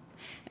problem.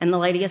 And the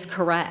lady is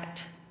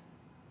correct.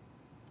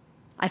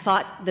 I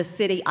fought the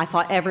city, I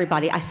fought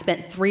everybody. I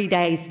spent 3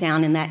 days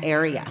down in that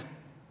area.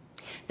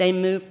 They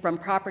moved from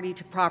property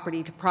to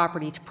property to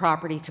property to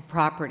property to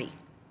property.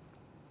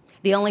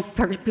 The only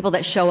people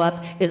that show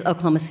up is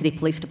Oklahoma City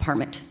Police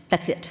Department.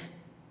 That's it.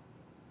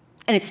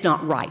 And it's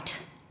not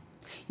right.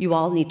 You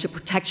all need to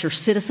protect your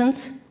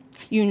citizens,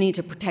 you need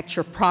to protect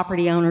your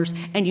property owners,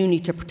 and you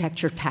need to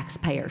protect your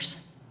taxpayers.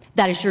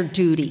 That is your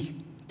duty.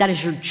 That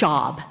is your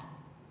job.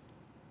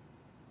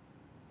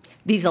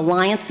 These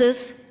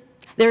alliances,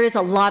 there is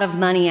a lot of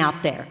money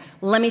out there.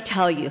 Let me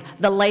tell you,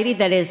 the lady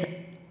that is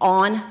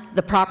on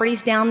the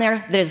properties down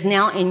there that is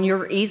now in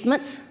your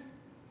easements,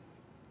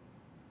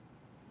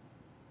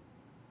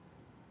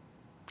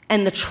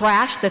 and the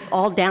trash that's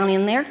all down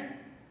in there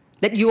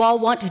that you all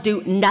want to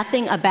do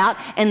nothing about,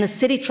 and the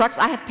city trucks,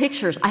 I have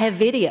pictures, I have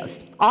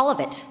videos, all of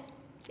it.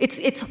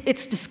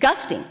 It's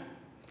disgusting.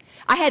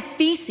 I had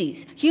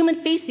feces, human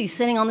feces,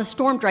 sitting on the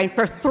storm drain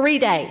for 3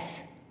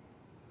 days.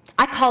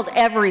 I called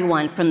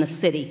everyone from the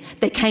city.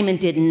 They came and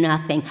did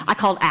nothing. I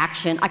called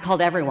Action, I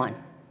called everyone.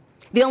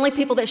 The only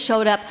people that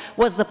showed up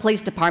was the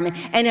police department,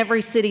 and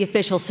every city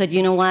official said,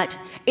 you know what,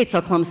 it's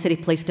Oklahoma City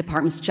Police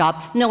Department's job.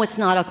 No, it's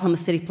not Oklahoma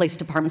City Police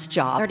Department's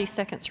job. 30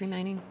 seconds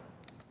remaining.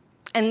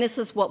 And this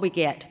is what we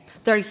get,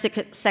 30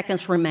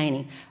 seconds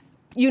remaining.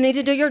 You need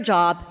to do your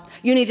job.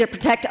 You need to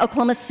protect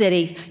Oklahoma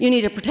City. You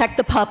need to protect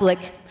the public.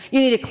 You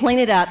need to clean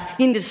it up.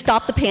 You need to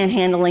stop the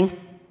panhandling.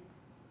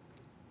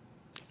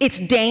 It's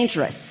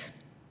dangerous.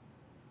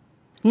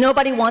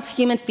 Nobody wants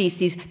human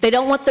feces. They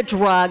don't want the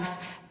drugs.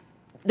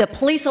 The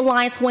Police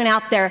Alliance went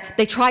out there.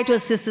 They tried to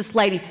assist this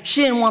lady.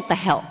 She didn't want the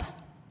help.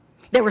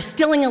 They were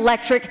stealing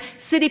electric.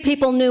 City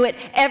people knew it.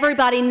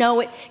 Everybody know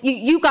it.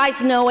 You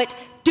guys know it.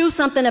 Do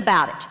something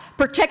about it.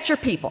 Protect your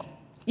people.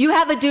 You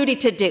have a duty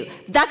to do.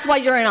 That's why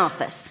you're in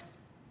office.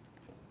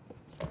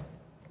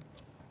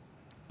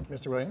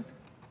 Mr. Williams?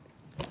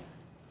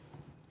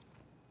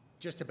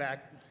 Just to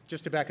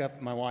back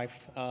up my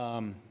wife,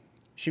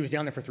 she was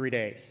down there for 3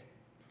 days.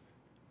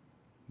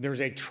 There's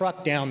a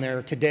truck down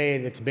there today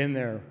that's been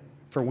there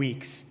for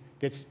weeks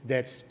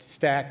that's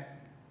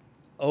stacked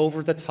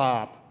over the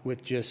top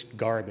with just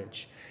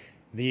garbage.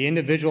 The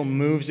individual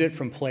moves it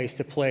from place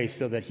to place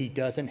so that he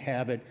doesn't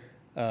have it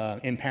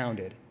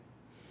impounded.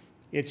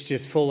 It's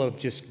just full of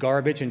just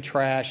garbage and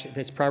trash.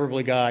 It's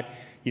probably got,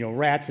 you know,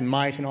 rats and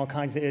mice and all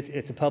kinds of,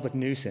 it's a public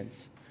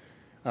nuisance.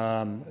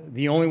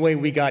 The only way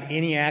we got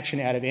any action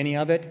out of any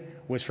of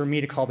it was for me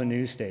to call the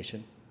news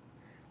station.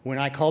 When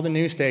I called the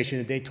news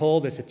station, they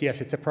told us that, yes,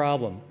 it's a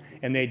problem,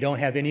 and they don't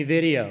have any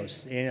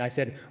videos. And I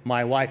said,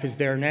 my wife is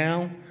there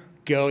now,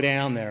 go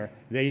down there.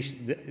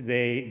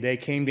 They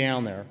came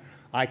down there.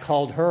 I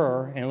called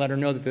her and let her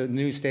know that the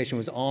news station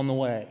was on the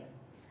way.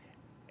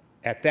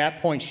 At that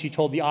point, she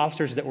told the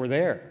officers that were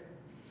there.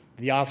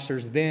 The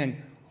officers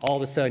then, all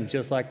of a sudden,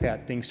 just like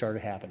that, things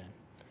started happening.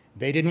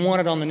 They didn't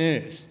want it on the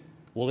news.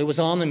 Well, it was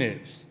on the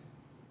news.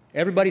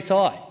 Everybody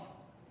saw it.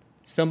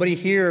 Somebody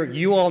here,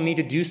 you all need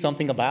to do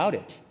something about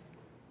it.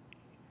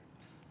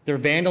 They're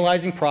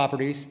vandalizing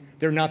properties.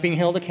 They're not being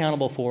held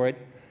accountable for it.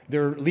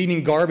 They're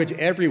leaving garbage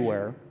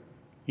everywhere.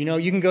 You know,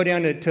 you can go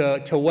down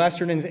to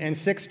Western and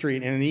 6th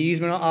Street, and the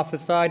easement off the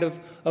side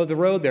of the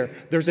road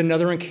there's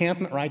another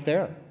encampment right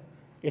there.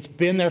 It's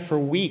been there for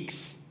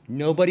weeks.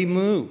 Nobody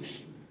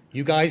moves.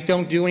 You guys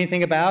don't do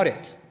anything about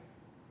it.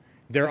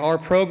 There are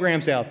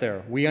programs out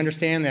there. We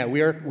understand that.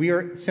 We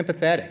are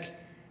sympathetic.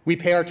 We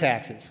pay our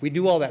taxes. We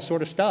do all that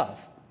sort of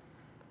stuff.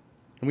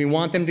 And we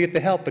want them to get the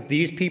help, but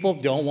these people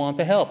don't want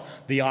the help.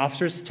 The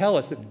officers tell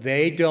us that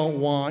they don't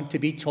want to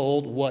be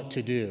told what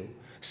to do,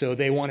 so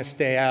they want to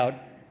stay out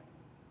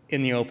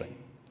in the open.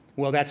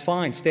 Well, that's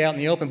fine, stay out in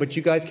the open, but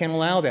you guys can't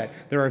allow that.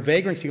 There are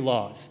vagrancy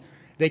laws.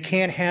 They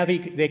can't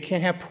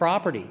have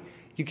property.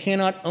 You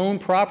cannot own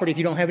property if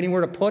you don't have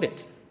anywhere to put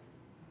it.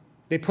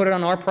 They put it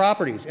on our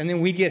properties, and then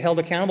we get held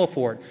accountable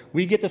for it.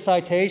 We get the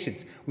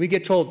citations. We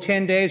get told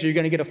 10 days or you're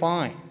going to get a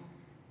fine.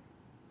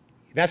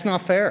 That's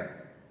not fair.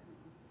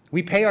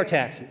 We pay our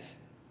taxes.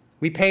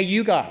 We pay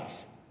you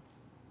guys.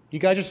 You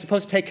guys are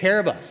supposed to take care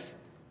of us,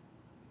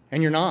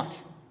 and you're not.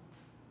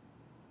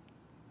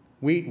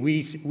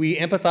 We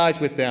empathize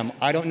with them.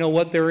 I don't know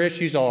what their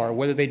issues are,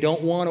 whether they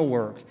don't want to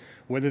work,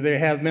 whether they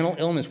have mental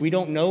illness. We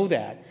don't know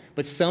that,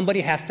 but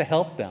somebody has to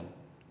help them,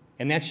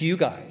 and that's you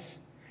guys.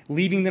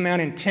 Leaving them out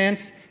in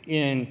tents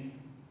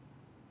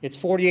it's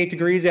 48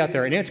 degrees out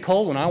there, and it's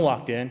cold when I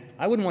walked in.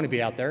 I wouldn't want to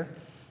be out there.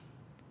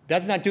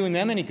 That's not doing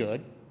them any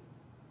good.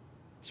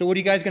 So what are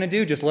you guys going to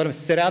do? Just let them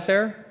sit out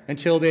there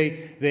until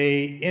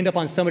they end up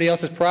on somebody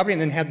else's property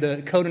and then have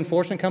the code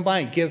enforcement come by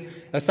and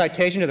give a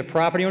citation to the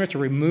property owner to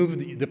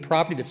remove the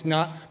property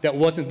that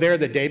wasn't there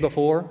the day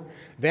before?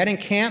 That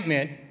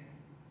encampment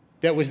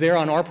that was there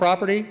on our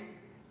property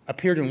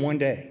appeared in one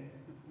day.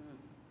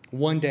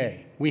 One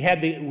day.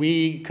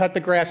 We cut the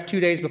grass 2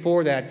 days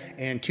before that,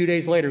 and 2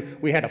 days later,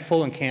 we had a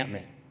full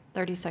encampment.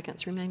 30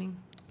 seconds remaining.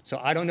 So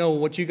I don't know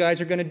what you guys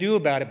are going to do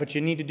about it, but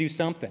you need to do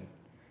something.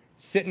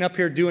 Sitting up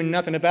here doing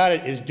nothing about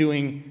it is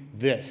doing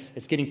this.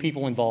 It's getting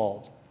people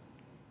involved.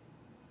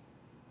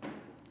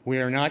 We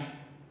are not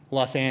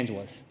Los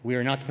Angeles. We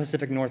are not the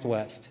Pacific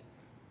Northwest.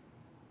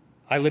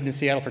 I lived in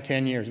Seattle for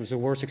 10 years. It was the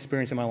worst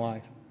experience of my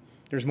life.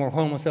 There's more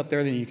homeless up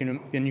there than you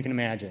can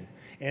imagine.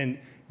 And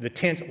the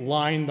tents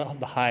line the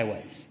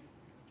highways.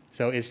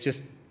 So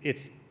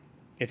it's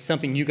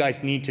something you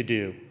guys need to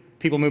do.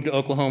 People move to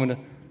Oklahoma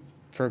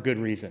for a good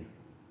reason.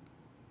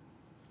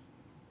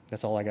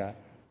 That's all I got.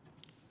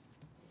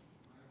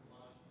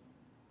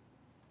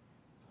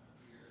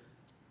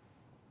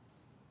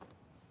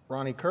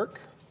 Ronnie Kirk.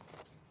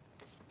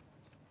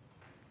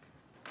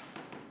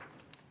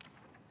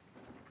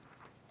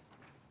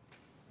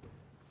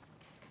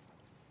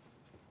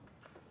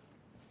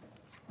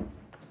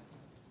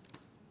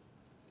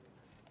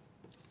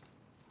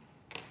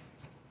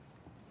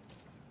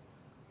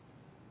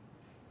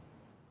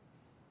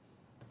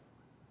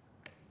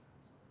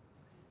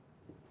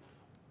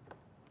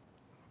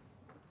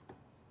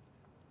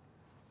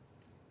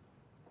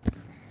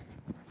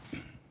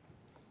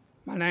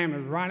 My name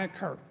is Ronnie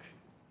Kirk.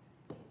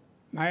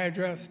 My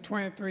address is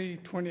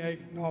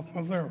 2328 North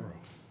Missouri.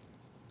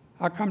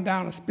 I come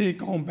down to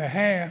speak on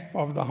behalf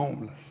of the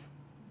homeless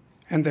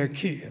and their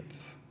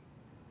kids.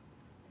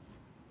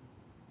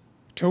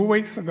 2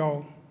 weeks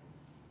ago,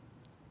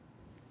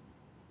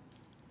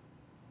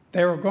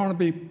 they were going to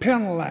be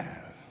penalized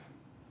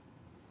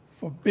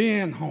for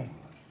being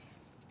homeless.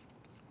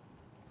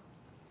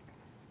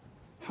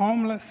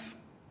 Homeless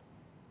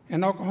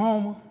in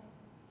Oklahoma,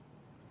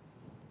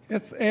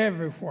 it's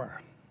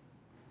everywhere.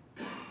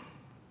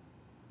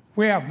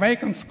 We have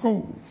vacant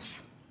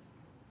schools.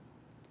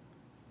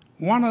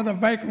 One of the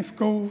vacant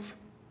schools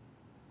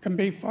can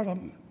be for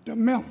the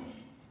minimum.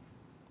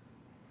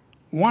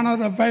 One of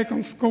the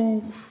vacant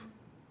schools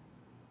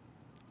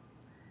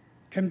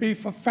can be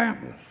for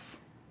families.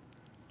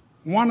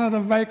 One of the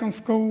vacant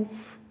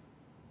schools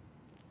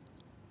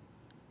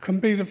can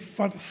be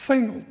for the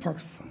single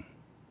person.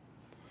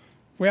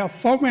 We have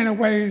so many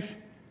ways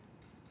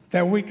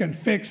that we can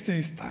fix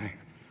these things.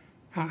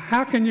 Now,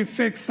 how can you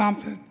fix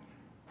something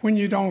when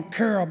you don't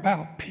care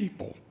about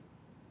people?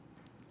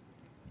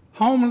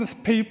 Homeless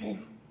people,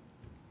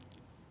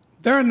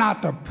 they're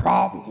not the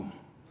problem.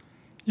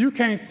 You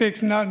can't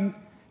fix nothing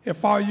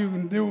if all you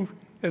can do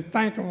is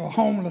think of a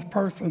homeless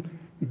person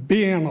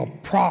being a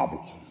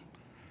problem.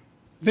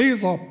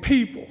 These are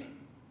people.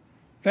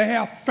 They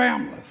have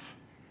families.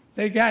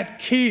 They got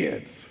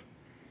kids.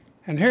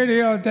 And here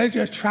they are, they're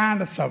just trying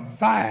to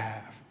survive.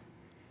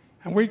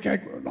 And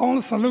the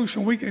only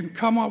solution we can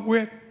come up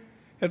with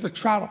is to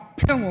try to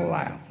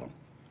penalize them.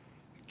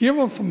 Give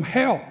them some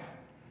help.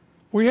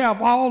 We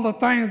have all the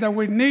things that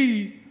we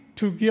need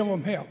to give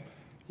them help.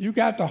 You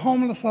got the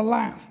Homeless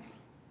Alliance.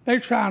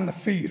 They're trying to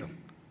feed them.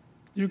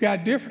 You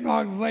got different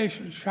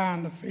organizations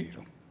trying to feed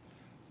them.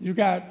 You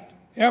got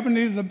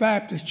Ebenezer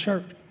Baptist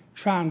Church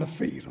trying to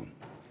feed them.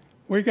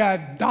 We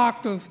got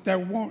doctors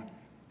that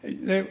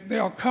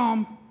they'll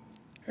come.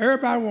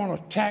 Everybody want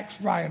a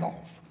tax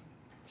write-off.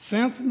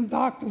 Send some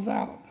doctors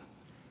out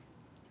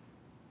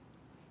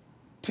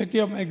to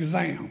give them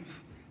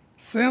exams.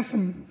 Send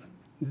some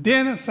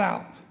dentists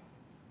out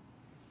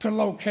to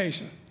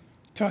locations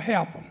to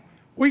help them.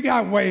 We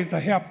got ways to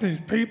help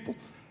these people.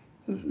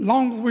 As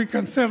long as we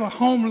consider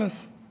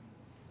homeless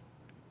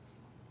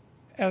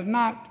as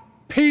not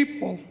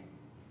people,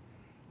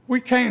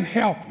 we can't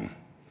help them.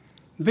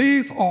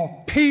 These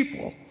are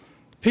people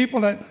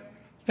that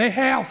they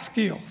have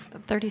skills.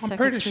 30 seconds I'm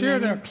pretty sure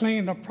remaining. they'll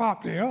clean the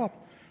property up.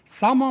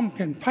 Some of them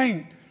can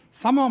paint.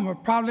 Some of them are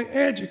probably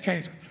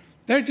educated.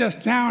 They're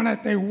just down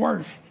at their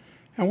worst.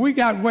 And we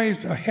got ways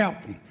to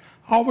help them.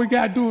 All we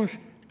got to do is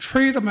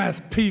treat them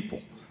as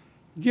people.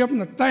 Give them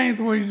the things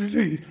we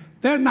need.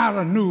 They're not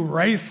a new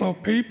race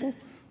of people.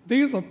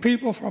 These are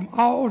people from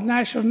all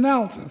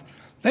nationalities.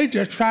 They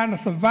just trying to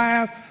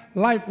survive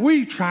like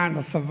we trying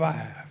to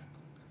survive.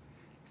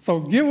 So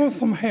give them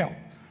some help.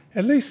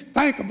 At least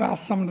think about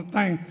some of the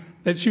things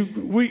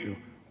that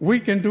we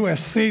can do as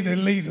city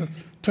leaders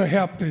to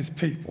help these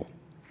people.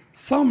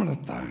 Some of the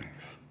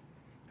things.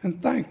 And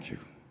thank you.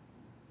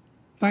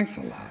 Thanks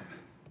a lot.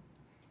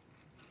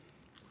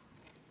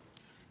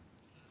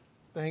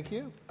 Thank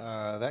you.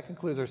 That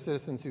concludes our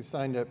citizens who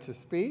signed up to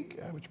speak,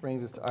 which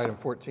brings us to item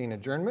 14,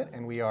 adjournment,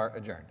 and we are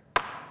adjourned.